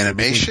 Is it the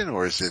animation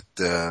or is it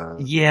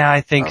Yeah,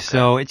 I think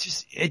so. It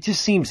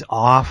just seems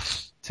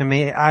off to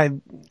me.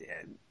 I'm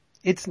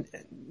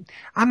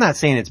not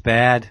saying it's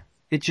bad.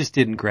 It just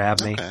didn't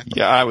grab me. Okay.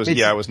 Yeah, I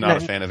was not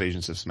a fan of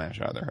Agents of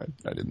Smash either.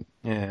 I didn't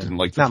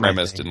like the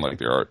premise, didn't like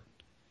the art.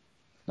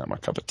 Not my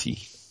cup of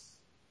tea.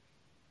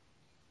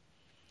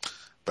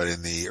 But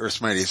in the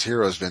Earth's Mightiest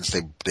Heroes, Vince,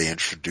 they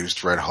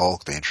introduced Red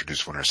Hulk, they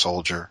introduced Winter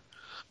Soldier.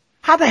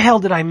 How the hell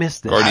did I miss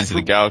this? Guardians of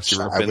the Galaxy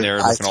were up in there.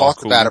 I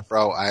talked about it,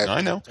 bro.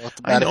 I know.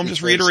 I'm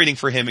just reiterating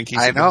for him in case.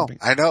 I know.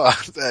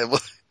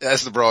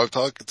 That's the bro I'm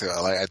talking to.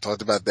 I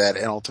talked about that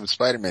and Ultimate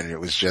Spider-Man, and it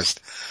was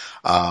just,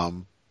 cause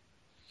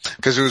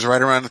it was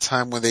right around the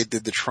time when they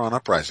did the Tron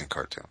Uprising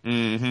cartoon.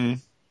 Mm-hmm.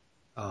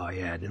 Oh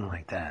yeah, I didn't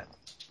like that.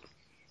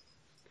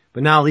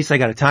 But now at least I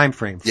got a time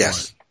frame for it. Yeah,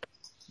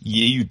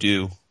 you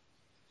do.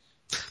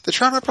 The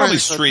Tron Uprising probably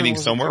streaming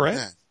somewhere,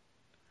 right?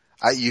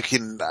 You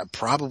can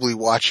probably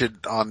watch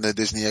it on the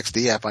Disney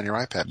XD app on your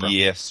iPad, bro.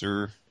 Yes,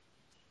 sir.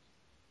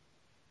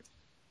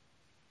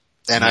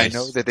 And nice. I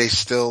know that they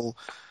still,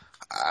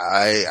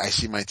 I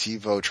see my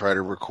TiVo try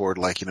to record,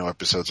 like, you know,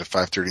 episodes at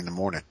 5:30 in the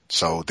morning.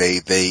 So they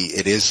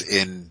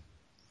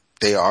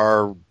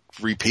are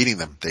repeating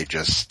them. They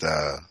just,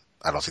 I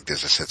don't think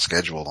there's a set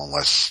schedule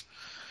unless,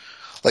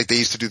 like they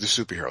used to do the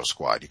Superhero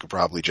Squad. You could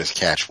probably just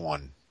catch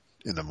one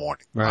in the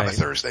morning on a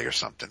Thursday or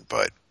something,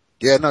 but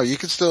yeah, no, you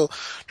can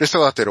they're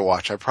still out there to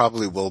watch. I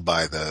probably will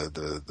buy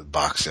the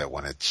box set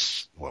when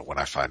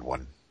I find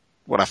one,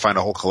 when I find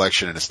a whole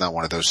collection and it's not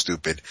one of those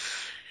stupid,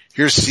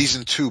 here's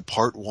season 2,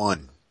 part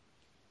 1.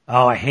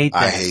 Oh, I hate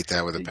that. I hate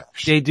that with a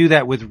passion. They do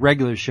that with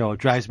regular show. It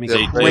drives me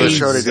crazy. Regular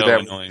show, they do that.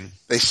 Annoying.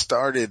 They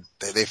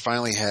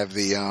finally have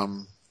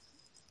the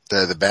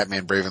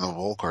Batman Brave and the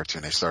Bold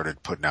cartoon. They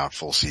started putting out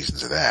full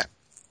seasons of that.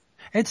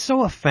 It's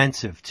so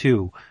offensive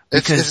too.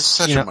 Because, it's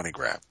such a money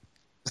grab.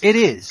 It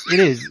is.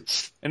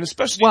 And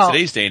especially in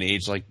today's day and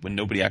age, like when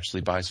nobody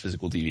actually buys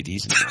physical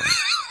DVDs anymore.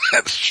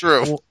 That's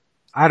true. Well,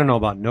 I don't know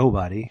about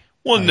nobody.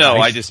 Well, no,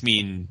 I just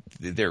mean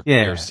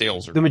their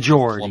sales are the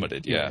majority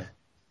plummeted. Yeah.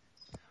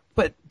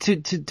 But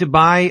to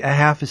buy a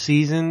half a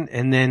season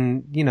and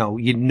then,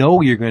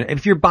 you're gonna,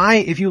 if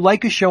you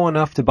like a show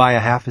enough to buy a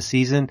half a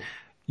season,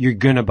 you're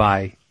gonna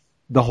buy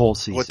the whole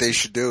season. What they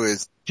should do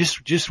is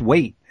just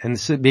wait, and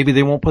so maybe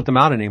they won't put them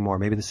out anymore.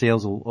 Maybe the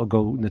sales will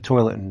go in the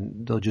toilet,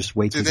 and they'll just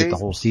wait to get the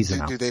whole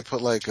season out. Do they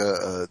put like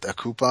a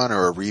coupon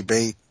or a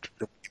rebate?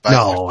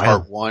 No,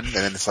 part 1, and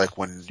then it's like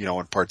when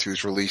part 2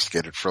 is released,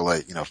 get it for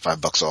like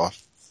 $5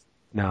 off.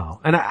 No,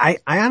 and I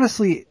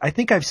honestly, I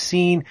think I've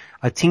seen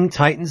a Teen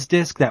Titans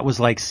disc that was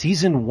like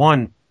season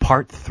 1,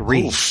 part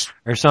 3, Oof.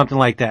 Or something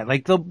like that.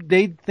 Like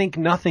they think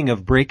nothing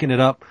of breaking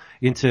it up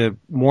into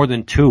more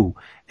than 2.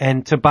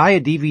 And to buy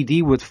a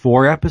DVD with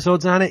 4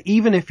 episodes on it,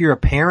 even if you're a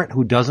parent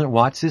who doesn't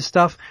watch this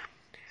stuff,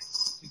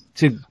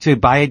 to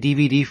buy a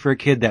DVD for a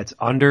kid that's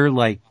under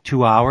like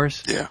 2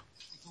 hours, yeah,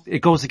 it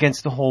goes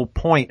against the whole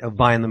point of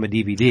buying them a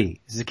DVD,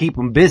 is to keep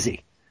them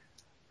busy,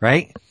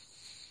 right?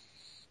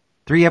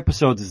 3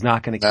 episodes is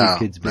not going to keep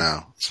kids busy.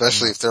 No,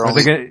 especially if they're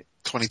only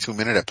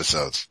 22-minute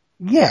episodes.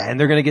 Yeah, and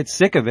they're going to get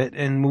sick of it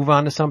and move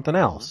on to something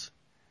else.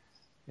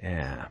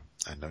 Yeah.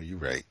 I know you're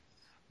right.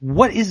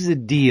 What is the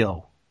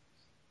deal?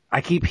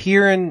 I keep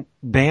hearing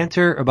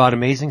banter about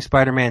Amazing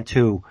Spider-Man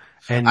 2,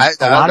 and I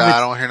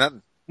don't hear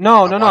nothing.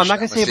 No, I'm not going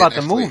to say about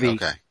the movie.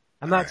 Okay.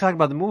 I'm not talking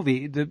about the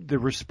movie. The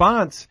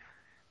response,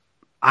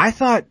 I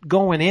thought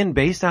going in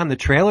based on the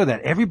trailer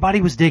that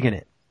everybody was digging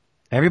it.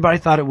 Everybody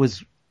thought it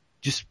was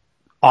just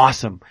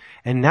awesome.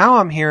 And now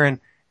I'm hearing,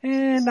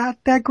 not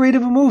that great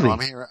of a movie. No,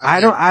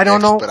 I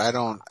don't know.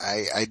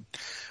 But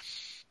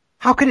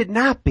how could it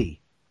not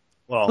be?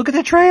 Well, look at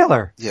the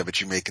trailer. Yeah,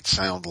 but you make it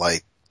sound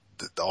like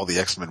all the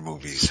X-Men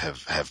movies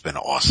have been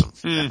awesome,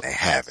 and they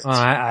haven't.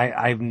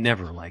 I've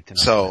never liked it.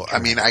 So, I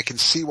mean, I can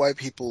see why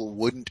people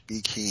wouldn't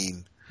be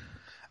keen.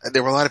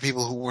 There were a lot of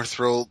people who weren't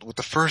thrilled with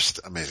the first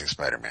Amazing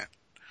Spider-Man.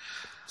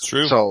 It's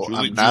true. So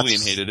Julian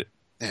hated it.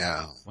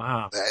 Yeah.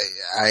 Wow.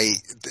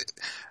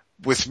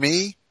 With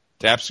me,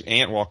 Dap's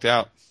aunt walked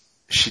out.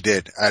 She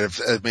did. Out of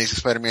Amazing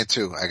Spider-Man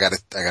 2, I got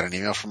an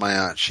email from my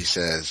aunt. She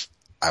says,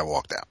 I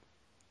walked out.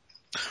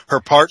 Her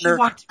partner,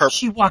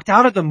 she walked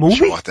out of the movie?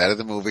 She walked out of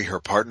the movie. Her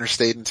partner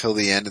stayed until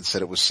the end and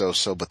said it was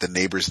so-so, but the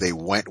neighbors they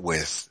went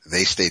with,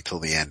 they stayed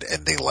till the end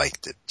and they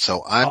liked it.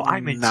 So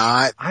I'm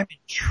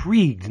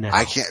intrigued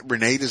now.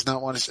 Renee does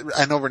not want to,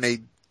 I know Renee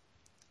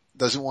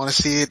doesn't want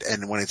to see it,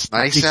 and when it's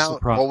nice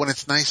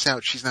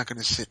out, she's not going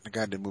to sit in a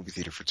goddamn movie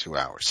theater for 2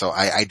 hours. So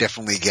I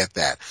definitely get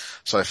that.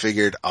 So I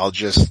figured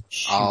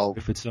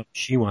if it's something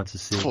she wants to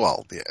see.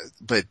 Well, yeah,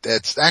 but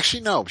that's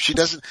actually no, she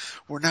doesn't.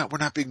 We're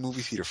not big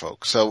movie theater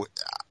folks. So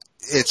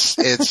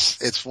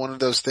it's one of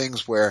those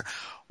things where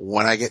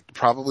when I get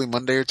probably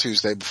Monday or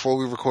Tuesday before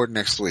we record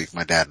next week,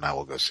 my dad and I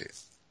will go see it.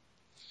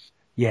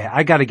 Yeah,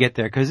 I got to get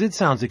there because it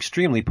sounds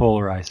extremely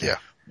polarizing. Yeah.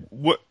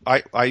 What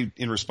I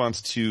in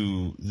response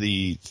to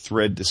the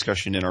thread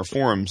discussion in our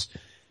forums,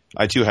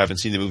 I too haven't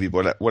seen the movie,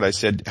 but what I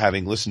said,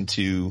 having listened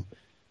to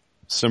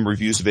some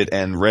reviews of it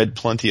and read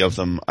plenty of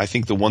them, I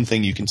think the one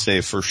thing you can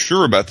say for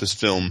sure about this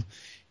film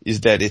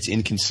is that it's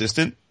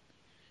inconsistent,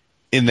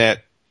 in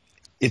that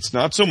it's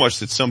not so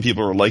much that some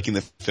people are liking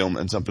the film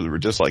and some people are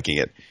disliking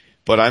it,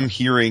 but I'm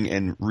hearing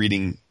and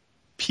reading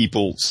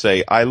people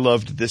say, I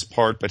loved this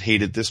part but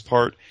hated this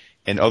part,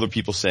 and other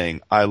people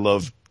saying, I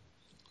loved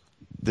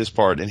this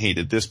part and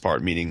hated this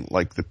part, meaning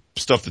like the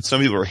stuff that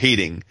some people are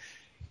hating,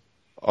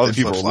 other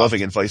people are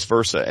loving, and vice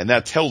versa. And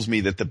that tells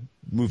me that the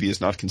movie is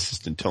not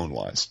consistent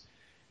tone-wise.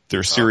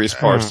 There's serious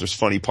parts, there's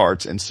funny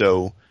parts, and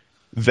so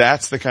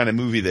that's the kind of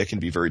movie that can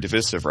be very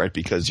divisive, right?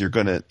 Because there's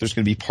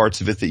gonna be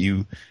parts of it that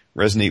you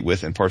resonate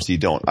with and parts that you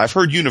don't. I've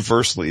heard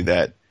universally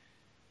that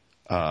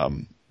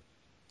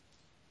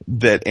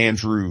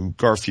Andrew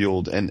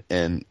Garfield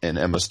and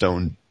Emma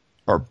Stone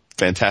are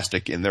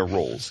fantastic in their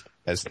roles.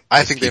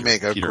 I think they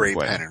make a great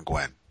Pen and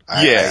Gwen.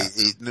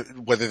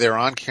 Whether they're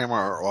on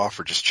camera or off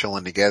or just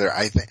chilling together,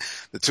 I think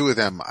the two of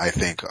them,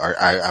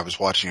 I was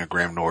watching a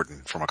Graham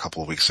Norton from a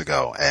couple of weeks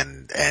ago,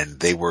 and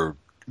they were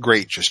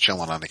great just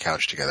chilling on the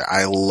couch together.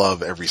 I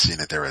love every scene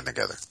that they're in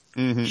together.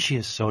 Mm-hmm. She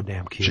is so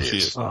damn cute. She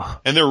is.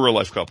 Oh. And they're a real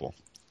life couple.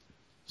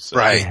 So,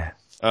 right. Yeah.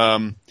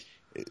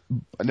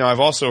 Now I've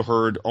also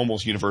heard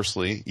almost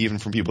universally, even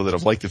from people that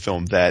have liked the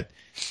film, that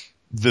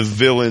the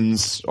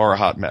villains are a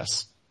hot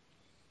mess.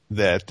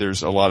 That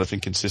there's a lot of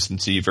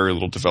inconsistency, very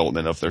little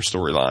development of their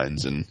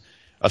storylines, and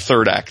a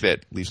third act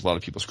that leaves a lot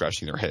of people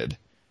scratching their head.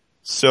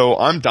 So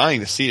I'm dying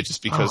to see it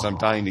just because I'm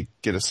dying to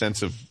get a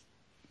sense of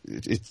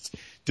it's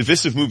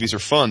divisive movies are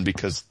fun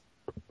because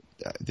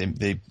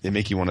they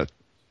make you want to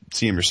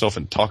see them yourself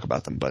and talk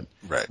about them. But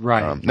right.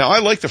 Now I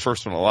like the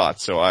first one a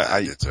lot, so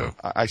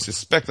I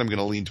suspect I'm going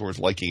to lean towards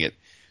liking it.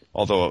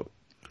 Although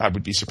I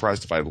would be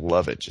surprised if I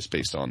love it just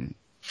based on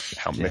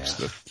how mixed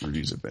the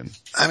reviews have been.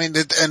 I mean,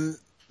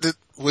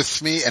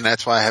 with me, and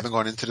that's why I haven't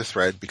gone into the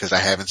thread because I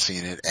haven't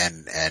seen it,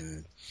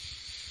 and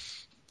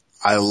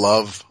I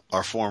love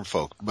our forum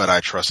folk, but I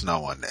trust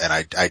no one, and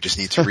I just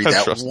need to read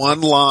that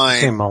one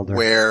line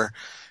where,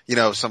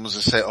 someone's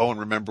gonna say, oh, and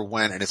remember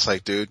when, and it's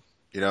like, dude,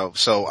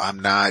 so I'm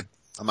not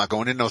I'm not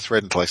going in no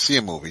thread until I see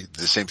a movie.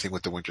 The same thing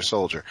with The Winter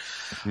Soldier.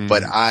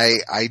 But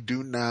I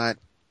do not,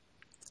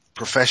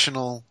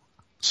 professional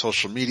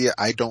social media,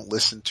 I don't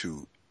listen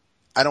to,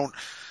 I don't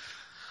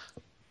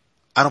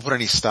put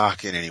any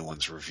stock in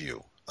anyone's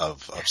review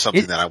of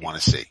something that I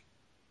want to see.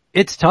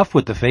 It's tough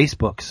with the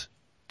Facebooks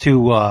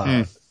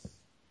to,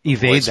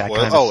 evade that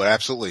kind of. Oh, it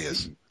absolutely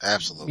is.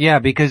 Absolutely. Yeah,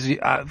 because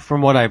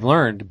from what I've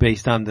learned,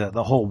 based on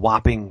the whole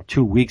whopping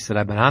 2 weeks that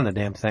I've been on the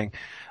damn thing,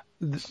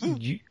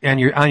 and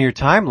you're on your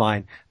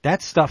timeline,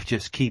 that stuff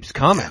just keeps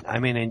coming. I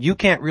mean, and you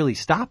can't really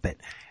stop it.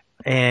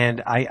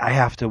 And I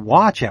have to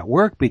watch at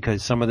work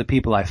because some of the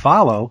people I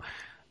follow,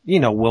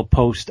 will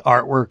post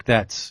artwork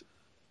that's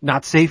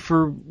not safe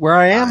for where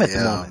I am at the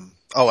moment.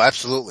 Oh,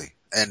 absolutely.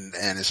 And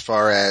as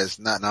far as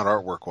not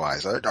artwork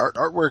wise,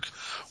 artwork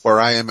where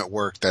I am at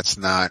work, that's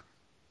not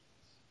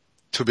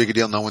too big a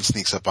deal. No one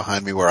sneaks up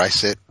behind me where I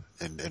sit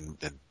in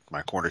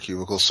my corner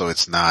cubicle, so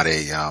it's not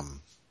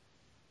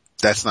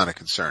that's not a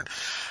concern.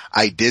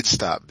 I did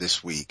stop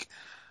this week.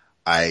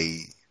 I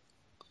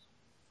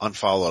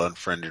unfollowed,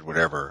 unfriended,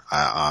 whatever,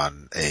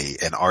 on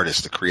an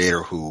artist, a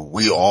creator who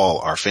we all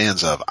are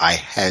fans of. I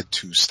had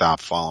to stop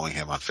following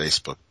him on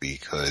Facebook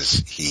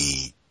because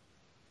he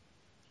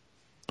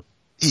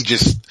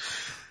just,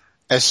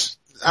 I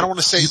don't want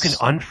to say. You can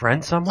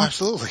unfriend someone?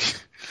 Absolutely.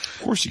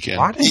 Of course you can.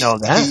 I didn't know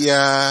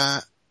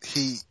that.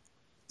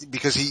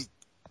 Because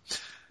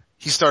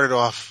he started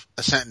off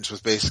a sentence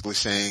with basically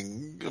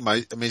saying,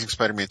 my Amazing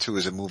Spider-Man 2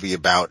 is a movie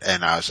about,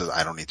 and I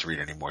don't need to read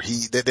anymore.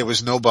 There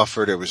was no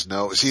buffer,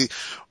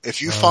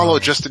 if you follow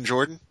Justin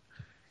Jordan,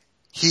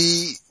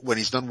 when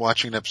he's done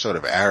watching an episode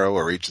of Arrow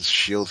or Agents of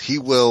S.H.I.E.L.D., he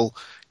will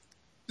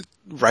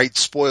write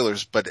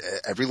spoilers, but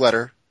every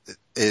letter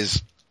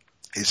is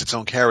its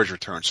own carriage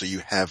return. So you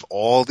have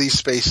all these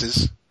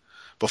spaces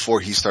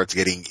before he starts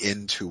getting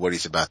into what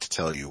he's about to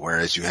tell you.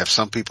 Whereas you have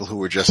some people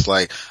who are just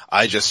like,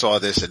 I just saw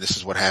this and this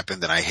is what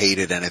happened and I hate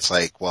it. And it's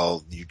like,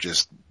 well, you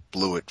just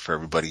blew it for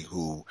everybody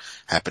who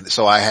happened.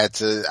 So I had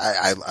to,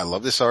 I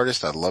love this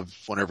artist. I love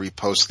whenever he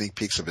posts sneak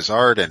peeks of his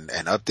art and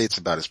updates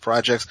about his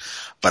projects,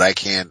 but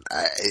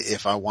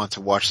if I want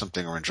to watch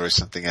something or enjoy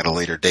something at a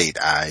later date,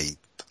 I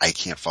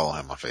can't follow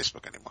him on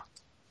Facebook anymore.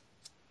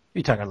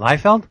 You talking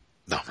Liefeld?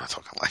 No, I'm not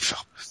talking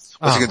Liefeld.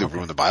 What's he gonna do?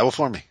 Ruin the Bible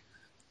for me?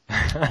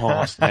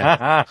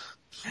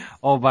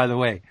 Oh, by the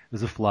way,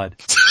 there's a flood.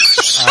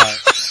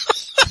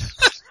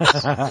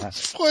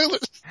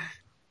 Spoilers.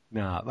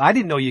 No, I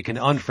didn't know you can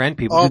unfriend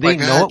people. Do they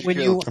know it when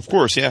you? Of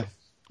course, yeah.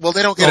 Well,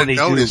 they don't get a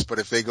notice, but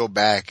if they go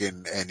back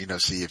and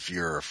see if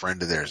you're a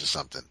friend of theirs or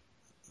something.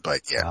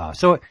 But yeah.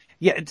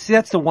 See,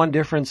 that's the one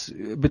difference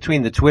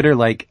between the Twitter,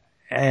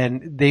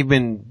 and they've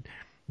been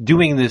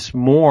doing this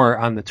more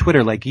on the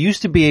Twitter. Like, it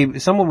used to be,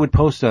 someone would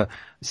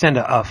send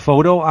a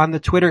photo on the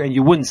Twitter and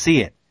you wouldn't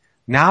see it.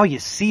 Now you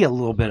see a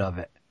little bit of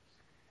it.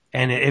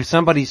 And if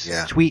somebody's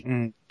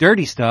tweeting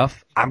dirty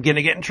stuff, I'm going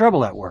to get in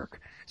trouble at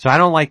work. So I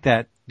don't like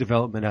that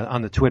development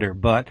on the Twitter,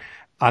 but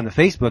on the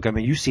Facebook, I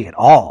mean, you see it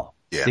all.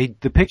 Yeah.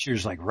 The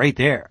picture's right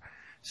there.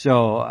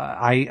 So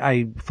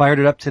I fired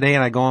it up today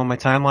and I go on my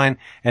timeline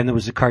and there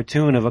was a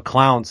cartoon of a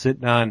clown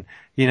sitting on,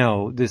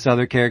 this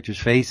other character's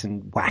face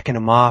and whacking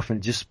him off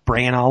and just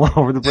spraying all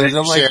over the place.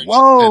 I'm like,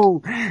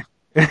 whoa!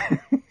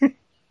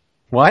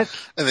 What?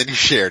 And then you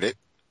shared it.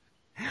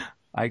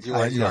 You're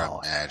a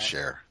mad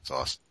share. It's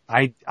awesome.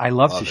 I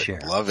love to share.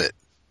 Love it.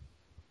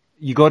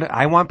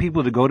 I want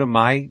people to go to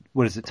my,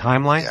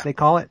 timeline, they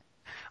call it?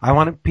 I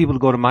want people to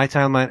go to my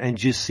timeline and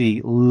just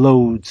see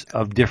loads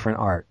of different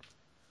art.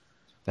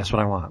 That's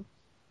what I want.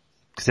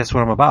 Cause that's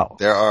what I'm about.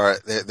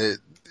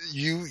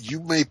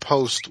 You may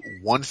post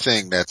one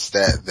thing that's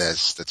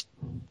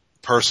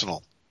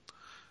personal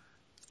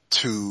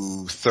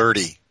to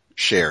 30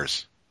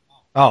 shares.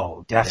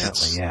 Oh,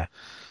 definitely. Yeah.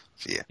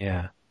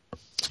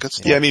 It's good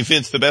stuff. Yeah, I mean,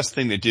 Vince, the best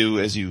thing to do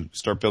as you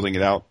start building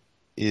it out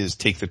is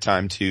take the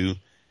time to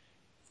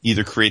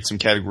either create some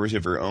categories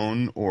of your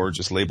own or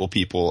just label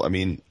people. I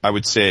mean, I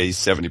would say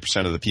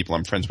 70% of the people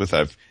I'm friends with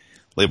I've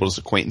labeled as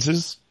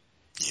acquaintances.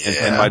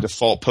 Yeah. And my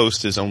default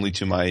post is only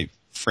to my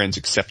friends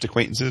except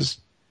acquaintances.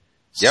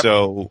 Yep.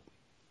 So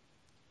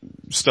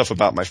stuff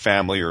about my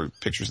family or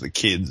pictures of the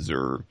kids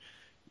or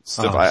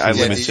stuff I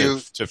limit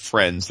to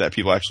friends that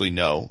people actually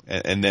know.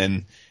 And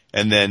then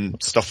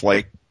stuff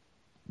like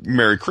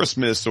Merry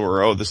Christmas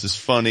or, this is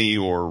funny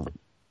or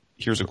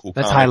here's a cool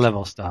That's comic. High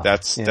level stuff.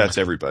 That's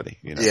everybody,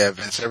 Yeah,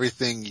 Vince,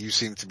 everything you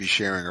seem to be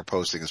sharing or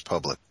posting is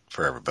public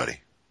for everybody.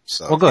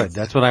 So. Well, good.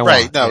 That's what I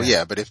want. Right.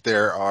 No, but if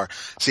there are,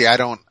 I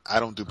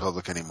don't do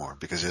public anymore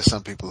because there's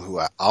some people who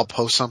I'll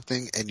post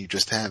something and you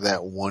just have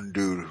that one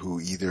dude who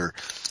either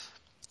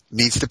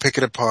needs to pick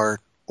it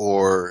apart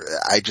or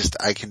I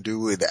can do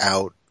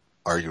without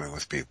arguing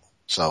with people.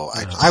 So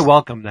I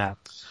welcome that.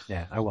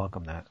 Yeah, I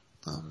welcome that.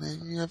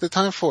 Maybe you have the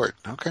time for it.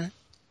 Okay.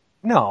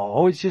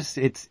 No, it's just,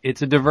 it's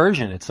a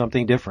diversion. It's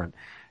something different.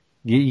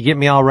 You get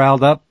me all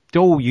riled up.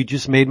 Oh, you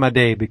just made my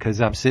day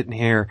because I'm sitting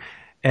here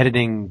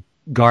editing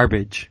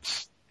garbage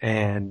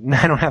and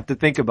I don't have to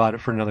think about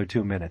it for another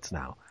 2 minutes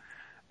now.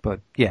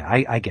 But yeah,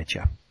 I get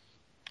you.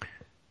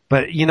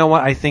 But you know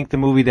what? I think the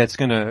movie that's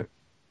gonna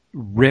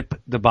rip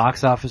the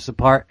box office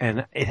apart,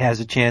 and it has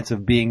a chance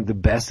of being the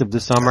best of the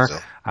summer.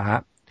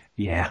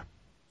 Yeah.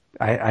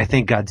 I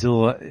think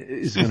Godzilla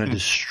is going to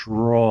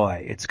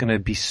destroy. It's going to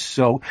be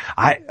so,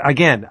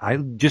 I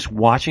just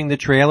watching the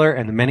trailer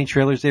and the many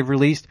trailers they've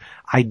released,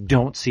 I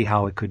don't see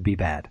how it could be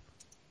bad.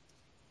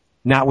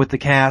 Not with the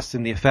cast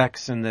and the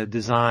effects and the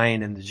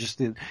design and just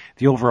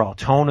the overall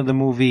tone of the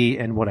movie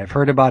and what I've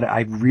heard about it,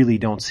 I really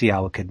don't see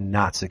how it could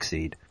not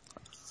succeed.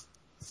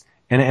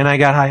 And I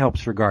got high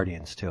hopes for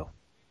Guardians too.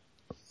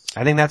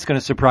 I think that's going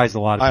to surprise a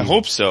lot of people. I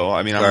hope so.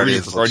 I mean, I'm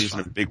rooting for Guardians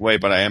in a big way,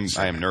 but I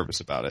am nervous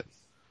about it.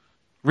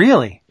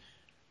 Really?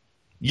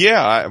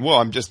 Yeah,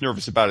 I'm just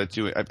nervous about it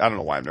too. I don't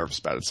know why I'm nervous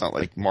about it. It's not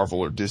like Marvel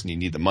or Disney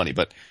need the money,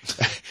 but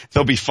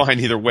they'll be fine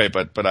either way.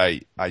 But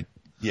I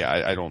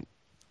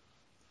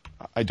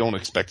don't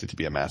expect it to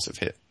be a massive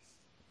hit.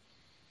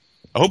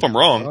 I hope I'm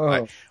wrong.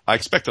 Oh. I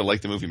expect to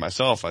like the movie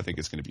myself. I think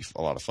it's going to be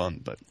a lot of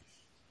fun, but.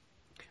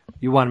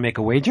 You want to make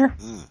a wager?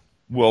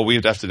 Well,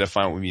 we'd have to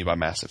define what we mean by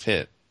massive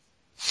hit.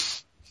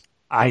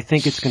 I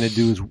think it's going to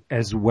do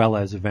as well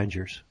as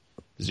Avengers.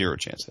 0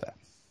 chance of that.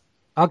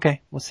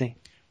 Okay, we'll see.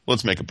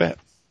 Let's make a bet.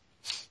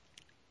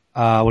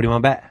 What do you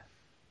want to bet?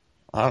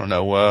 I don't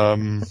know.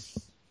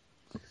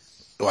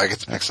 I get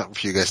to make something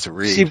for you guys to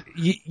read.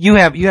 See, you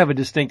have a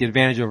distinct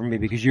advantage over me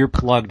because you're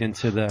plugged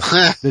into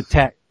the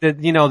tech.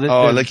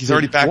 Like he's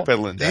already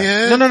backpedaling.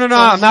 Yeah. No.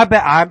 I'm not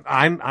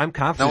I'm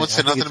confident. No one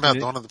said nothing about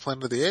Dawn of the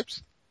Planet of the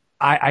Apes?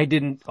 I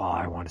didn't. Oh,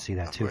 I want to see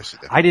that too.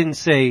 I didn't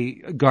say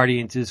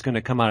Guardians is going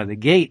to come out of the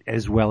gate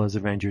as well as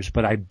Avengers,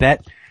 but I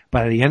bet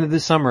by the end of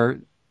the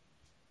summer,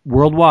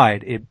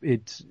 worldwide,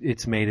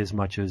 it's made as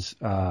much as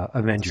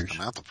Avengers. It's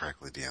come out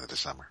practically at the end of the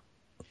summer.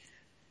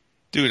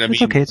 Dude, I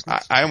mean, okay.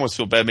 I almost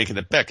feel bad making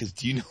the bet because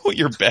do you know what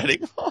you're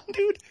betting on,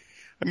 dude?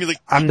 I mean,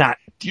 I'm not.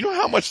 Do you know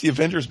how much the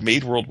Avengers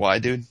made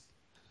worldwide, dude?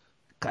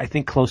 I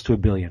think close to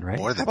 $1 billion, right?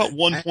 How about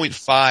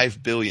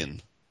 1.5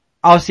 billion?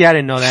 Oh, see, I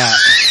didn't know that.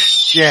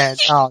 Yeah,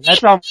 no,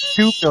 that's almost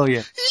 $2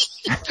 billion.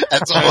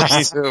 That's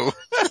almost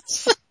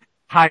 2.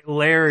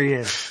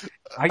 Hilarious.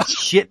 I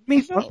shit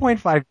me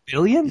 1.5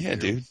 billion? Yeah,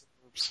 dude.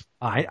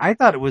 I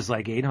thought it was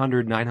like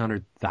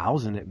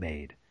 900,000 it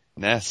made.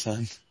 Nah,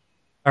 son.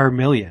 Or $1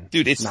 million.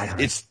 Dude,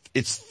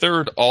 it's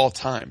third all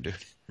time, dude.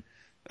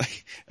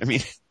 I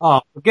mean.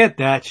 Oh, forget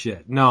that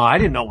shit. No, I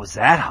didn't know it was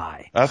that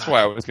high. That's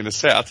why I was gonna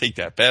say I'll take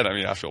that bet. I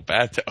mean, I feel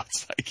bad though.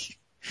 It's like,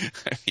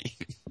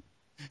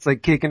 it's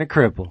like kicking a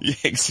cripple. Yeah,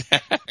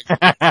 exactly.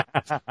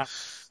 I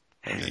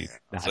mean,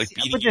 it's like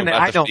beating you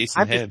about the face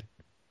and head.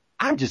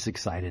 I'm just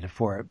excited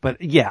for it.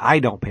 But yeah, I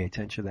don't pay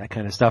attention to that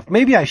kind of stuff.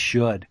 Maybe I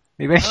should.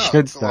 Maybe I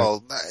should start.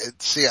 Well,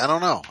 see, I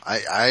don't know.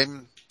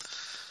 I'm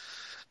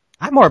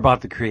more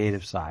about the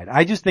creative side.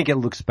 I just think it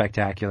looks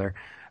spectacular.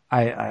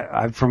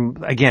 From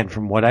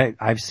what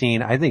I've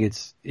seen, I think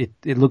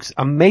it looks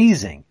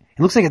amazing.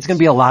 It looks like it's going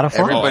to be a lot of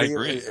fun. Everybody, I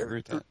agree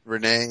with that.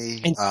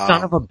 Renee. And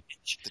son of a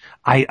bitch.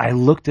 I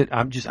looked at,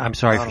 I'm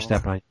sorry for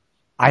stepping on you.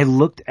 I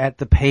looked at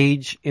the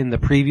page in the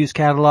previews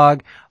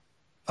catalog,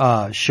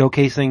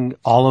 showcasing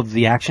all of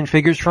the action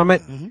figures from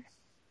it,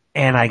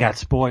 and I got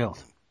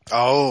spoiled.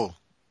 Oh.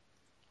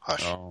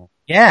 Hush. Oh.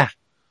 Yeah.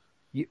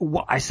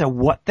 I said,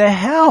 what the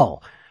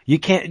hell? You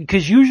can't,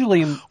 cause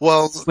usually.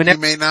 Well, you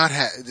may not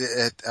have,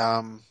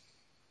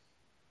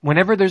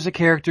 whenever there's a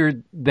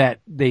character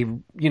that they,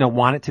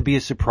 want it to be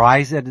a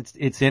surprise that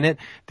it's in it,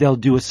 they'll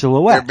do a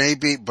silhouette. There may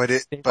be, but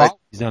if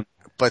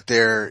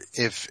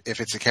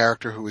it's a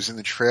character who was in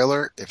the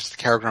trailer, if it's the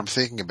character I'm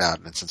thinking about,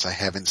 and since I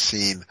haven't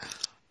seen.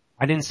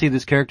 I didn't see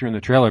this character in the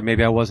trailer.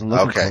 Maybe I wasn't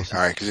looking closely. Okay,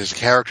 alright, cause there's a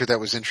character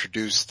that was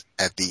introduced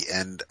at the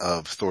end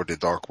of Thor: The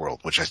Dark World,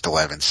 which I still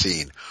haven't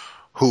seen,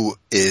 who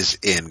is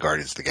in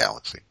Guardians of the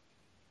Galaxy.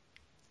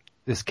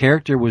 This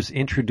character was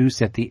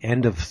introduced at the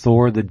end of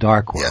Thor: The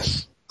Dark World.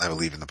 Yes, I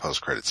believe in the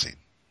post-credit scene.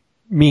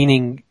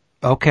 Meaning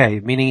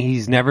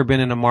he's never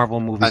been in a Marvel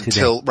movie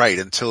until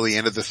the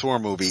end of the Thor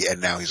movie, and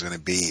now he's going to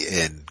be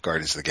in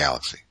Guardians of the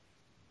Galaxy.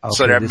 Okay,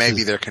 so there may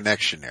be their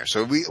connection there.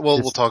 So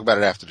we'll talk about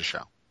it after the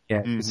show.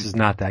 Yeah, This is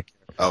not that.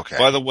 Okay.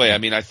 By the way, I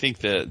mean, I think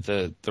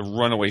the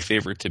runaway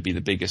favorite to be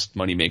the biggest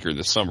moneymaker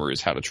this summer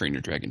is How to Train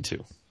Your Dragon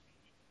 2.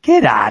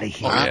 Get out of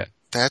here. Oh, yeah.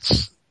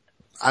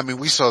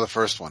 We saw the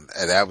first one,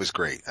 and that was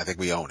great. I think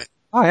we own it.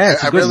 Oh yeah,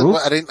 it's a good move.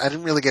 I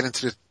didn't really get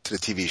into the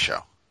TV show.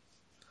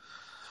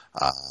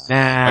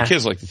 Nah. My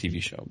kids like the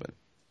TV show, but.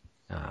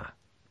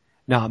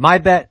 No, my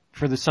bet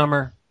for the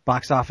summer,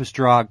 box office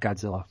draw,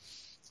 Godzilla.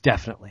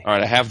 Definitely.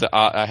 Alright,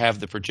 I have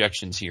the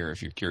projections here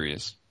if you're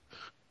curious.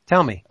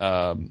 Tell me.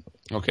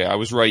 Okay, I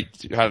was right.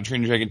 How to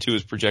Train Your Dragon 2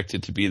 is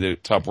projected to be the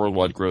top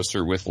worldwide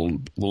grosser with a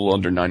little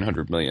under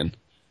 900 million.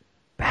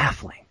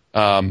 Baffling.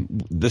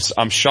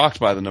 I'm shocked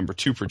by the number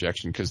 2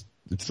 projection because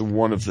it's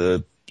one of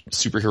the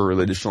superhero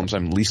related films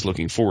I'm least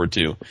looking forward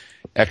to.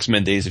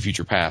 X-Men Days of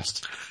Future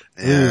Past.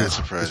 Yeah, that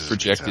surprises me. It's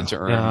projected to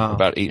earn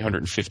about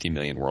 850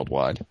 million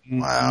worldwide.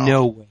 Wow.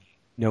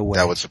 No way.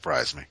 That would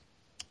surprise me.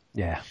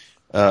 Yeah.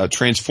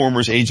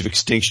 Transformers Age of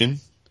Extinction.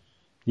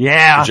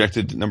 Yeah.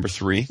 Projected at number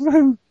 3.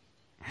 Woohoo.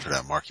 For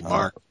that Marky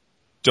Mark.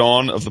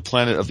 Dawn of the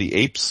Planet of the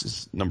Apes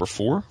is number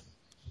 4.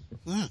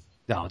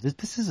 No,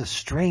 this is a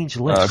strange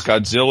list.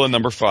 Godzilla,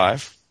 number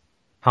 5.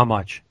 How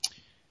much?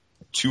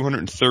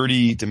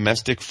 230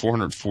 domestic,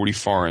 440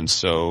 foreign,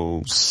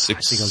 so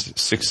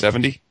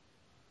 670.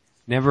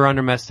 Never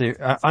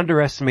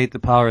underestimate the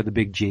power of the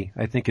big G.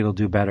 I think it'll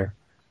do better.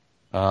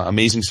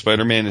 Amazing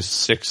Spider-Man is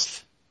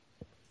 6th.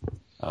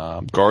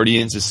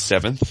 Guardians is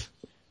 7th,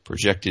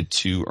 projected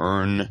to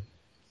earn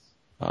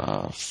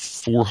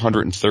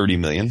 430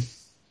 million.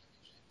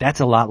 That's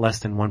a lot less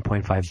than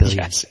 1.5 billion.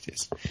 Yes, it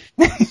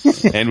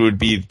is. And would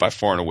be by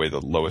far and away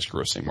the lowest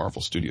grossing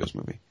Marvel Studios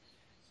movie.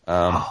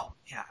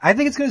 Yeah. I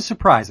think it's going to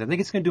surprise. I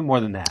think it's going to do more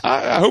than that.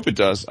 I hope it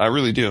does. I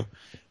really do.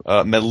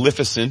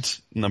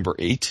 Maleficent, number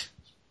 8.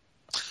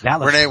 That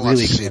looks Renee really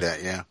wants to good. see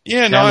that, yeah.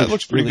 Yeah, no, it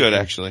looks pretty really good, good.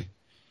 actually.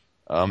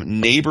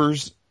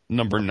 Neighbors,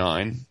 number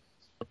 9.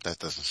 That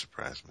doesn't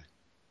surprise me.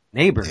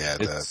 Neighbor. Yeah,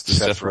 It's the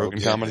Seth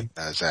Rogen comedy.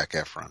 Zac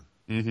Efron.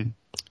 Mm-hmm.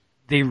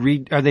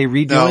 Are they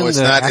redoing No, it's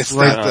the not. It's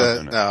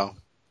Azzarello? not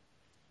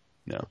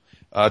the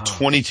no.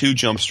 22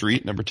 Jump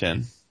Street, number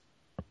 10.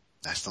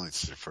 I still need to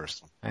see the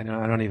first one. I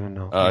don't even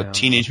know.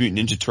 Teenage Mutant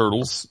Ninja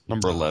Turtles,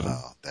 number 11.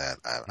 Oh, that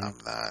I'm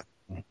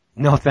not.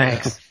 No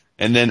thanks.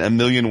 And then A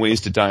Million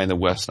Ways to Die in the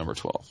West, number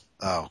 12.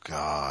 Oh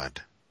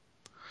God.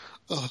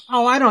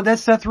 Oh, I don't.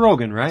 That's Seth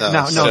Rogen, right? No,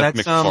 No, Seth that's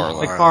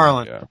MacFarlane.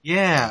 McFarlane. Yeah.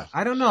 Yeah,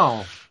 I don't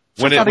know.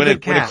 When Check out a good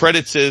it cast.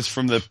 credit says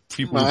from the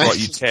people who Nice. brought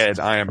you Ted,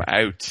 I am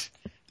out.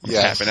 I'm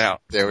Yes. tapping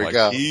out. There we Like,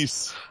 go.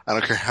 Peace. I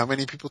don't care how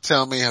many people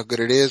tell me how good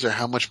it is or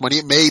how much money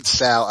it made,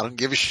 Sal. I don't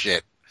give a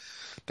shit.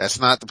 That's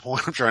not the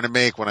point I'm trying to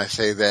make when I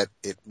say that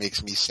it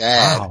makes me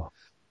sad. Wow.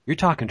 You're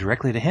talking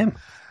directly to him.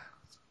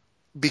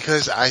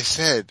 Because I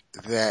said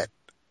that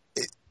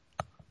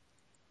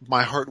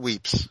my heart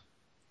weeps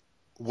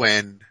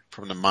when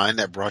From the Mind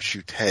That Brought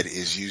You Ted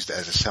is used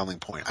as a selling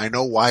point. I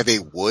know why they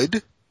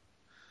would,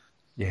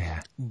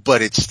 Yeah.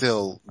 but it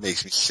still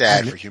makes me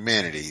sad for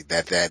humanity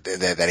that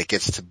it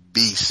gets to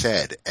be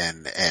said.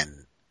 And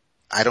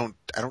I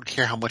don't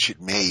care how much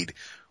it made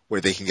where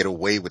they can get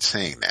away with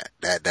saying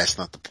that. That's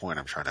not the point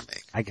I'm trying to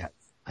make.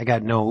 I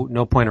got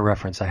no point of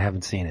reference. I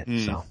haven't seen it,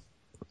 so.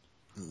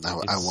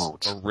 No, I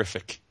won't.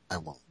 Horrific. I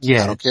won't.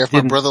 Yeah, I don't care if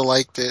my brother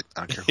liked it.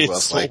 I don't care who It's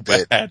else so liked bad.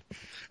 it.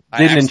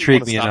 Didn't actually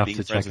intrigue wanna me stop enough being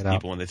to friends check with it out.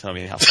 people when they tell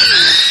me how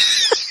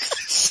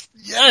funny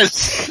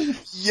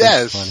Yes!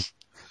 Yes!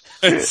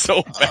 it's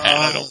so bad.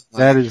 I don't.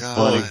 That is God.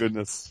 funny. Oh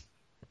goodness.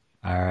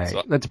 All right.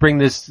 So- Let's bring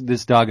this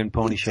dog and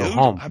pony show Dude,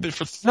 home. I've been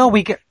for No,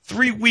 we get,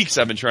 3 weeks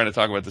I've been trying to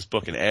talk about this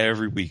book and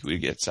every week we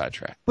get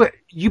sidetracked. but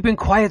you've been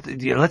quiet.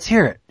 Yeah, let's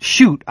hear it.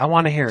 Shoot. I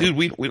want to hear it.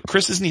 Dude,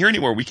 Chris isn't here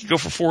anymore. We could go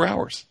for 4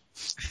 hours.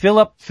 Fill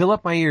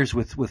up my ears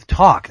with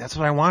talk. That's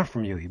what I want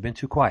from you. You've been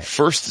too quiet.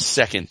 First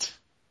Second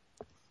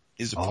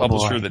is a Oh,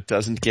 publisher boy. that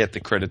doesn't get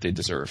the credit they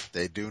deserve.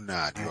 They do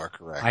not. You are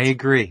correct. I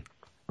agree.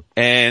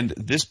 And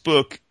this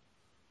book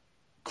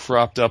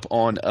cropped up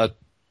on a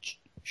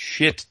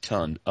shit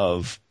ton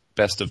of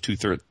best of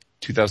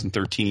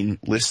 2013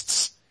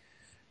 lists.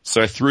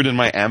 So I threw it in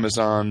my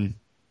Amazon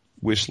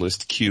wish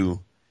list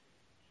queue.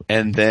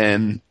 And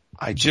then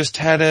I just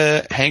had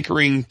a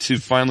hankering to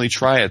finally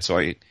try it. So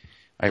I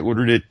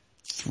ordered it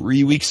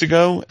 3 weeks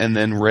ago and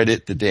then read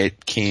it the day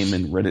it came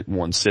and read it in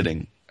one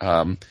sitting.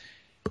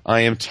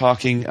 I am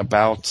talking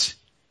about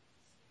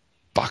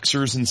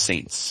Boxers and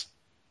Saints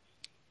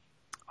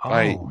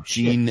by Oh,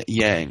 Gene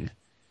Yang.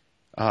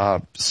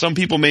 Some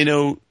people may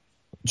know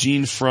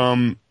Gene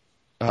from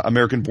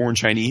American Born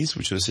Chinese,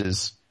 which was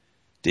his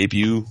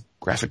debut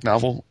graphic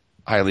novel,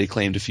 highly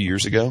acclaimed a few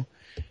years ago.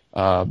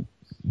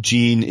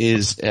 Gene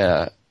is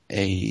a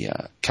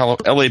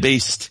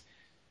LA-based,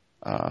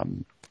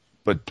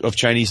 but of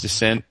Chinese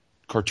descent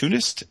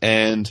cartoonist,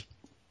 and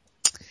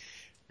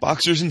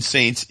Boxers and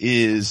Saints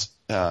is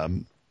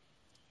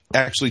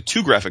actually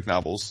 2 graphic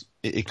novels.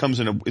 It comes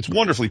in it's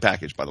wonderfully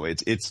packaged, by the way.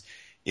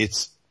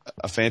 It's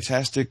a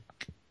fantastic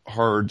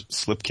hard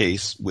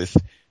slipcase with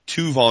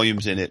 2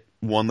 volumes in it,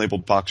 one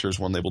labeled Boxers,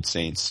 one labeled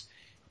Saints,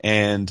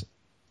 and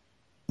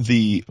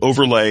the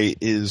overlay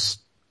is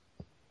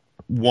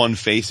one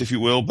face, if you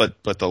will,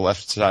 but the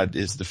left side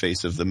is the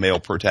face of the male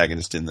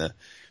protagonist in the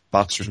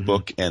Boxers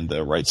book, and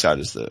the right side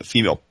is the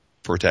female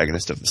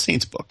protagonist of the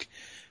Saints book.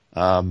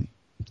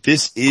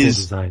 This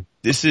is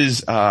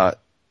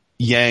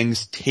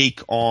Yang's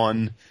take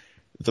on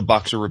the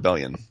Boxer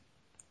Rebellion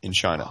in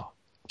China.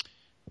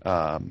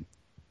 And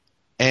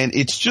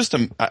it's just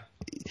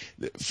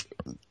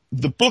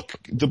the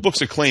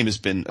book's acclaim has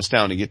been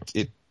astounding.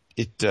 It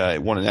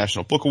won a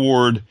National Book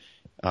Award.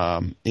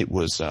 It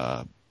was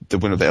the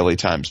winner of the LA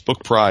Times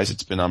Book Prize.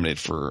 It's been nominated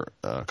for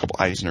a couple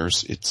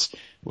Eisners. It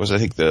was, I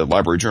think, the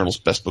Library Journal's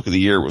Best Book of the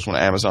Year. It was one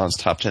of Amazon's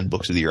top 10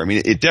 books of the year. I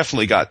mean, it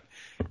definitely got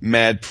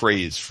mad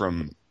praise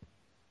from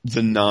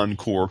the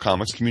non-core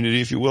comics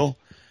community, if you will.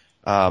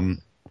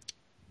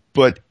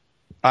 But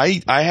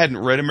I hadn't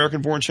read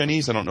American Born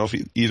Chinese. I don't know if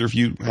either of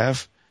you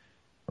have.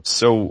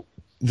 So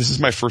this is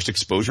my first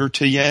exposure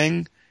to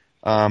Yang.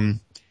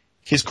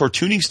 His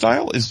cartooning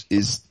style is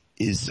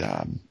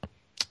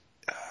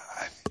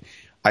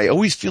I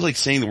always feel like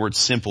saying the word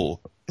simple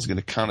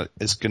connote,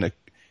 is going to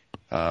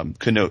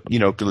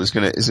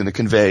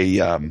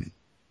convey,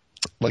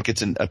 like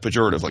it's a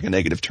pejorative, like a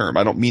negative term.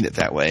 I don't mean it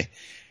that way,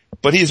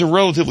 but he has a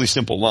relatively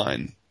simple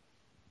line.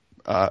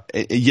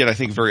 Yet I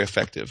think very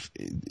effective.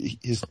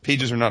 His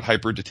pages are not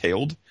hyper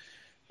detailed.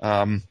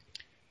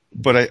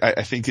 But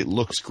I think it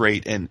looks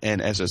great, and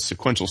as a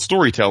sequential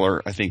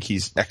storyteller, I think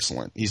he's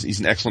excellent.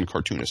 He's an excellent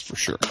cartoonist for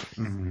sure.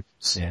 Mm-hmm.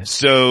 Yeah.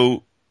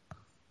 So,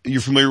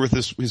 you're familiar with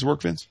his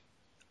work, Vince?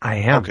 I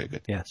am. Okay,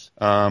 good. Yes.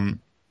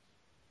 When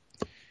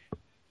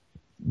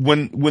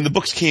the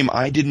books came,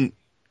 I didn't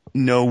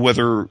know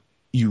whether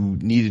you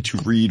needed to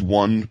read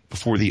one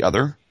before the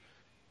other.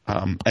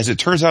 As it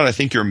turns out, I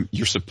think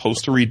you're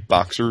supposed to read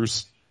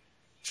Boxers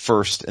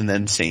first and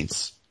then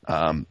Saints.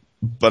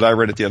 But I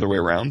read it the other way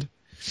around.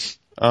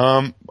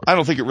 I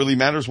don't think it really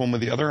matters one way or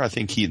the other. I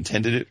think he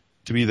intended it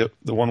to be the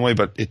one way,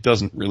 but it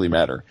doesn't really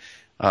matter.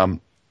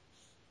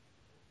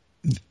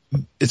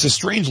 It's a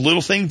strange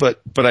little thing,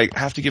 but I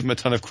have to give him a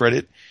ton of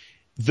credit.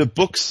 The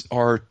books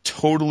are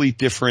totally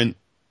different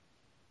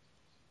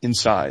in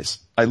size.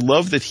 I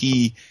love that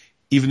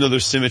even though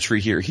there's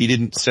symmetry here, he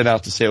didn't set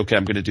out to say, okay,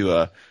 I'm going to do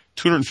a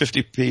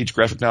 250-page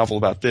graphic novel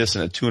about this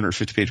and a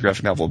 250-page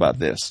graphic novel about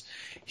this.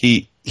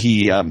 The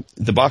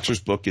Boxers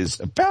book is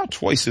about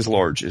twice as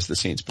large as the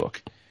Saints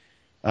book.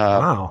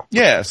 Wow.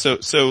 Yeah,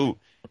 so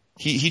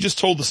he just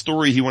told the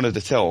story he wanted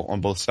to tell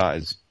on both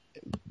sides,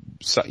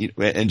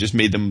 and just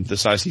made them the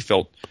size he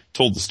felt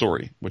told the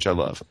story, which I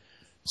love.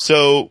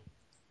 So,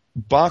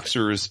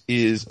 Boxers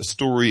is a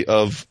story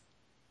of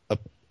a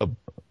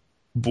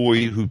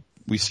boy who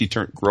we see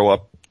grow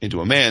up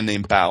into a man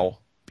named Bao,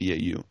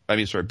 B-A-O,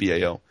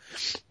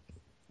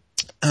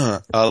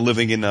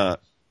 living in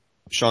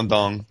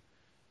Shandong,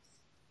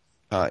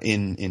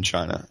 in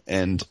China,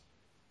 and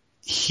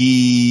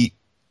he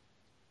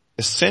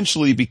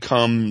essentially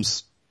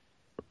becomes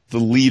the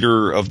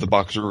leader of the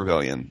Boxer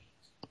Rebellion,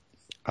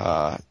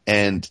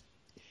 and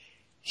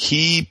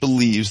he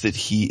believes that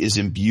he is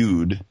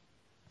imbued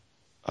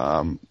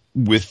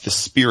with the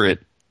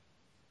spirit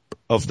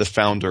of the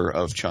founder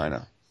of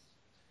China,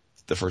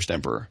 the first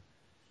emperor,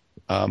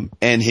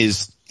 and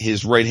his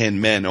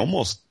right-hand men,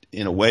 almost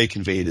in a way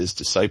conveyed as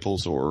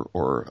disciples or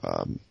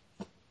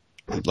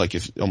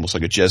almost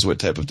like a Jesuit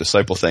type of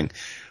disciple thing,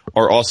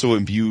 are also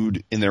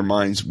imbued in their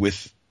minds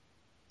with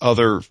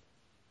other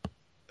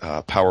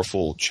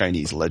powerful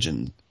Chinese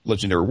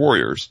legendary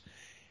warriors.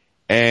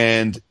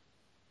 And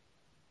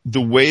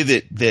the way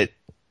that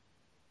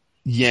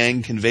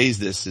Yang conveys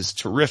this is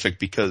terrific,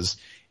 because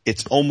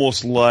it's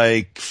almost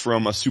like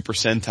from a Super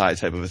Sentai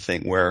type of a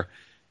thing, where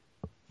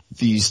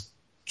these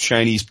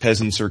Chinese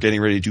peasants are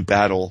getting ready to do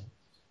battle,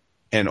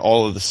 and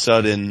all of a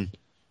sudden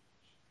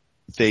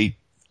they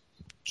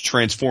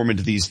transform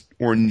into these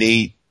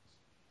ornate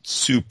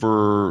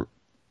super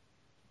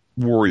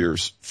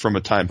warriors from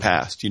a time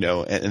past,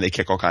 and they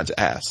kick all kinds of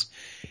ass.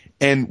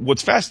 And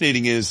what's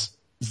fascinating is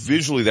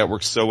visually that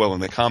works so well in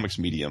the comics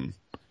medium.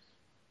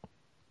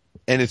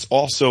 And it's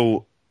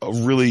also a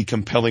really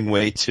compelling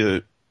way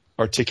to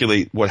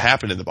articulate what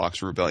happened in the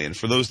Boxer Rebellion.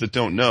 For those that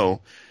don't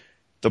know,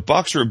 the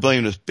Boxer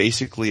Rebellion was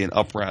basically an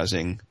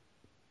uprising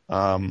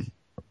of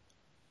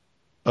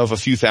a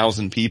few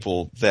thousand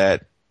people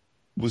that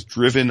was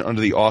driven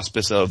under the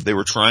auspice of they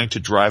were trying to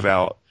drive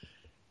out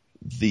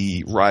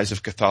the rise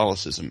of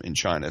Catholicism in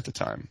China at the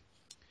time.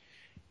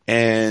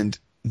 And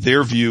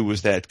their view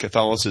was that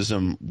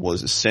Catholicism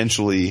was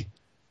essentially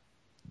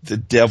the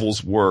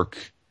devil's work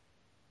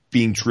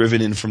being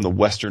driven in from the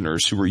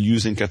Westerners who were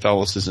using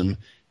Catholicism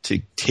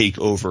to take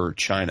over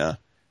China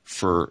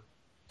for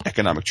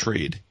economic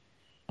trade,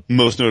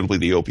 most notably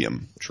the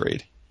opium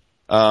trade.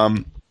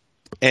 It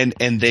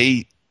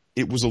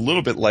was a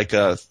little bit like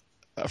a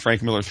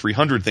Frank Miller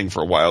 300 thing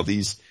for a while.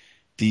 These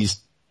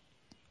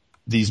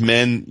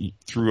men,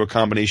 through a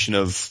combination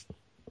of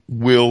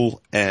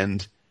will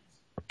and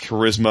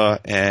charisma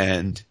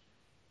and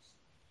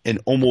an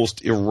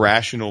almost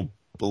irrational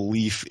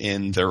belief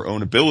in their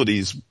own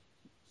abilities,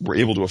 were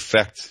able to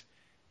affect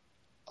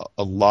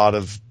a lot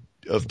of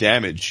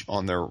damage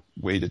on their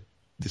way to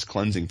this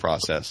cleansing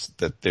process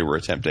that they were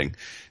attempting.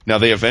 Now,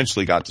 they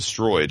eventually got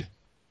destroyed.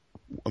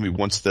 I mean,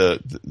 once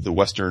the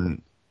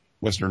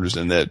Westerners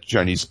and the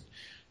Chinese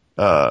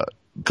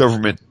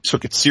government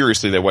took it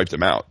seriously, they wiped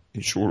them out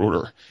in short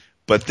order.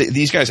 But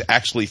these guys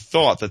actually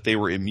thought that they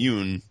were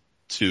immune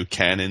to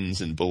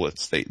cannons and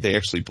bullets. They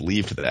actually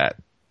believed that.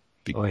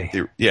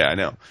 Yeah, I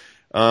know.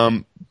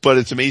 But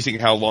it's amazing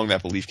how long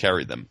that belief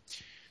carried them.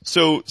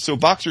 So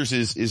Boxers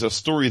is a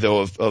story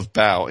though of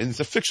Bao, and it's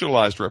a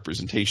fictionalized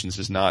representation.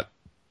 It's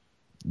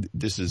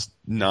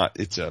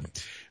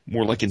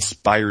more like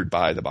inspired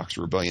by the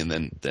Boxer Rebellion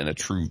than a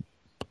true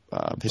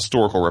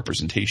historical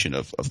representation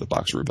of the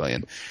Boxer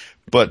Rebellion.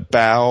 But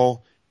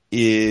Bao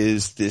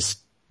is this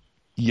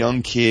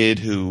young kid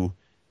who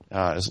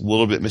is a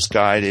little bit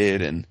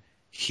misguided, and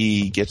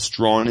he gets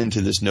drawn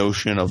into this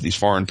notion of these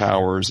foreign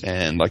powers,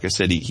 and like I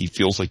said, he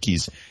feels like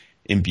he's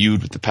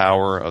imbued with the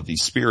power of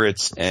these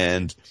spirits,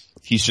 and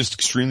he's just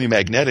extremely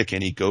magnetic,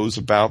 and he goes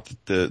about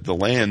the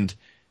land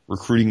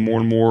recruiting more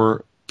and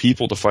more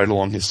people to fight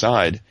along his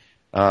side.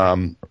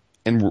 And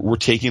we're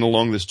taking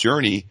along this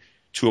journey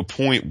to a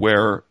point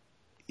where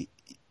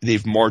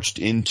they've marched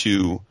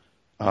into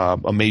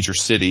a major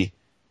city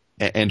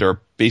and are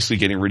basically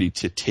getting ready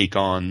to take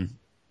on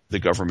the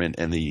government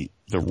and the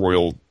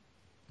royal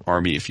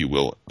army, if you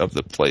will, of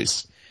the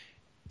place.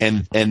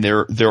 And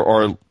there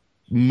are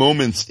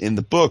moments in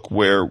the book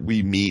where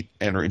we meet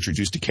and are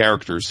introduced to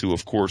characters who,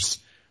 of course,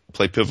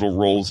 play pivotal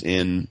roles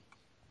in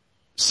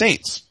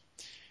Saints.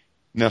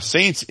 Now,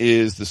 Saints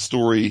is the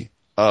story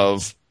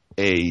of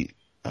a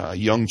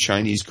young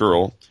Chinese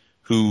girl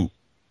who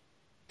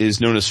is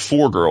known as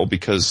Four Girl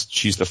because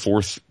she's the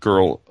fourth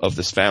girl of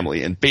this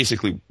family and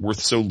basically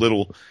worth so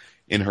little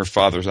in her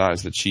father's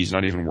eyes that she's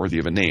not even worthy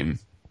of a name.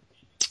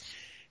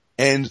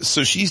 And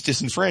so she's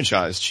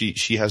disenfranchised.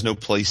 She has no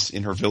place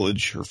in her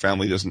village. Her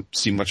family doesn't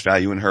see much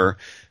value in her.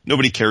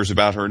 Nobody cares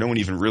about her. No one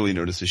even really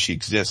notices she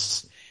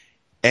exists.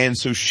 And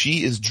so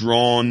she is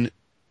drawn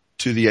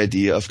to the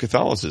idea of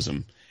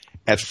Catholicism.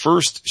 At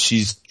first,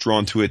 she's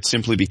drawn to it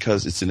simply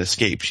because it's an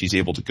escape. She's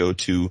able to go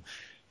to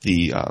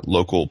the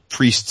local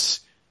priest's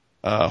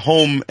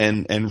home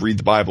and read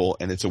the Bible,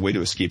 and it's a way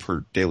to escape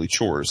her daily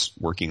chores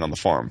working on the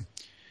farm.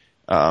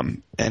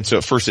 And so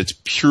at first it's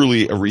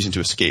purely a reason to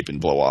escape and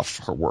blow off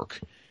her work.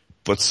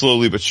 But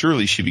slowly but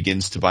surely she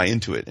begins to buy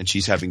into it, and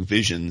she's having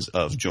visions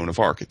of Joan of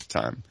Arc at the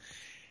time.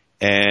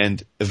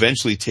 And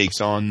eventually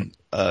takes on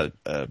a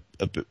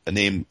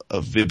name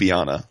of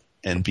Vibiana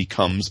and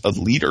becomes a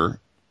leader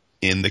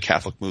in the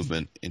Catholic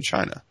movement in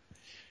China.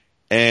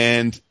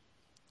 And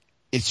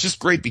it's just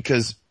great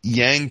because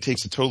Yang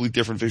takes a totally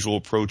different visual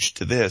approach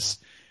to this,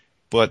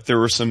 but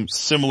there are some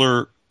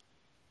similar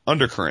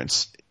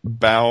undercurrents.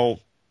 Bao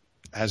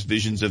has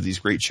visions of these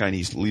great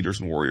Chinese leaders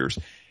and warriors.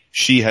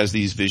 She has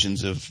these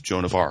visions of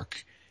Joan of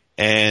Arc,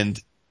 and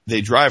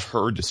they drive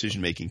her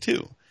decision-making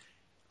too.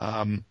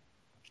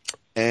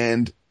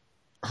 And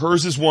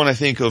hers is one, I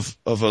think, of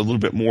a little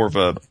bit more of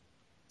a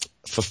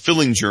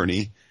fulfilling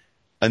journey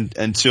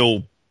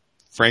until,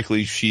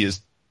 frankly, she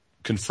is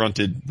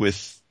confronted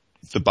with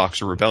the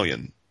Boxer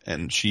Rebellion,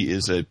 and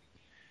she's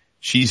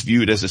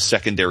viewed as a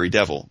secondary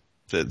devil.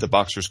 The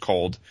Boxers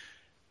called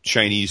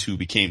Chinese who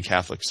became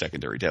Catholic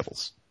secondary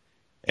devils.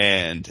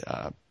 And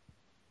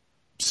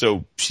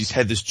so she's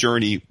had this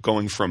journey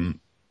going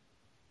from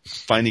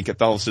finding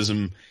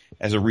Catholicism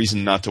as a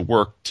reason not to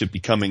work to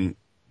becoming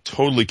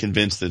totally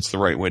convinced that it's the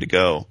right way to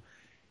go,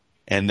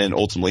 and then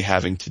ultimately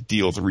having to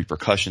deal with the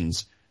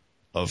repercussions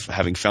of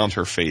having found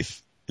her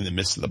faith in the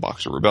midst of the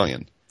Boxer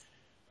Rebellion.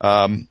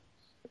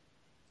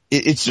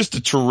 It's just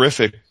a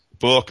terrific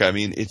book. I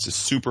mean, it's a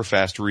super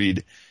fast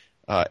read.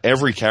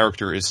 Every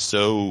character is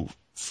so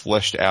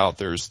fleshed out.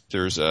 There's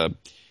a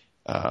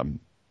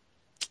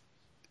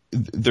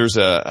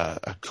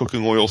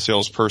cooking oil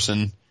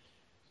salesperson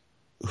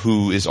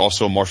who is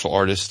also a martial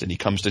artist, and he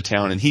comes to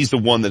town, and he's the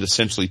one that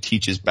essentially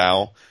teaches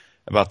Bao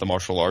about the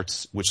martial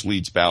arts, which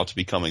leads Bao to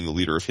becoming the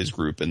leader of his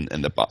group and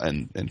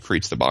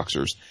creates the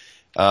Boxers.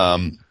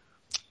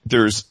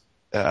 There's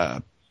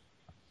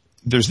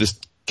this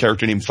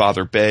character named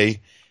Father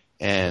Bay,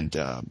 and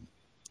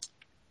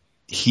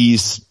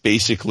he's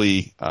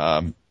basically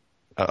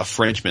a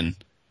Frenchman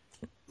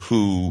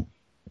who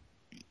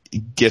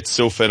gets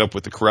so fed up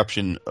with the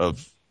corruption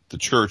of the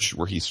church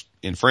where he's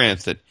in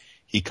France that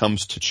he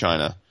comes to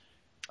China.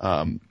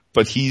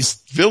 But he's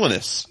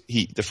villainous.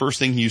 The first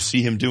thing you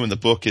see him do in the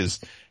book is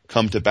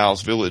come to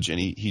Bao's village, and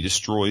he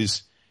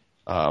destroys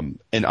an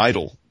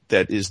idol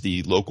that is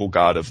the local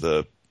god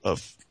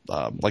of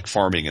like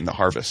farming and the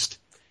harvest.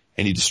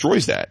 And he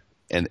destroys that.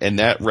 And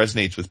that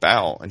resonates with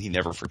Bao, and he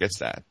never forgets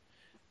that.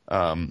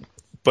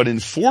 But in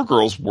Four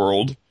Girls'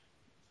 world,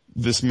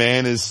 this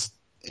man is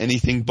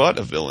anything but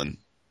a villain.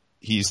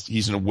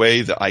 He's in a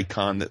way the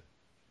icon that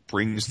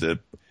brings the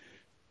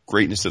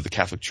greatness of the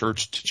Catholic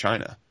Church to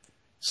China.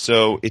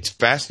 So it's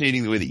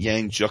fascinating the way that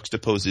Yang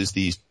juxtaposes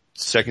these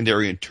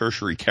secondary and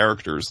tertiary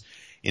characters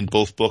in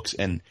both books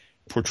and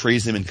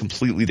portrays them in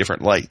completely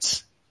different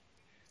lights.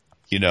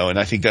 You know, and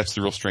I think that's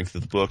the real strength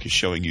of the book, is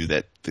showing you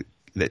that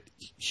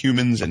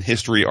humans and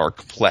history are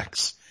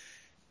complex.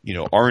 You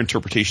know, our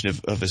interpretation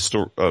of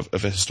a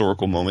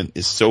historical moment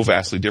is so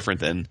vastly different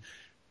than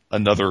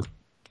another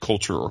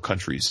culture or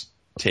country's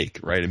take,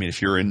 right? I mean,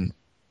 if you're in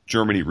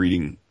Germany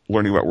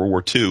learning about World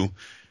War II,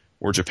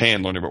 or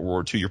Japan learning about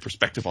World War II, your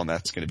perspective on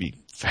that's going to be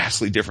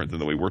vastly different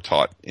than the way we're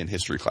taught in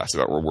history class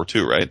about World War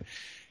II, right?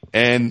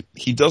 And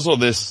he does all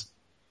this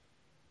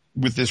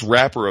with this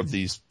wrapper of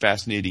these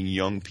fascinating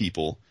young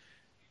people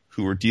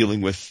who are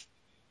dealing with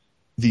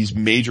these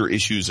major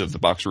issues of the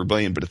Boxer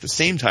Rebellion, but at the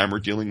same time are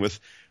dealing with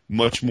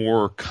much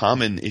more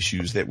common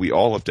issues that we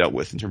all have dealt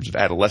with in terms of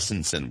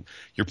adolescence and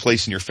your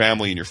place in your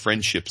family and your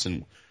friendships,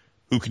 and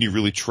who can you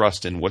really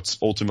trust, and what's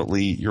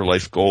ultimately your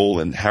life goal,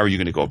 and how are you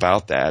going to go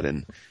about that,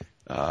 and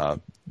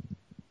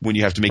when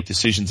you have to make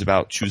decisions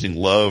about choosing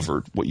love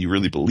or what you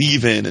really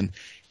believe in. And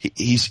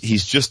he's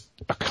just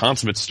a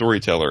consummate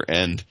storyteller,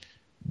 and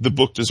the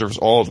book deserves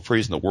all the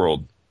praise in the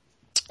world.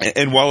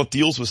 And while it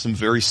deals with some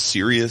very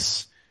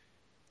serious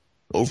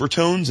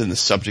overtones, and the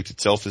subject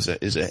itself is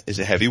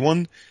a heavy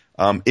one.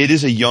 It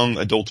is a young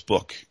adult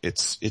book.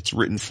 It's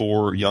written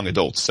for young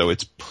adults, so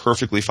it's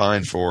perfectly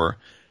fine for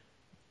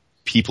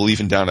people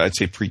even down to, I'd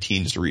say,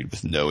 preteens to read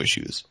with no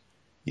issues.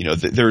 You know,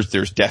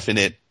 there's death in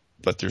it,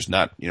 but there's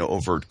not, you know,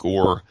 overt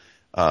gore.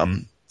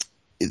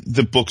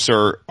 The books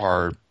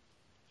are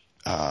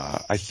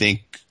I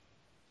think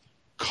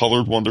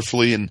colored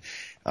wonderfully, and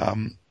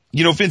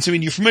you know, Vince, I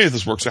mean, you're familiar with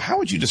this work, so how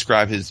would you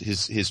describe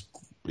his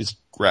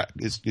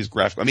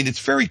graphic? I mean, it's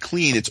very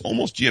clean. It's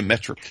almost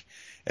geometric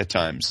at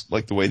times,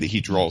 like the way that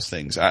he draws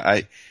things.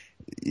 I'm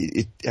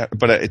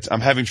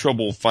having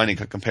trouble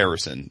finding a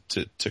comparison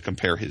to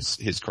compare his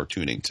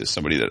cartooning to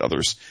somebody that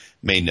others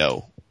may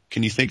know.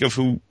 Can you think of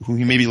who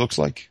he maybe looks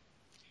like?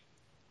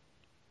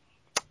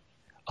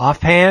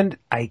 Offhand,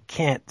 I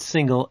can't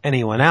single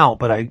anyone out,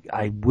 but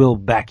I will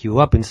back you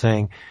up in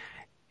saying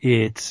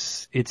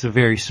it's a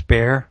very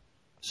spare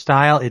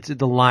style.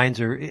 The lines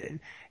are a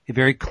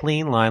very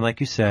clean line, like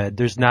you said.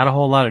 There's not a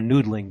whole lot of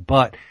noodling,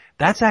 but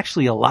that's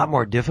actually a lot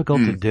more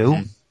difficult to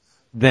do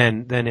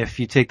than if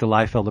you take the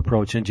Liefeld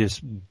approach and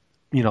just,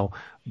 you know,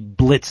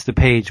 blitz the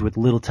page with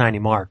little tiny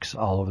marks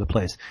all over the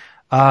place.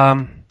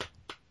 I'm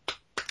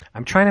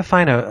trying to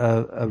find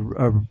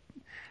a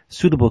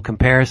suitable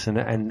comparison,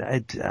 and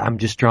I'm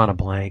just drawing a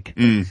blank.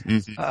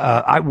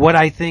 What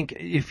I think,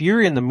 if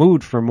you're in the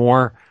mood for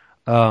more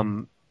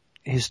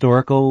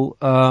historical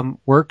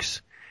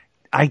works,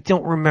 I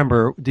don't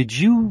remember. Did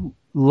you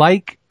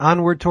like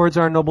Onward Towards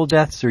Our Noble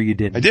Deaths, or you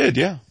didn't? I did,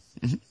 yeah.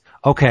 Mm-hmm.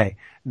 Okay.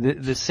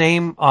 The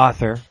same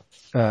author,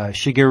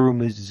 Shigeru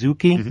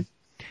Mizuki,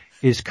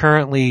 is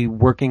currently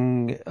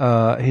working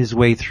his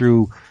way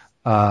through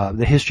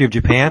the history of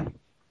Japan.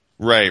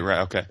 Right,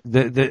 okay.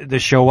 The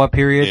Showa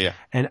period. Yeah.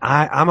 And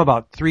I'm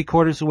about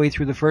 3/4 of the way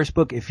through the first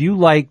book. If you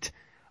liked,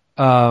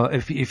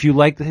 if you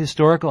like the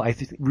historical, I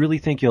really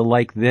think you'll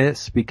like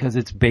this, because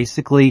it's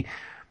basically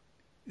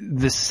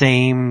the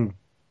same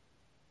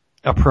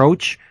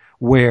approach,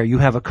 where you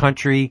have a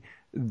country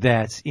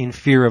that's in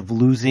fear of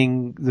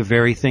losing the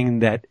very thing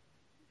that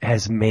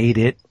has made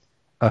it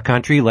a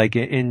country. Like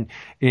in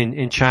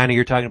China,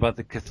 you're talking about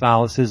the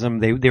Catholicism.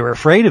 They were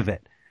afraid of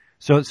it.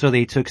 So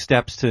they took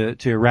steps to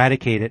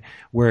eradicate it,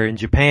 where in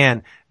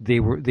Japan, they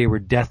were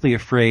deathly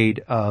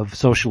afraid of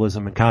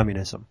socialism and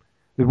communism.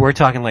 We're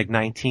talking like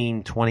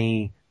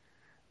 1920,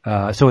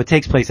 so it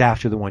takes place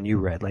after the one you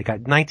read, like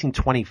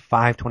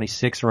 1925,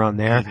 26, around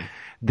there.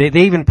 They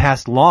even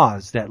passed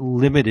laws that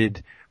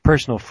limited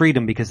personal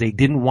freedom because they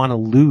didn't want to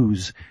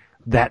lose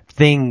that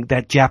thing,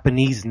 that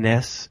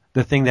Japanese-ness,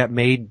 the thing that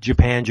made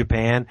Japan,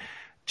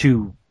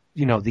 to,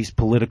 you know, these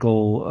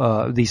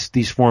political,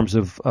 these forms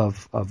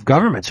of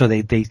government. So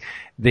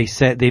they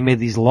said, they made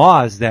these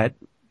laws that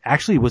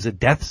actually was a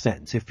death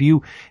sentence. If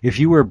you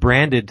were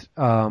branded,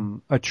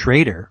 a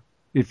traitor,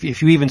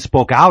 if you even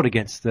spoke out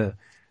against the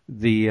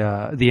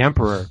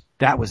emperor,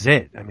 that was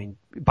it. I mean,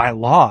 by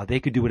law, they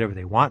could do whatever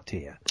they want to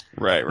you.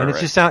 Right. And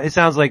it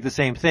sounds like the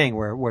same thing,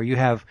 where you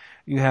have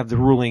the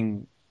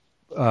ruling,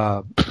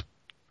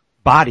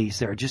 bodies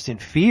that are just in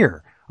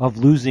fear of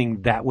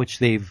losing that which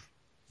the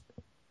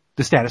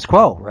status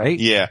quo, right?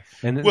 Yeah.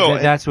 And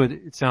that's what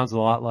it sounds a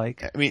lot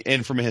like. I mean,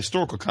 and from a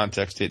historical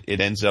context,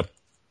 it ends up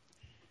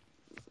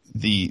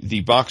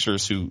the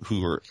boxers who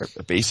are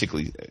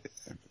basically,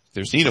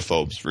 they're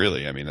xenophobes,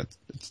 really. I mean,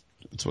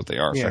 that's what they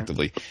are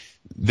effectively.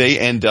 They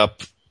end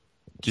up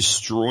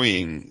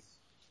destroying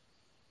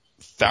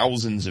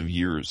thousands of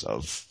years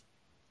of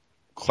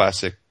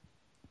classic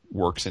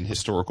works in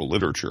historical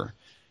literature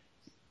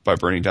by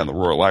burning down the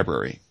Royal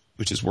Library,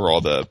 which is where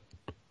all the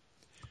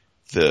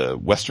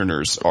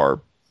Westerners are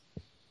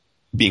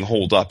being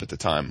holed up at the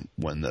time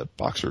when the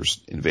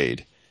Boxers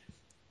invade.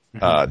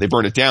 They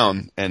burn it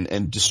down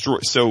and destroy.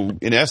 So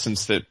in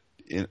essence,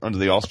 under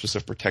the auspice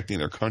of protecting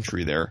their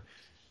country, they're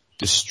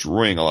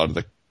destroying a lot of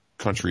the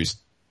country's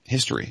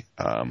history.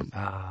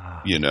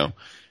 You know,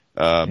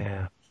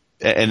 and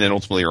then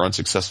ultimately are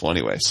unsuccessful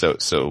anyway. So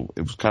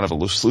it was kind of a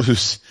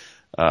lose-lose.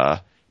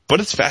 But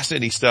it's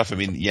fascinating stuff. I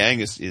mean, Yang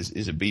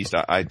is a beast.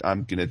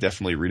 I'm gonna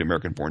definitely read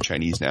American Born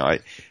Chinese now.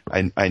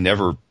 I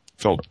never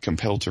felt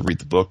compelled to read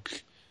the book,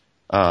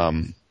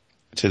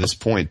 to this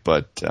point,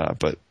 but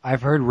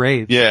I've heard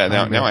raves. Yeah,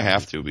 now I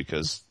have to,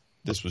 because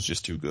this was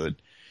just too good.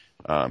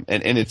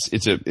 And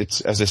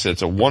it's, as I said,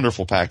 it's a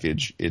wonderful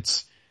package.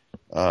 It's,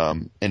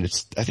 and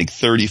it's, I think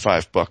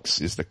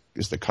 $35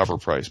 is the cover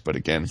price, but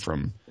again,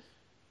 from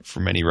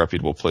any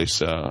reputable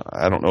place,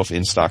 I don't know if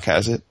In Stock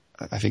has it.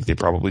 I think they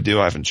probably do.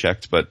 I haven't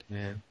checked, but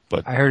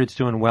I heard it's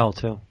doing well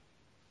too.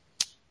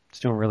 It's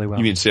doing really well.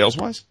 You mean sales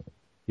wise?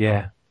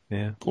 Yeah.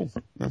 Cool.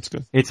 That's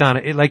good. It's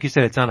like you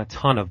said, it's on a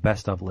ton of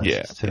best of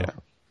lists too. Yeah.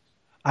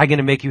 I'm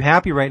gonna make you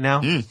happy right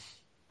now.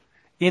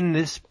 In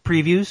this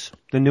previews,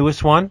 the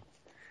newest one,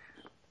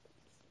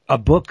 a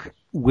book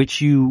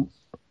which you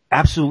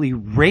absolutely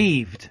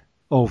raved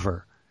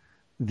over.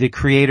 The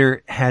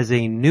creator has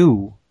a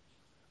new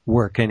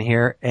work in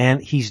here,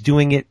 and he's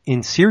doing it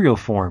in serial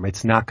form.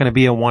 It's not going to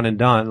be a one and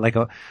done, like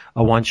a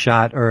one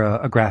shot or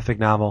a graphic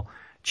novel.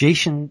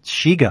 Jason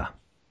Shiga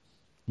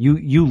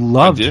You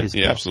loved his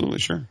book. Yeah, absolutely,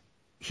 sure.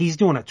 He's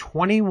doing a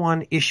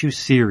 21 issue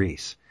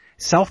series,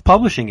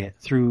 self-publishing it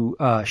through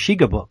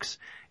Shiga Books.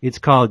 It's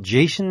called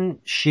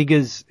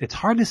Shiga's. It's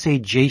hard to say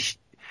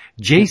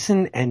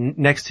Jason and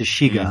next to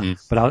Shiga,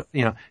 but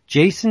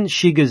Jason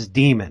Shiga's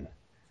Demon.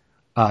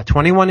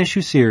 21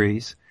 issue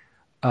series.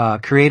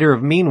 Creator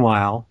of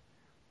Meanwhile.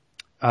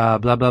 Blah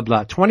blah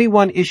blah.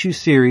 21 issue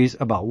series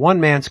about one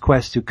man's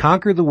quest to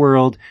conquer the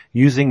world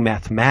using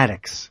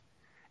mathematics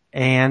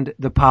and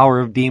the power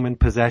of demon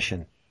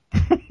possession.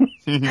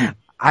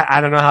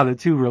 I don't know how the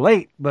two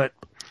relate, but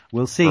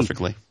we'll see.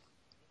 Perfectly.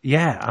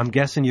 Yeah, I'm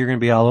guessing you're going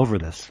to be all over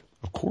this.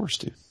 Of course,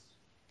 dude.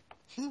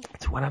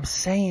 That's what I'm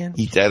saying.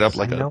 Eat that up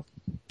like a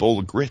bowl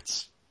of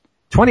grits.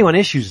 21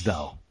 issues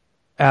though.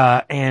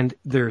 And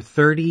they're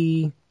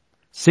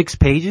 36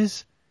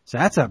 pages. So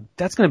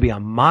that's going to be a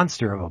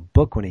monster of a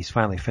book when he's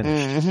finally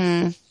finished.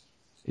 Mm-hmm.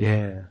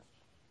 Yeah.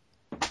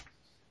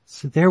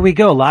 So there we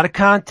go. A lot of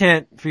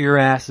content for your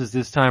asses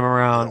this time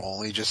around.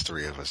 Only just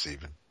 3 of us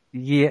even.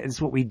 Yeah,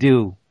 it's what we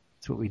do.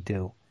 It's what we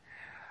do.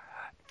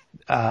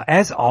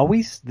 As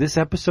always, this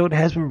episode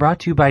has been brought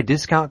to you by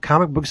Discount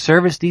Comic Book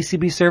Service,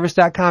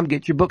 dcbservice.com.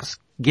 Get your books,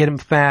 get them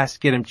fast,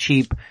 get them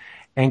cheap,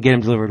 and get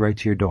them delivered right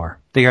to your door.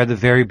 They are the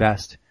very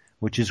best,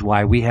 which is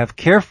why we have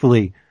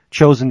carefully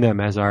chosen them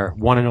as our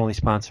one and only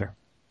sponsor.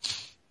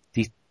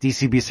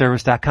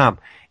 dcbservice.com.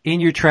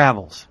 In your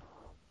travels.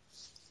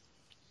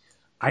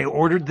 I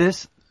ordered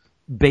this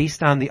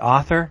based on the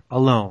author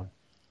alone.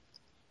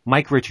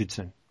 Mike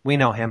Richardson. We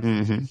know him.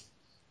 Mm-hmm.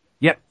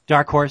 Yep,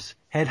 Dark Horse,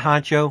 head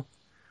honcho.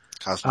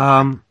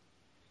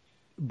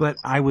 But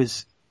I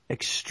was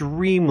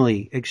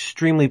extremely,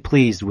 extremely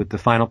pleased with the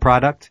final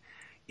product.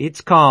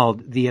 It's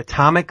called The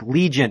Atomic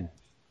Legion.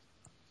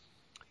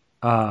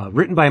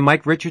 Written by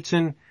Mike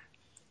Richardson,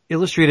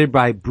 illustrated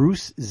by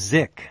Bruce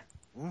Zick.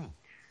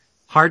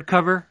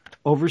 Hardcover,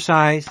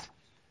 oversized,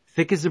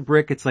 thick as a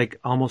brick. It's like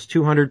almost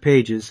 200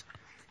 pages.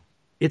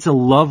 It's a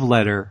love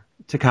letter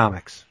to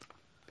comics.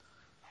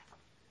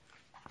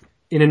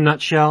 In a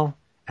nutshell,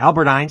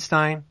 Albert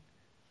Einstein,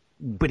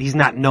 but he's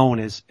not known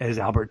as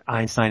Albert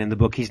Einstein in the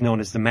book. He's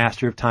known as the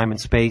master of time and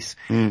space.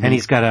 Mm-hmm. And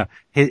he's got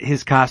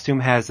his costume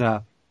has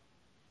an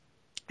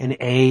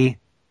E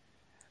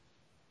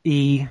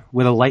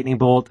with a lightning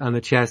bolt on the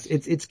chest.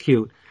 It's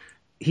cute.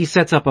 He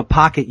sets up a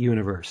pocket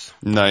universe.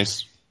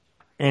 Nice.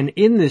 And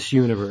in this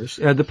universe,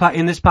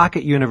 in this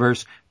pocket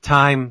universe,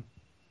 time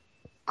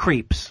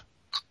creeps,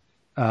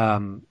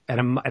 at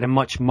a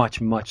much, much,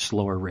 much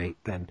slower rate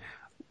than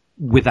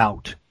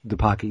without the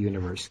pocket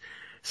universe.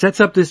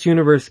 Sets up this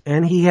universe,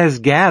 and he has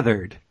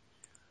gathered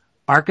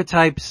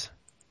archetypes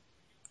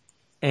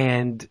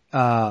and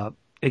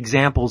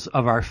examples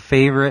of our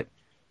favorite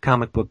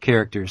comic book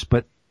characters,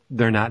 but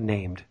they're not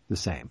named the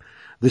same.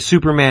 The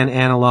Superman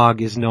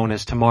analog is known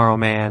as Tomorrow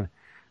Man.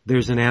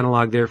 There's an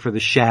analog there for the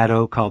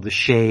Shadow called the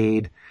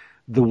Shade.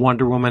 The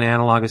Wonder Woman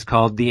analog is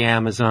called the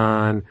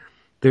Amazon.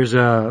 There's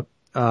a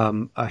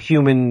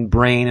human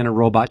brain in a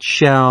robot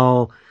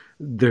shell.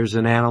 There's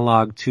an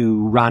analog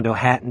to Rondo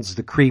Hatton's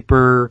The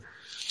Creeper.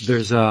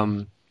 There's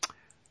a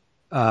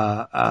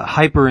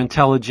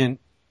hyper-intelligent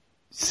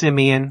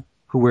simian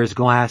who wears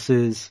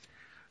glasses,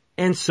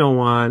 and so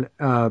on.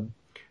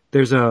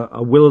 There's a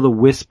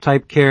Will-o'-the-Wisp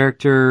type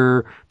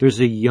character. There's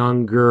a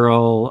young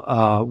girl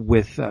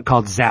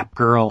called Zap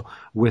Girl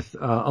with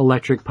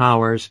electric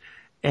powers,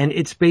 and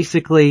it's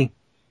basically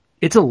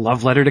a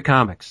love letter to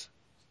comics.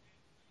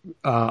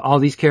 All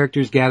these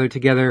characters gather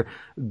together.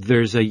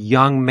 There's a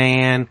young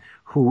man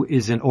who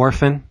is an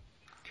orphan,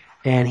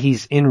 and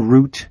he's en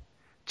route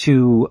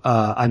to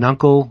an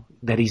uncle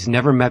that he's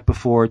never met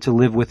before to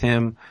live with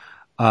him.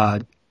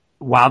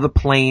 While the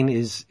plane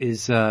is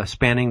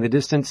spanning the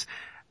distance,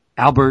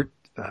 Albert,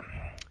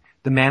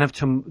 the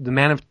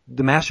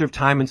master of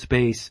time and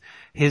space,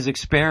 his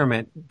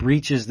experiment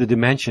breaches the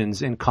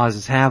dimensions and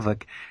causes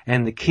havoc,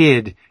 and the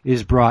kid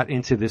is brought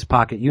into this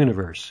pocket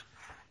universe.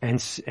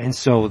 And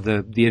so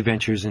the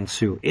adventures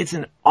ensue. It's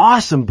an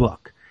awesome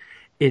book.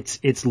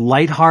 It's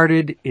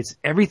lighthearted. It's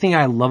everything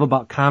I love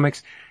about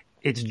comics.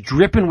 It's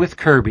dripping with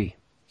Kirby.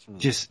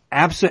 Just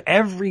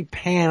every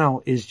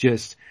panel is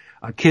just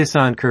a kiss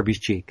on Kirby's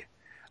cheek.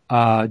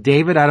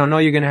 David, I don't know,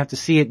 you're gonna have to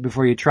see it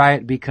before you try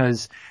it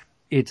because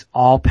it's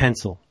all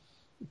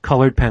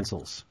colored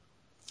pencils.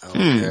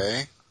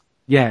 Okay.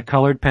 Yeah,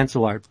 colored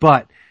pencil art.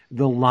 But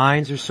the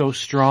lines are so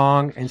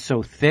strong and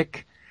so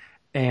thick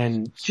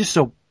and just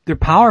so, they're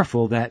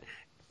powerful that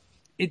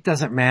it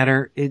doesn't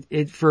matter.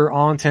 It for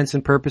all intents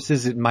and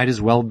purposes, it might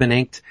as well have been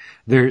inked.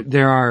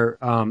 There are,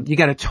 you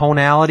got a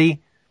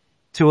tonality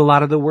to a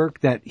lot of the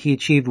work that he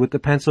achieved with the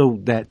pencil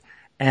that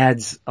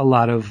adds a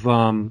lot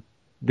of,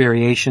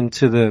 variation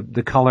to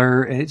the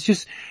color. It's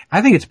just,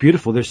 I think it's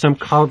beautiful. There's some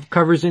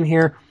covers in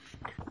here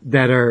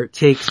that are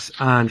takes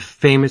on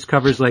famous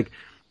covers like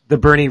the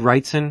Bernie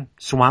Wrightson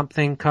Swamp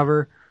Thing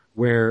cover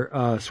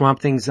where,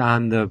 Swamp Thing's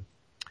on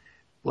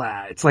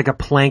it's like a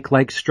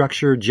plank-like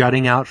structure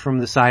jutting out from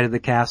the side of the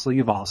castle.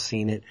 You've all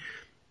seen it.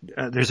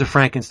 There's a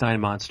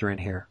Frankenstein monster in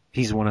here.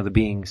 He's one of the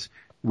beings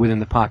within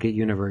the Pocket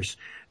universe.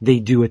 They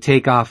do a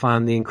takeoff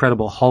on the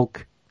Incredible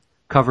Hulk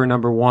cover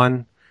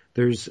 #1.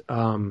 There's,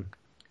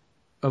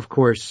 of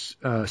course,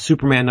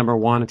 Superman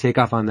 #1, a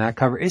takeoff on that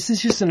cover. This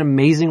is just an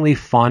amazingly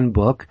fun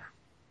book.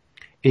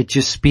 It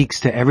just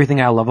speaks to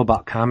everything I love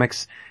about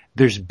comics.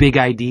 There's big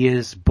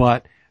ideas,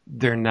 but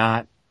they're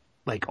not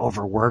like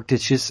overworked.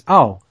 It's just,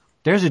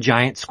 there's a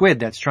giant squid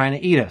that's trying to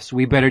eat us.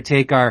 We better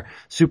take our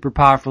super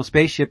powerful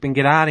spaceship and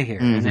get out of here.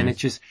 Mm-hmm. And then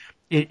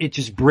it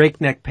just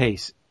breakneck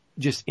pace,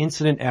 just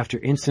incident after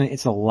incident.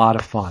 It's a lot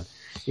of fun.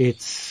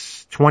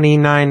 It's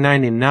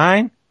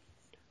 $29.99,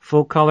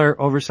 full color,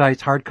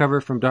 oversized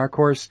hardcover from Dark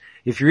Horse.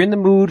 If you're in the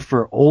mood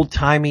for old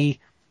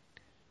timey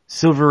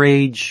Silver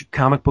Age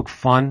comic book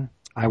fun,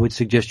 I would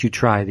suggest you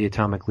try the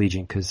Atomic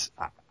Legion, because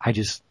I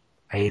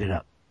ate it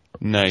up.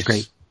 Nice. It's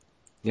great.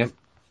 Yep.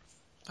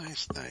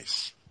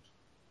 Nice.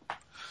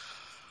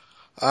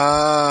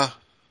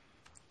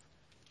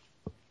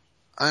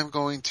 I'm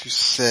going to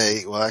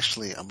say, well,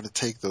 actually, I'm going to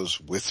take those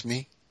with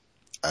me.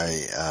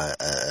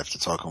 After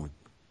talking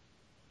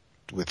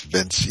with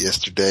Vince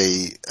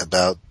yesterday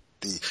about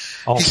he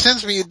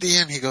sends me a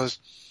DM. He goes,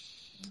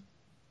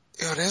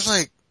 there's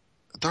like,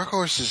 Dark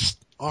Horse is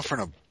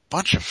offering a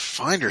bunch of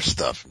Finder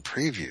stuff and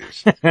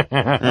previews.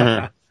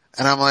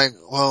 And I'm like,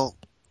 well,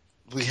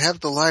 we have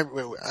the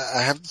library,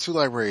 I have the 2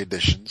 library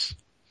editions,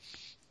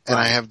 and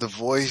I have the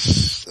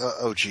Voice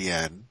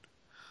OGN.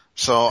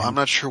 So I'm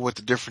not sure what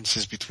the difference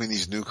is between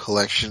these new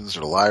collections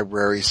or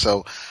library.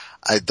 So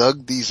I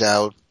dug these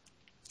out.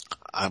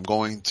 I'm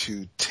going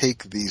to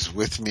take these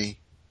with me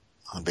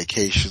on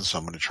vacation. So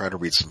I'm going to try to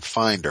read some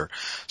Finder.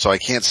 So I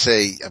can't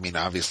say, I mean,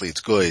 obviously it's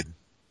good.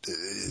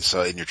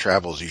 So in your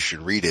travels, you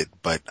should read it,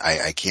 but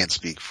I can't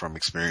speak from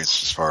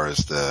experience as far as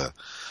the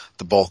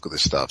bulk of the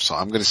stuff. So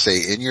I'm going to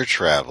say in your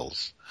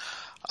travels,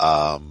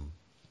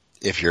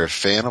 if you're a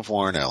fan of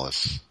Warren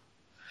Ellis,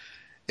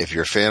 if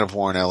you're a fan of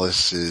Warren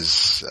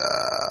Ellis's,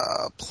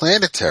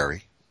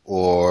 Planetary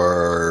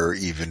or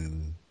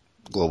even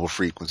Global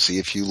Frequency,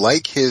 if you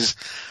like his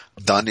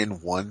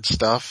done-in-one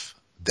stuff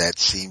that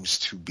seems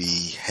to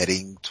be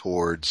heading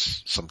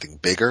towards something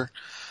bigger,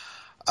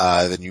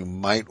 then you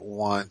might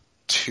want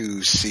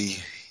to see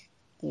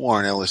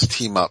Warren Ellis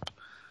team up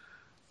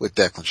with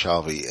Declan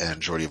Shalvey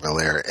and Jordi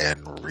Valère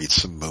and read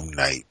some Moon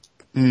Knight.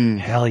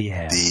 Hell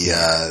yeah.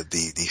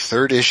 The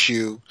 3rd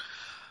issue,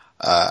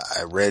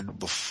 I read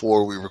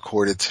before we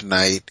recorded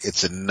tonight.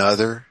 It's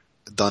another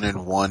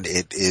done-in-one.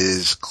 It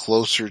is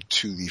closer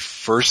to the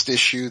 1st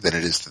issue than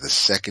it is to the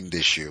 2nd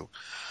issue.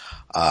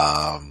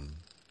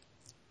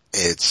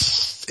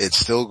 It's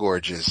still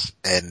gorgeous,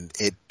 and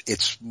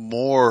it's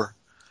more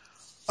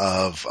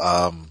of,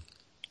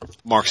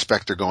 Mark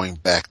Spector going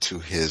back to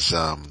his,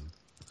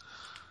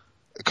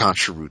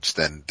 Contra roots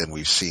than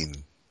we've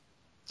seen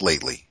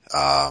lately.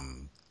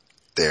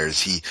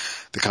 The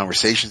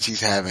conversations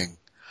he's having,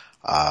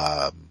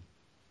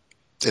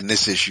 in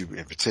this issue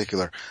in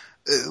particular,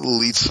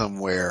 leads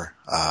somewhere,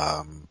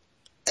 and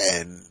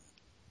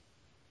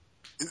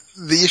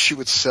the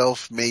issue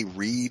itself may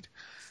read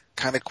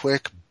kind of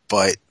quick,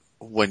 but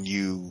when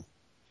you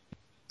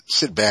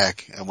sit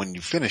back and when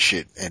you finish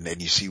it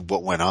and you see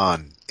what went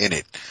on in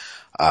it,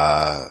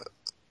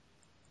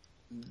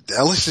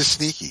 Ellis is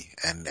sneaky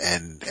and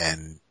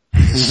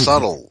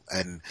subtle,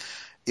 and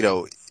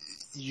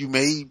you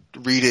may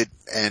read it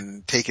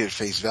and take it at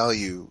face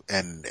value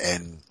and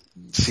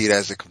see it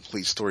as a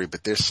complete story,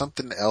 but there's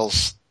something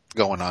else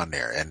going on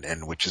there,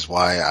 and which is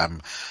why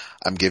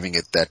I'm giving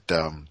it that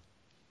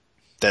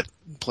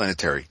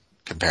Planetary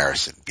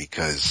comparison,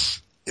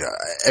 because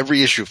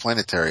every issue of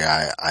Planetary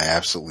I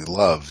absolutely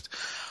loved,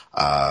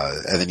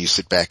 and then you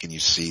sit back and you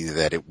see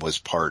that it was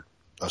part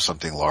of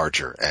something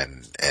larger,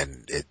 and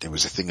it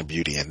was a thing of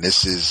beauty, and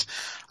this is,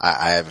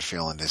 I have a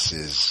feeling this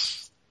is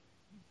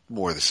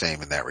more the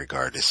same in that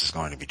regard. This is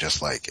going to be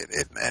just like it,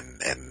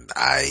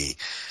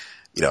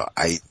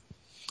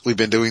 we've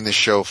been doing this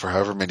show for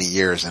however many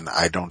years, and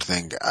I don't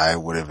think I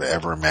would have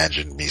ever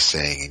imagined me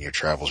saying in your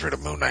travels read a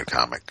Moon Knight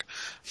comic.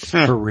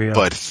 For real.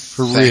 But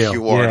thank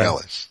you, Warren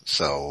Ellis.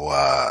 So,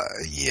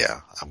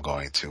 I'm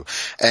going to.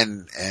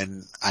 And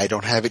I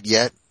don't have it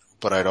yet,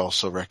 but I'd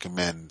also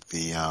recommend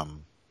the,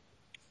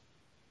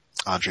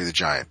 Andre the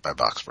Giant by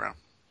Box Brown.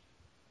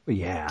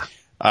 Yeah.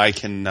 I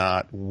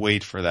cannot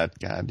wait for that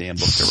goddamn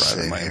book to arrive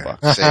in my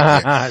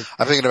inbox.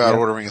 I'm thinking about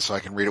ordering it so I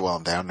can read it while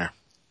I'm down there.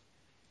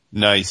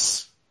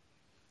 Nice.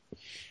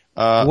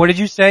 What did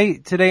you say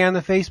today on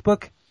the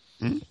Facebook?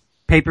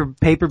 Paper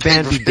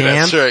band be damned.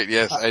 That's right.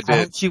 Yes, I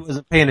did. She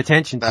wasn't paying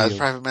attention to you. It's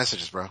private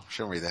messages, bro.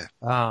 She'll read that.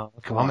 Oh,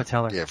 okay. I'm gonna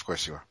tell her. Yeah, of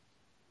course you are.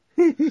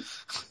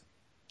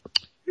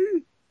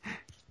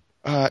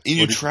 In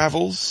your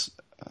travels,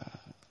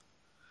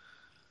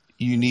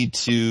 you need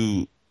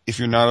to, if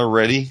you're not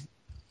already,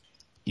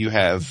 you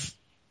have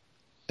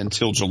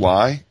until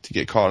July to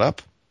get caught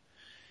up,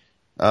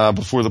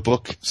 before the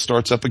book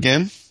starts up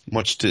again,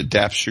 much to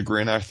Dap's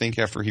chagrin, I think,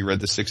 after he read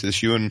the 6th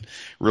issue and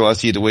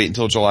realized he had to wait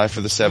until July for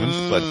the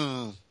 7th.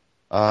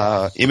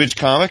 But, Image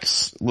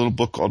Comics, a little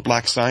book called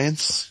Black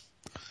Science,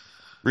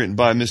 written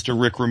by Mr.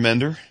 Rick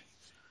Remender.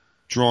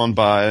 drawn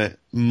by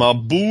my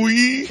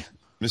boy,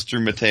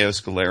 Mr. Matteo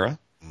Scalera,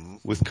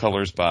 with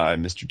colors by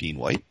Mr. Dean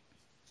White.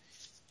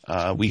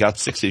 We got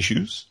 6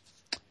 issues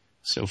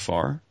so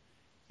far,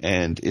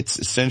 and it's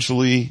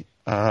essentially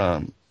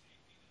a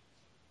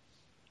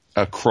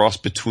cross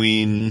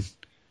between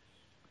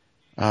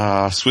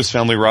Swiss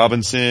Family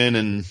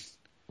Robinson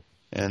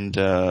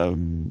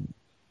and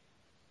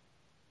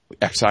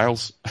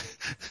Exiles.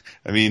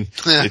 I mean,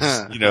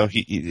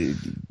 it's,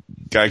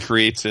 guy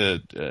creates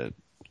a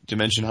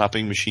dimension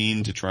hopping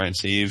machine to try and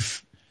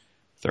save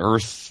the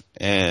Earth,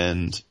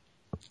 and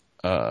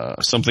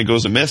something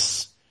goes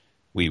amiss.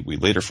 We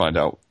later find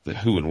out the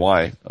who and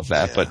why of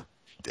that,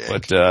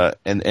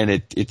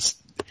 it's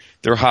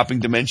they're hopping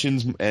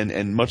dimensions,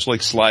 and much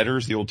like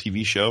Sliders, the old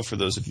TV show, for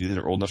those of you that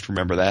are old enough to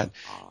remember that,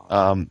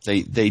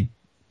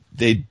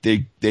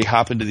 they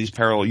hop into these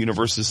parallel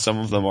universes. Some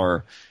of them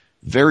are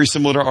very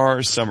similar to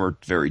ours, some are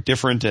very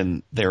different,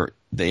 and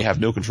they have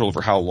no control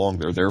over how long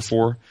they're there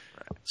for.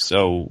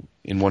 So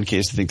in one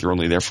case, I think they're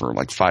only there for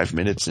like 5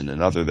 minutes, and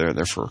another they're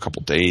there for a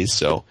couple days.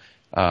 So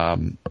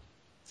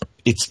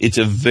it's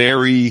a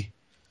very,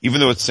 even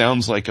though it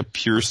sounds like a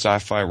pure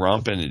sci-fi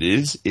romp, and it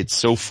is, it's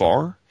so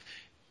far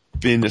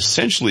been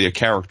essentially a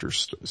character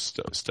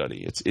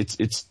study.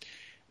 It's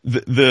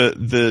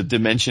the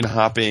dimension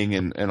hopping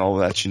and all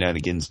of that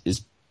shenanigans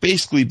is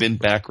basically been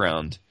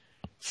background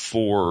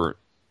for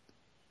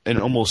an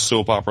almost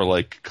soap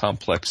opera-like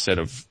complex set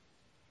of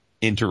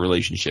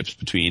interrelationships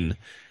between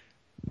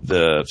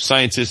the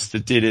scientists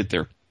that did it,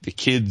 the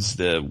kids,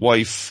 the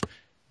wife,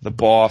 the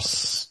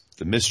boss,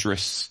 the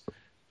mistress.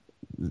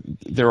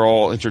 They're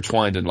all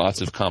intertwined in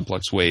lots of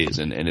complex ways,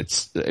 and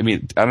it's, I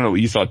mean, I don't know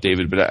what you thought,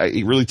 David, but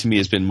it really to me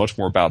has been much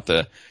more about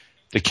the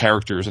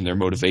characters and their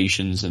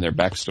motivations and their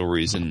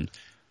backstories and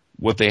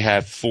what they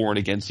have for and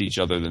against each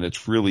other than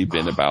it's really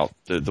been about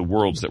the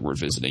worlds that we're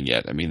visiting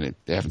yet. I mean,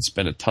 they haven't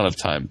spent a ton of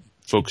time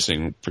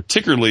focusing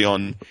particularly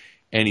on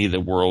any of the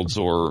worlds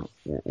or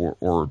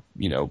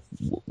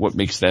what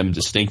makes them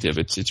distinctive.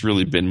 It's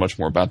really been much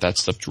more about that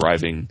stuff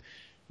driving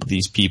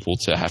these people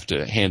to have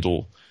to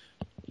handle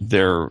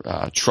their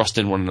trust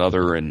in one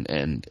another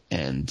and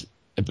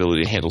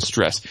ability to handle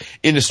stress.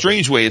 In a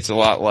strange way, it's a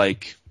lot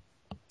like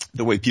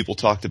the way people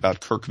talked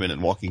about Kirkman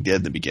and Walking Dead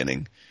in the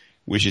beginning,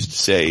 which is to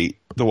say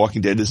The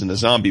Walking Dead isn't a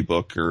zombie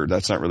book, or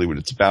that's not really what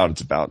it's about.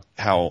 It's about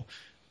how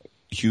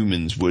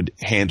humans would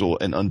handle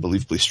an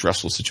unbelievably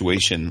stressful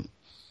situation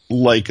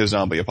like a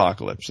zombie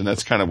apocalypse. And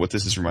that's kind of what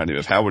this is reminding me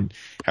of. How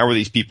are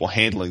these people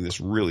handling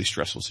this really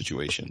stressful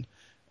situation,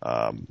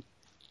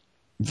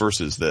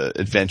 versus the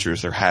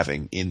adventures they're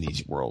having in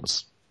these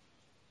worlds?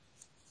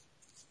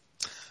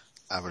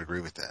 I would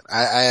agree with that.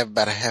 I have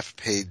about a half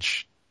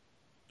page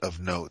of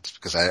notes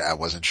because I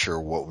wasn't sure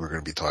what we were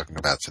going to be talking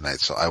about tonight.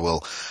 So I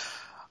will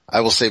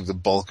save the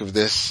bulk of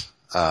this,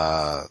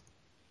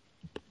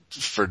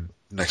 for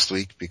next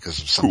week because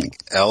of something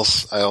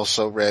else I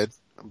also read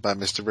by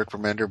Mr. Rick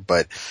Remender.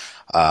 But,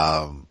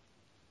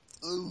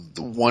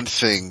 the one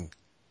thing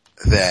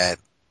that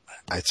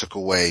I took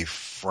away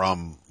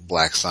from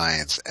Black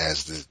Science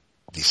as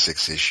these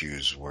 6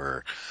 issues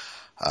were,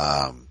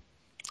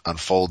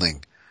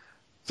 unfolding,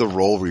 the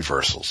role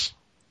reversals,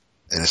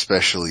 and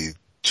especially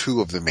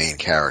 2 of the main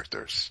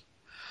characters,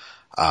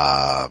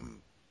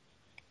 and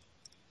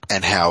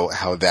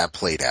how that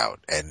played out.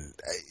 And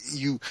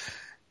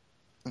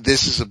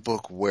this is a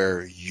book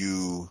where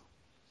you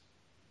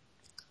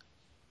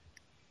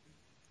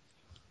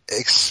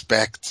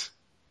expect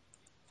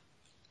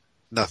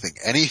nothing.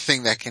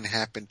 Anything that can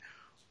happen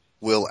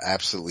will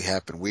absolutely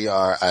happen.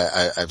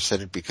 I've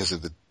said it because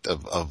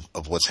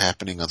of what's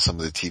happening on some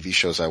of the TV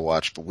shows I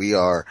watch, but we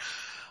are,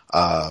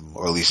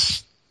 or at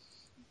least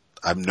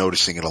I'm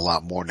noticing it a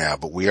lot more now,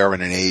 but we are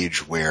in an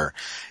age where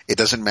it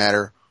doesn't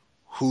matter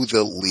who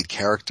the lead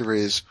character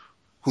is,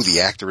 who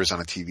the actor is on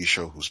a TV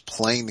show, who's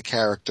playing the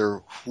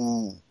character,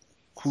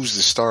 who's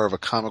the star of a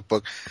comic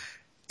book.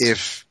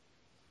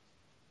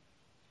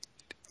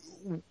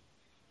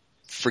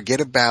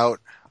 Forget about,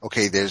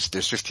 okay, there's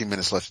 15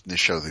 minutes left in the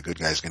show, the good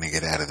guy's gonna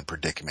get out of the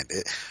predicament.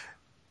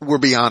 We're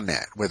beyond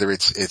that, whether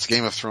it's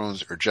Game of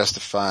Thrones or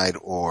Justified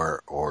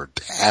or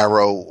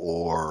Arrow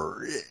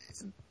or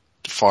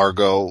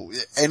Fargo,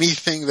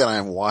 anything that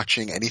I'm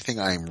watching, anything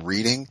I'm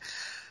reading,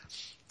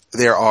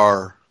 there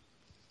are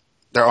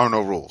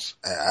no rules.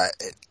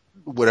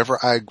 Whatever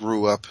I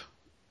grew up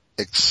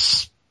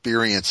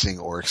experiencing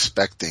or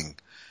expecting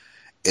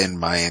in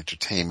my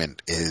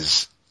entertainment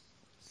is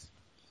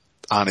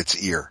on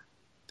its ear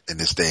in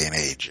this day and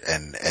age.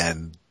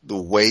 And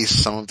the way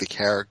some of the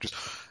characters,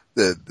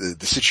 the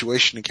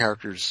situation the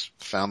characters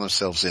found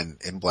themselves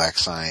in Black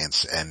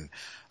Science, and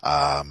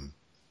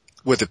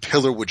where the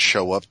pillar would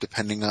show up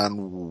depending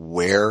on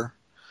where.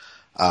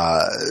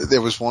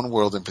 There was one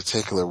world in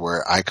particular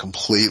where I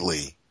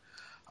completely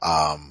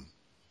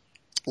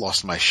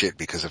lost my shit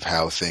because of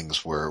how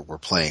things were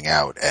playing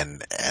out,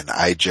 and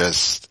I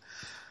just,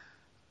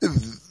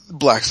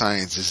 Black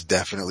Science is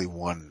definitely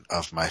one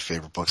of my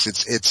favorite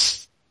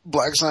books.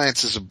 Black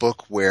Science is a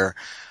book where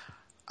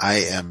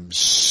I am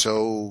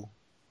so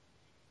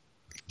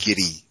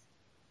giddy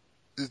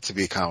to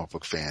be a comic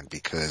book fan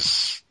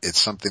because it's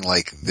something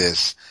like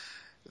this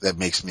that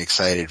makes me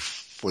excited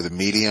for the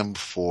medium,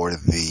 for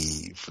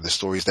the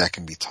stories that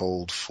can be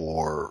told,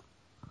 for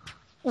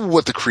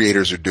what the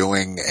creators are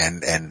doing,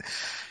 and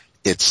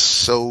it's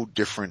so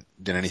different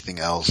than anything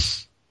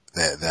else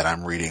that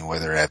I'm reading,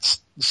 whether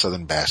that's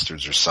Southern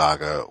Bastards or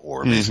Saga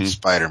or Amazing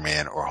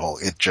Spider-Man or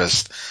Hulk.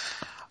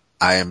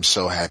 I am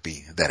so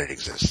happy that it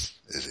exists,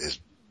 is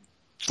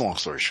long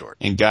story short.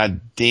 And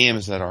goddamn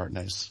is that art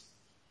nice.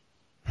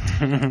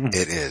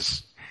 It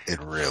is. It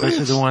really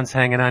Especially is. the ones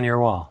hanging on your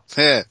wall.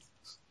 Yeah.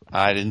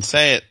 I didn't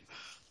say it.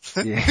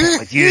 Yeah,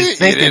 but you didn't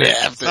think it.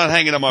 It's not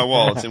hanging on my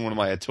wall. It's in one of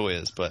my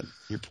Atoyas, but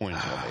your point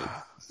is well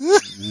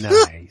made.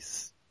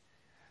 Nice.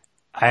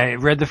 I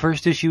read the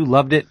first issue,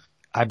 loved it.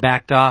 I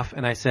backed off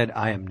and I said,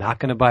 I am not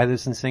going to buy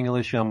this in single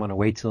issue. I'm going to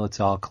wait till it's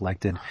all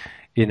collected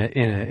in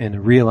a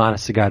real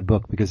honest to God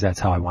book because that's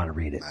how I want to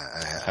read it.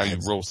 How you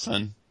roll,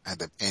 son. I had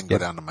the pen go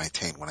down to my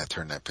taint when I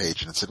turned that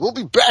page and it said, we'll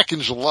be back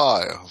in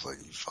July. I was like,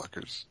 you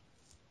fuckers.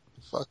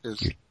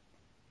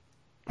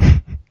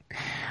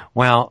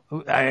 Well,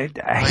 I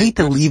hate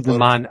to leave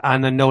them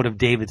on the note of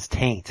David's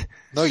taint.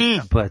 No, you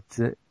don't. But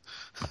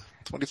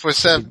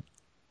 24/7.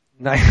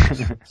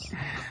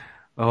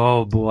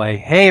 Oh boy.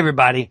 Hey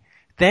everybody.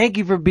 Thank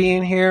you for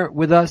being here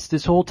with us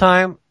this whole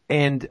time.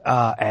 And,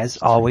 as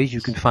always,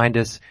 you can find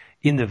us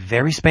in the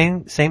very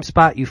same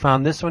spot you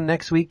found this one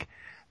next week.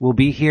 We'll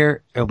be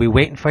here. I'll be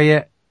waiting for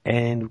you.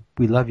 And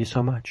we love you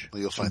so much.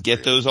 Well, you'll find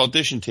Get those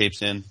audition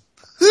tapes in.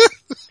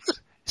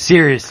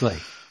 Seriously.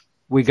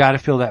 We gotta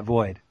fill that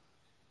void.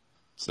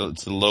 So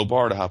it's a low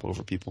bar to hop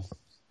over people.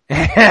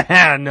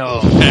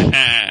 No.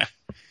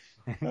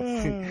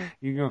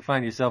 You're gonna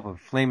find yourself a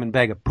flaming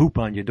bag of poop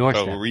on your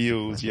doorstep. Oh,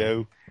 reels,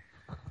 yo.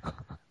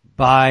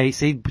 Bye.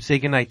 Say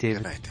goodnight,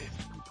 David. Good night, Dave.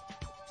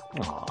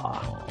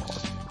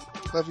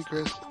 Aww. Love you,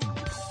 Chris.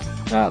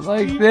 Not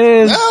like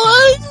this.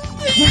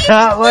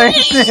 Not like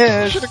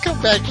this. Should have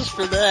come back just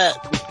for that.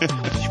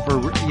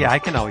 Yeah, I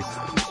can always.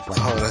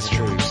 Oh, that's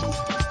true.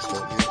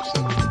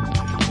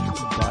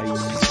 Bye.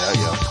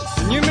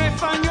 Yeah. You may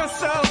find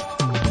yourself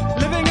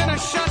living in a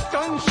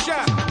shotgun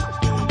shack,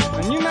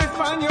 and you may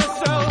find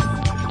yourself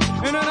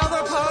in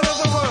another part of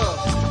the world,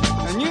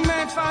 and you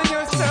may find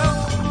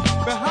yourself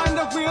behind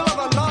the wheel of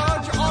a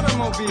large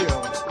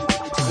automobile,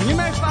 and you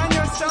may find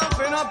yourself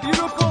in a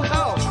beautiful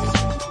house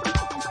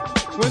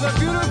with a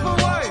beautiful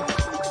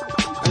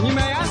wife, and you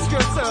may ask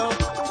yourself,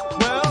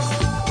 well,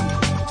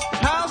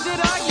 how did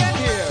I get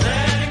here?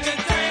 Letting the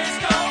days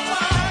go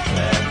by,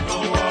 let the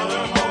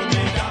water hold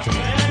me down.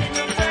 Letting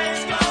the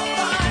days go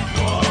by,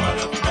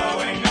 water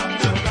flowing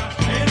underground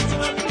into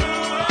the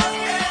blue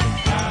again.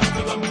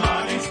 After the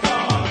money's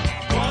gone,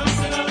 once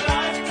in a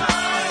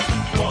lifetime,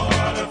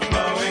 water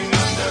flowing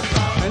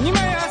underground. And you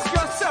may ask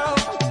yourself,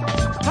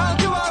 how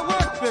do I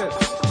work this?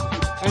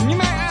 And you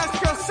may ask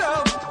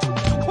yourself,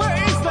 where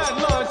is that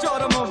large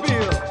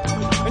automobile?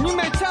 And you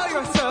may tell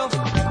yourself,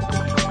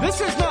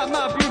 this is not